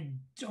 I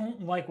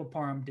don't like what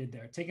Parham did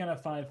there. Taking on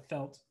f5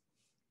 felt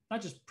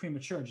not just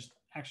premature, just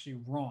actually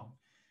wrong.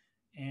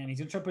 And he's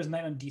going to try to put his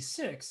knight on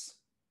d6.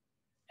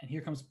 And here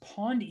comes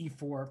pawn to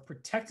e4,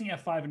 protecting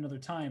f5 another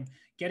time,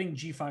 getting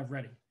g5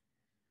 ready.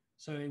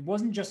 So it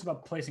wasn't just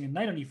about placing a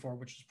knight on e4,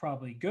 which is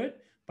probably good,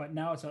 but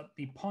now it's about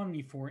the pawn on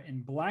e4,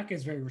 and black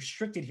is very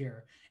restricted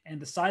here. And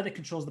the side that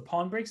controls the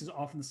pawn breaks is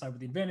often the side with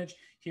the advantage.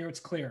 Here it's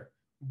clear.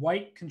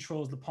 White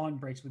controls the pawn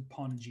breaks with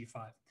pawn and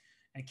g5.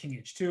 And king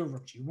h2,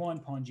 rook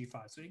g1, pawn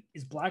g5. So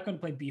is black going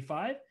to play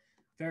b5?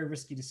 Very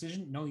risky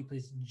decision. No, he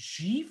plays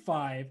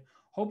g5,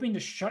 hoping to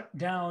shut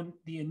down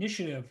the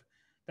initiative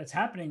that's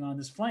happening on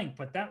this flank,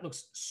 but that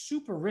looks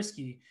super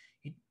risky.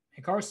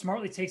 Hikaru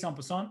smartly takes en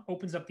passant,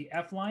 opens up the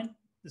f line,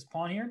 this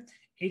pawn here.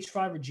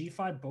 h5 or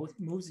g5, both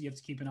moves that you have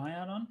to keep an eye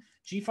out on.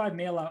 g5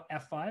 may allow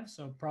f5,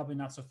 so probably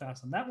not so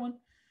fast on that one.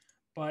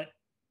 But,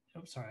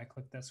 oh, sorry, I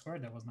clicked that square.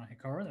 That was not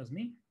Hikaru, that was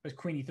me. But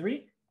queen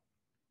e3.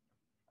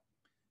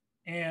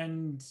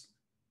 And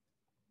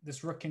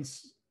this rook can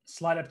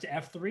slide up to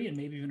f3 and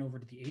maybe even over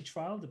to the h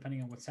file,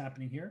 depending on what's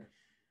happening here.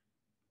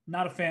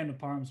 Not a fan of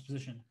Parham's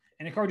position.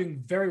 And Hikaru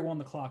doing very well on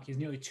the clock. He's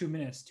nearly 2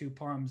 minutes to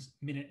Parham's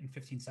minute and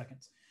 15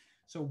 seconds.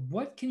 So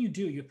what can you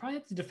do? You probably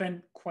have to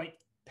defend quite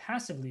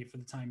passively for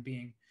the time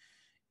being.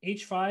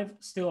 H5,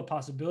 still a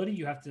possibility.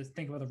 You have to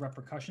think about the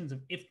repercussions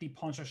of if the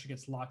pawn structure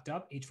gets locked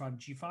up, H5,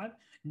 G5.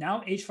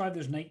 Now H5,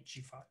 there's knight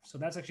G5. So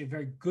that's actually a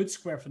very good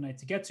square for the knight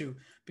to get to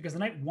because the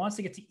knight wants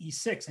to get to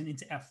E6 and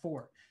into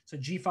F4. So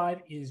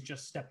G5 is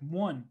just step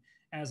one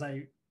as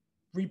I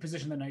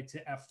reposition the knight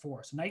to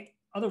F4. So knight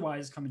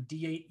otherwise come in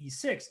D8,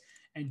 E6,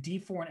 and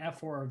D4 and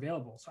F4 are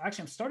available. So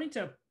actually I'm starting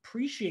to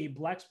appreciate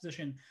Black's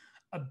position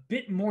a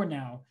bit more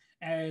now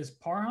as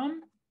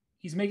Parham,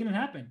 he's making it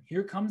happen.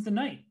 Here comes the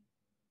knight.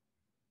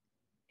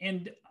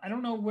 And I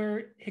don't know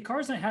where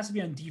Hikaru's knight has to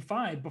be on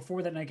D5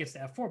 before that knight gets to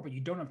F4, but you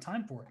don't have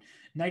time for it.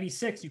 Knight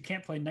E6, you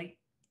can't play knight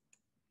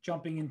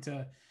jumping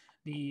into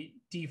the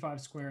D5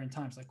 square in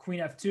time. So like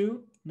Queen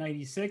F2, knight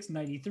E6,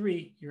 knight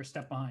E3, you're a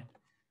step behind.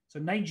 So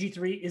knight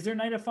G3, is there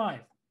knight F5?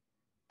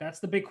 That's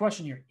the big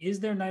question here. Is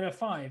there knight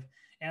F5?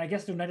 And I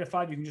guess through knight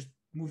F5, you can just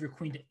move your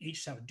queen to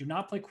H7. Do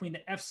not play queen to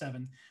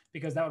F7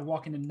 because that would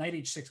walk into knight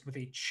H6 with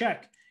a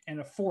check and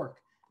a fork.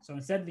 So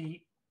instead,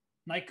 the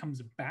knight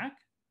comes back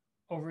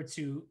over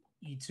to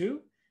E2.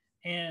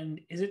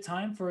 And is it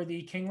time for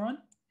the king run?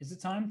 Is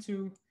it time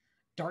to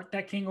dart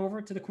that king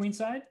over to the queen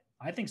side?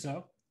 I think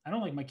so. I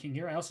don't like my king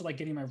here. I also like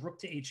getting my rook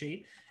to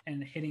H8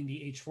 and hitting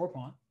the H4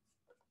 pawn.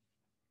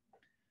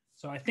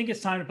 So I think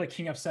it's time to play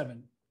king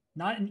F7.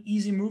 Not an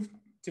easy move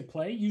to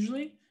play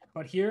usually,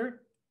 but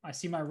here I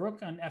see my rook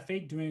on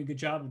F8 doing a good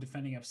job of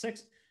defending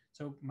F6.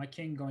 So my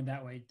king going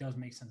that way does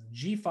make sense.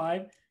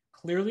 G5,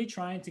 clearly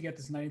trying to get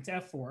this knight into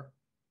F4.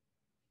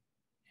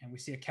 And we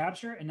see a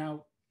capture, and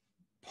now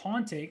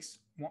pawn takes.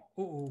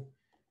 Uh-oh.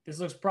 This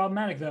looks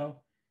problematic, though.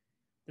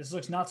 This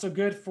looks not so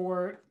good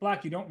for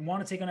Black. You don't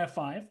want to take on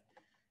F5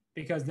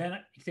 because then you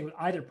can take with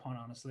either pawn,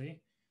 honestly.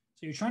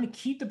 So you're trying to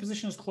keep the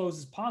position as close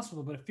as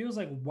possible, but it feels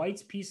like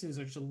White's pieces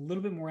are just a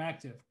little bit more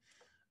active.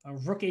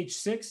 Rook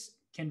H6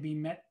 can be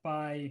met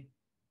by...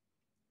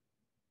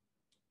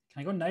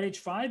 Can I go knight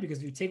H5? Because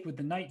if you take with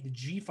the knight, the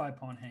G5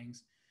 pawn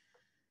hangs.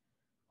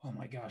 Oh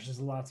my gosh, there's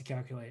a lot to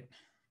calculate.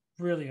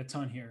 Really a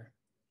ton here.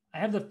 I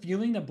have the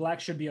feeling that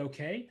Black should be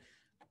okay,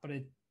 but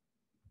it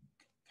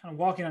kind of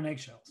walking on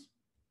eggshells.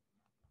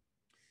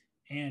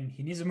 And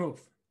he needs a move.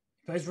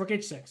 He plays rook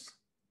H6.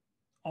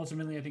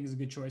 Ultimately, I think is a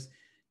good choice.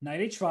 Knight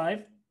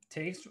H5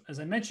 takes,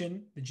 as I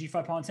mentioned, the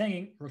G5 pawn's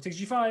hanging. Rook takes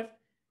G5.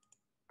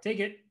 Take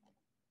it.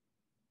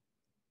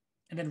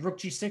 And then rook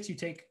G6, you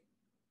take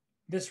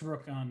this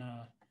rook on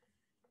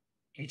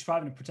H5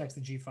 and it protects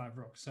the G5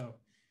 rook. So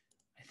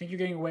I think you're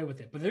getting away with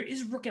it. But there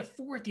is rook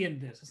F4 at the end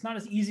of this. It's not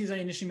as easy as I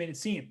initially made it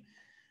seem.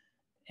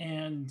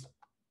 And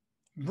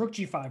rook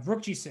G5,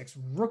 rook G6,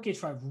 rook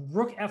H5,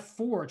 rook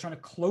F4, trying to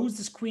close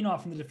this queen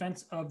off from the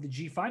defense of the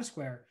G5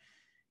 square.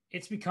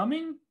 It's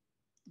becoming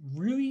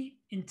really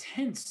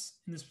intense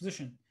in this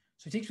position.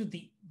 So he takes with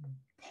the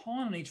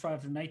pawn on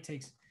H5, the knight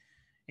takes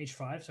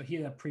H5. So he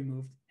had that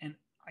pre-moved. And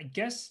I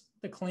guess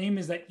the claim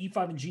is that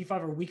E5 and G5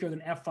 are weaker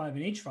than F5 and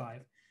H5.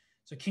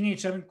 So king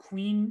H7,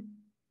 queen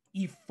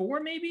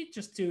E4 maybe,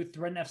 just to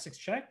threaten F6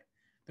 check.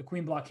 The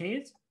queen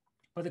blockades.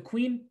 But the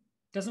queen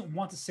doesn't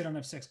want to sit on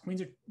F6.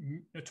 Queens are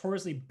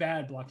notoriously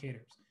bad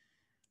blockaders.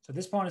 So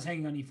this pawn is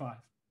hanging on E5.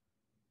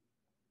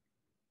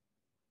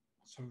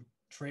 So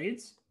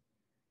trades.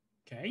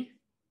 Okay.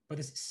 But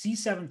this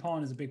C7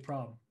 pawn is a big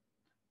problem.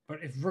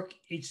 But if rook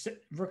E7,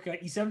 rook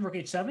H7,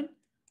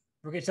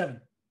 rook H7.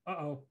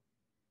 Uh-oh.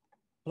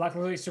 Black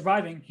literally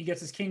surviving. He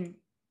gets his king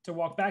to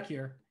walk back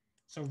here.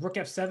 So rook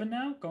F7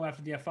 now. Go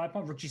after the F5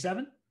 pawn. Rook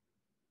G7.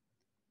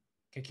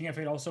 Okay, king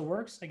F8 also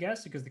works, I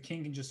guess, because the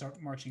king can just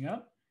start marching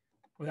up.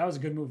 Well, that was a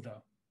good move,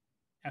 though.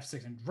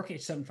 F6 and rook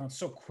H7 found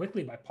so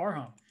quickly by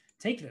Parham.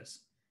 Take this.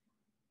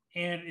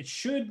 And it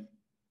should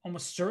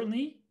almost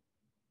certainly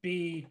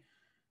be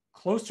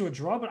close to a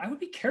draw, but I would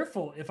be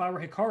careful if I were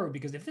Hikaru,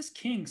 because if this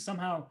king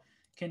somehow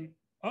can...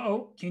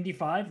 king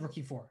D5, rook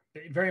E4.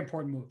 Very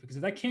important move, because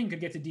if that king could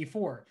get to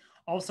D4,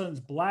 all of a sudden it's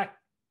Black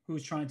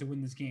who's trying to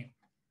win this game.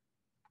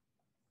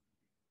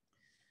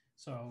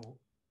 So,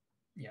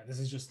 yeah, this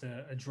is just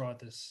a draw at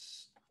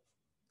this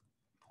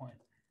point.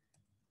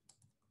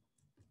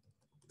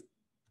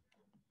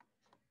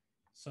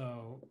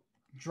 So,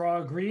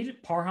 draw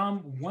agreed.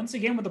 Parham, once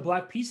again with the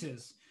black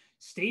pieces,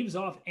 staves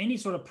off any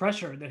sort of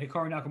pressure that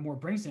Hikaru Nakamura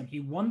brings him. He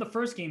won the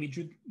first game, he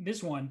drew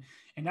this one,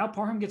 and now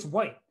Parham gets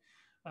white.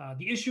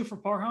 The issue for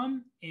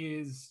Parham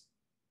is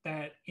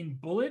that in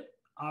Bullet,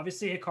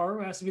 obviously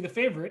Hikaru has to be the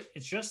favorite.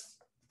 It's just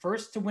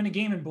first to win a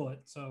game in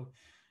Bullet. So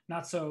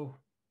not so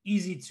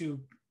easy to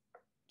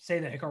say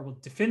that Hikaru will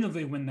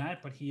definitively win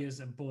that, but he is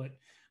a Bullet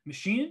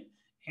machine.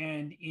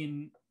 And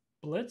in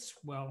Blitz,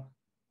 well,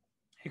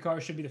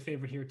 Hikaru should be the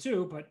favorite here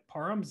too, but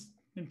Parham's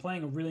been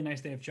playing a really nice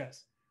day of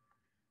chess.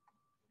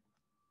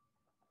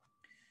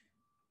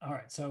 All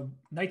right, so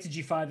knight to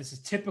G5. This is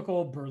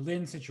typical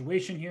Berlin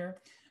situation here.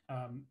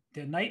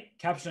 The knight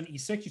captures on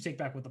E6. You take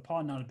back with the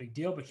pawn, not a big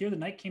deal. But here the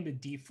knight came to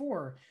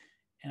D4,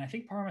 and I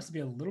think Parham has to be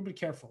a little bit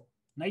careful.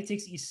 Knight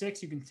takes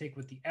E6. You can take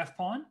with the F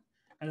pawn.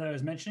 As I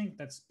was mentioning,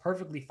 that's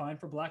perfectly fine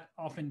for Black.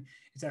 Often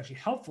it's actually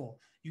helpful.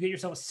 You get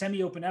yourself a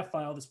semi-open F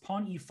file. This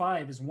pawn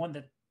E5 is one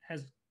that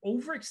has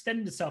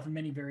overextended itself in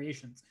many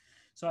variations.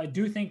 So I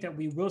do think that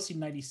we will see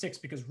knight e6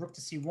 because rook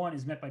to c1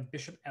 is met by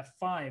bishop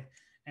f5,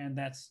 and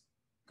that's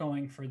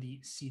going for the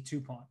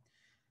c2 pawn.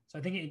 So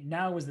I think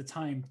now is the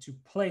time to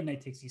play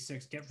knight takes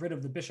e6, get rid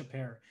of the bishop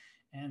pair,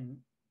 and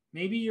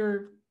maybe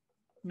you're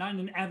not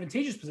in an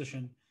advantageous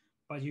position,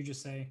 but you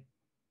just say,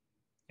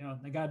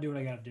 I got to do what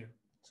I got to do.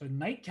 So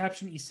knight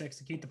capturing e6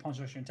 to keep the pawn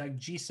structure intact.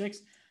 G6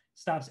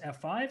 stops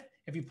f5.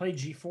 If you play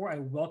g4, I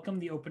welcome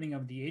the opening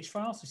of the h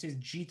file. So it says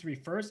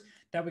g3 first.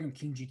 That way,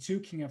 king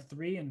g2, king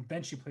f3, and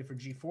eventually play for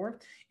g4.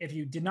 If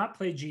you did not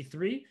play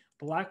g3,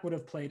 black would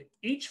have played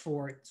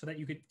h4 so that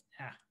you could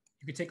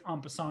take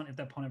en passant if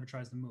that pawn ever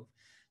tries to move.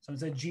 So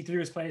instead, g3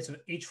 was played, so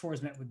h4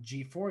 is met with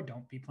g4.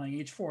 Don't be playing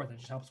h4. That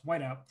just helps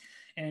white out.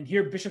 And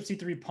here, bishop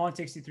c3, pawn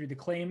takes c3. The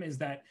claim is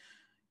that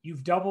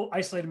you've double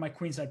isolated my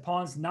queenside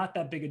pawns. Not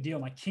that big a deal.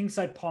 My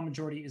kingside pawn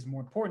majority is more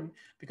important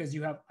because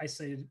you have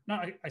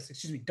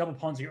double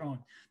pawns of your own.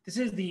 This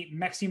is the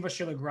Maxime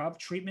Vachier-Lagrave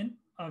treatment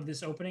of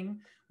this opening.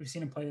 We've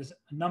seen him play this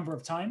a number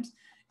of times.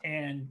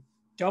 And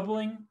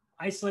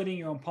isolating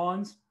your own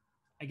pawns,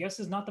 I guess,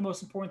 is not the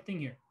most important thing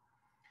here.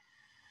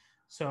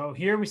 So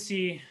here we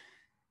see,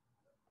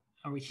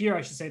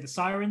 the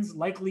sirens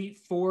likely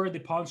for the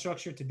pawn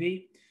structure to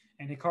be,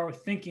 and Hikaru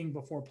thinking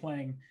before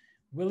playing,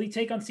 will he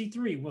take on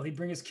c3? Will he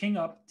bring his king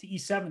up to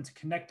e7 to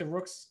connect the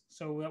rooks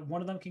so that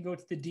one of them can go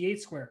to the d8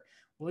 square?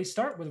 Will he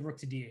start with rook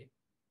to d8?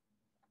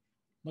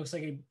 Looks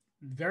like a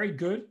very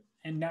good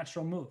and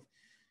natural move.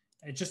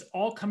 It's just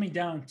all coming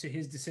down to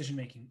his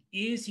decision-making.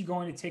 Is he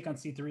going to take on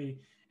c3?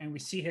 And we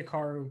see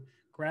Hikaru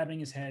grabbing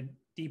his head,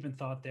 deep in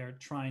thought there,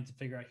 trying to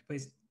figure out. He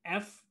plays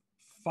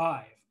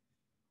f5.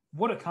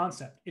 What a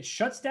concept. It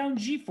shuts down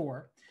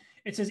g4.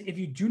 It says, if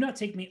you do not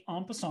take me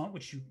en passant,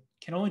 which you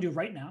can only do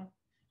right now,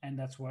 and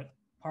that's what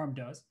Parham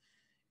does.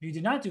 If you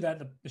do not do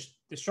that,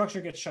 the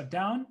structure gets shut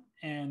down,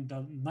 and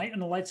the knight on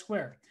the light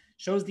square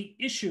shows the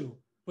issue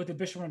with the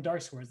bishop on the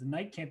dark squares. The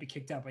knight can't be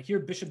kicked out. But here,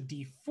 bishop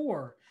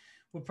d4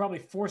 would probably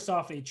force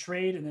off a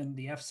trade, and then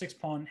the f6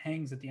 pawn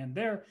hangs at the end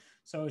there.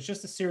 So it's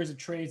just a series of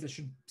trades that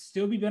should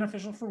still be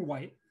beneficial for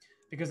white,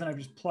 because then I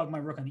just plug my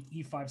rook on the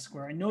e5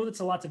 square. I know that's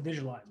a lot to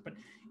visualize, but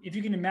if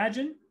you can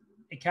imagine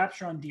a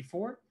capture on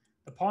d4,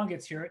 the pawn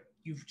gets here,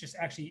 you've just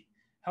actually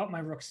helped my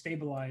rook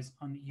stabilize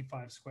on the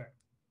e5 square.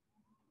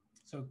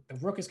 So the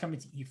rook is coming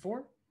to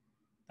e4.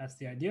 That's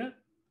the idea.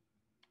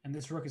 And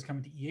this rook is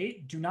coming to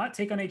e8. Do not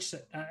take on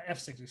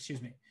f6,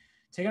 excuse me.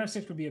 Take on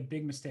f6 would be a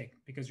big mistake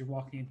because you're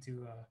walking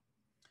into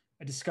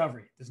a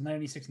discovery. This knight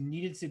on e6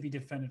 needed to be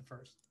defended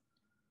first.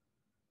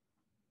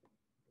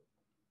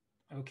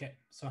 Okay,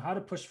 so how to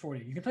push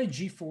forward. You can play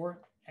g4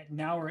 at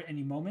now or at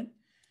any moment.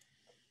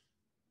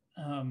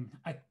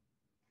 Okay,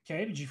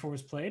 g4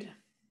 was played.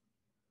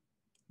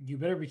 You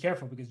better be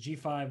careful because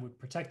g5 would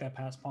protect that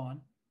passed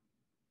pawn.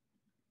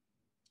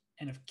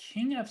 And if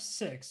king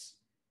f6,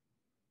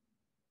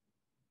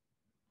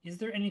 is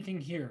there anything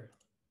here?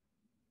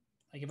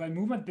 Like if I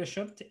move my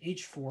bishop to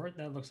h4,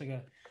 that looks like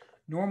a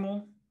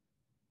normal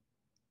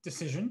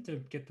decision to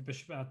get the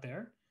bishop out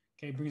there.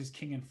 Okay, brings his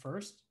king in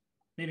first.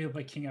 Maybe he'll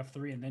play king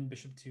f3 and then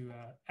bishop to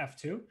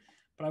f2.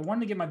 But I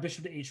wanted to get my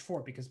bishop to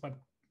h4 because by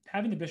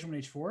having the bishop on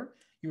h4,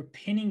 you're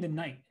pinning the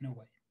knight in a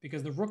way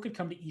because the rook could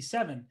come to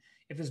e7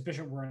 if this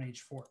bishop were on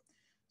h4.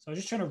 So I was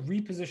just trying to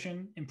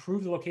reposition,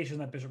 improve the location of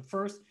that bishop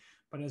first.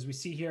 But as we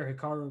see here,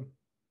 Hikaru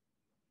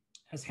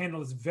has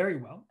handled this very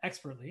well,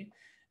 expertly.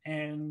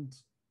 And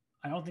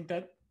I don't think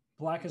that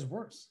black is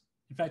worse.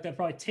 In fact, I'd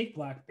probably take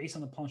black based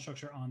on the pawn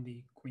structure on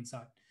the queen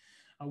side.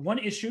 One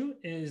issue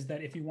is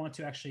that if you want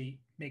to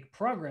actually make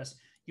progress,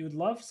 you would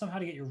love somehow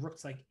to get your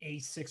rooks like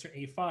a6 or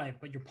a5,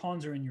 but your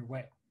pawns are in your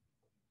way.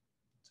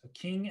 So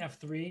king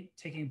f3,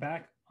 taking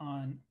back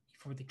on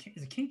for the king.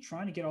 Is the king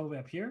trying to get all the way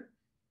up here?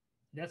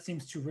 That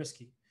seems too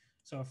risky.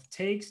 So if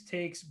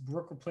takes,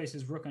 rook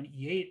replaces rook on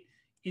e8,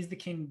 is the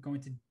king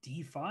going to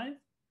d5?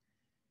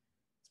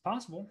 It's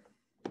possible.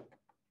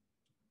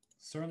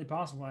 Certainly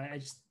possible. I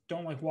just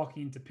don't like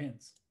walking into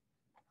pins.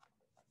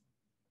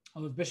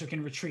 Although the bishop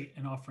can retreat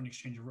and offer an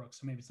exchange of rooks,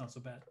 so maybe it's not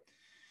so bad.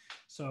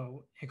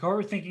 So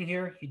Hikaru thinking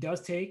here, he does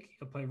take.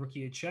 He'll play rook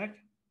e8 check.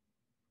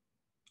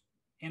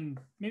 And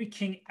maybe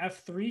king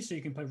f3, so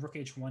you can play rook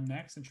h1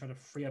 next and try to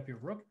free up your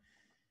rook.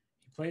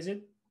 He plays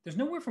it. There's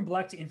nowhere for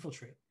black to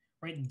infiltrate,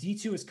 right?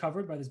 D2 is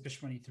covered by this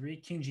bishop on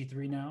e3. King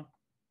g3 now.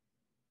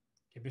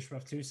 Okay,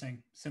 bishop f2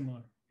 saying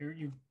similar.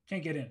 You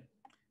can't get in.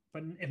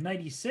 But if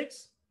knight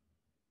e6,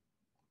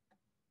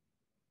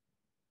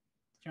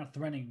 you're not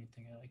threatening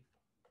anything. Like,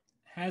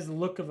 has the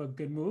look of a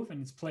good move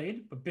and it's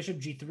played, but bishop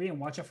g3 and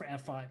watch out for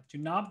f5. Do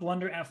not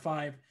blunder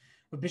f5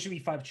 with bishop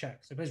e5 check.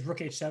 So he plays rook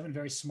h7,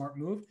 very smart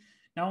move.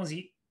 Not only is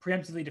he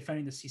preemptively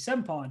defending the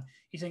c7 pawn,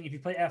 he's saying if you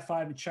play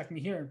f5 and check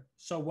me here,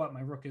 so what? My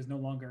rook is no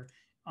longer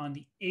on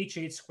the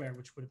h8 square,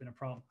 which would have been a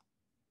problem.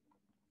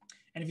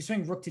 And if you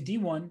swing rook to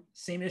d1,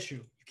 same issue.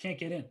 You can't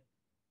get in.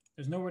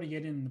 There's nowhere to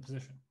get in the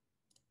position.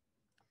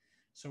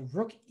 So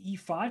rook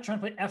e5, trying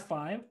to play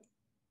f5.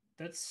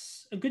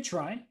 That's a good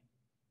try.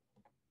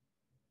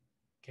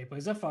 Okay,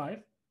 plays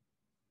f5.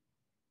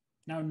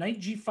 Now, knight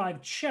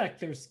g5 check.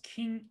 There's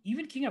king,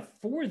 even king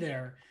f4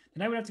 there. The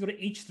knight would have to go to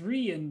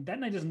h3, and that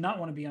knight does not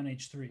want to be on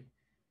h3.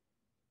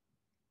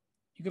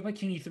 You could play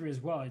king e3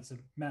 as well. It's a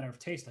matter of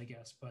taste, I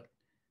guess. But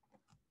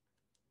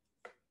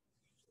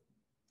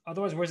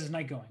otherwise, where's this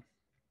knight going?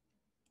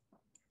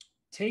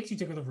 Takes, you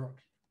take with a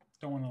rook.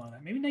 Don't want to allow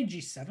that. Maybe knight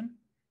g7.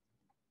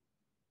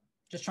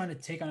 Just trying to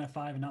take on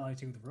f5 and not allow you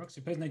to take with the rook.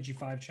 So he plays knight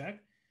g5 check.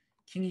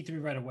 King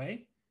e3 right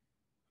away.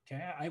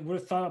 Okay, I would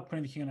have thought of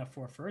putting the king on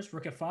f4 first.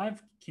 Rook f5,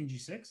 king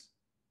g6.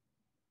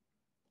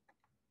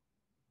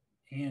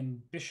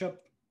 And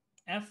bishop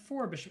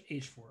f4, bishop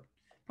h4.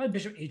 Probably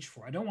bishop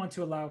h4. I don't want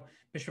to allow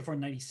bishop f4,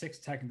 knight e6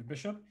 attacking the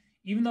bishop,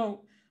 even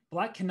though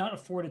black cannot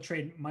afford to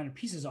trade minor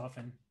pieces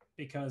often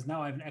because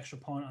now I have an extra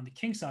pawn on the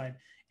king side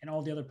and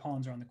all the other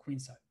pawns are on the queen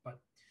side. But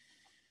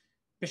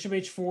bishop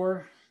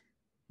h4,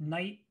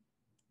 knight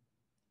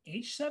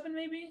h7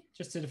 maybe,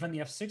 just to defend the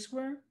f6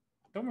 square.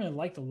 Don't really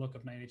like the look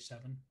of knight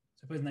h7.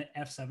 So plays knight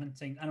f7,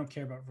 saying I don't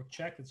care about rook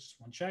check. It's just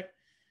one check.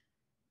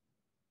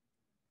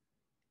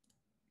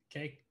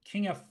 Okay,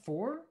 king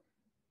f4,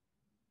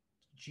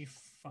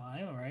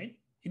 g5. All right.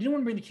 You didn't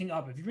want to bring the king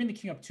up. If you bring the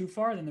king up too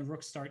far, then the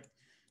rook starts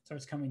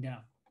coming down.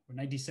 Or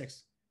knight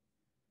d6.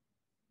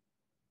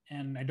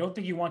 And I don't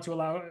think you want to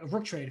allow a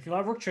rook trade. If you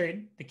allow a rook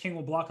trade, the king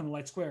will block on the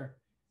light square.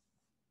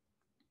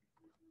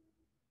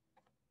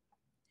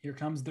 Here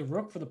comes the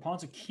rook for the pawn.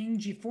 So king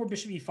g4,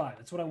 bishop e5.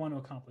 That's what I want to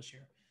accomplish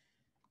here.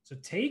 So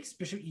takes,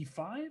 bishop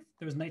e5.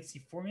 There was knight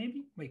c4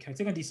 maybe. Wait, can I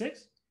take on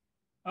d6?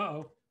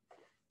 Uh-oh.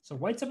 So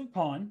white's up a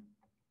pawn.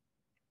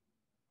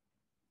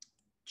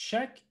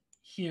 Check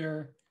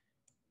here.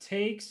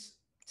 Takes.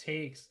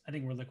 I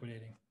think we're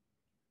liquidating.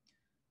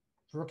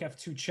 Rook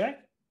f2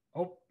 check.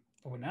 Oh,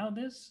 now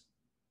this.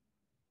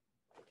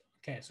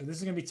 Okay, so this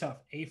is going to be tough.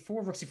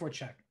 a4, rook c4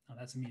 check. Oh,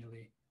 that's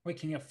immediately. Wait,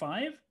 king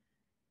f5?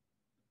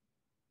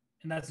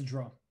 And that's a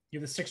draw. You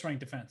have the 6 rank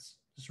defense.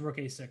 Just rook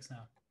a6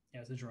 now.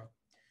 Yeah, it's a draw.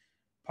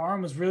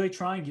 Parham was really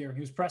trying here. He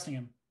was pressing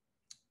him.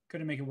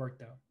 Couldn't make it work,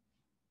 though.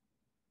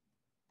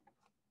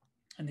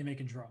 And they make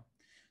a draw.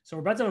 So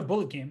we're about to have a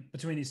bullet game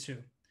between these two.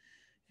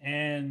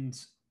 And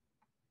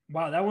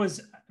wow, that was,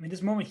 I mean,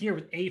 this moment here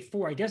with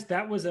a4, I guess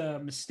that was a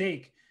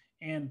mistake.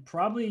 And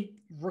probably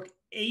rook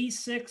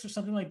a6 or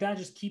something like that,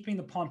 just keeping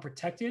the pawn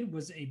protected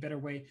was a better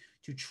way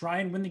to try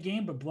and win the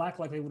game. But black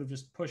likely would have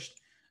just pushed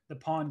the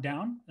pawn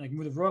down, like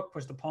move the rook,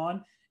 push the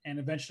pawn, and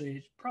eventually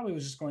it probably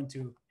was just going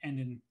to end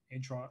in a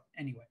draw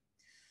anyway.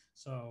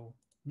 So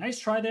nice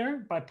try there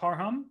by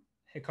Parham.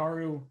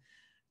 Hikaru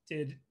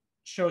did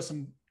show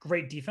some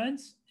great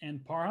defense,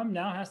 and Parham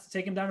now has to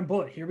take him down in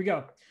bullet. Here we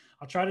go.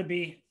 I'll try to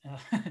be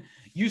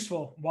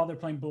useful while they're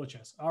playing bullet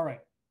chess. All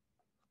right.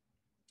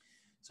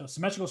 So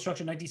symmetrical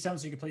structure, knight d7,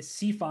 so you can play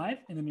c5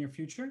 in the near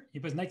future. He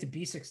plays knight to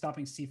b6,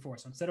 stopping c4.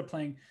 So instead of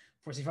playing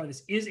for c5,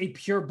 this is a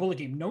pure bullet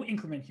game. No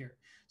increment here.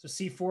 So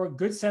c4,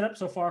 good setup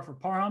so far for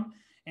Parham,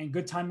 and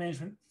good time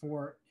management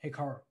for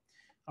Hikaru.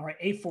 All right,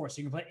 a4,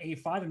 so you can play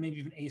a5 and maybe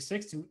even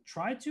a6 to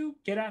try to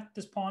get at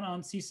this pawn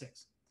on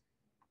c6.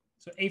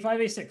 So a5,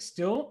 a6,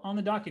 still on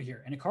the docket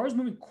here. And Hikaru is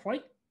moving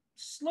quite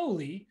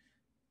slowly,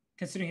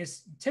 considering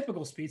his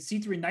typical speed.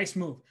 c3, nice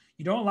move.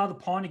 You don't allow the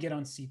pawn to get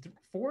on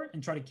c4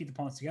 and try to keep the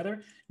pawns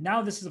together.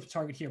 Now this is a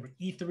target here, but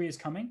e3 is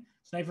coming.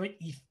 So now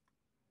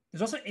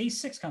there's also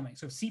a6 coming.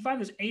 So if c5,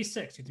 there's a6.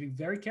 You have to be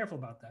very careful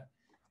about that.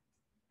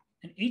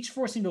 And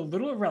h4 seemed a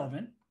little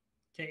irrelevant.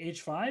 Okay,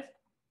 h5.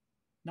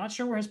 Not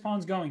sure where his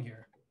pawn's going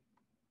here.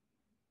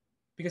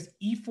 Because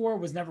e4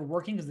 was never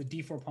working because the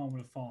d4 pawn would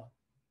have fallen.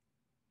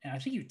 And I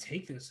think you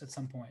take this at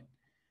some point.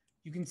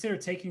 You consider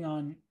taking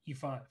on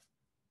e5.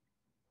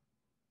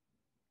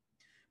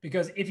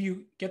 Because if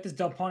you get this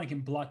double pawn and can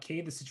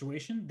blockade the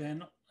situation,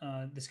 then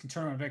this can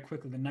turn around very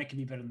quickly. The knight can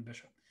be better than the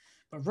bishop.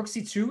 But rook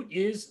c2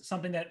 is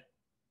something that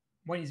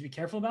one needs to be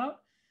careful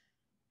about.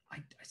 I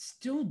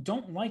still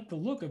don't like the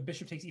look of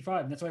bishop takes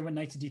e5. And that's why I went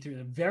knight to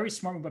d3. A very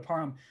smart move by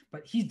Parham.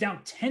 But he's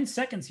down 10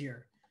 seconds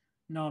here.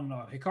 No.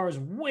 Hikaru is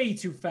way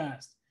too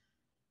fast.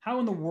 How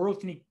in the world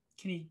can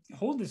he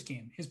hold this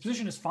game? His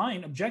position is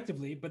fine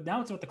objectively, but now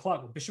it's about the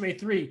clock. Bishop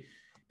a3.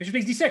 Bishop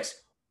takes d6.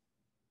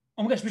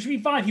 Oh my gosh, bishop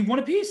e5. He won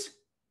a piece?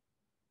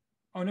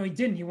 Oh, no, he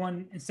didn't. He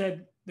won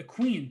instead the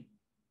queen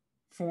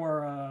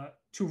for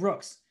 2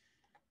 rooks.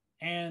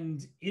 And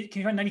can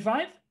you find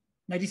 95?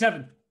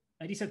 97.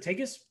 97, take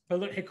us. But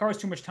look, Hikaru's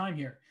too much time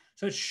here.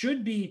 So it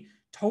should be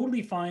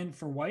totally fine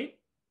for white.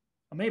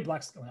 Oh, maybe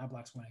black's, oh, now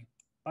black's winning.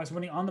 Black's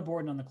winning on the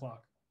board and on the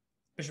clock.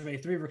 Bishop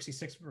a3, rook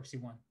c6, rook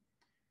c1.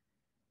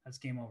 That's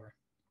game over.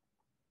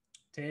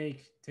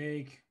 Take.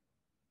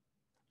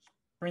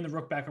 Bring the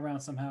rook back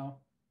around somehow.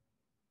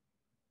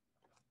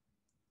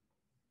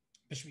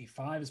 Bishop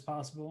e5 is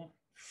possible.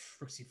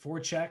 Rook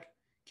c4 check.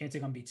 Can't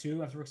take on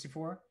b2 after rook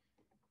c4.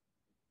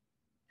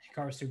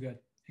 Hikaru's too good.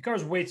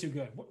 Hikaru's way too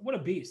good. What a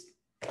beast.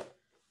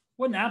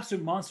 What an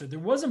absolute monster. There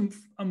was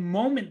a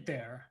moment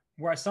there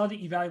where I saw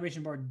the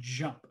evaluation bar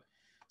jump.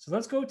 So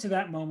let's go to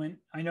that moment.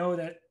 I know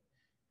that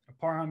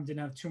Parham didn't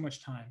have too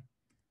much time.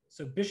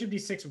 So bishop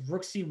d6,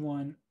 rook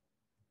c1,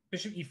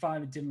 bishop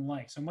e5 it didn't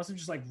like. So it must have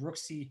just like rook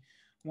c1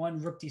 one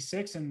rook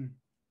d6, and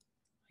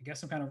I guess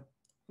some kind of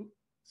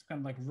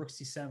like rook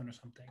c7 or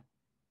something.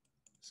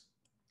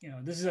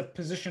 This is a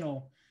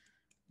positional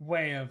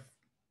way of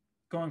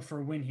going for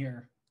a win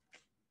here.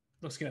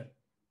 Looks good.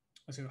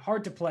 Looks good.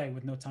 Hard to play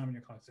with no time in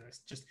your clock. So it's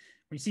just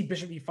when you see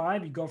bishop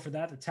e5, you go for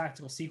that, the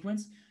tactical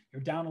sequence.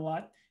 You're down a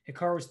lot.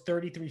 Hikaru is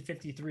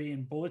 33-53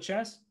 in bullet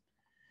chess.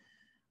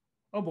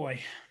 Oh boy,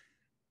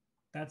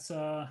 that's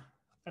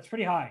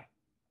pretty high.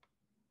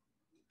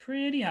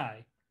 Pretty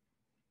high.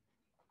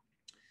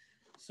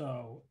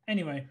 So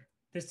anyway,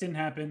 this didn't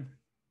happen.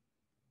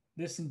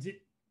 This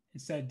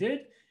instead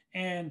did,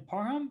 and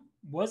Parham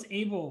was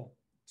able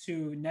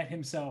to net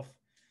himself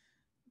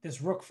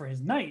this rook for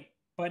his knight,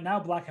 but now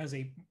black has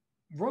a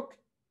rook,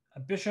 a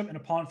bishop, and a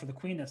pawn for the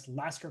queen. That's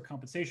Lasker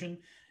compensation,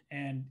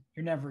 and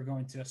you're never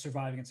going to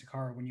survive against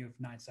Hikaru when you have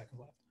 9 seconds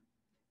left.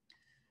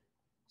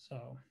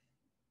 So,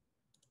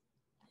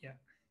 yeah.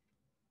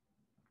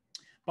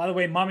 By the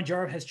way,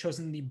 Mamedyarov has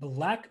chosen the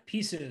black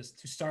pieces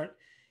to start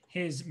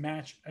his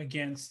match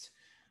against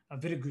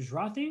Vidit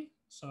Gujrathi.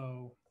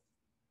 So,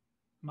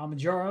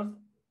 Mamedyarov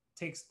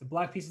takes the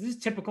black pieces. This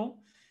is typical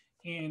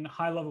in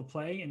high-level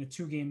play in a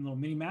 2-game little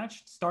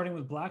mini-match, starting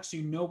with black so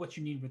you know what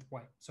you need with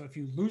white. So if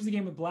you lose the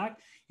game with black,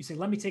 you say,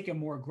 let me take a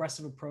more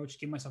aggressive approach,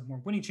 give myself more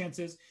winning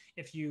chances.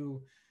 If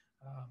you,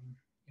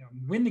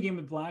 win the game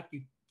with black,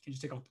 you can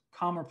just take a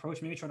calmer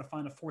approach, maybe try to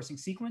find a forcing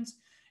sequence.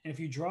 And if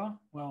you draw,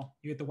 well,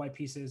 you get the white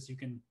pieces, you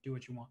can do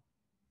what you want.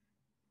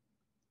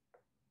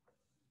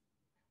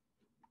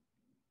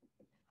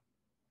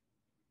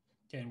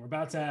 Okay, and we're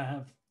about to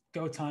have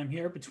go time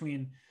here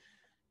between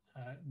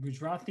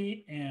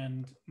Gujrathi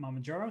and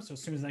Mamedyarov. So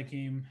as soon as that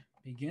game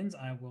begins,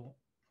 I will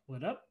pull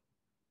it up.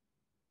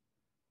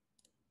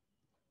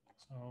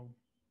 So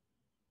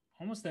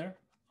almost there,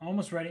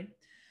 almost ready.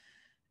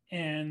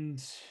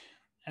 And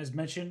as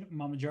mentioned,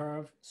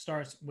 Mamedyarov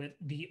starts with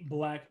the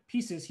black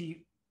pieces.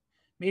 He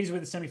made his way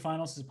to the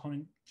semifinals. His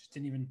opponent just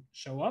didn't even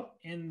show up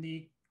in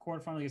the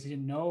quarterfinal. I guess he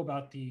didn't know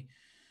about the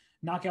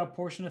knockout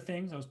portion of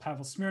things. That was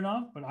Pavel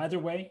Smirnov. But either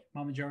way,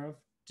 Mamedyarov,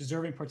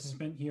 deserving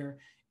participant here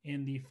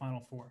in the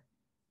final 4.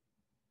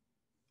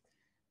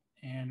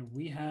 And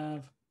we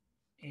have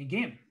a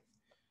game.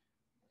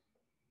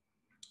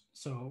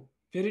 So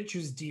Vidit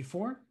chooses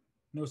d4.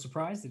 No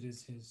surprise, it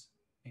is his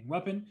main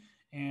weapon.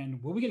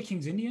 And will we get a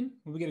King's Indian?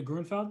 Will we get a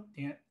Grunfeld?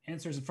 The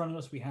answer is in front of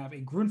us. We have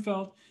a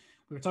Grunfeld.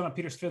 We were talking about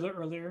Peter Svidler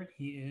earlier.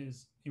 He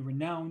is a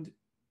renowned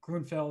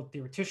Grunfeld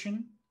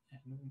theoretician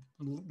and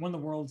one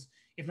of the world's,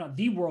 if not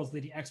the world's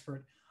leading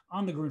expert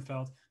on the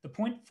Grunfeld. The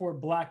point for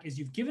black is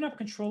you've given up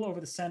control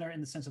over the center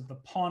in the sense of the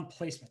pawn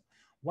placement.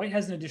 White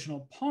has an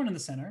additional pawn in the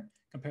center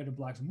compared to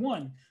black's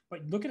 1,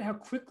 but look at how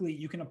quickly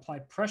you can apply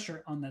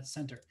pressure on that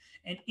center.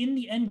 And in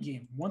the end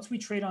game, once we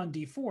trade on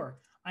d4,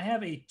 I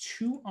have a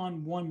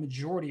 2-on-1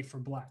 majority for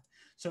black.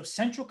 So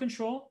central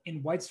control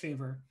in white's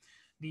favor,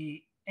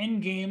 the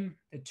end game,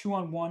 the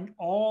 2-on-1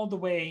 all the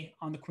way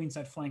on the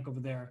queenside flank over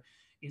there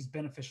is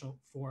beneficial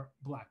for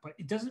black, but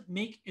it doesn't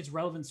make its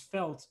relevance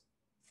felt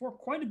for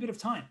quite a bit of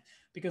time,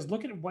 because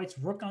look at white's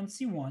rook on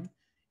c1.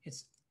 It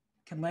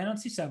can land on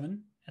c7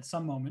 at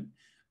some moment.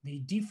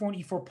 The d4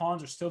 and e4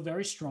 pawns are still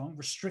very strong,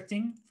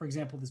 restricting, for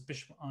example, this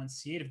bishop on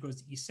c8. If it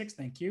goes to e6,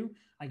 thank you.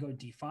 I go to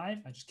d5.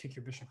 I just kick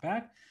your bishop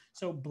back.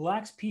 So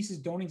black's pieces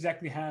don't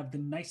exactly have the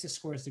nicest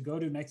squares to go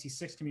to. Knight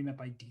c6 can be met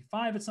by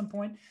d5 at some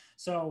point.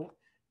 So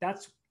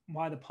that's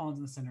why the pawns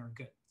in the center are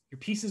good. Your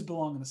pieces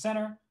belong in the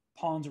center.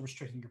 Pawns are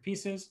restricting your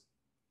pieces.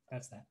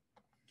 That's that.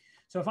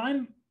 So if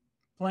I'm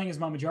playing as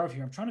Mamedyarov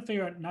here, I'm trying to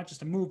figure out not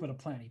just a move, but a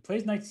plan. He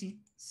plays knight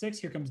c6.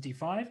 Here comes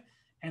d5.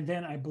 And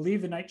then I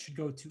believe the knight should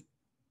go to,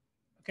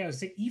 okay, I would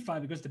say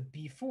e5. It goes to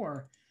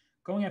b4,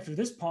 going after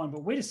this pawn.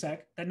 But wait a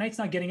sec, that knight's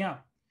not getting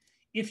out.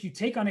 If you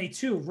take on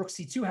a2, rook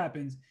c2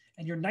 happens,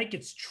 and your knight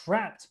gets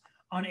trapped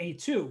on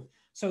a2.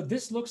 So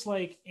this looks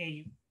like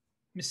a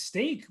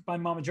mistake by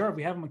Mamedyarov.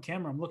 We have him on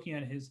camera. I'm looking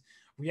at his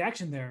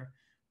reaction there.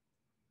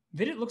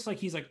 Vidit looks like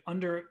he's like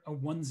under a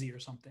onesie or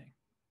something.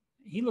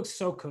 He looks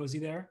so cozy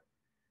there.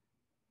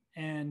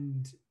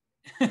 And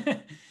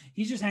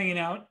he's just hanging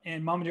out,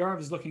 and Mamedyarov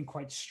is looking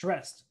quite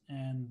stressed.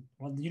 And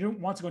well, you don't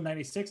want to go knight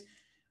a6.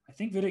 I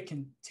think Vidit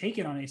can take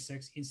it on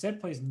a6. He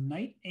instead plays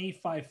knight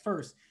a5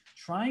 first,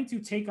 trying to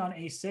take on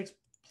a6,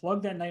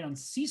 plug that knight on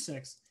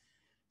c6.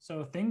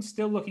 So things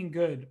still looking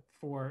good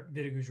for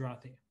Vidit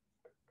Gujrathi.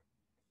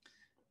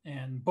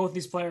 And both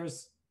these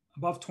players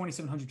above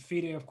 2,700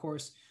 FIDE, of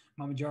course.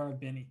 Mamedyarov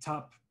been a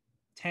top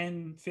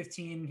 10,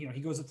 15. You know,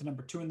 he goes up to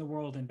number 2 in the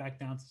world and back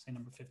down to say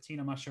number 15.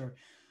 I'm not sure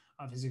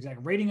of his exact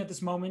rating at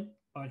this moment,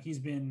 but he's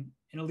been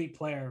an elite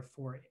player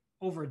for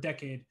over a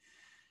decade.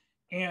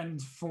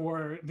 And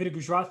for Vidit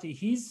Gujrathi,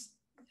 he's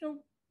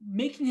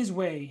making his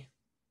way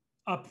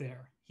up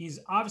there. He's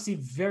obviously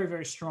very,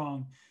 very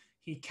strong.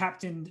 He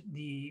captained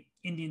the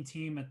Indian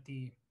team at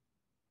the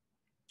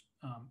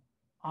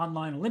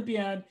online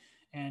Olympiad,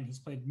 and he's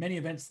played many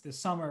events this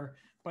summer,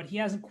 but he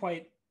hasn't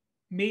quite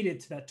made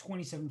it to that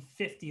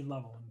 2750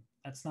 level. And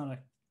that's not a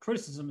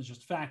criticism, it's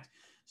just fact.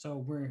 So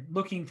we're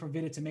looking for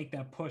Vidit to make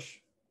that push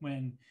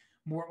when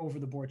more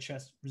over-the-board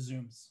chess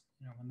resumes.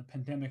 When the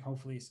pandemic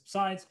hopefully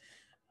subsides,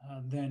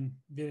 then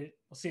we'll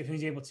see if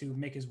he's able to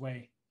make his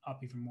way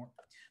up even more.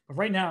 But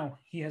right now,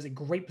 he has a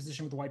great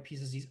position with the white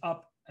pieces. He's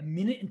up 1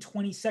 minute and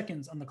 20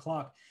 seconds on the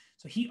clock.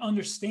 So he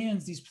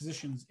understands these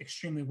positions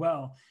extremely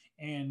well.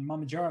 And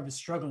Mamedyarov is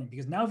struggling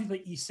because now if you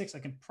play e6, I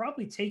can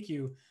probably take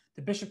you.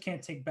 The bishop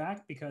can't take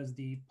back because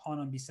the pawn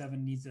on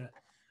b7 needs a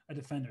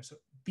defender. So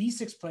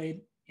b6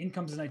 played, in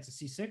comes the knight to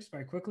c6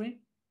 very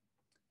quickly.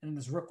 And then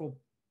this rook will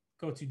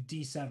go to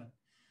d7.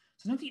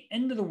 So not the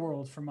end of the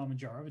world for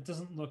Mamedyarov. It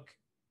doesn't look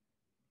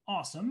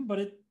awesome, but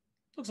it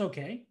looks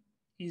okay.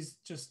 He's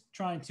just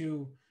trying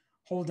to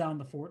hold down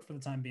the fort for the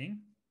time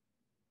being.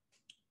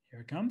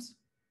 Here it comes.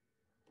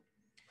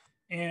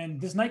 And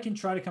this knight can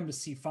try to come to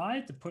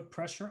c5 to put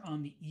pressure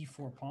on the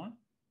e4 pawn.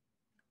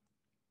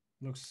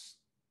 Looks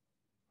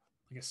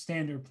like a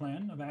standard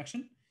plan of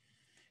action.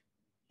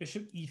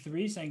 Bishop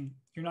e3 saying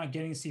you're not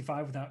getting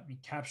c5 without me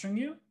capturing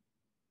you.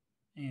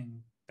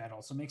 And that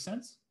also makes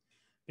sense.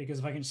 Because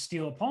if I can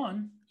steal a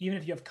pawn, even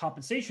if you have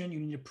compensation, you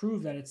need to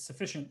prove that it's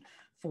sufficient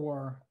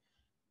for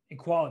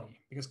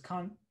equality. Because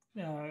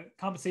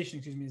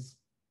compensation, is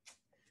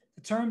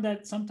the term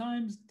that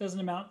sometimes doesn't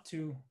amount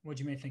to what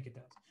you may think it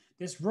does.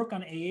 This rook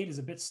on a8 is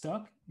a bit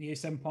stuck. The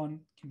a7 pawn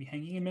can be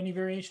hanging in many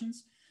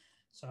variations.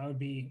 So I would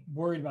be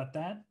worried about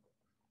that.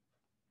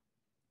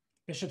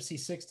 Bishop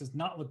c6 does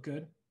not look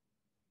good,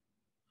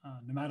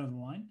 no matter the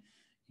line.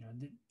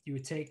 You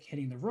would take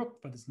hitting the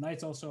rook, but this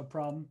knight's also a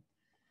problem.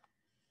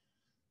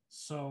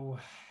 So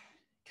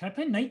can I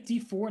play knight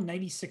d4,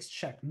 knight e6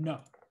 check? No,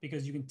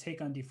 because you can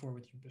take on d4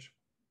 with your bishop.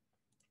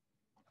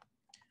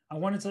 I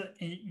wanted to,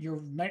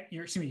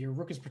 your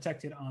rook is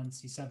protected on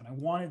c7. I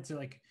wanted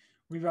to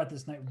reroute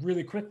this knight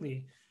really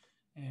quickly,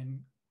 and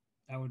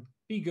that would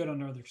be good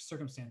under other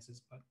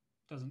circumstances, but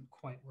doesn't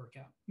quite work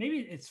out. Maybe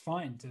it's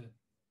fine to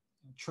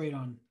trade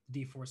on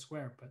d4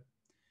 square, but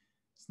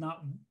it's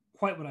not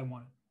quite what I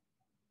wanted.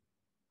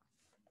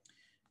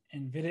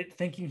 And Vidit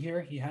thinking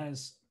here, he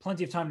has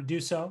plenty of time to do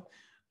so,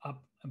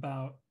 up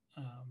about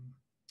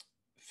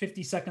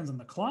 50 seconds on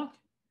the clock.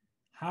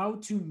 How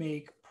to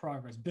make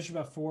progress. Bishop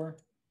f4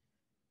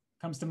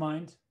 comes to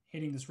mind,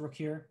 hitting this rook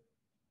here.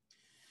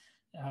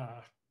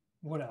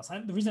 What else?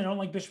 The reason I don't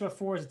like bishop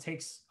f4 is it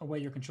takes away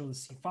your control of the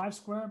c5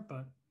 square,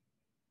 but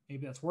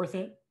maybe that's worth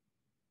it.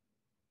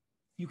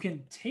 You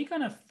can take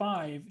on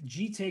f5,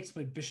 g takes,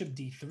 play bishop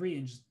d3,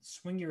 and just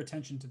swing your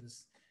attention to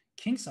this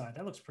king side.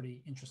 That looks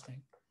pretty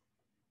interesting.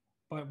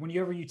 But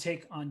whenever you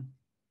take on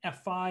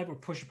f5 or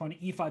push upon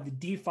e5,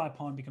 the d5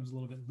 pawn becomes a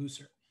little bit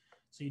looser.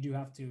 So you do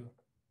have to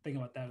think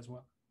about that as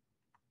well.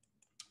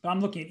 But I'm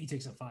looking at e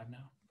takes f5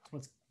 now. That's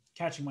what's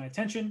catching my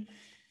attention.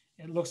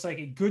 It looks like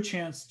a good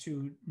chance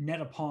to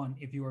net a pawn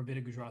if you are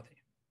Vidit Gujrathi.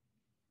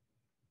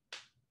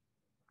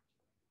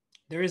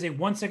 There is a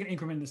 1 second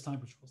increment in this time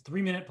control.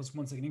 3 minute plus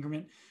 1 second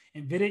increment.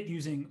 And Vidit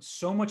using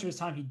so much of his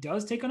time, he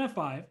does take on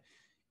f5.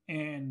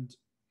 And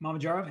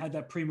Mamedyarov had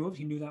that pre-move.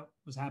 He knew that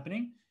was happening.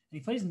 And he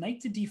plays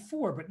knight to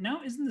d4. But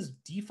now isn't this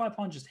d5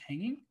 pawn just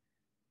hanging?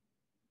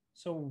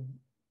 So,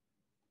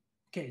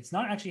 okay, it's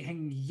not actually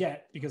hanging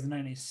yet because the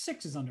knight on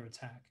a6 is under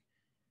attack.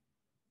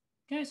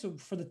 Okay, so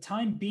for the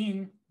time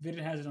being,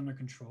 Vidit has it under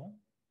control.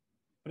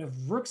 But if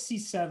rook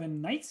c7,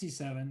 knight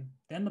c7,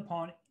 then the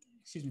pawn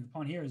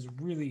here is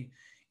really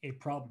a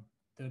problem.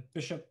 The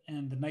bishop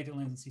and the knight that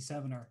lands in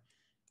c7 are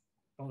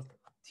both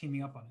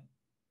teaming up on it.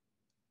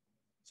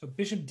 So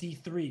bishop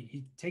d3,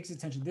 he takes his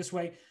attention this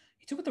way.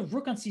 He took with the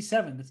rook on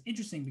c7. That's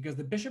interesting because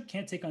the bishop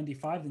can't take on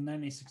d5. The knight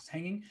on a6 is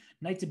hanging.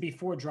 Knight to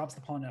b4 drops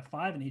the pawn to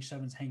f5, and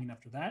h7 is hanging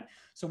after that.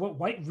 So what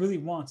white really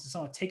wants is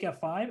somehow take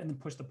f5 and then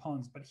push the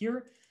pawns. But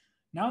here,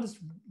 now this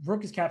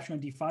rook is capturing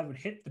on d5, would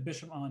hit the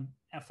bishop on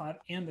f5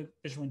 and the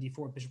bishop on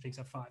d4. Bishop takes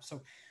f5.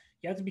 So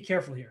you have to be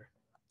careful here.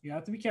 You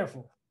have to be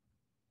careful.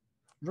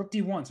 Rook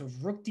d1. So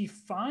rook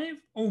d5.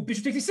 Oh,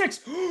 bishop takes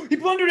d6. He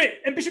blundered it.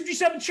 And bishop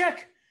g7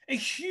 check. A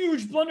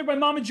huge blunder by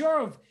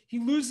Mamedyarov. He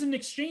loses in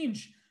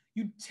exchange.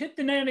 You hit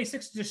the knight on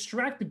a6 to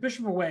distract the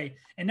bishop away.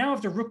 And now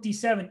after rook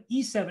d7,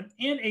 e7,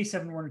 and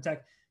a7 were in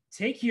attack,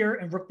 take here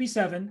and rook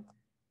b7.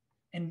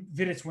 And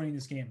Vidit's winning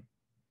this game.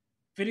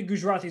 Vidit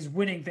Gujrathi is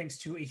winning thanks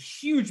to a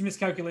huge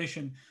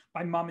miscalculation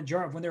by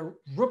Mamedyarov. When there are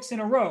rooks in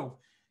a row,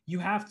 you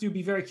have to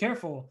be very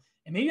careful.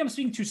 And maybe I'm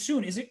speaking too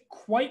soon. Is it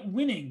quite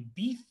winning?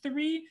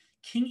 b3,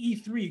 king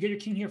e3. You get your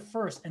king here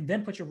first and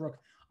then put your rook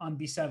on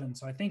b7.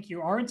 So I think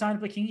you are in time to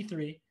play king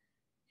e3.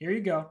 Here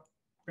you go.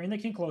 Bring the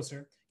king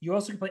closer. You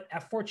also can play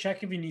f4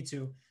 check if you need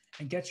to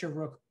and get your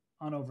rook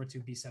on over to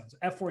b7. So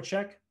f4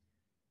 check.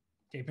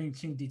 Okay, bring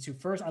king d2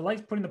 first. I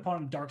like putting the pawn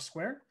in a dark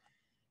square.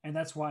 And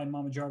that's why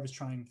Mamedyarov is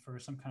trying for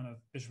some kind of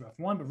bishop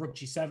f1, but rook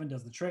g7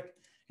 does the trick.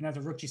 And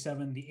after rook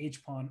g7, the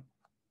h-pawn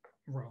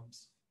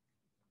roams.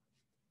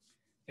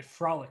 It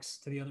frolics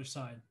to the other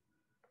side.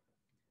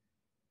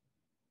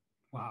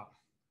 Wow.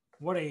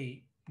 What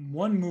a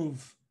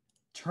one-move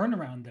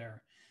turnaround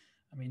there.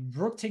 I mean,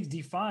 rook takes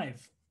d5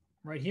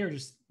 right here,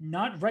 just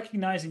not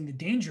recognizing the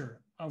danger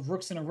of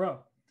rooks in a row.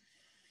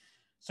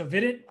 So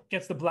Vidit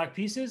gets the black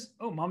pieces.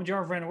 Oh,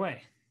 Mamedyarov ran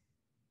away.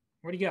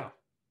 Where'd he go?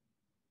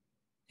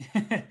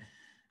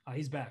 Oh,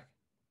 he's back.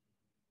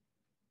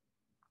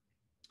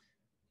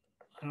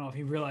 I don't know if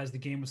he realized the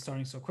game was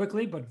starting so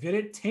quickly, but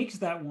Vidit takes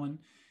that one.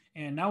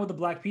 And now with the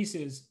black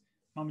pieces,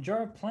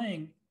 Maghsoodloo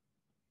playing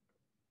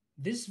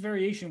this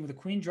variation where the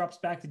queen drops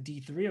back to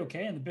d3,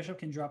 okay, and the bishop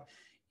can drop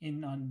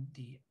in on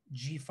the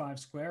g5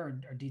 square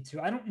or d2.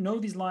 I don't know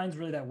these lines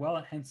really that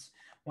well, hence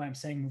why I'm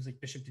saying moves like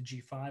bishop to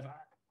g5.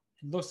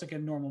 It looks like a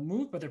normal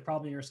move, but there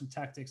probably are some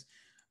tactics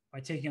by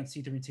taking on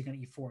c3 and taking on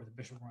e4, the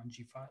bishop were on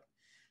g5.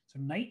 So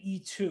knight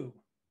e2.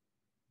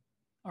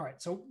 All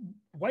right, so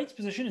white's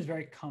position is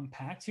very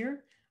compact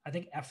here. I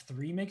think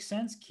f3 makes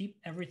sense. Keep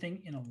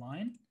everything in a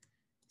line.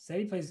 Instead,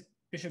 he plays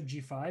bishop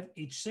g5,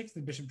 h6. The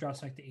bishop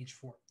drops back to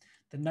h4.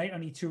 The knight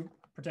on e2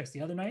 protects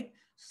the other knight.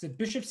 So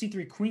bishop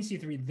c3, queen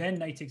c3, then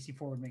knight takes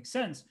e4 would make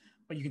sense,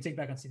 but you can take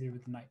back on c3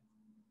 with the knight.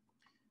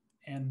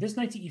 And this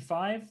knight to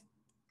e5,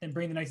 then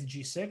bring the knight to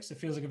g6. It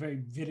feels like a very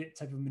Vidit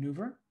type of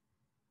maneuver.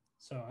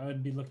 So I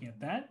would be looking at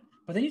that.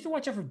 But then you have to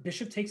watch out for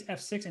bishop takes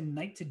f6 and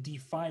knight to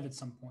d5 at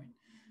some point,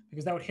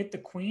 because that would hit the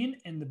queen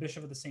and the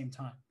bishop at the same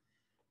time.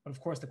 But of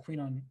course, the queen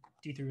on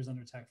d3 was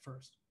under attack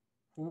first.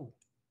 Ooh,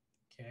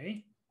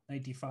 okay.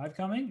 Knight d5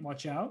 coming.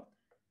 Watch out.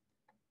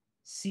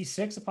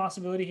 c6 a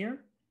possibility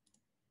here.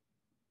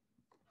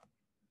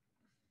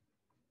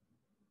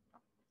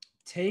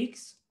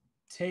 Takes,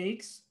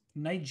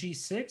 knight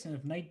g6, and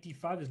if knight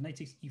d5, there's knight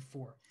takes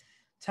e4.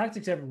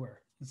 Tactics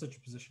everywhere in such a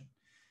position.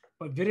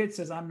 But Vidit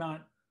says, I'm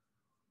not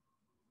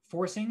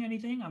forcing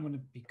anything. I'm going to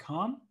be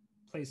calm.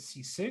 Plays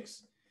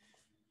c6.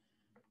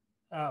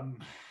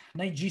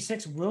 Knight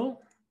g6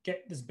 will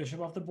get this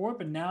bishop off the board,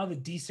 but now the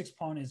d6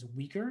 pawn is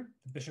weaker.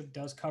 The bishop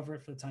does cover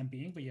it for the time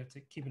being, but you have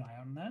to keep an eye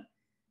out on that.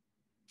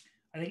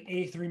 I think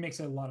a3 makes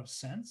a lot of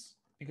sense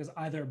because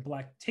either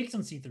black takes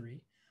on c3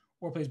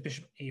 or plays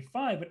bishop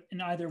a5, but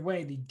in either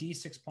way, the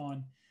d6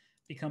 pawn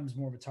becomes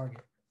more of a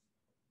target.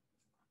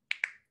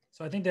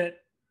 So I think that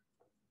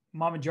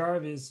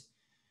Maghsoodloo is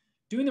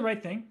doing the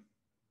right thing.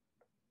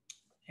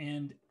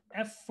 And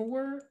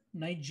f4,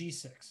 knight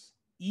g6.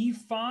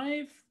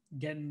 e5,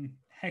 getting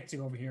hectic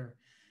over here,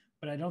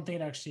 but I don't think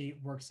it actually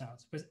works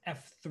out. So it's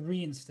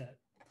f3 instead.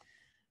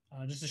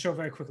 Just to show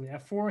very quickly,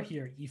 f4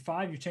 here,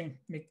 e5, you're trying to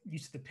make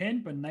use of the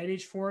pin, but knight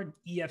h4,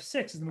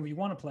 ef6 is the move you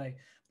want to play,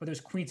 but there's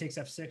queen takes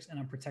f6, and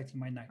I'm protecting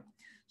my knight.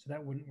 So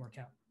that wouldn't work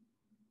out.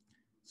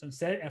 So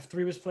instead,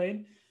 f3 was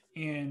played,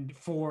 and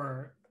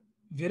for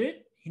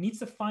Vidit, he needs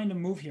to find a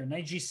move here.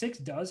 Knight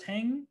g6 does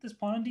hang this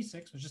pawn on d6.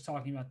 I was just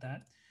talking about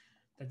that.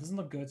 That doesn't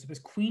look good. So it's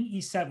queen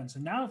e7. So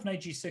now if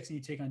knight g6 and you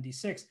take on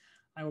d6,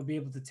 I will be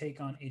able to take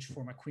on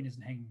h4. My queen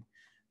isn't hanging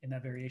in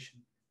that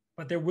variation.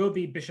 But there will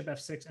be bishop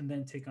f6 and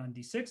then take on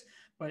d6.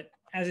 But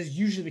as is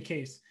usually the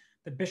case,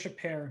 the bishop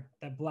pair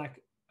that black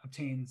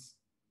obtains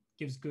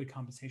gives good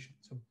compensation.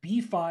 So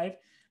b5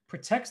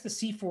 protects the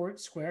c4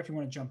 square if you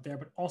want to jump there,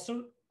 but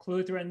also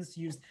clearly threatens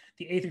to use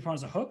the a3 pawn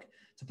as a hook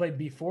to play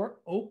b4.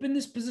 Open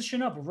this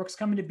position up. A rook's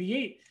coming to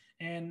b8,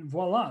 and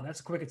voila, that's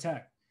a quick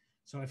attack.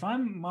 So if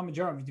I'm Maghsoodloo,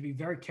 you have to be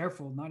very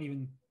careful, not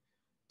even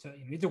to,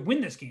 you need to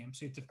win this game.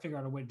 So you have to figure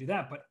out a way to do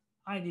that. But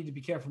I need to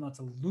be careful not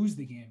to lose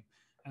the game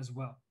as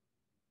well.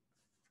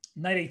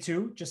 Knight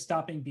a2, just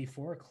stopping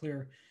b4, a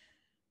clear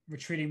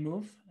retreating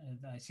move. And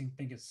I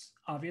think it's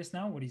obvious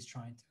now what he's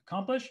trying to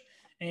accomplish.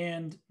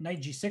 And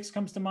knight g6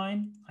 comes to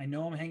mind. I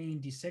know I'm hanging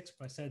d6,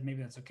 but I said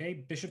maybe that's okay.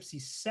 Bishop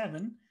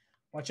c7.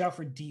 Watch out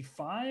for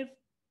d5.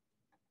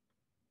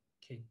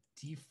 Okay,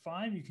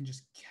 d5, you can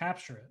just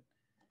capture it.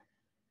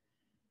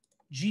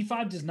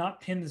 G5 does not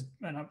pin this,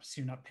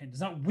 does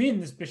not win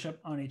this bishop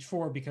on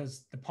h4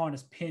 because the pawn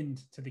is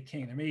pinned to the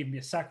king. There may even be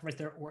a sacrifice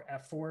there or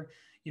f4.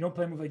 You don't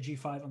play a move like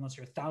g5 unless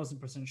you're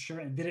 1000% sure.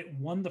 And Vidit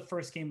won the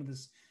first game of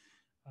this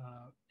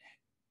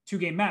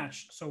two-game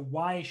match. So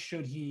why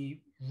should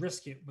he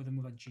risk it with a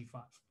move like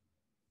g5?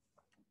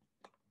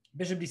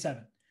 Bishop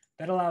d7.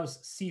 That allows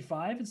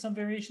c5 in some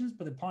variations,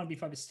 but the pawn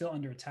b5 is still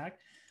under attack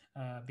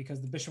because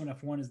the bishop on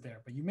f1 is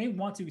there. But you may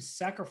want to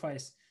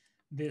sacrifice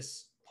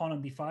this pawn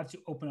on b5 to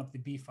open up the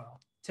b file.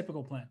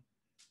 Typical plan.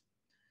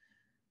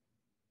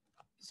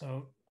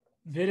 So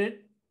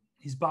Vidit,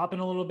 he's bopping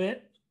a little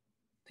bit.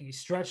 I think he's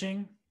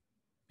stretching,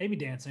 maybe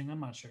dancing. I'm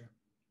not sure.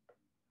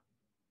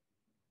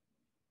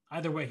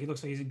 Either way, he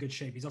looks like he's in good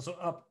shape. He's also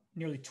up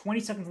nearly 20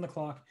 seconds on the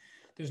clock.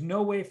 There's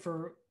no way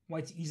for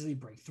white to easily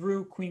break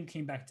through. Queen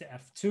came back to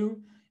f2.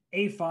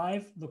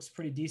 a5 looks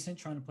pretty decent,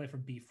 trying to play for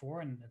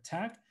b4 and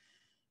attack.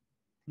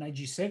 Knight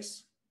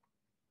g6.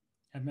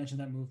 I've mentioned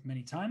that move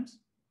many times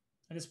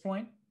at this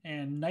point.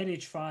 And knight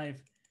h5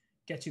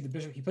 gets you the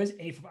bishop. He plays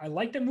a4. I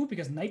like that move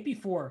because knight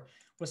b4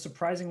 was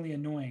surprisingly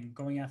annoying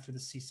going after the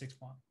c6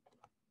 pawn.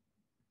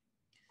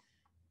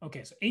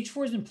 Okay, so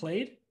h4 has been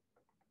played.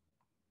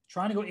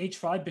 Trying to go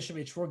h5, bishop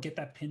h4, get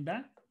that pin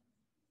back.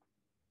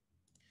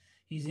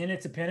 He's in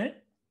it to pin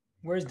it.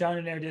 Where's down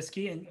in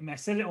Erdisky? And I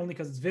said it only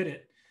because it's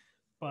Vidit,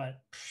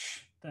 but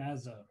that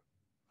is a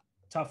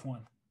tough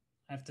one.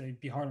 I have to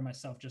be hard on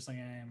myself, just like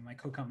I am my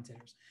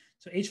co-commentators.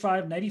 So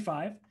h5, knight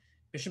e5,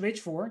 bishop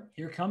h4.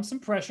 Here comes some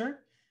pressure.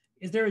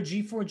 Is there a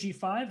g4,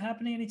 g5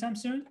 happening anytime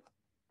soon?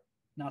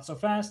 Not so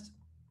fast.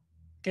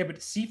 Okay, but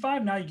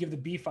c5, now you give the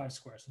b5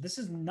 square. So this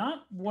is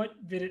not what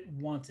Vidit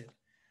wanted.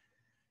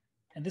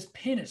 And this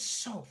pin is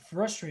so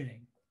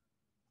frustrating.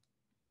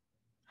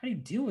 How do you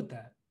deal with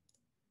that?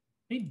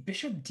 Maybe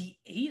bishop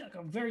d8, like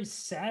a very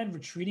sad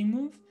retreating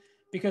move,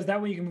 because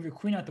that way you can move your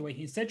queen out the way.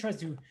 He instead tries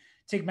to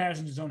take matters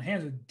into his own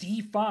hands with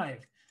d5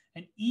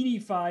 and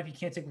ed5. He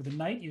can't take with the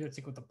knight, either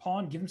take with the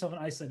pawn, give himself an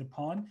isolated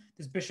pawn.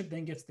 This bishop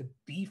then gets the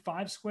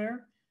b5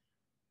 square.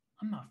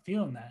 I'm not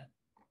feeling that.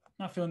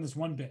 Not feeling this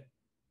one bit.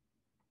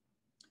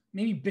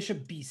 Maybe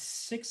bishop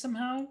b6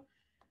 somehow.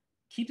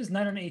 Keep this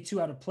knight on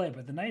a2 out of play,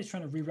 but the knight is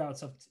trying to reroute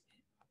stuff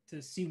to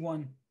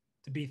c1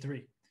 to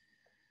b3.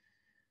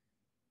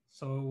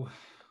 So,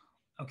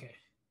 okay.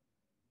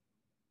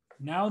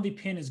 Now the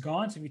pin is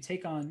gone, so we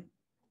take on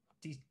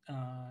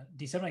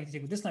d7. I can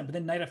take with this knight, but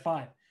then knight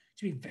f5.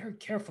 So be very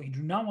careful. You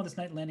do not want this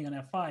knight landing on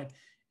f5,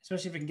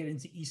 especially if it can get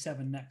into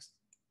e7 next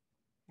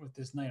with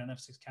this knight on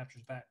f6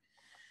 captures back.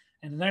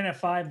 And the knight on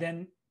f5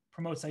 then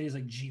promotes ideas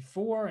like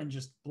g4 and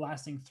just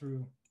blasting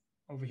through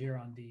over here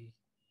on the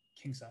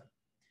king side.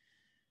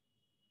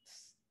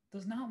 This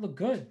does not look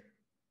good.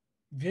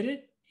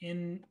 Vidit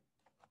in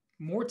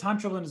more time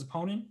trouble than his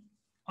opponent,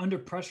 under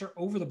pressure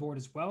over the board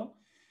as well.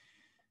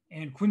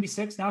 And queen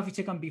b6. Now if you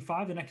take on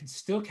b5, then I can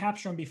still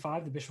capture on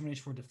b5. The bishop on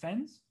h4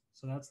 defends.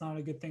 So that's not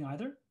a good thing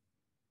either.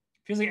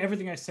 Feels like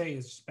everything I say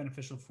is just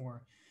beneficial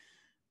for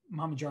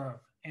Mamedyarov.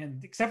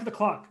 And except for the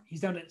clock,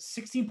 he's down to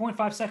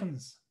 16.5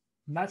 seconds.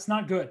 And that's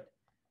not good.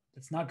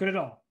 That's not good at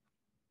all.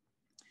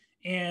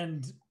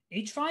 And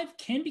h5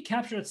 can be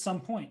captured at some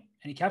point,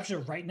 and he captured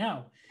it right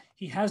now.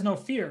 He has no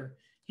fear.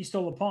 He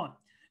stole a pawn.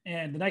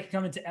 And the knight can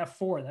come into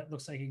f4. That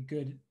looks like a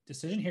good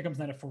decision. Here comes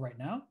knight f4 right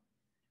now.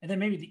 And then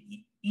maybe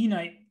the e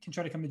knight can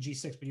try to come to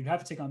g6, but you'd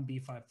have to take on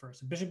b5 first.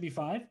 So bishop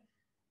b5.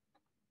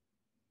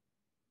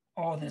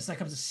 Oh, then this knight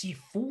comes to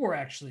c4,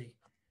 actually.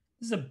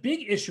 This is a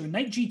big issue.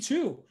 Knight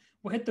g2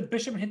 will hit the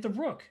bishop and hit the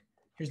rook.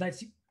 Here's knight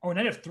c. Oh,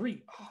 knight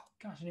f3. Oh,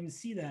 gosh, I didn't even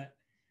see that.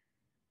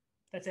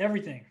 That's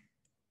everything.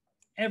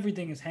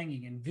 Everything is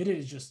hanging, and Vidit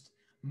is just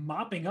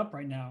mopping up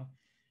right now,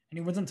 and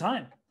he wins on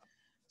time.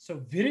 So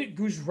Vidit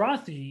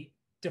Gujrathi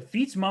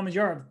defeats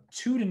Mamedyarov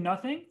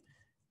 2-0,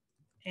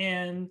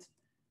 and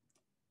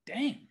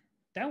dang,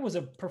 that was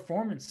a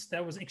performance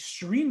that was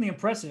extremely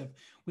impressive.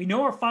 We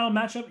know our final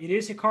matchup. It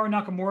is Hikaru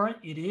Nakamura.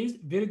 It is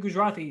Vidit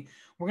Gujrathi.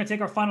 We're going to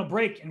take our final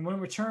break, and when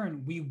we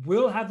return, we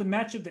will have the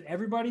matchup that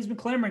everybody's been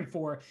clamoring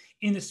for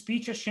in the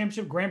Speed Chess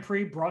Championship Grand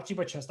Prix, brought to you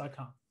by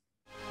Chess.com.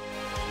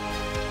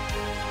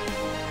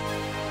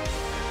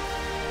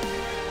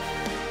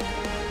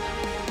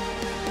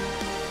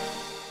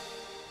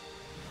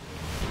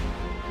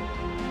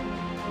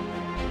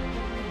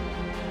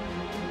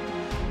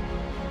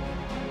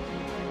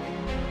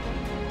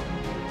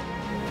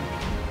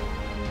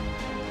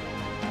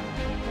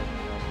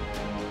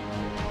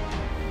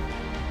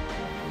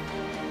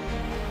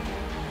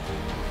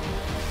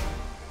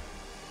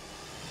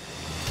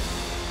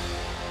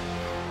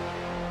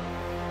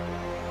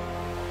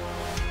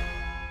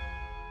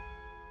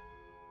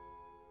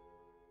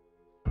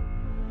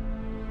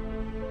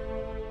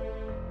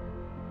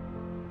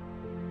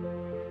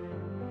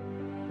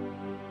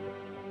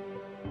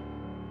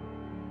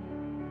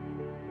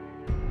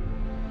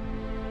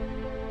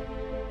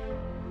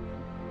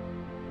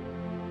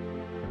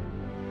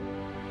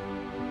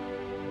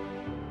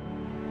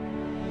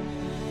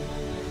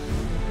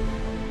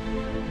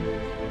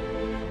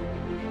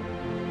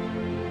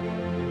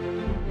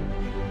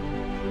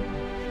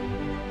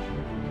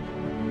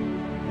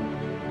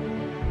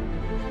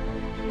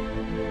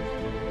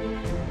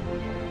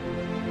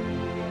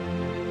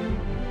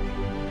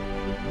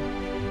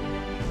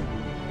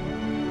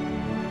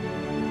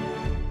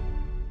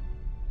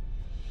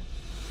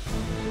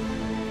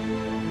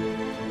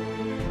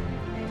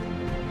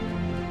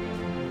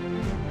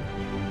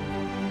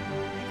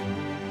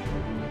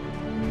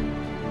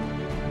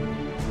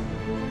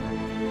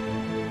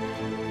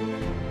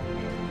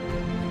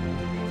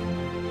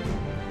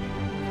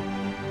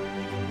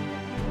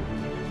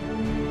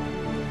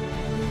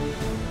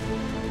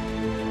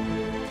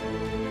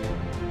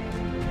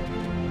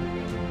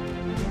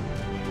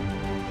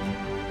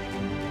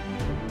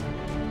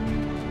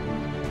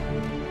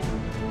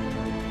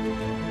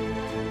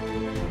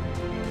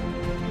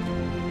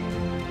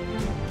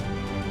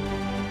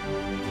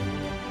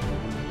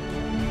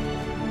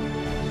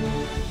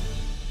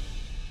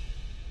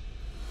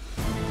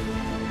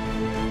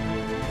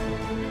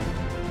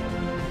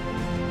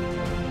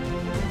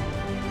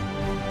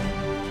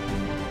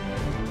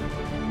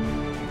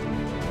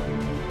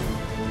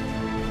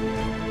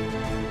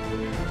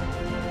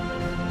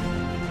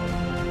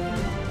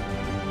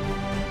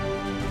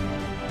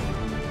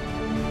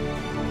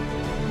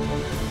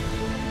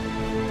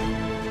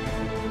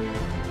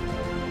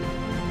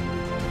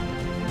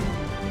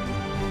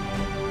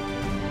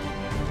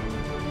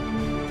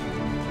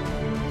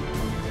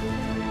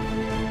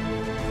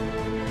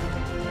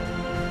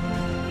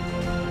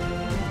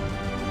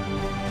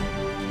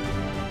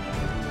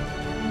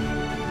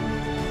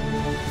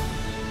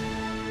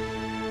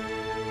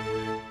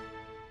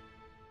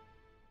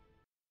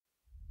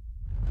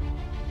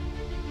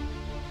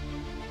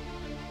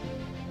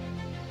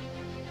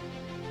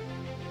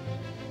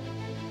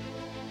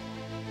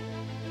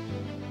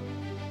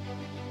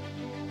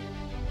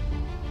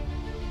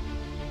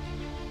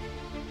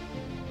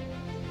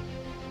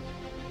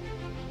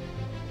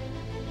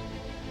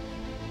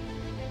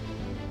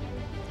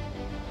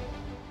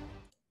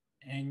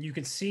 you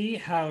can see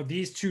how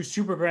these two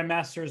super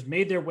grandmasters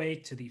made their way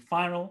to the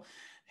final.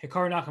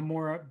 Hikaru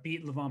Nakamura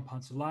beat Levon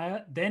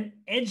Ponsulaya, then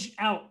edged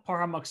out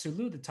Parham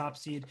Maghsoodloo, the top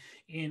seed,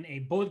 in a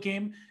bullet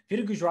game.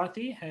 Vidit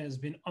Gujrathi has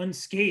been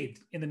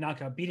unscathed in the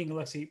knockout, beating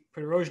Alexei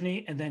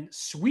Podorozhny and then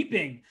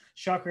sweeping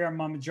Shakhriyar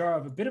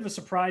Mamedyarov. A bit of a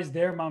surprise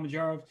there.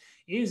 Mamedyarov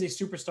is a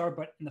superstar,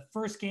 but in the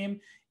first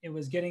game, it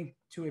was getting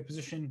to a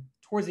position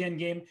towards the end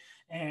game.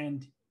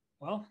 And,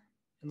 well,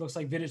 it looks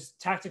like Vidit's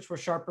tactics were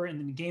sharper. And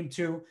in game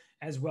two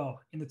as well,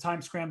 in the time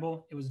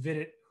scramble, it was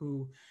Vidit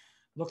who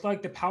looked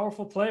like the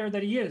powerful player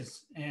that he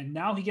is. And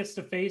now he gets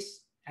to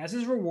face, as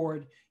his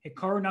reward,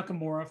 Hikaru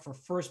Nakamura for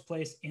first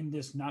place in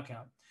this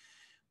knockout.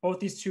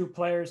 Both these two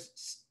players,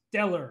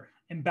 stellar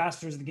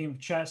ambassadors of the game of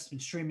chess, been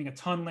streaming a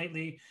ton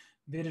lately.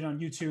 Vidit on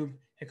YouTube,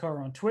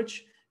 Hikaru on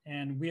Twitch.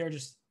 And we are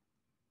just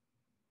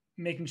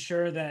making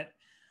sure that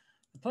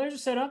the players are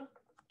set up.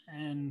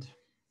 And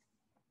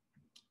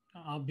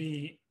I'll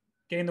be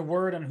getting the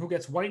word on who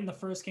gets white in the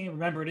first game.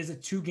 Remember, it is a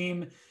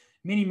 2-game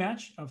mini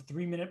match of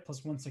 3-minute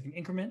plus 1 second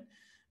increment.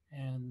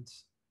 And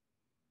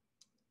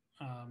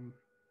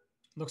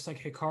looks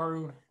like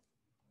Hikaru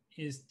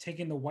is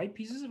taking the white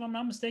pieces, if I'm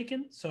not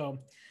mistaken. So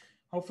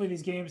hopefully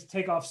these games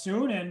take off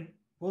soon and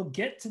we'll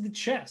get to the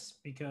chess,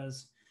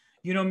 because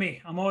you know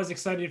me, I'm always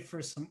excited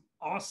for some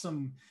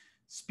awesome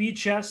speed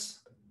chess,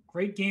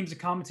 great games to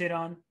commentate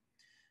on.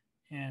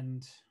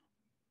 And,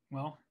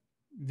 well,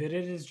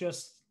 Vidit is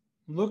just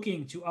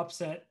looking to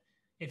upset,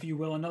 if you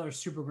will, another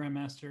super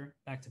grandmaster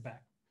back to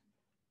back.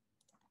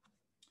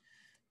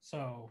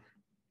 So,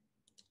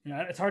 you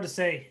know, it's hard to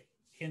say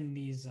in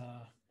these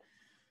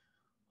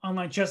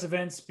online chess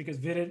events, because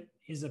Vidit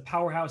is a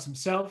powerhouse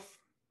himself,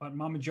 but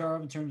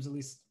Mamedyarov, in terms of at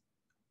least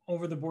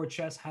over-the-board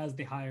chess, has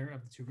the higher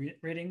of the two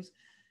ratings.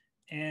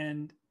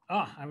 And,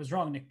 I was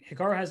wrong.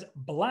 Hikaru has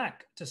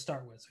black to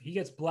start with. So he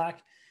gets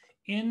black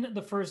in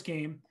the first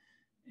game.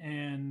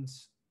 And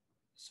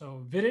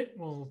so Vidit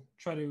will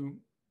try to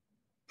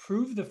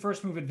prove the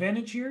first move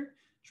advantage here,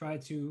 try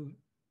to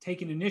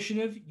take an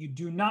initiative. You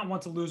do not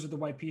want to lose with the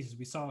white pieces.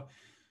 We saw,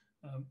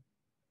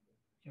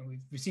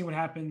 we've seen what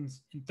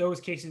happens in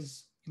those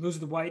cases. You lose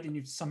with the white and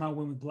you somehow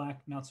win with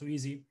black. Not so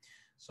easy.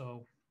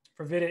 So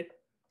for Vidit,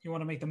 you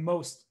want to make the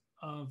most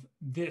of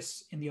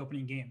this in the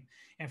opening game.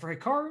 And for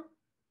Hikaru,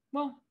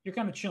 well, you're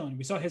kind of chilling.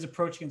 We saw his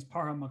approach against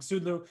Parham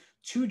Maghsoodloo.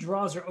 2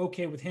 draws are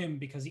okay with him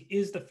because he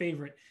is the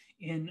favorite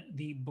in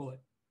the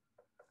bullet.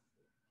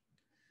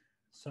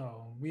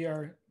 So we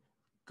are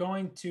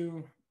going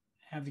to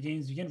have the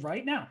games begin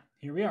right now.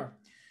 Here we are.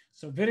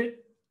 So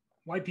Vidit,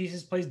 white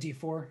pieces, plays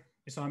d4.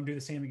 We saw him do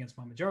the same against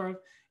Mamedyarov.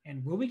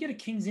 And will we get a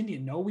King's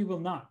Indian? No, we will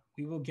not.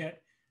 We will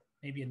get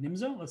maybe a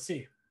Nimzo. Let's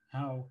see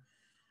how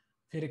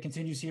Vidit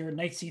continues here.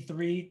 Knight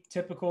c3,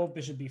 typical.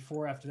 Bishop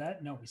b4 after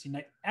that. No, we see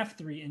knight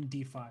f3 and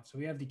d5. So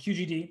we have the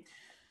QGD.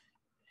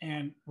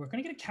 And we're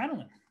going to get a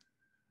Catalan.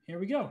 Here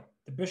we go.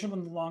 The bishop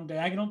on the long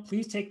diagonal.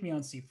 Please take me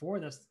on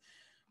c4. That's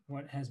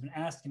what has been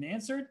asked and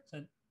answered.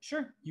 Said,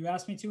 sure, you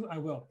asked me to, I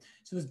will.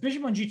 So this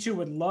bishop on g2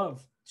 would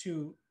love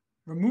to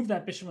remove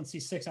that bishop on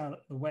c6 out of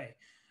the way.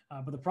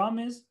 But the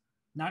problem is,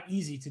 not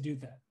easy to do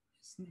that.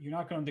 You're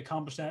not going to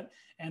accomplish that.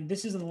 And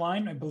this is in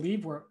line, I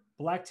believe, where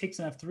black takes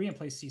on f3 and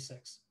plays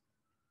c6.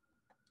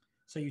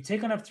 So you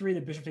take on f3, the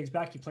bishop takes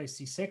back, you play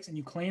c6, and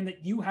you claim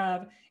that you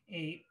have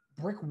a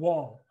brick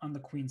wall on the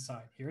queen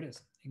side. Here it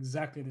is,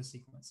 exactly the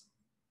sequence.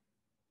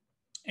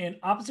 And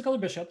opposite color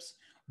bishops,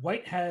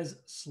 white has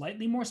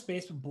slightly more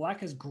space, but black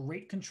has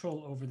great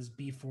control over this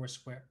b4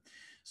 square.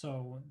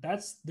 So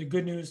that's the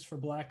good news for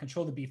black.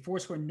 Control the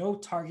b4 square, no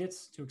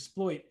targets to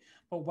exploit,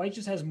 but white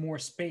just has more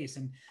space.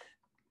 And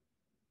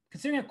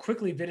considering how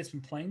quickly Vidit's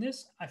been playing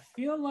this, I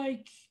feel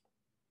like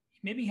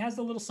maybe he has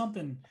a little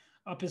something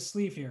up his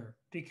sleeve here,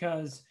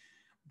 because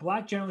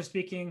black, generally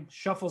speaking,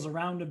 shuffles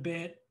around a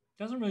bit,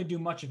 doesn't really do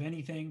much of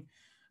anything.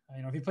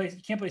 If you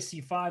can't play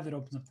c5, that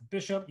opens up the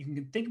bishop. You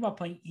can think about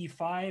playing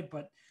e5,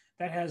 but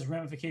that has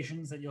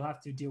ramifications that you'll have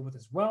to deal with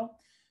as well.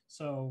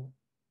 So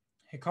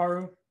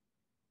Hikaru,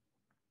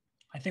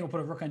 I think we'll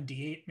put a rook on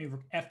d8, maybe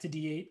rook f to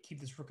d8,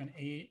 keep this rook on a8.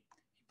 He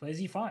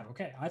plays e5.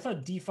 Okay, I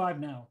thought d5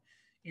 now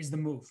is the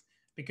move,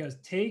 because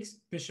takes,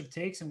 bishop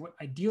takes, and what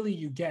ideally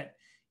you get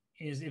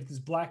is if this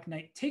black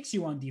knight takes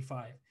you on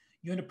d5,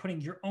 you end up putting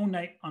your own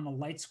knight on a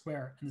light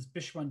square, and this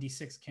bishop on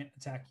d6 can't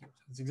attack you.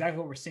 So that's exactly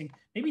what we're seeing.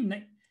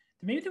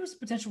 Maybe there was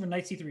potential for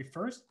knight c3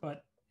 first,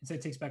 but instead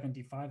it takes back on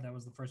d5. That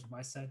was the first move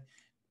I said.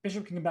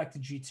 Bishop can come back to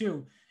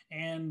g2,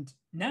 and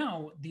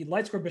now the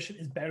light square bishop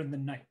is better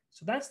than knight.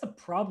 So that's the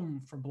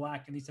problem for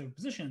black in these type of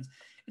positions.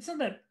 It's not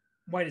that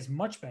white is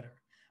much better,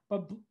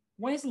 but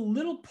white has a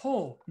little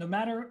pull no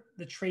matter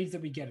the trades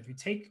that we get. If you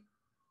take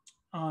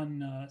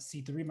on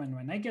c3,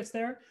 my knight gets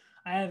there,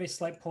 I have a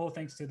slight pull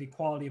thanks to the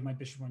quality of my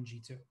bishop on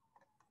g2.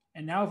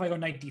 And now if I go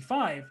knight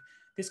d5,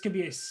 this could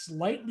be a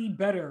slightly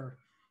better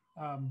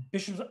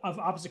bishops of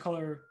opposite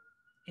color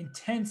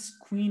intense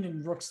queen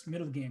and rook's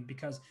middle game,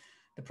 because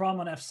the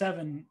problem on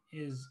f7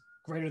 is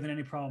greater than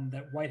any problem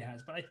that white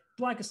has. But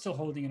black is still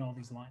holding in all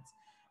these lines.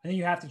 I think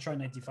you have to try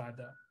knight d5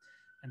 though.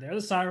 And there are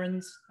the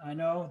sirens. I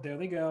know. There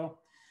they go.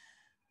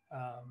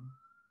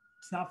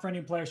 It's not for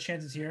any player's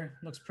chances here.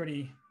 Looks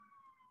pretty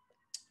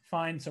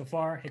fine so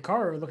far.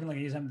 Hikaru looking like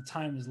he's having the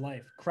time of his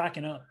life.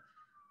 Cracking up.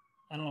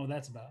 I don't know what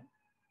that's about.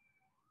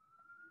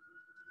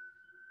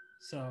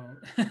 So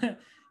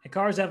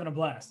Hikaru's having a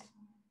blast.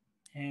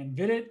 And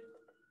Vidit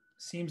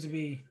seems to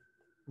be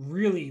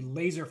really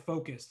laser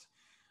focused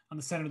on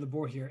the center of the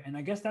board here. And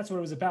I guess that's what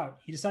it was about.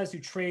 He decides to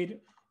trade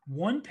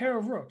one pair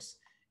of rooks.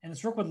 And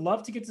this rook would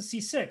love to get to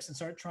c6 and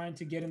start trying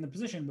to get in the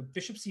position. But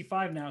bishop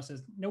c5 now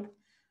says, nope,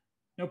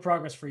 no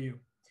progress for you.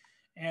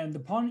 And the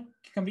pawn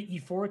can come to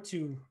e4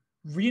 to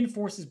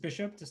reinforce his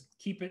bishop to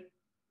keep it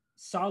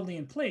solidly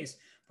in place.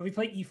 But if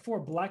we play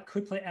e4, black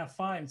could play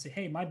f5 and say,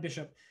 hey, my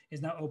bishop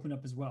is now open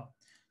up as well.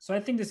 So I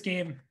think this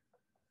game,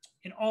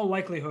 in all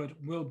likelihood,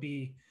 will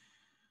be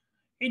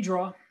a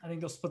draw. I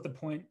think they'll split the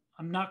point.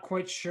 I'm not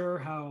quite sure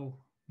how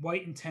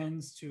white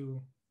intends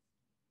to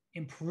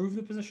improve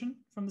the position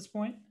from this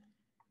point.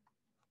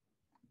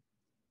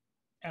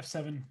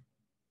 f7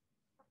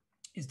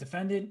 is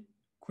defended.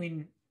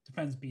 Queen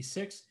defends b6.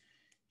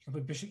 You can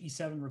play bishop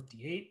e7, rook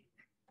d8.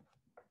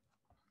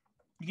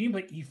 You can even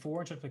play e4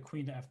 and try to play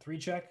queen to f3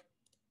 check.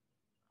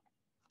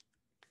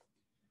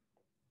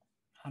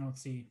 I don't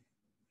see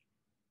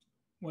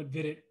what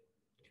Vidit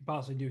could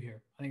possibly do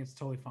here. I think it's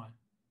totally fine.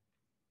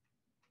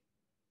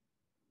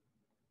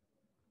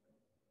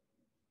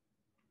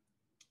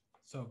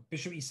 So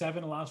bishop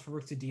e7 allows for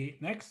rook to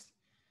d8 next.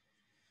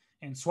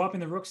 And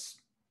swapping the rooks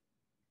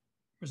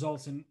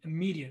results in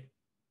immediate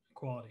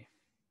equality.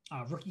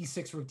 Rook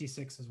e6, rook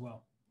d6 as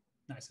well.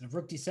 Nice. And if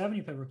rook d7,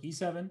 you play rook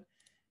e7.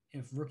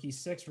 If rook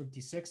e6, rook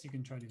d6, you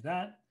can try to do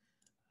that.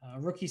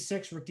 Rook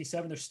e6, rook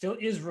d7. There still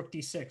is rook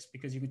d6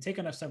 because you can take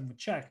on f7 with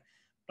check,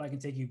 but I can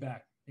take you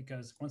back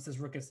because once this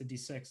rook gets to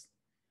d6, it's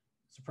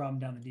a problem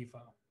down the d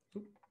file.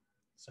 Oop.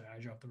 Sorry,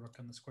 I dropped the rook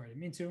on the square. I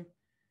didn't mean to.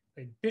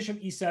 Played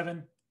bishop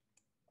e7,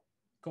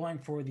 going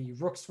for the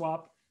rook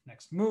swap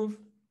next move.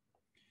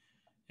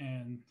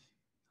 And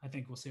I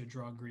think we'll see a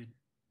draw agreed.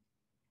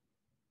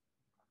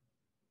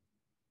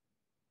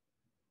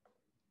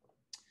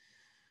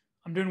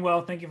 I'm doing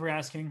well. Thank you for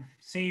asking.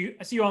 I see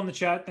you all in the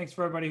chat. Thanks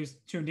for everybody who's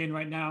tuned in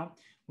right now.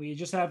 We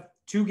just have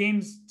 2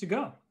 games to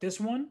go. This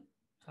one,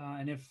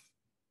 and if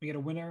we get a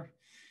winner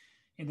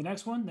in the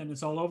next one, then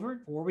it's all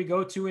over. Or we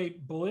go to a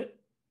bullet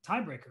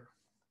tiebreaker.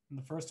 And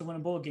the first to win a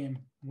bullet game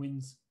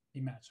wins the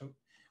match. So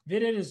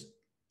Vidit is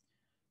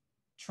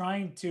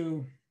trying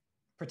to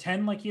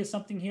pretend like he has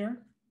something here,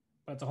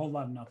 but it's a whole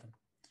lot of nothing.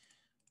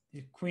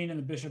 The queen and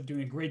the bishop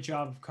doing a great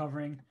job of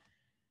covering.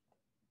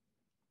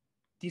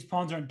 These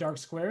pawns are in dark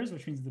squares,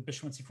 which means the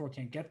bishop on c4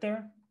 can't get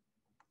there.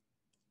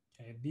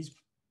 Okay, these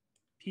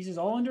pieces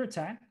all under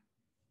attack,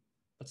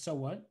 but so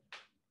what?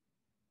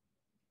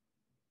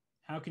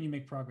 How can you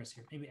make progress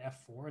here? Maybe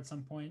f4 at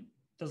some point.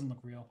 Doesn't look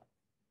real.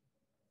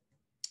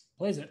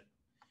 Plays it.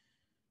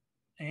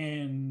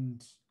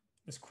 And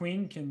this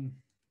queen can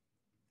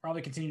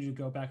probably continue to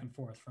go back and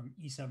forth from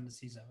e7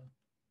 to c7.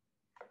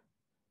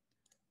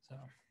 So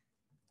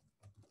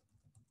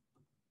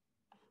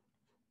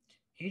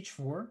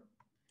h4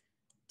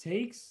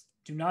 takes.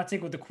 Do not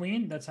take with the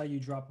queen. That's how you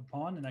drop a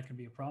pawn, and that can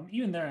be a problem.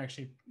 Even there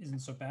actually isn't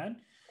so bad.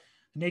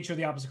 The nature of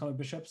the opposite color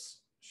bishops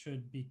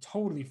should be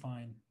totally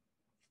fine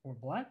for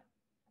black.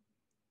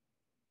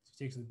 So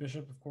he takes the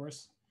bishop, of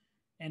course.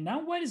 And now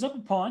white is up a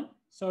pawn.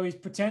 So he's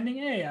pretending,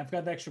 hey, I've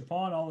got the extra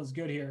pawn. All is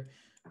good here.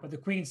 But the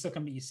queen can still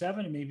come to e7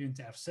 and maybe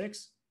into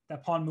f6.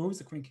 That pawn moves.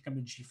 The queen can come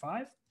to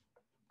g5.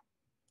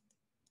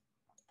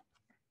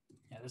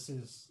 Yeah, this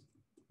is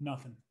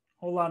nothing.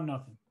 Whole lot of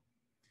nothing.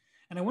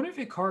 And I wonder if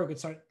Hikaru could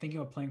start thinking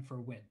about playing for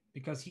a win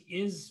because he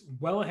is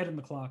well ahead in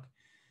the clock.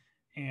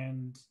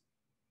 And,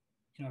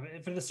 you know,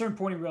 if at a certain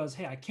point he realizes,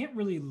 hey, I can't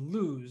really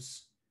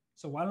lose.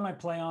 So why don't I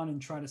play on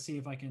and try to see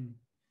if I can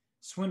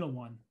swindle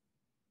one?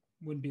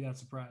 Wouldn't be that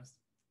surprised.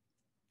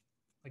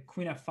 Like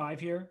queen f5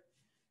 here.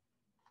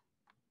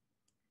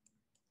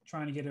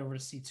 Trying to get over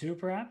to c2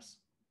 perhaps.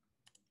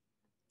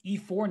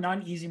 e4, not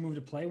an easy move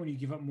to play when you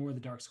give up more of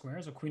the dark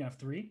squares. So queen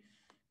f3.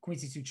 Queen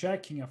c2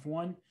 check, king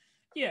f1.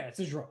 Yeah, it's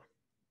a draw.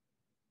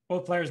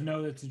 Both players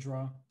know that it's a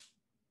draw.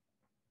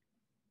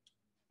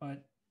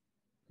 But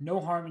no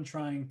harm in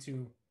trying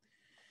to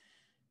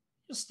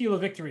just steal a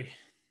victory.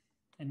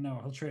 And no,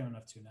 he'll trade on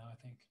f2 now, I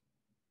think.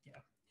 Yeah,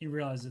 he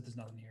realizes that there's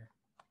nothing here.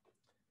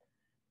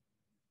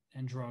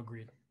 And draw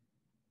agreed.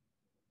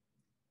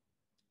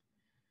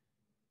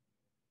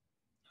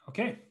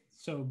 Okay,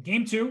 so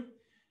game 2.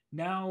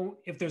 Now,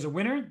 if there's a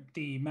winner,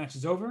 the match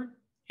is over.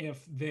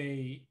 If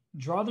they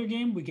draw their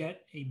game, we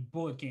get a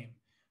bullet game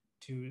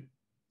to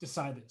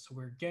decide this. So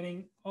we're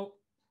getting, oh,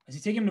 is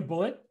he taking him to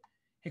bullet?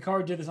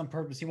 Hikaru did this on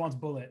purpose. He wants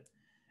bullet.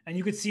 And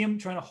you could see him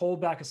trying to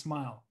hold back a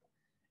smile.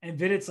 And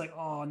Vidit's like,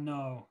 oh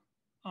no,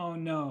 oh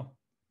no.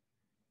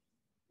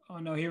 Oh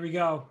no, here we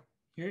go.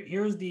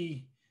 Here's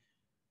the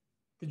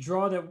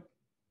draw that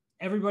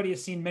everybody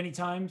has seen many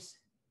times.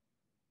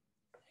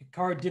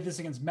 Hikaru did this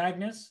against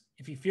Magnus.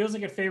 If he feels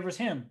like it favors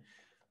him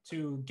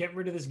to get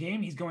rid of this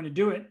game, he's going to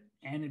do it.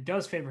 And it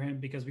does favor him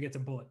because we get to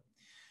bullet.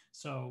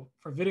 So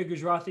for Vidit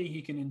Gujrathi,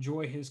 he can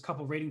enjoy his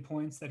couple rating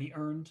points that he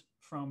earned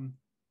from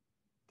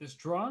this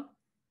draw,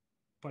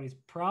 but he's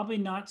probably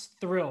not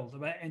thrilled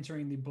about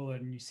entering the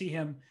bullet. And you see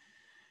him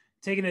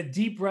taking a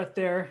deep breath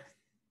there,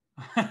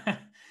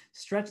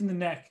 stretching the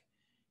neck.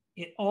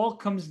 It all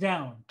comes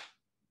down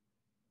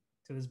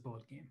to this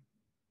bullet game.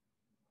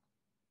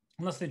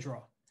 Unless they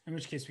draw, in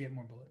which case we get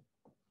more bullet.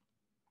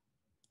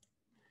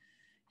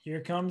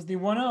 Here comes the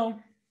 1-0.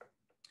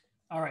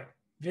 All right,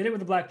 Vidit with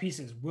the black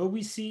pieces. Will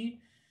we see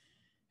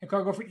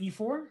Hikaru go for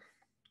e4?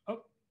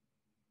 Oh,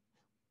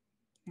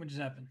 what just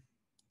happened?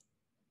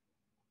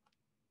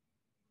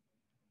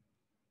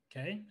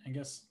 Okay, I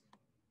guess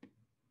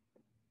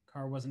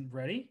Hikaru wasn't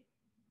ready.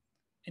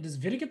 And does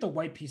Vidit get the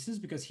white pieces?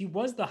 Because he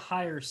was the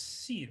higher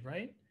seed,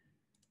 right?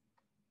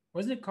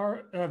 Wasn't it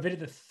Vidit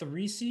the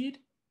 3 seed?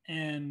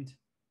 And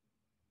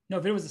no,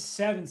 Vidit was the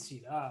 7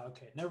 seed. Ah,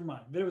 okay, never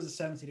mind. Vidit was the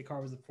 7 seed.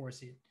 Hikaru was the 4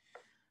 seed.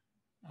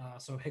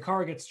 So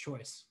Hikaru gets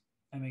choice.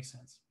 That makes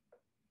sense.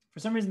 For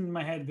some reason in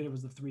my head, Vidit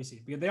was the 3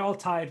 seed because they all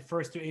tied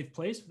 1st to 8th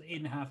place with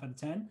 8.5 out of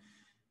 10.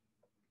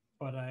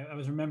 But I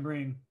was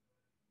remembering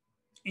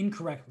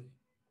incorrectly.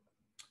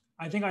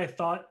 I think I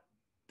thought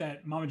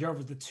that Mamadjarov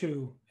was the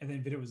 2 and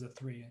then Vidit was the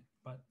 3,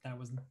 but that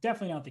was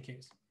definitely not the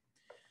case.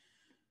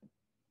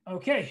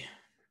 Okay.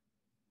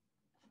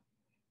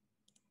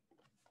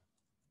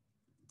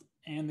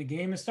 And the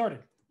game is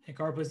started.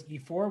 Hikaru plays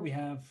e4.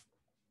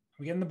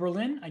 We get in the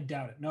Berlin? I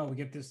doubt it. No, we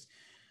get this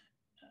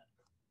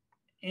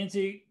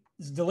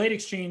delayed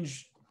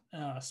exchange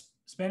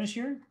Spanish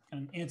here,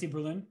 kind of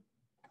anti-Berlin.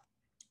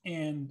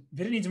 And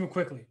Vidit needs to move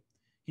quickly.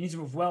 He needs to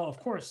move well, of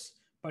course,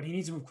 but he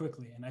needs to move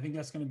quickly. And I think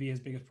that's going to be his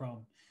biggest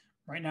problem.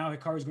 Right now,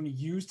 Hikaru is going to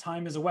use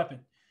time as a weapon.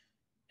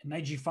 And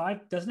knight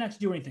g5 doesn't actually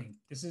do anything.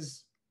 This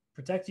is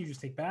protect you,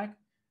 just take back.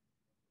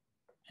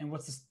 And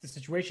what's the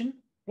situation?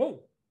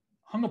 Whoa,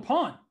 hung a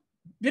pawn.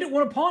 Vidit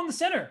won a pawn in the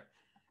center.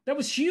 That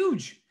was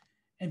huge.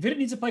 And Vidit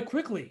needs to play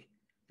quickly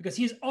because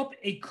he is up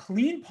a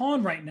clean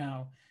pawn right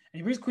now. And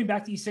he brings queen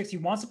back to e6. He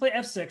wants to play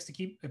f6 to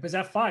keep his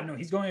f5. No,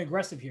 he's going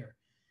aggressive here.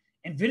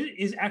 And Vidit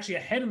is actually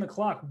ahead on the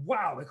clock.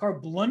 Wow,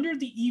 Hikaru blundered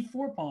the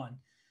e4 pawn.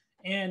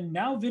 And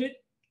now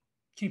Vidit,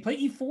 can he play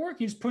e4? Can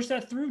he just push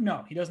that through?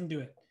 No, he doesn't do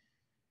it.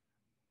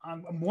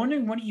 I'm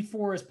wondering when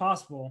e4 is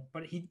possible,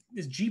 but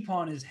this g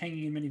pawn is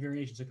hanging in many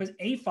variations. So he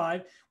plays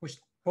a5, which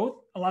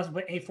both allows him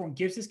to play a4 and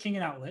gives his king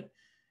an outlet.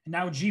 And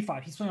now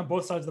g5. He's playing on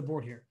both sides of the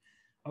board here.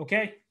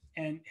 Okay,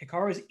 and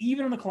Hikaru is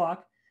even on the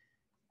clock.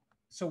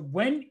 So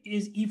when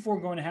is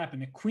e4 going to happen?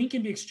 The queen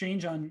can be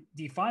exchanged on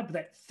d5, but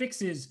that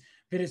fixes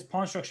Vidit's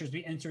pawn structure as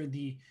we enter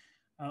the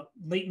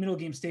late middle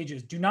game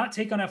stages. Do not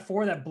take on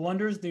f4. That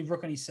blunders the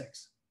rook on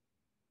e6.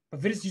 But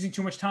Vidit's using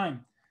too much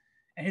time.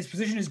 And his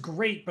position is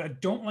great, but I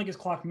don't like his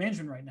clock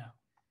management right now.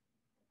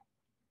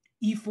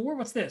 e4,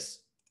 what's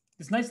this?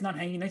 This knight's not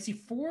hanging. Knight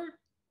c4?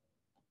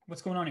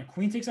 What's going on here?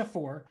 Queen takes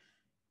f4.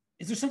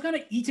 Is there some kind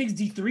of e takes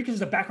d3 because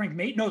there's a back rank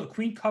mate? No, the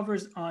queen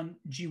covers on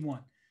g1.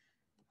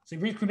 So he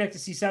brings queen back to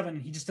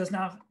c7. He just does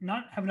not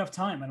have enough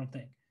time, I don't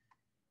think.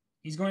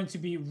 He's going to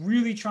be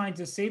really trying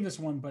to save this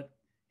one, but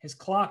his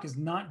clock is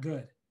not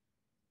good.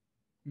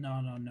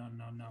 No.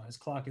 His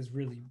clock is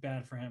really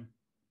bad for him.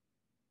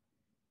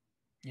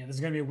 Yeah, this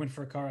is going to be a win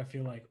for Hikaru, I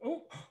feel like.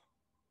 Oh,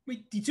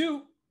 wait,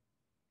 d2.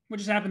 What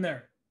just happened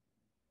there?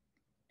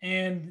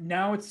 And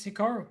now it's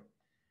Hikaru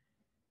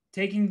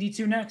taking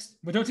d2 next.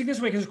 But don't take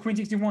this way because queen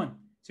takes d1.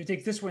 So he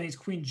takes this way and he's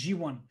queen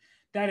g1.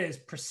 That is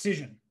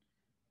precision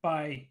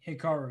by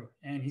Hikaru.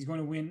 And he's going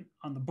to win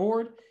on the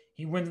board.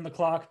 He wins on the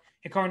clock.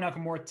 Hikaru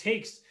Nakamura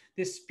takes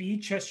this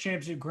Speed Chess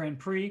Championship Grand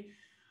Prix.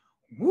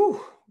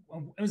 Woo!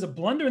 It was a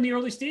blunder in the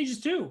early stages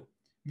too.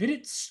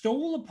 Vidit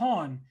stole a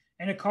pawn.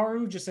 And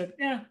Hikaru just said,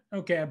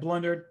 okay, I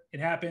blundered. It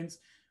happens.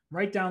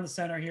 Right down the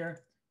center here.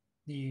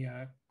 The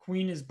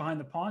queen is behind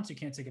the pawn, so you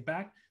can't take it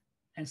back.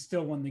 And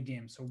still won the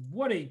game. So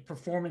what a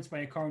performance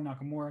by Hikaru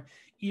Nakamura,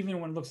 even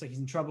when it looks like he's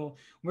in trouble.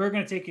 We're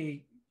going to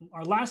take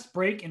our last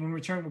break, and when we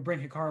return, we'll bring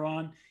Hikaru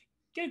on,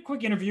 get a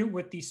quick interview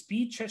with the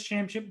Speed Chess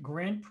Championship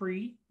Grand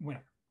Prix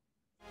winner.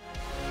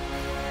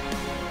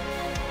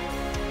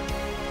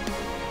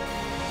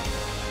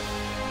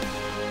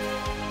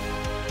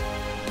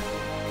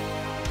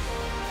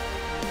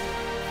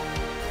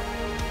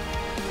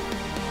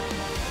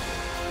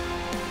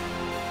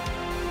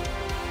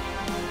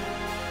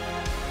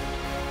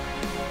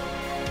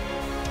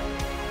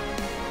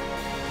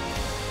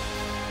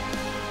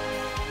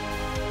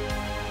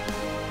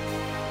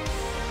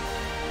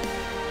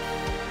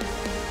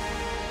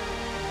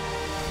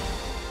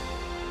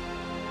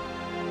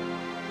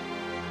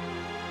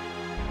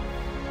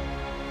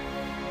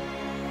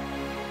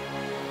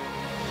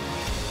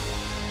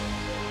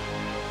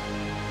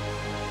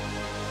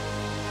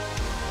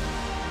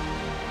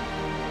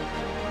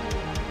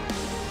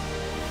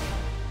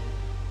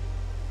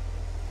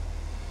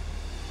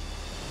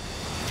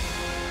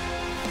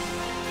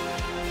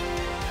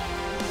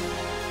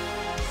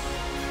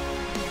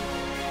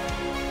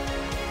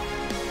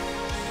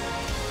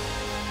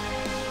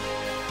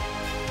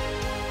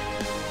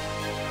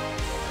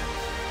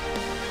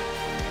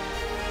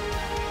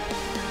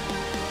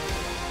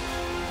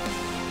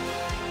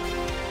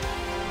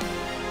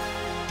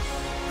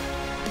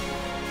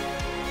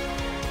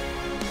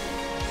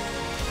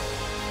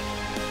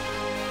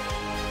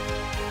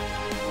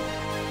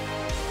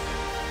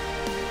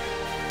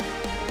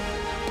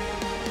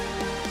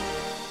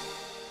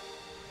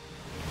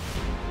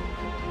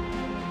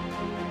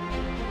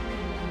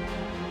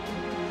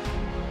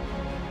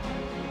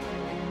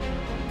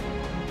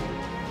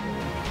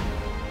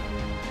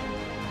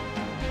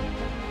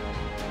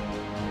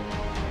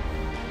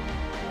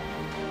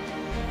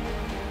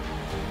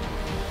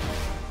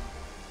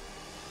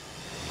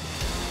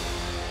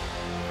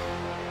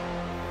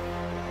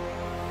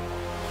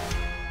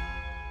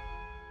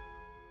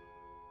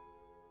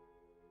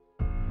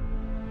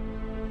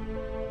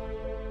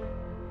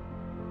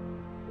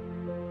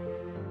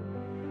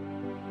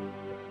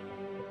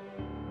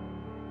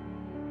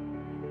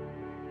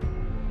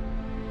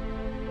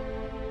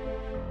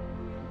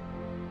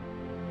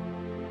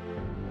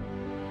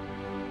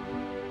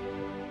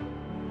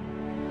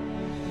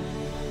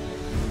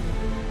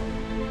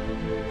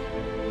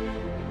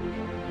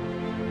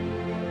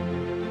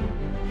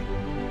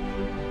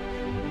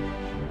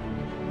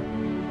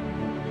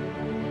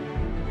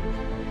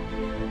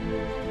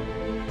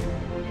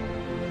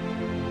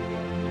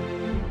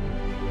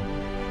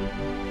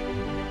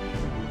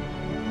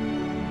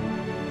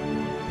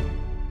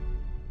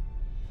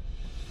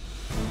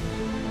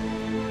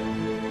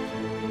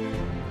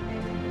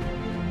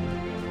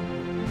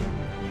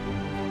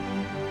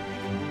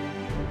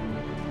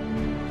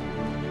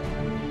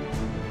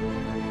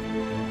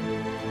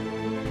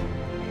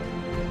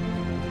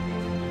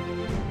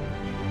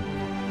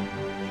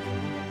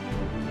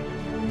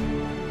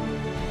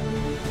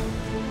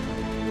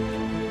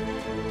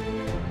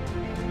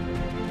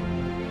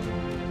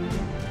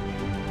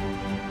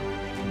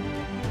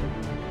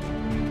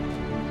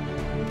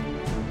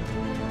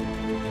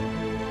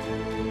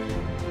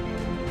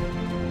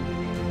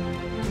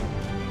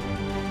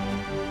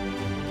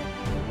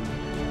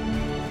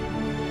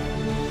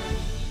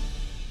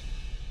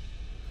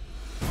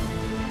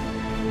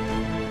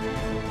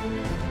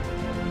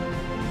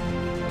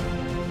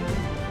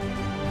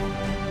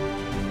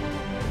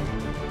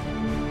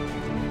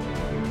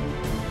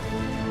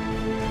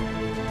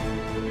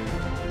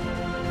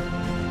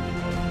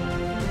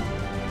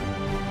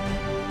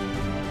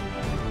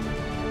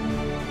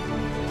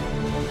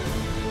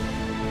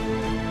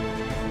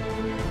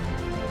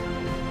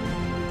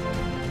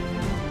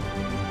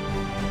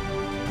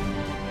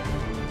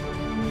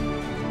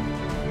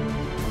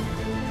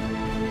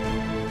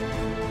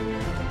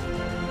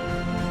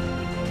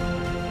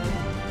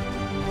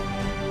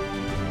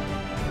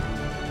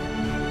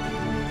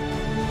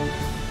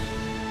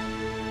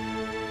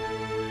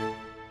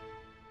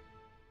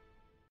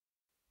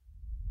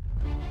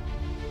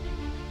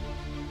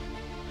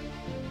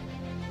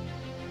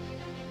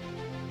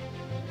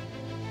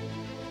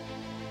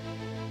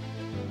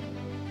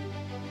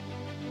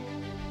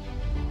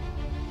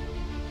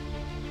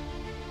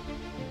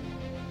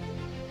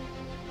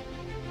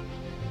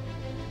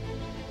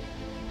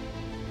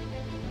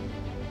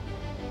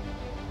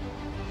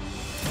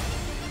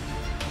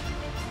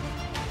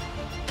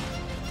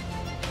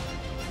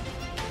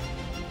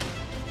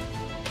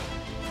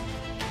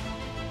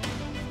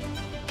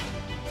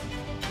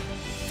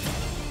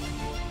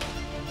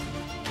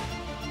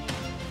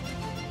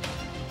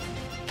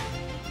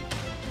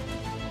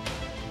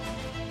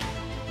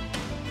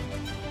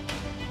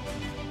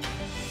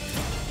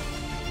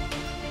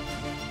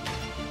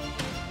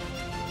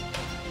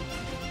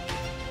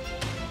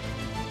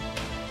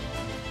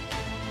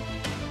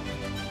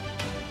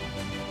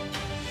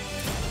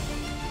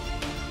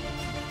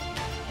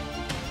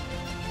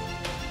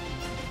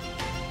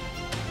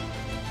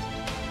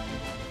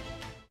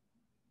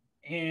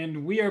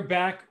 And we are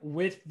back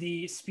with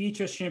the Speed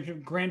Chess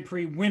Championship Grand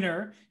Prix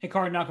winner,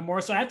 Hikaru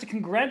Nakamura. So I have to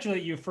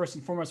congratulate you first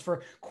and foremost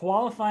for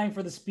qualifying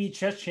for the Speed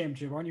Chess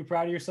Championship. Aren't you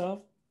proud of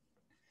yourself?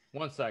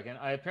 1 second.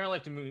 I apparently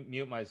have to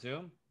mute my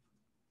Zoom.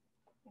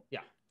 Yeah.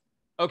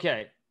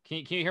 Okay. Can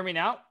you hear me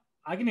now?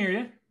 I can hear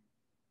you.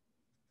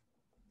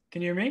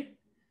 Can you hear me?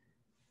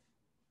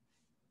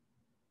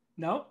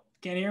 No?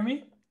 Can't hear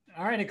me?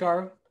 All right,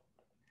 Hikaru.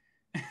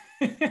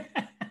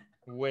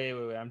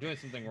 Wait. I'm doing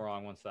something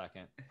wrong. 1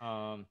 second.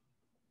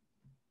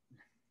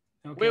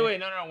 Okay. Wait.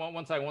 No.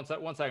 One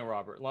second,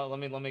 Robert. Let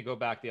me go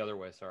back the other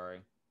way. Sorry.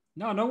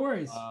 No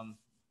worries.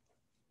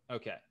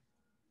 Okay.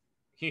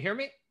 Can you hear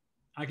me?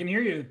 I can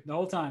hear you the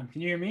whole time.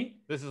 Can you hear me?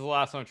 This is the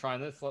last one I'm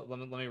trying this. Let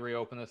me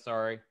reopen this.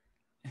 Sorry.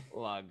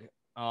 Lug.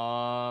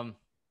 Now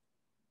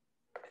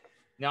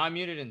I'm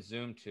muted in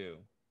Zoom too.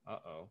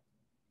 Uh-oh.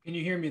 Can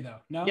you hear me though?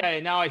 No? Yeah,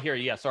 now I hear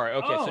you. Yeah, sorry.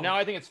 Okay, So now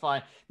I think it's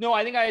fine. No,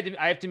 I think I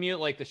have to mute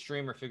like the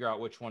streamer, figure out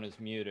which one is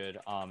muted,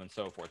 and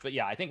so forth. But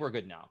yeah, I think we're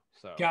good now.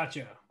 So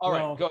gotcha. All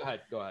right, go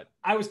ahead.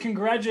 I was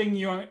congratulating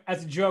you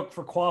as a joke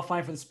for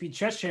qualifying for the Speed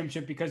Chess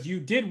Championship because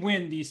you did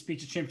win the Speed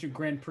Chess Championship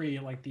Grand Prix,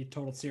 like the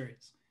total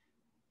series.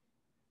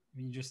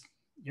 I mean,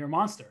 you're a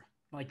monster.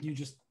 Like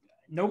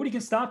nobody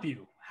can stop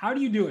you. How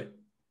do you do it?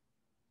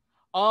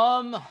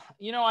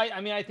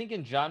 I think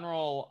in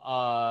general,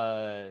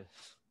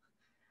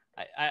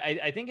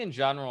 I think in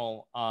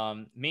general,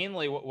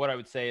 mainly what I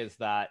would say is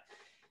that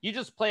you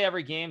just play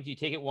every game. You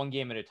take it one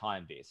game at a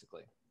time,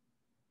 basically.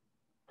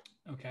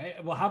 Okay.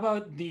 Well, how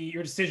about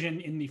your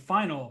decision in the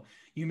final?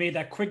 You made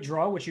that quick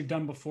draw, which you've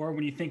done before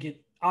when you think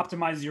it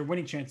optimizes your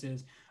winning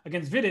chances.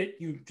 Against Vidit,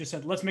 you just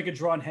said, let's make a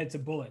draw and head to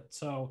bullet.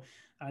 So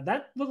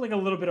that looked like a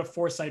little bit of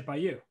foresight by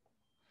you.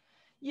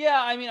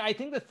 Yeah, I mean, I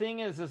think the thing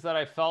is that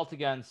I felt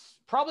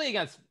probably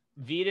against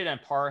Vidit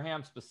and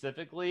Parham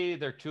specifically,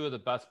 they're two of the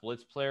best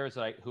blitz players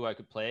who I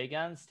could play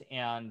against.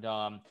 And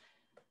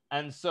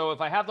so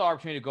if I have the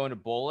opportunity to go into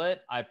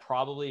bullet, I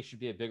probably should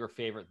be a bigger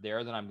favorite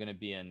there than I'm going to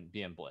be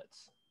in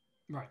blitz.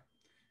 Right.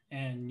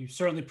 And you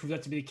certainly proved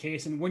that to be the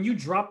case. And when you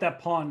dropped that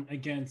pawn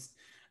against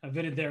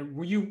Vidit there,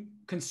 were you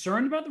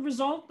concerned about the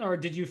result, or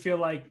did you feel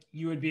like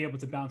you would be able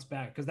to bounce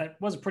back? Because that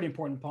was a pretty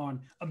important pawn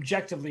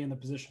objectively in the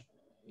position.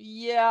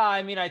 Yeah,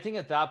 I mean, I think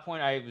at that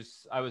point I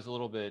was a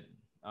little bit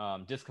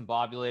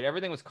discombobulated.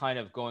 Everything was kind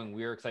of going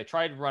weird because I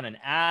tried to run an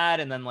ad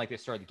and then like they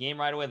started the game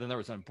right away. Then there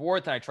was an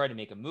abort. Then I tried to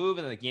make a move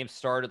and then the game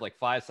started like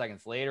 5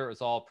 seconds later. It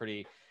was all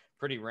pretty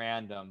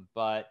random.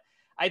 But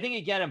I think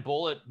again in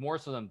bullet more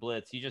so than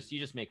blitz, you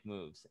just make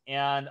moves.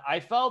 And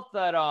I felt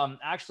that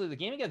actually the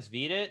game against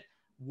Vidit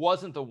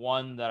wasn't the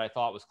one that I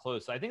thought was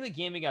close. I think the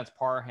game against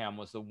Parham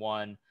was the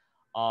one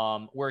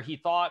where he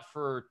thought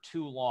for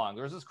too long.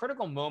 There was this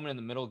critical moment in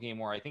the middle game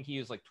where I think he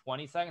used like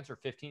 20 seconds or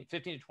 15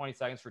 to 20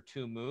 seconds for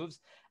two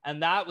moves.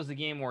 And that was the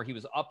game where he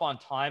was up on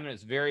time and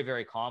it's very,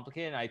 very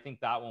complicated. And I think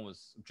that one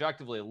was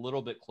objectively a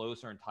little bit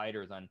closer and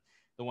tighter than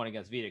the one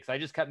against Vidit. Because I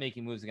just kept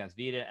making moves against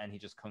Vidit and he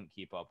just couldn't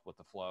keep up with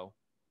the flow.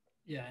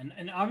 Yeah,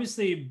 and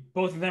obviously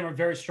both of them are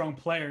very strong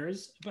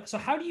players. But so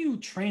how do you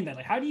train that?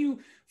 Like, how do you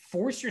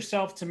force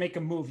yourself to make a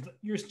move?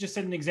 You just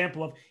said an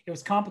example of it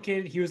was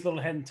complicated. He was a little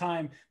ahead in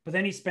time, but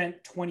then he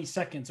spent 20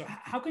 seconds. So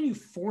how can you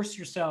force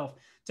yourself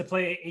to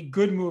play a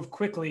good move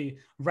quickly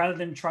rather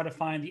than try to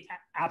find the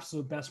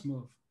absolute best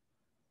move?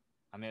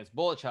 I mean, it's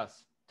bullet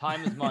chess.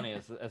 Time is money,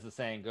 as the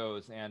saying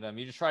goes. And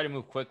you just try to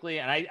move quickly.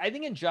 And I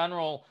think in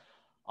general,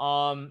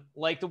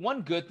 like the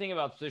one good thing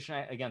about the position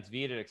against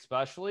Vidit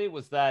especially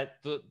was that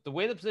the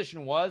way the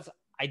position was,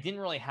 I didn't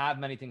really have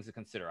many things to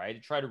consider. I had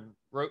to try to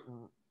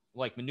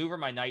like maneuver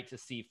my knight to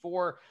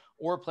c4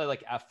 or play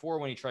like f4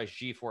 when he tries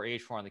g4,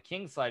 h4 on the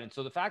king side. And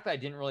so the fact that I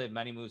didn't really have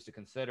many moves to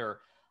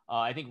consider,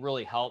 I think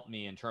really helped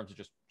me in terms of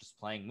just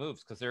playing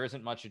moves because there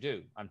isn't much to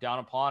do. I'm down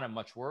a pawn, I'm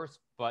much worse,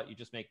 but you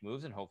just make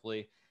moves and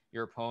hopefully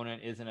your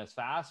opponent isn't as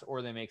fast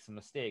or they make some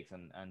mistakes.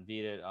 And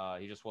Vidit,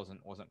 he just wasn't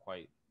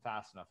quite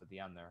fast enough at the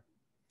end there.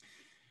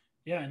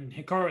 Yeah, and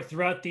Hikaru,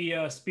 throughout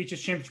the Speed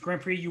Chess Championship Grand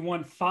Prix, you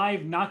won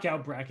 5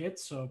 knockout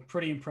brackets, so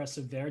pretty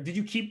impressive there. Did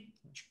you keep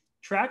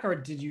track,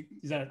 or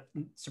is that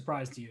a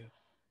surprise to you?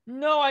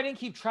 No, I didn't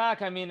keep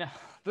track. I mean,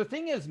 the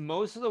thing is,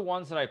 most of the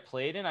ones that I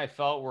played in, I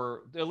felt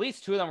were at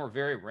least 2 of them were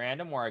very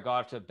random, where I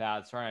got off to a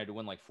bad start and I had to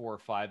win like 4 or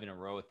 5 in a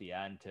row at the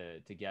end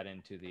to get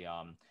into the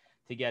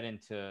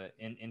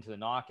into the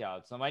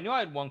knockouts. I knew I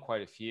had won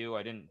quite a few.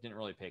 I didn't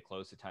really pay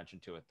close attention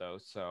to it though.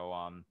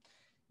 So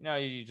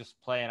you just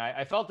play, and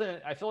I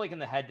feel like in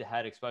the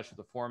head-to-head, especially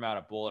with the format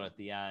of bullet at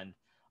the end,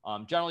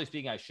 generally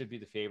speaking, I should be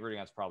the favorite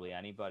against probably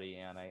anybody,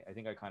 and I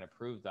think I kind of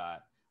proved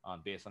that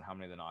based on how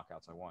many of the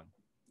knockouts I won.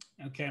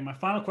 Okay, my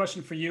final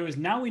question for you is: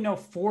 now we know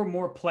 4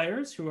 more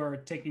players who are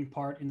taking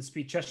part in the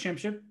Speed Chess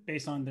Championship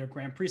based on their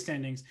Grand Prix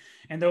standings,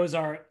 and those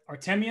are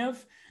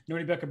Artemiev,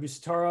 Nuribek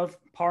Abusatarov,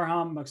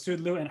 Parham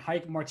Maghsoodloo, and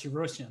Haik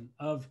Martirosyan.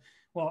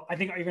 I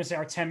think you're going to say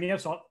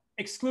Artemiev, so I'll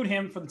exclude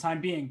him for the time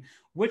being.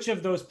 Which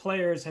of those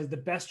players has the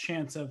best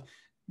chance of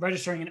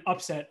registering an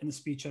upset in the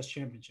Speed Chess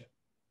Championship?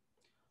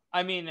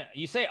 I mean,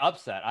 you say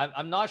upset.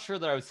 I'm not sure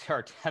that I would say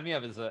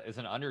Artemiev is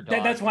an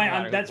underdog. That's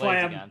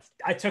why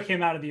I took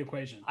him out of the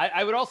equation.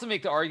 I would also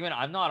make the argument,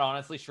 I'm not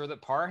honestly sure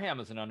that Parham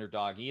is an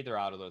underdog either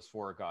out of those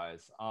 4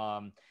 guys.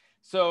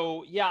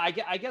 So yeah,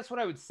 I guess what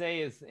I would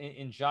say is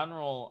in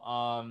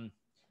general,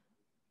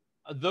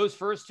 those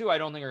first 2, I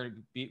don't think are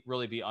going to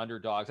really be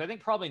underdogs. I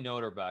think probably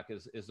Noterbeck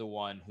is the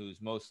one who's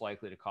most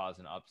likely to cause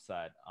an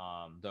upset,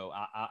 though,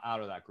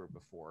 out of that group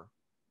of 4.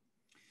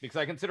 Because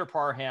I consider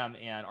Parham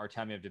and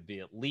Artemiev to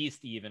be at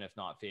least even, if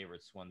not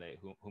favorites, when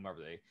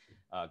whomever they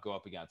go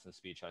up against in the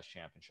Speed Chess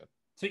Championship.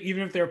 So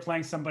even if they're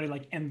playing somebody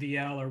like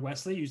MVL or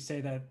Wesley, you'd say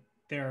that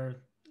they're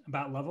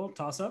about level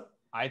toss-up?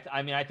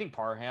 I mean, I think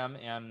Parham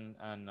and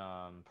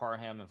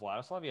Parham and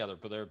Vladislav, yeah,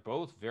 but they're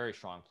both very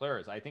strong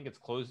players. I think it's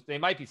close. They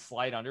might be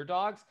slight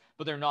underdogs,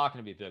 but they're not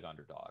going to be big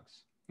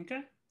underdogs.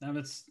 Okay, now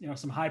that's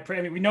some high praise.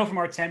 I mean, we know from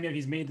Artemiev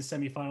he's made the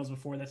semifinals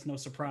before. That's no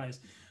surprise.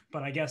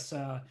 But I guess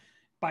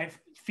by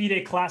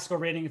FIDE classical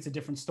rating, it's a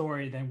different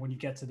story than when you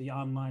get to the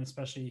online,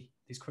 especially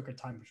these quicker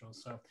time controls.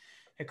 So,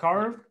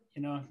 Hikaru,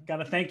 got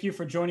to thank you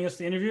for joining us for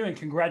the interview and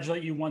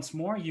congratulate you once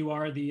more. You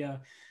are the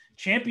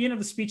champion of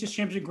the Speed Chess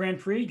Championship Grand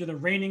Prix. You're the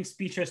reigning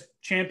Speed Chess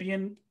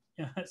champion.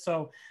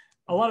 So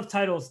a lot of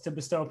titles to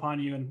bestow upon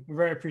you, and we're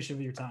very appreciative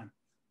of your time.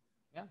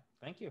 Yeah,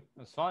 thank you. It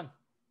was fun.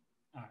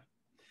 All right.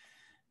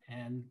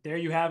 And there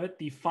you have it,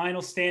 the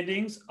final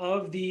standings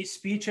of the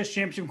Speed Chess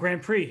Championship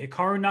Grand Prix.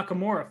 Hikaru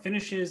Nakamura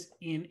finishes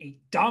in a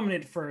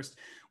dominant first,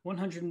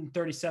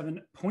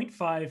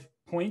 137.5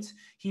 points.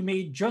 He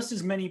made just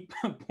as many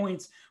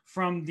points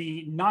from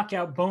the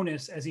knockout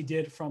bonus as he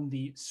did from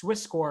the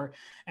Swiss score.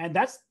 And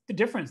that's the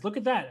difference. Look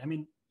at that. I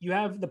mean, you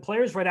have the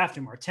players right after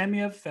him,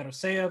 Artemiev,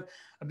 Fedoseev,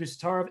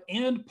 Abdusattorov,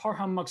 and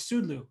Parham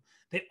Maghsoodloo.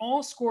 They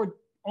all scored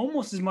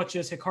almost as much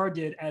as Hikaru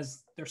did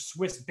as their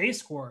Swiss base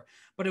score,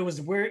 but it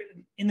was where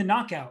in the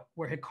knockout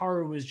where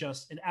Hikaru was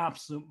just an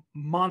absolute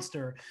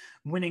monster,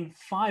 winning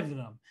 5 of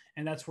them.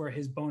 And that's where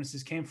his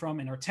bonuses came from.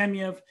 And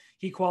Artemiev,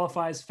 he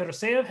qualifies.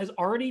 Fedoseev has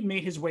already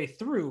made his way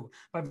through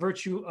by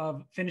virtue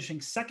of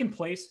finishing second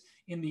place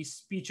in the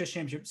Speed Chess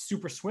Championship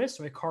Super Swiss.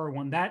 So Hikaru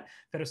won that.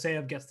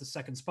 Fedoseev gets the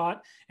second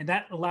spot. And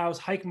that allows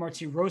Heike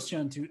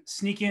Marti-Rosjan to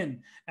sneak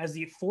in as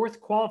the 4th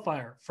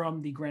qualifier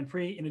from the Grand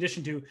Prix, in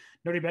addition to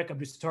Noterbeck,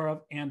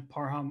 Abdusattorov, and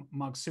Parham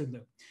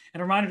Maghsoodloo.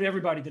 And a reminder to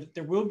everybody that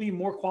there will be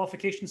more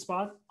qualification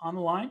spots on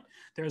the line.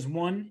 There's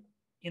one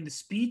in the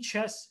Speed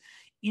Chess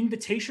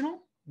Invitational,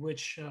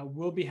 which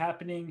will be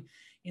happening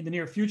in the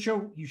near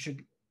future. You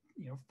should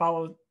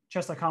follow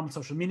Chess.com on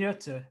social media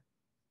to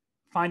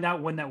find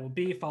out when that will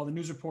be, follow the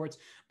news reports,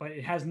 but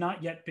it has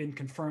not yet been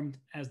confirmed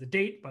as the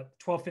date, but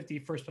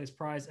 $1,250 first place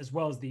prize, as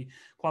well as the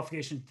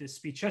qualification to the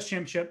Speed Chess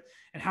Championship.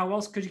 And how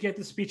else could you get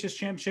the Speed Chess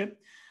Championship?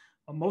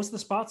 Well, most of the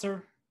spots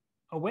are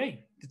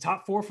away. The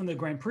top 4 from the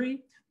Grand Prix,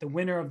 the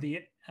winner of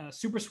the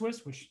Super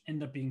Swiss, which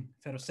ended up being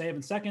Fedoseev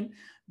in second,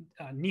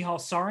 Nihal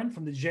Sarin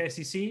from the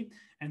JSCC,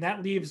 and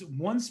that leaves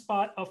 1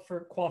 spot up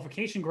for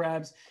qualification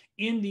grabs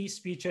in the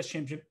Speed Chess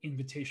Championship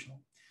Invitational.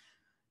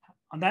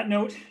 On that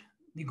note,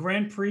 the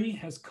Grand Prix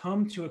has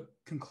come to a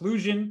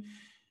conclusion.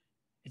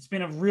 It's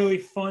been a really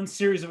fun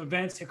series of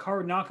events.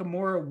 Hikaru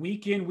Nakamura,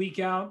 week in, week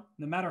out,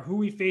 no matter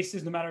who he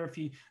faces, no matter if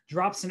he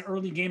drops an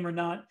early game or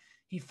not,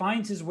 he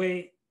finds his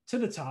way to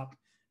the top,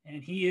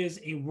 and he is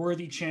a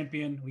worthy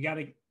champion. We got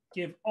to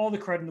give all the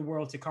credit in the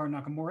world to Hikaru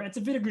Nakamura and to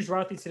Vidit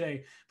Gujrathi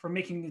today for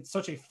making it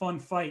such a fun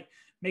fight,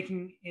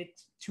 making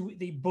it to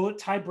the bullet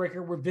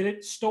tiebreaker where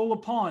Vidit stole a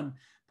pawn,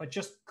 but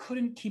just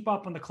couldn't keep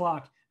up on the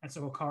clock, and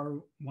so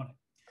Hikaru won it.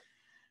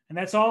 And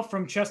that's all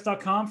from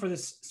Chess.com for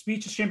this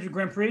Speed Chess Championship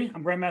Grand Prix.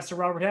 I'm Grandmaster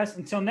Robert Hess.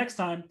 Until next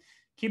time,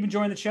 keep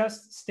enjoying the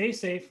chess, stay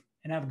safe,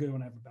 and have a good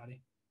one,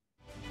 everybody.